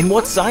cooling. In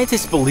what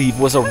scientists believe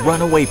was a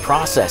runaway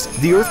process,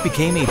 the Earth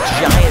became a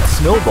giant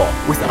snowball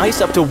with ice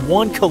up to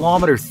 1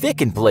 kilometer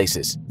thick in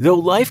places. Though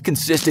life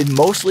consisted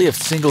mostly of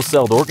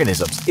single-celled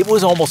organisms, it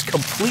was almost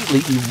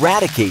completely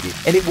eradicated.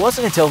 And it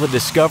wasn't until the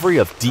discovery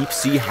of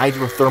deep-sea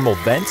hydrothermal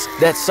vents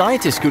that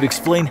scientists could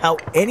explain how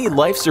any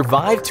life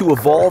survived to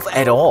evolve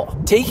at all.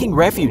 Taking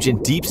refuge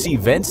in deep-sea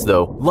vents,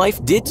 though,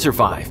 life did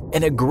survive,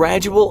 and a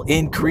gradual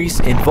increase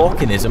in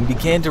volcanism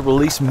began to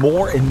release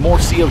more and more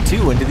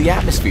CO2 into the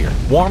atmosphere,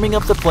 warming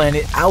up the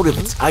planet out of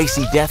its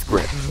icy death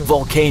grip.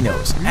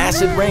 Volcanoes,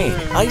 acid rain,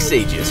 ice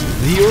ages.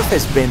 The Earth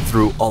has been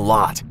through a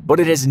lot, but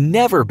it has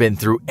never been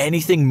through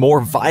anything more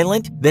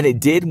violent than it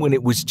did when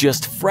it was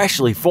just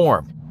freshly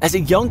formed. As a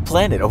young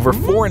planet over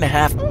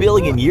 4.5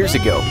 billion years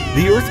ago,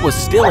 the Earth was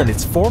still in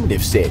its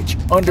formative stage,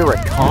 under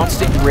a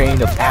constant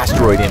rain of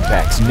asteroid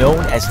impacts known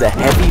as the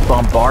Heavy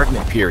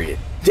Bombardment Period.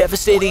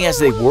 Devastating as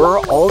they were,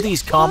 all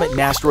these comet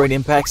and asteroid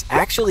impacts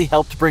actually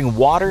helped bring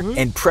water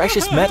and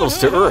precious metals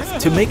to Earth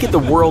to make it the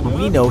world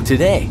we know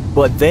today.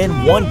 But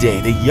then one day,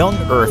 the young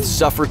Earth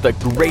suffered the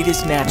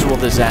greatest natural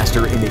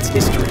disaster in its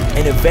history,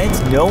 an event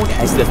known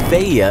as the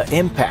Theia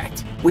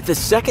Impact. With the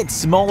second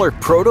smaller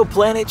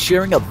protoplanet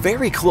sharing a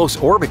very close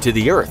orbit to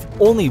the Earth,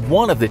 only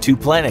one of the two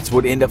planets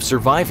would end up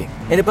surviving.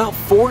 And about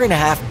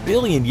 4.5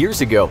 billion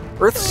years ago,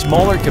 Earth's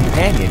smaller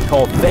companion,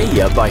 called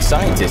Theia by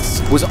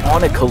scientists, was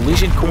on a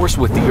collision course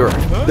with the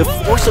Earth. The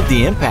force of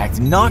the impact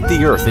knocked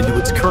the Earth into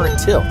its current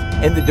tilt,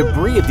 and the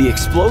debris of the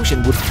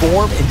explosion would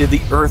form into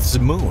the Earth's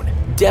moon.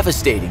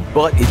 Devastating,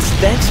 but it's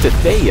thanks to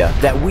Theia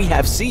that we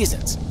have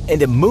seasons,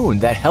 and a moon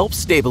that helps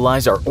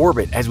stabilize our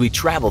orbit as we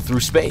travel through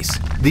space.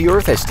 The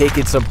Earth has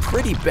taken some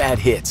pretty bad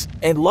hits,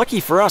 and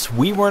lucky for us,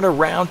 we weren't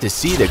around to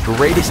see the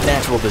greatest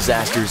natural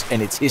disasters in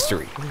its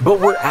history. But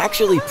we're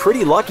actually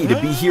pretty lucky to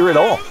be here at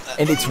all,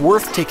 and it's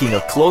worth taking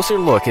a closer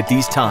look at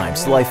these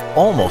times life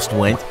almost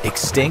went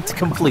extinct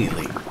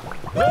completely.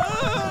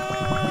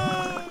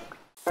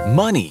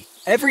 Money.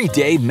 Every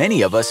day,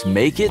 many of us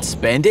make it,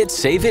 spend it,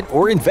 save it,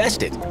 or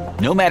invest it.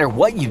 No matter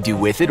what you do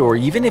with it, or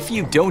even if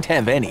you don't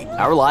have any,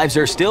 our lives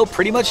are still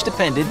pretty much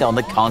dependent on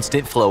the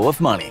constant flow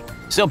of money.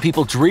 Some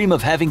people dream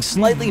of having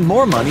slightly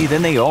more money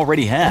than they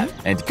already have,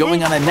 and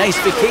going on a nice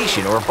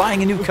vacation or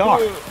buying a new car.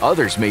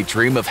 Others may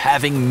dream of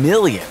having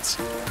millions.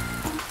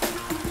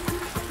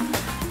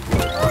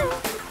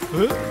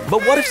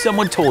 But what if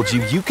someone told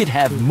you you could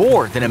have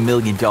more than $1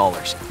 million?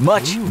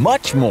 Much,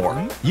 much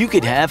more. You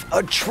could have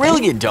 $1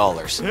 trillion.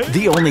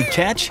 The only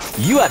catch?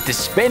 You have to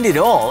spend it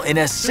all in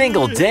a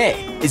single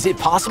day. Is it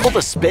possible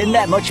to spend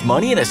that much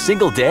money in a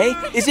single day?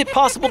 Is it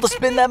possible to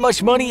spend that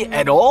much money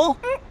at all?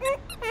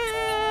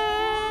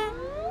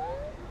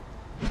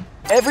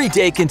 Every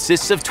day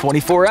consists of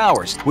 24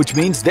 hours, which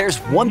means there's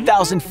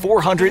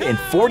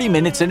 1,440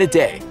 minutes in a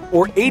day,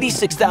 or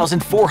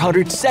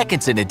 86,400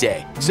 seconds in a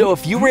day. So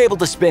if you were able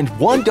to spend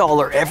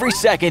 $1 every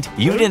second,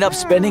 you'd end up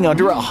spending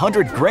under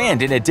 100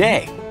 grand in a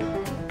day.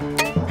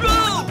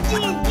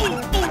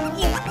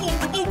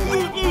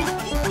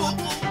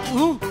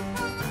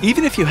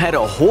 Even if you had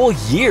a whole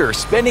year,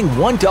 spending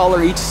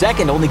 $1 each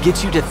second only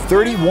gets you to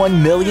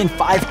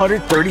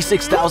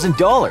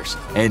 $31,536,000.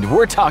 And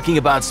we're talking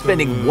about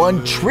spending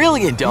 $1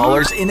 trillion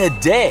in a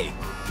day.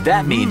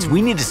 That means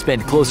we need to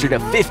spend closer to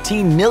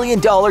 $15 million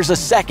a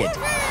second.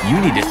 You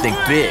need to think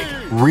big,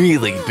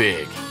 really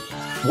big.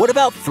 What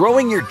about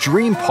throwing your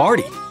dream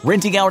party?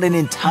 Renting out an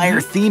entire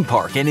theme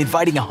park and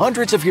inviting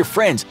hundreds of your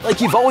friends like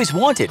you've always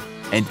wanted?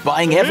 And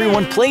buying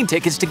everyone plane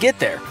tickets to get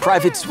there,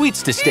 private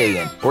suites to stay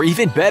in, or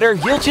even better,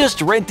 you'll just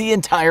rent the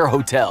entire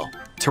hotel.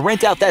 To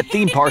rent out that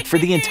theme park for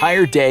the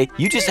entire day,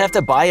 you just have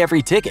to buy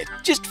every ticket.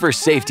 Just for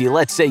safety,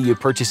 let's say you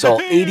purchase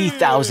all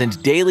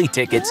 80,000 daily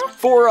tickets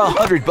for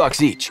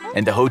 $100 each,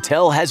 and the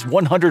hotel has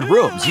 100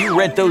 rooms. You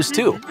rent those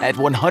too, at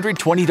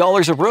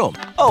 $120 a room.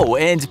 Oh,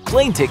 and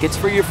plane tickets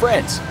for your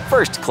friends.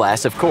 First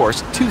class, of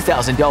course,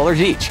 $2,000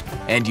 each.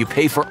 And you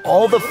pay for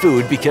all the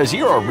food because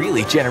you're a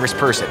really generous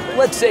person.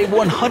 Let's say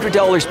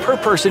 $100 per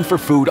person for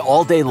food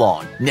all day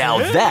long. Now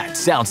that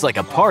sounds like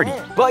a party,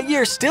 but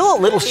you're still a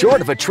little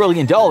short of $1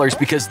 trillion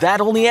because that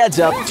only adds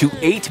up to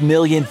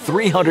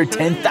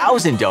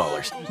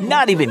 $8,310,000.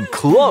 Not even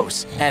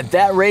close. At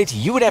that rate,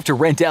 you would have to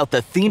rent out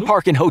the theme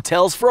park and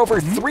hotels for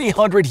over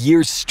 300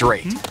 years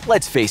straight.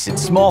 Let's face it,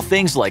 small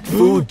things like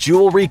food,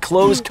 jewelry,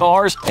 clothes,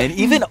 cars, and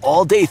even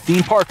all-day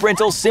theme park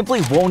rentals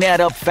simply won't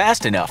add up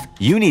fast enough.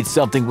 You need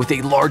something with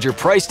a larger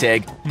price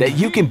tag that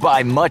you can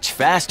buy much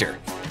faster.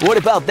 What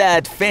about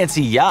that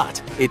fancy yacht?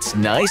 It's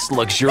nice,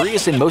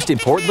 luxurious, and most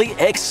importantly,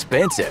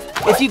 expensive.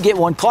 If you get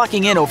one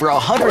clocking in over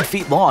 100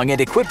 feet long and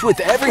equipped with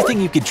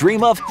everything you could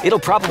dream of, it'll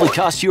probably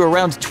cost you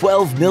around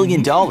 $12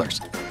 million.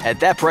 At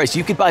that price,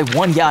 you could buy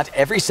one yacht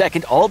every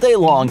second all day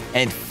long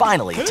and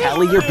finally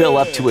tally your bill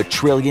up to $1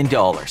 trillion.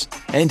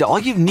 And all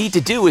you need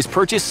to do is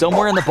purchase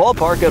somewhere in the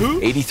ballpark of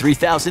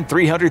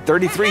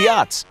 83,333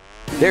 yachts.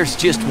 There's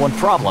just one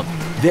problem.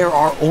 There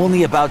are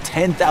only about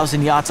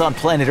 10,000 yachts on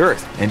planet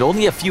Earth, and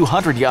only a few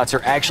hundred yachts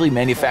are actually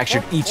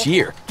manufactured each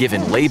year,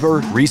 given labor,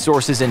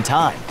 resources, and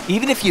time.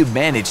 Even if you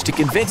manage to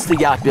convince the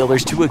yacht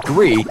builders to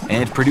agree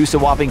and produce a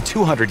whopping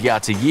 200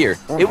 yachts a year,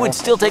 it would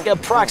still take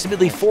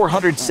approximately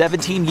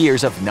 417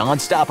 years of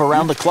non-stop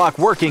around-the-clock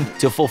working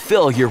to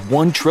fulfill your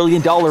 $1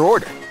 trillion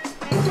order.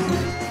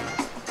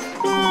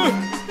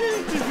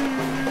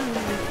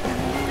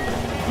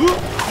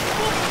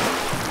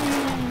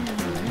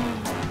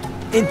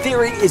 In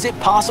theory, is it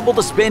possible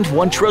to spend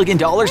 $1 trillion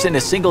in a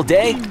single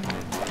day?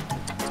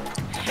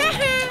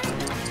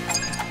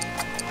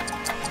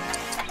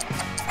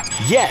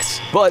 Yes,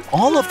 but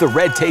all of the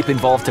red tape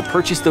involved to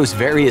purchase those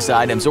various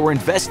items or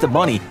invest the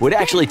money would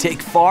actually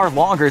take far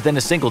longer than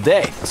a single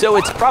day, so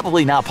it's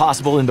probably not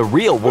possible in the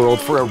real world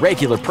for a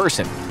regular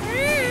person.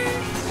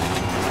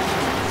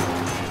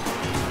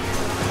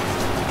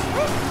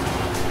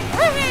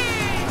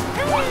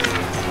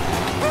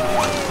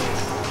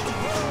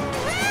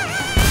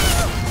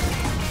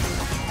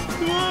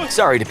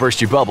 Sorry to burst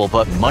your bubble,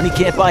 but money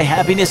can't buy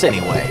happiness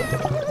anyway.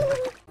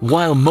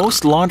 While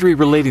most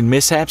laundry-related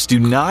mishaps do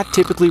not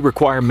typically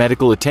require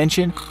medical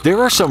attention, there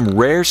are some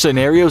rare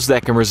scenarios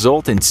that can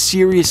result in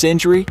serious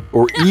injury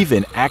or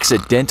even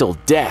accidental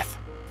death.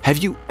 Have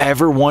you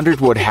ever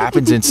wondered what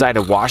happens inside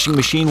a washing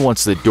machine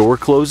once the door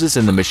closes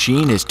and the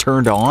machine is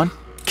turned on?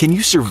 Can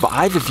you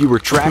survive if you were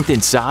trapped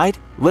inside?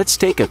 Let's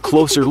take a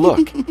closer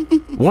look.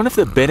 One of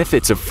the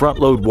benefits of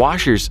front-load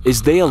washers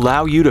is they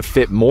allow you to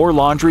fit more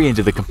laundry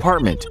into the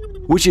compartment,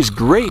 which is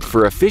great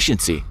for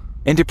efficiency.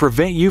 And to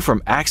prevent you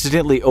from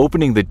accidentally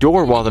opening the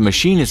door while the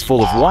machine is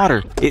full of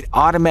water, it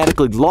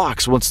automatically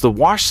locks once the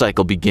wash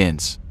cycle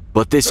begins.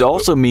 But this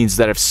also means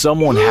that if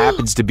someone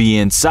happens to be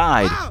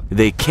inside,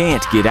 they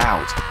can't get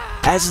out.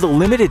 As the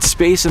limited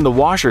space in the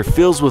washer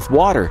fills with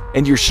water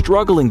and you're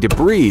struggling to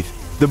breathe,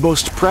 the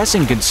most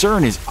pressing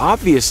concern is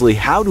obviously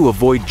how to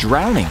avoid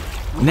drowning.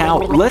 Now,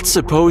 let's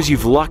suppose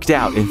you've lucked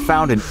out and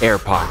found an air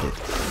pocket.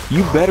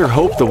 You better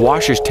hope the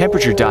washer's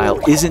temperature dial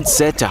isn't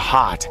set to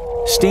hot.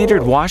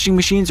 Standard washing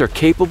machines are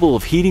capable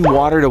of heating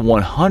water to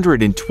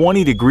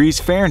 120 degrees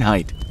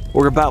Fahrenheit,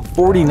 or about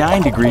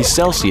 49 degrees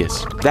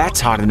Celsius. That's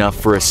hot enough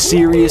for a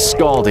serious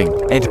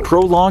scalding, and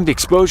prolonged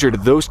exposure to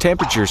those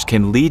temperatures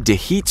can lead to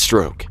heat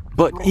stroke.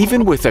 But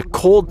even with a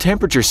cold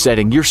temperature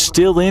setting, you're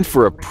still in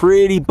for a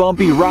pretty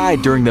bumpy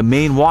ride during the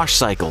main wash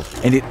cycle,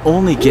 and it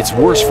only gets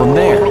worse from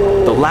there.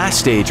 The last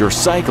stage or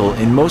cycle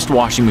in most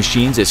washing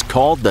machines is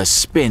called the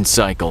spin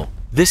cycle.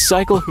 This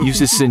cycle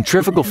uses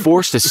centrifugal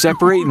force to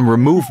separate and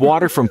remove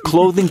water from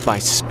clothing by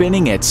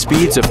spinning at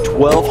speeds of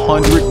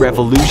 1,200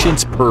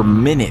 revolutions per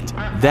minute.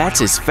 That's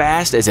as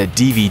fast as a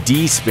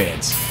DVD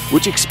spins,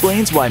 which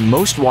explains why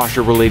most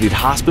washer-related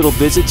hospital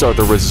visits are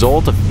the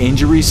result of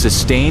injuries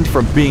sustained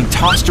from being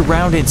tossed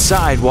around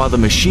inside while the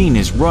machine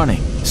is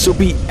running. So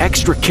be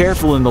extra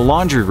careful in the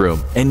laundry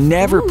room and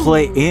never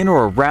play in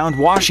or around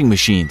washing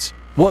machines.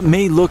 What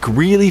may look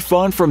really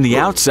fun from the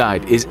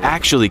outside is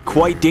actually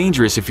quite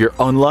dangerous if you're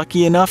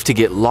unlucky enough to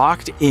get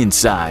locked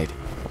inside.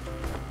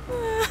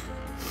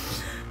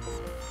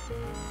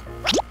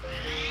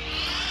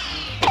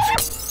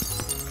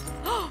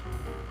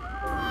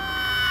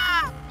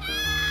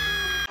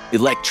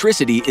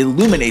 Electricity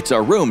illuminates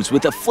our rooms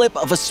with a flip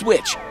of a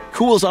switch,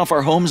 cools off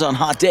our homes on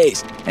hot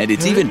days, and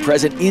it's even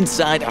present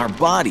inside our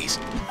bodies.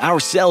 Our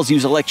cells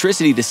use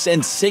electricity to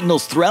send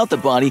signals throughout the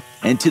body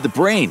and to the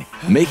brain,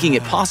 making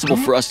it possible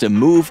for us to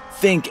move,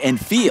 think, and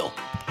feel.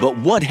 But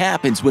what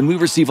happens when we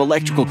receive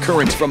electrical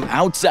currents from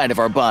outside of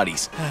our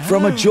bodies?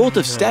 From a jolt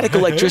of static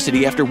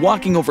electricity after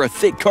walking over a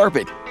thick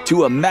carpet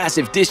to a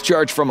massive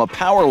discharge from a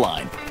power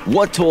line,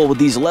 what toll would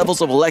these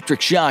levels of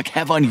electric shock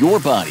have on your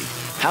body?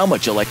 How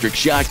much electric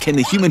shock can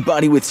the human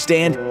body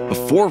withstand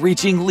before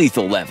reaching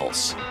lethal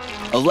levels?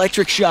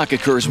 Electric shock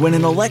occurs when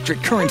an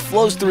electric current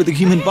flows through the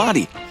human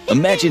body.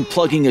 Imagine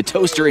plugging a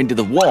toaster into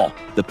the wall.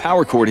 The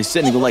power cord is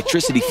sending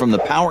electricity from the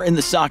power in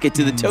the socket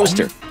to the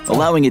toaster,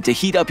 allowing it to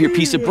heat up your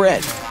piece of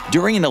bread.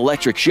 During an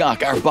electric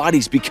shock, our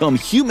bodies become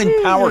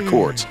human power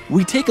cords.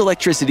 We take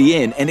electricity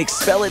in and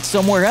expel it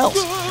somewhere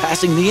else,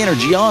 passing the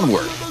energy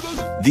onward.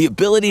 The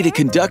ability to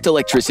conduct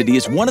electricity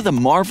is one of the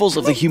marvels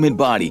of the human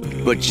body,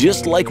 but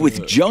just like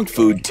with junk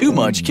food, too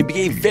much can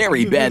be a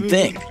very bad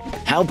thing.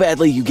 How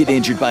badly you get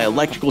injured by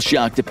electrical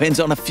shock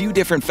depends on a few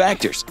different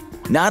factors.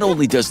 Not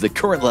only does the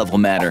current level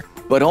matter,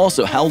 but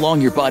also how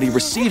long your body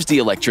receives the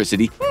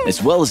electricity,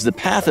 as well as the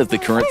path of the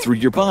current through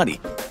your body.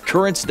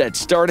 Currents that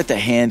start at the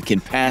hand can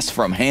pass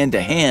from hand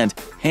to hand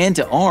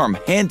arm,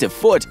 hand to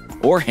foot,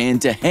 or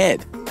hand to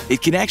head.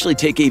 It can actually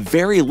take a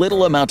very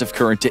little amount of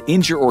current to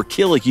injure or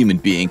kill a human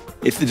being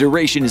if the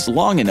duration is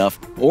long enough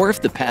or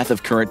if the path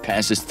of current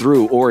passes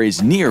through or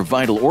is near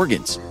vital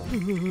organs.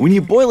 When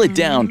you boil it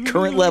down,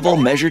 current level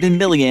measured in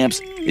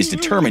milliamps is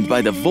determined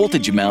by the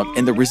voltage amount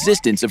and the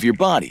resistance of your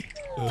body.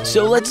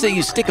 So let's say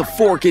you stick a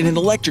fork in an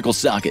electrical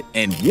socket,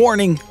 and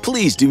warning,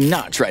 please do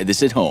not try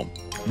this at home.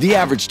 The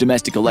average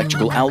domestic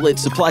electrical outlet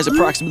supplies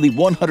approximately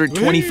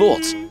 120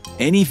 volts.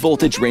 Any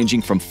voltage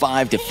ranging from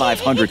 5 to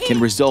 500 can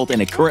result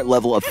in a current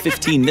level of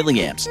 15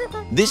 milliamps.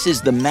 This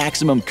is the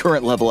maximum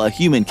current level a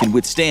human can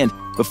withstand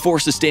before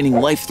sustaining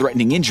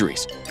life-threatening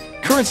injuries.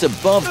 Currents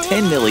above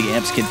 10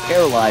 milliamps can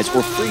paralyze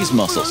or freeze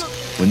muscles.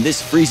 When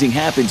this freezing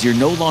happens, you're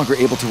no longer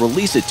able to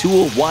release a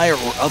tool, wire,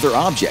 or other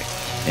object.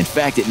 In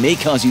fact, it may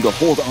cause you to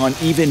hold on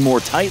even more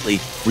tightly,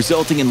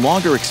 resulting in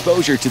longer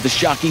exposure to the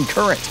shocking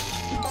current.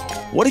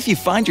 What if you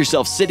find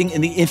yourself sitting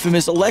in the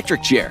infamous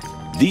electric chair?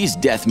 These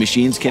death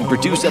machines can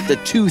produce up to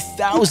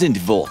 2,000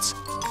 volts.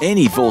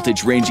 Any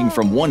voltage ranging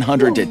from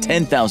 100 to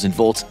 10,000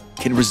 volts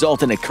can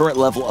result in a current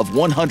level of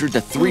 100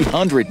 to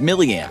 300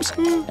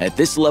 milliamps. At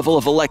this level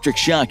of electric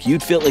shock,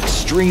 you'd feel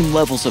extreme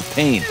levels of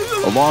pain,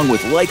 along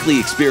with likely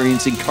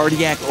experiencing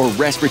cardiac or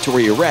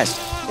respiratory arrest,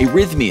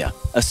 arrhythmia,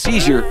 a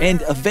seizure,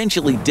 and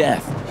eventually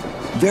death.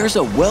 There's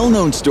a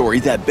well-known story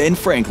that Ben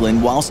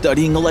Franklin, while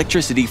studying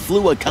electricity,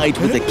 flew a kite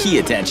with a key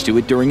attached to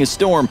it during a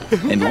storm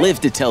and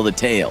lived to tell the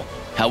tale.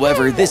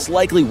 However, this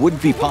likely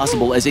wouldn't be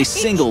possible as a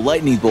single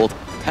lightning bolt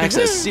packs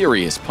a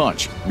serious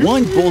punch.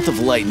 One bolt of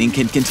lightning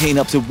can contain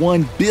up to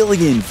 1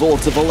 billion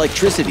volts of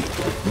electricity.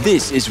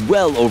 This is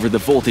well over the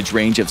voltage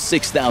range of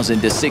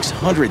 6,000 to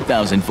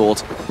 600,000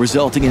 volts,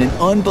 resulting in an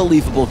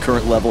unbelievable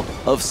current level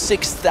of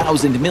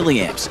 6,000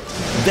 milliamps.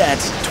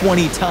 That's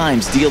 20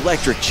 times the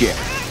electric chair.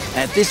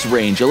 At this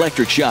range,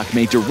 electric shock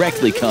may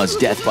directly cause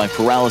death by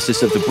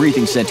paralysis of the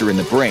breathing center in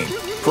the brain,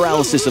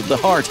 paralysis of the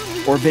heart,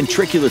 or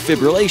ventricular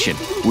fibrillation,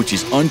 which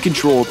is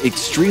uncontrolled,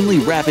 extremely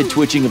rapid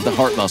twitching of the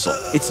heart muscle.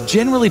 It's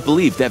generally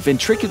believed that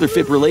ventricular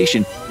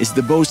fibrillation is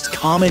the most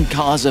common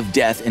cause of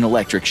death in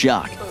electric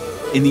shock.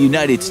 In the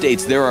United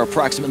States, there are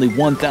approximately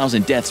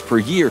 1,000 deaths per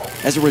year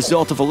as a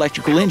result of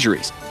electrical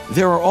injuries.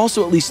 There are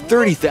also at least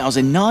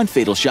 30,000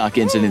 non-fatal shock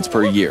incidents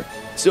per year.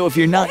 So if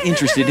you're not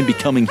interested in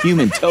becoming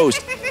human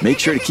toast, make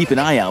sure to keep an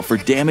eye out for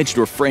damaged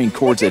or fraying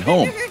cords at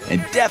home,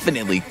 and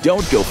definitely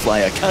don't go fly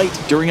a kite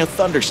during a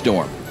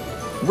thunderstorm.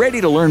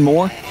 Ready to learn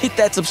more? Hit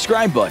that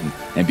subscribe button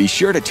and be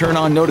sure to turn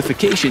on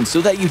notifications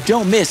so that you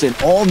don't miss an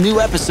all-new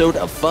episode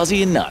of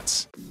Fuzzy and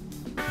Nuts.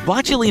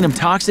 Botulinum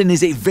toxin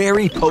is a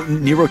very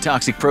potent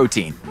neurotoxic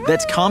protein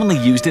that's commonly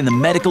used in the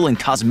medical and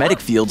cosmetic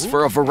fields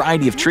for a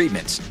variety of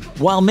treatments.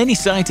 While many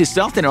scientists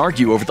often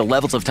argue over the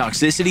levels of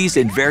toxicities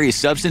in various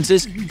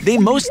substances, they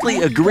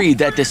mostly agree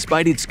that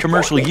despite its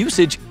commercial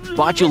usage,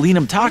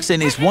 botulinum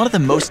toxin is one of the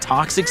most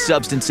toxic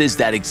substances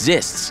that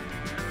exists.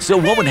 So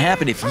what would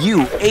happen if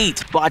you ate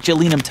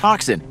botulinum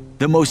toxin,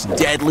 the most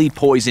deadly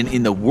poison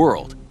in the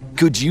world?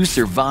 Could you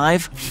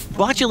survive?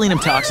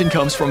 Botulinum toxin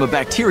comes from a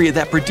bacteria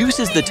that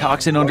produces the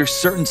toxin under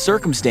certain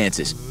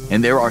circumstances,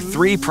 and there are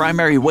 3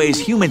 primary ways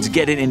humans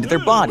get it into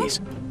their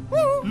bodies: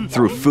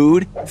 through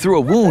food, through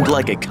a wound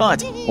like a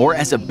cut, or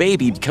as a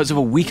baby because of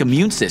a weak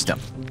immune system.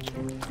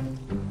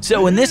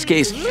 So in this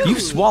case,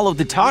 you've swallowed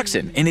the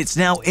toxin and it's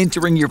now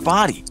entering your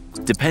body.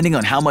 Depending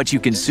on how much you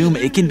consume,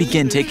 it can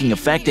begin taking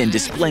effect and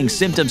displaying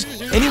symptoms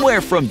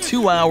anywhere from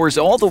 2 hours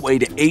all the way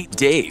to 8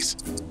 days.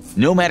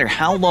 No matter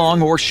how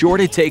long or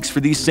short it takes for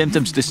these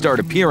symptoms to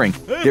start appearing,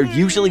 they're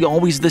usually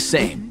always the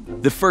same.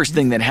 The first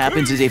thing that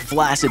happens is a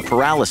flaccid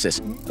paralysis,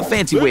 a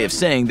fancy way of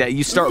saying that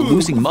you start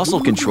losing muscle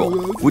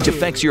control, which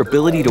affects your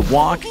ability to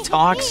walk,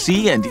 talk,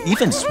 see, and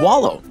even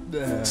swallow.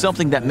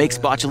 Something that makes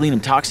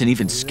botulinum toxin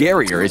even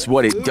scarier is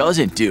what it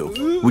doesn't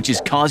do, which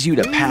is cause you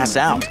to pass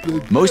out.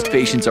 Most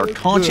patients are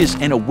conscious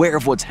and aware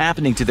of what's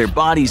happening to their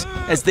bodies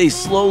as they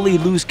slowly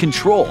lose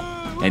control.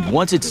 And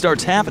once it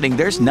starts happening,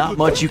 there's not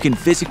much you can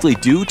physically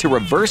do to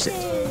reverse it.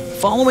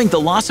 Following the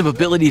loss of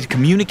ability to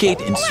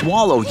communicate and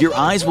swallow, your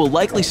eyes will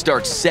likely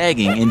start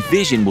sagging and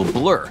vision will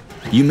blur.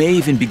 You may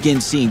even begin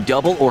seeing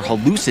double or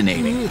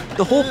hallucinating.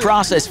 The whole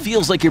process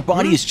feels like your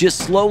body is just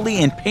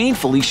slowly and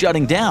painfully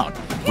shutting down,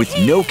 with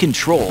no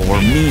control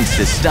or means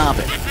to stop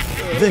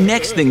it. The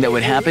next thing that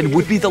would happen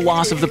would be the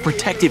loss of the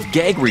protective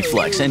gag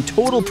reflex and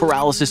total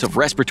paralysis of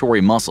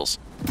respiratory muscles.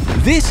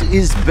 This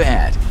is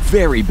bad,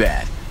 very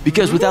bad.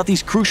 Because without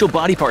these crucial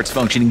body parts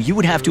functioning, you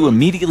would have to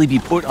immediately be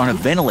put on a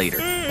ventilator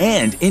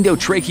and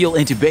endotracheal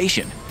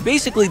intubation.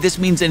 Basically, this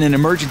means in an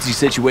emergency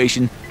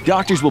situation,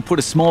 doctors will put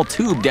a small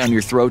tube down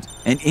your throat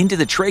and into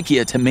the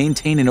trachea to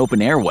maintain an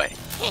open airway.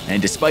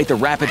 And despite the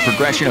rapid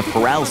progression of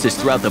paralysis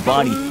throughout the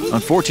body,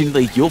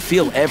 unfortunately, you'll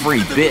feel every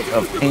bit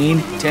of pain,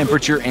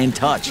 temperature, and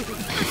touch.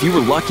 If you were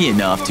lucky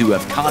enough to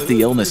have caught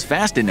the illness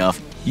fast enough,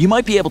 you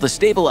might be able to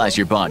stabilize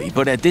your body,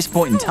 but at this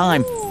point in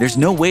time, there's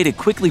no way to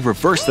quickly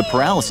reverse the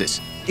paralysis.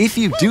 If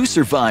you do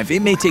survive,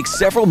 it may take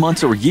several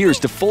months or years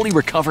to fully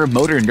recover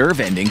motor nerve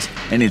endings,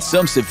 and in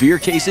some severe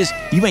cases,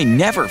 you may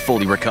never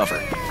fully recover.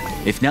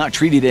 If not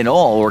treated at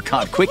all or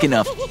caught quick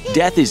enough,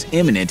 death is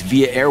imminent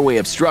via airway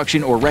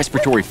obstruction or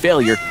respiratory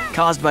failure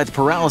caused by the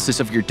paralysis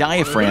of your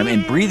diaphragm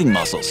and breathing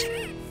muscles.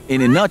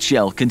 In a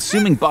nutshell,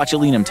 consuming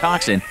botulinum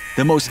toxin,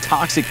 the most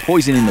toxic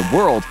poison in the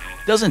world,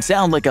 doesn't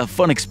sound like a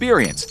fun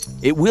experience.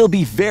 It will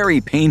be very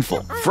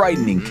painful,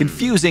 frightening,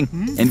 confusing,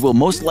 and will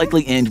most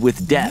likely end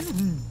with death.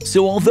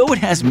 So although it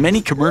has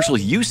many commercial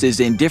uses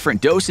in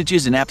different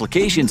dosages and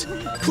applications,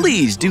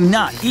 please do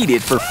not eat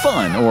it for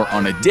fun or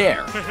on a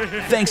dare.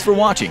 Thanks for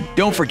watching.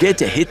 Don't forget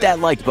to hit that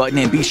like button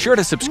and be sure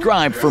to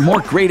subscribe for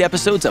more great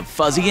episodes of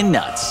Fuzzy and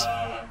Nutz.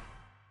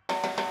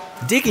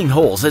 Digging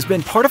holes has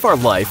been part of our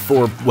life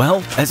for,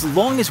 well, as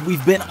long as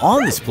we've been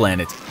on this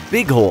planet.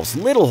 Big holes,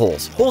 little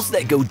holes, holes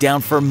that go down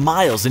for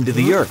miles into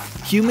the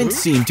earth. Humans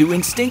seem to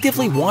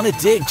instinctively want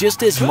to dig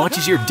just as much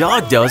as your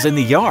dog does in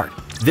the yard.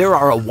 There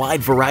are a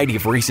wide variety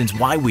of reasons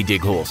why we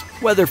dig holes,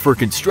 whether for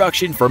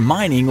construction, for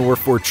mining, or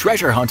for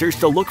treasure hunters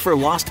to look for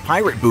lost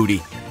pirate booty.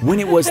 When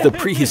it was the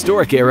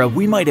prehistoric era,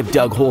 we might have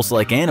dug holes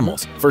like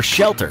animals, for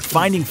shelter,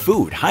 finding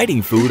food,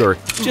 hiding food, or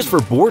just for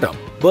boredom.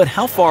 But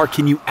how far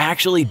can you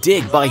actually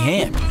dig by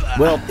hand?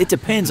 Well, it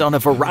depends on a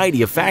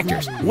variety of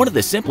factors. One of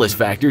the simplest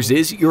factors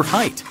is your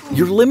height.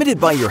 You're limited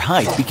by your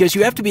height because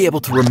you have to be able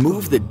to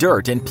remove the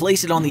dirt and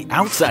place it on the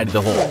outside of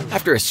the hole.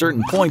 After a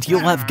certain point, you'll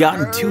have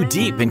gotten too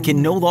deep and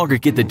can no longer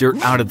get the dirt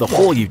out of the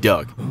hole you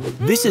dug.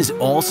 This is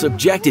all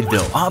subjective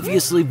though.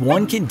 Obviously,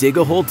 one can dig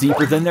a hole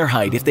deeper than their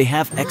height if they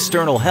have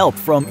external help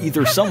from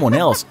either someone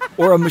else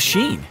or a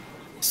machine.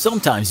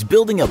 Sometimes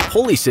building a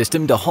pulley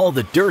system to haul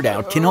the dirt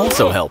out can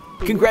also help.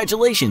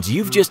 Congratulations,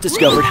 you've just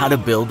discovered how to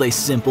build a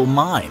simple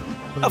mine.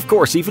 Of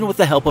course, even with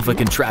the help of a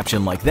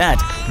contraption like that,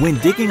 when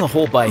digging a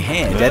hole by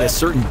hand at a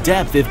certain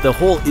depth, if the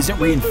hole isn't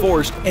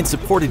reinforced and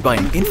supported by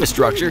an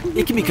infrastructure,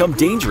 it can become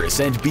dangerous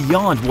and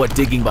beyond what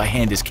digging by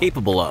hand is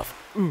capable of.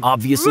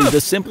 Obviously, the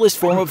simplest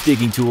form of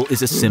digging tool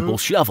is a simple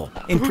shovel.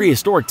 In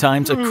prehistoric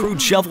times, a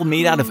crude shovel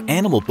made out of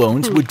animal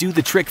bones would do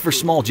the trick for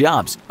small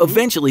jobs.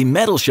 Eventually,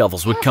 metal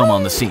shovels would come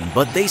on the scene,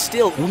 but they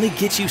still only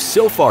get you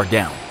so far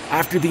down.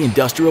 After the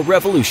Industrial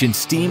Revolution,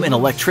 steam and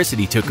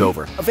electricity took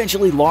over.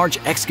 Eventually, large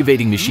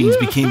excavating machines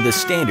became the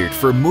standard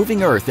for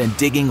moving earth and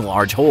digging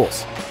large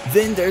holes.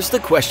 Then there's the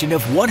question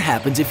of what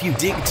happens if you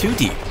dig too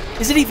deep.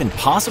 Is it even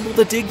possible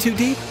to dig too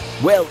deep?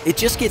 Well, it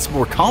just gets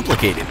more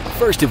complicated.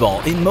 First of all,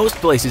 in most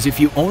places, if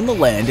you own the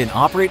land and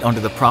operate under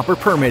the proper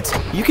permits,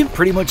 you can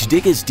pretty much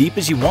dig as deep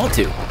as you want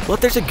to. But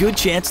there's a good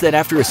chance that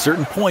after a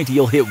certain point,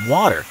 you'll hit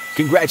water.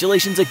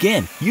 Congratulations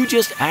again, you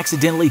just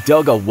accidentally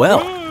dug a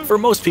well. For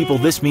most people,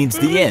 this means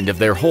the end of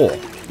their hole.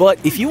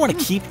 But if you want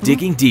to keep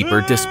digging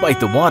deeper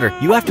despite the water,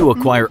 you have to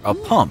acquire a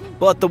pump.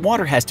 But the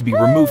water has to be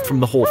removed from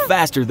the hole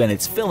faster than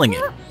it's filling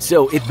it.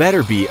 So it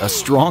better be a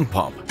strong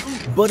pump.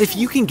 But if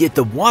you can get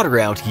the water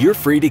out, you're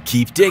free to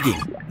keep digging.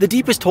 The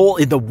deepest hole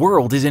in the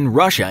world is in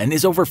Russia and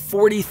is over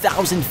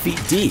 40,000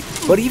 feet deep.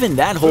 But even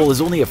that hole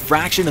is only a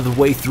fraction of the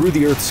way through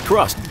the Earth's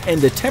crust, and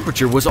the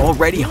temperature was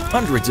already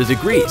hundreds of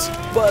degrees.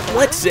 But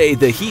let's say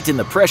the heat and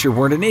the pressure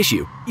weren't an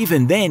issue.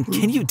 Even then,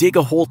 can you dig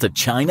a hole to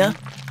China?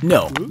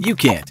 No, you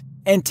can't.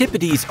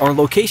 Antipodes are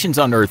locations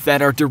on Earth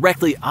that are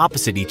directly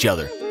opposite each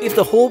other. If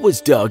the hole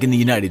was dug in the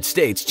United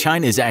States,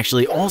 China is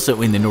actually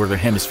also in the northern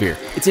hemisphere.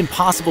 It's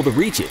impossible to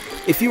reach it.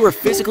 If you were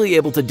physically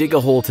able to dig a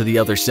hole to the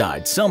other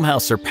side, somehow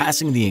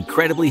surpassing the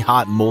incredibly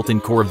hot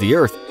molten core of the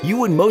Earth, you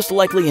would most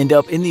likely end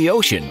up in the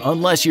ocean,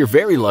 unless you're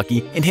very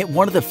lucky and hit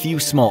one of the few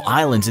small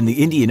islands in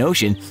the Indian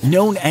Ocean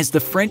known as the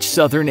French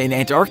Southern and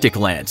Antarctic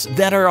lands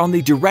that are on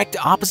the direct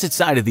opposite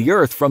side of the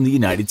Earth from the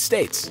United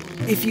States.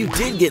 If you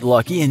did get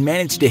lucky and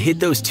managed to hit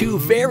those two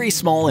very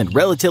small and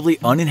relatively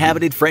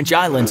uninhabited French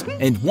islands,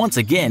 and once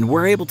again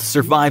were able to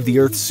survive the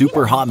Earth's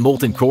super hot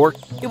molten core,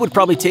 it would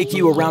probably take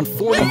you around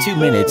 42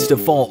 minutes to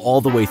fall all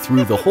the way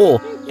through the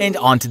hole and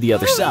onto the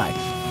other side.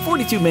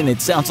 42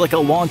 minutes sounds like a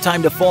long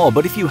time to fall,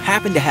 but if you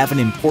happen to have an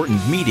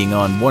important meeting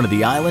on one of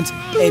the islands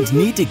and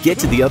need to get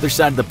to the other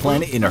side of the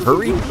planet in a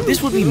hurry,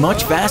 this would be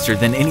much faster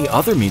than any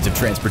other means of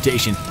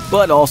transportation,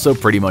 but also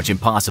pretty much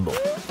impossible.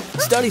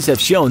 Studies have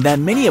shown that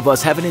many of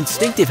us have an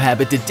instinctive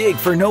habit to dig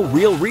for no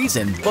real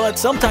reason, but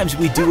sometimes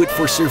we do it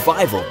for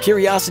survival,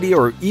 curiosity,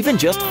 or even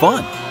just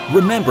fun.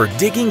 Remember,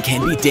 digging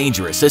can be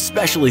dangerous,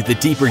 especially the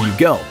deeper you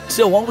go.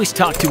 So always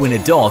talk to an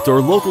adult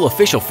or local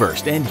official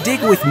first and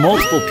dig with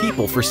multiple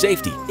people for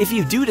safety. If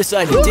you do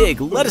decide to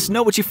dig, let us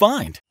know what you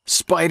find.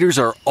 Spiders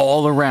are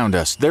all around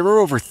us. There are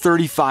over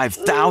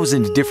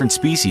 35,000 different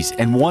species,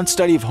 and one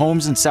study of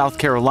homes in South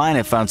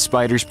Carolina found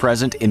spiders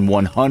present in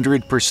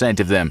 100%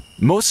 of them.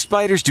 Most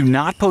spiders do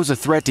not pose a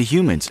threat to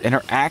humans and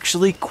are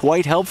actually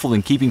quite helpful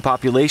in keeping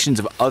populations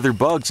of other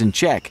bugs in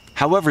check.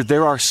 However,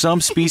 there are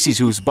some species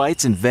whose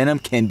bites and venom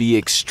can be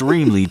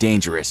extremely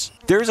dangerous.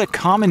 There is a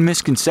common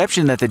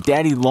misconception that the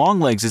daddy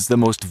longlegs is the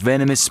most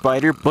venomous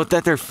spider, but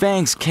that their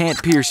fangs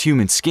can't pierce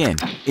human skin.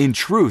 In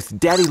truth,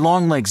 daddy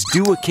longlegs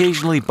do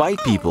occasionally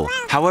bite people.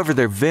 However,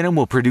 their venom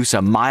will produce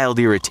a mild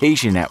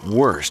irritation at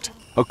worst.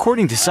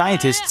 According to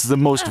scientists, the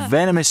most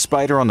venomous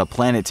spider on the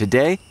planet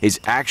today is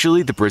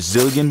actually the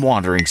Brazilian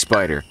wandering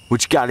spider,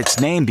 which got its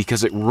name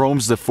because it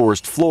roams the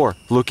forest floor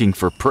looking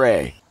for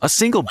prey. A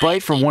single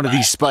bite from one of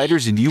these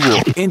spiders and you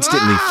will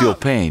instantly feel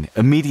pain.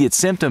 Immediate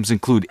symptoms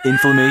include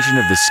inflammation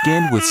of the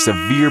skin with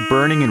severe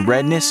burning and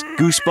redness,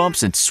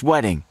 goosebumps, and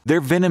sweating.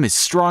 Their venom is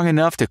strong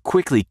enough to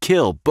quickly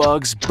kill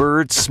bugs,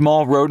 birds,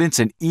 small rodents,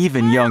 and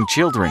even young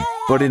children.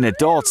 But in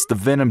adults, the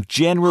venom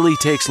generally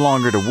takes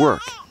longer to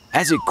work.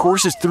 As it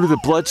courses through the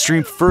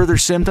bloodstream, further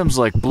symptoms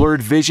like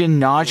blurred vision,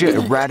 nausea,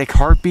 erratic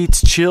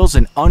heartbeats, chills,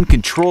 and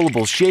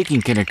uncontrollable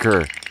shaking can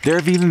occur. There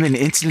have even been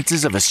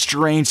instances of a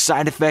strange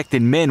side effect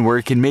in men where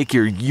it can make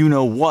your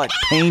you-know-what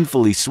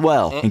painfully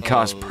swell and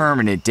cause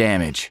permanent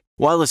damage.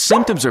 While the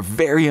symptoms are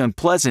very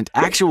unpleasant,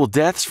 actual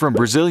deaths from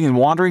Brazilian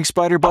wandering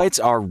spider bites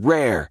are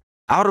rare.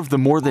 Out of the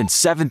more than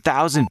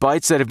 7,000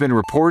 bites that have been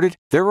reported,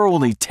 there are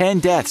only 10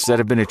 deaths that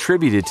have been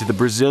attributed to the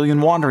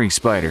Brazilian wandering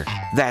spider.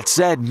 That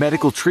said,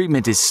 medical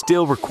treatment is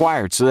still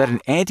required so that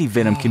an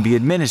antivenom can be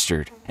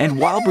administered. And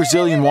while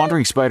Brazilian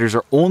wandering spiders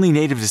are only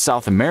native to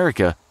South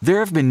America, there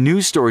have been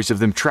news stories of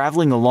them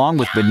traveling along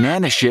with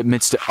banana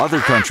shipments to other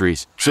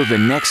countries. So the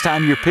next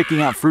time you're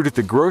picking out fruit at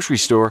the grocery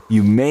store,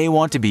 you may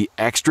want to be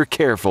extra careful.